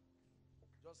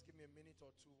 Just give me a minute or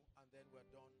two and then we're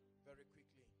done very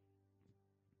quickly.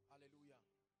 Hallelujah.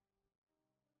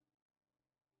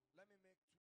 Let me make...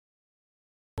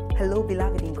 Hello,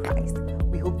 beloved in Christ.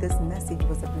 We hope this message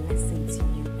was a blessing to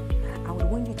you. I would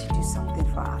want you to do something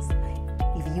for us.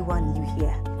 If you are new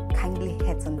here, kindly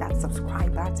hit on that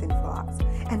subscribe button for us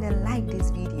and then like this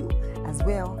video as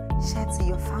well. Share to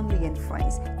your family and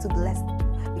friends to bless them,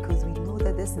 because we know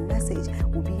that this message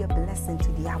will be a blessing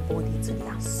to their body, to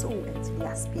their soul, and to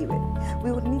their spirit.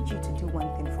 We would need you to do one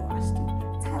thing for us too.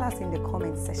 Tell us in the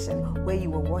comment section where you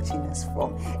were watching us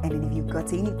from, and then if you've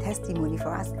got any testimony for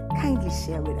us, kindly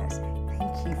share with us.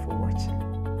 Thank you for watching.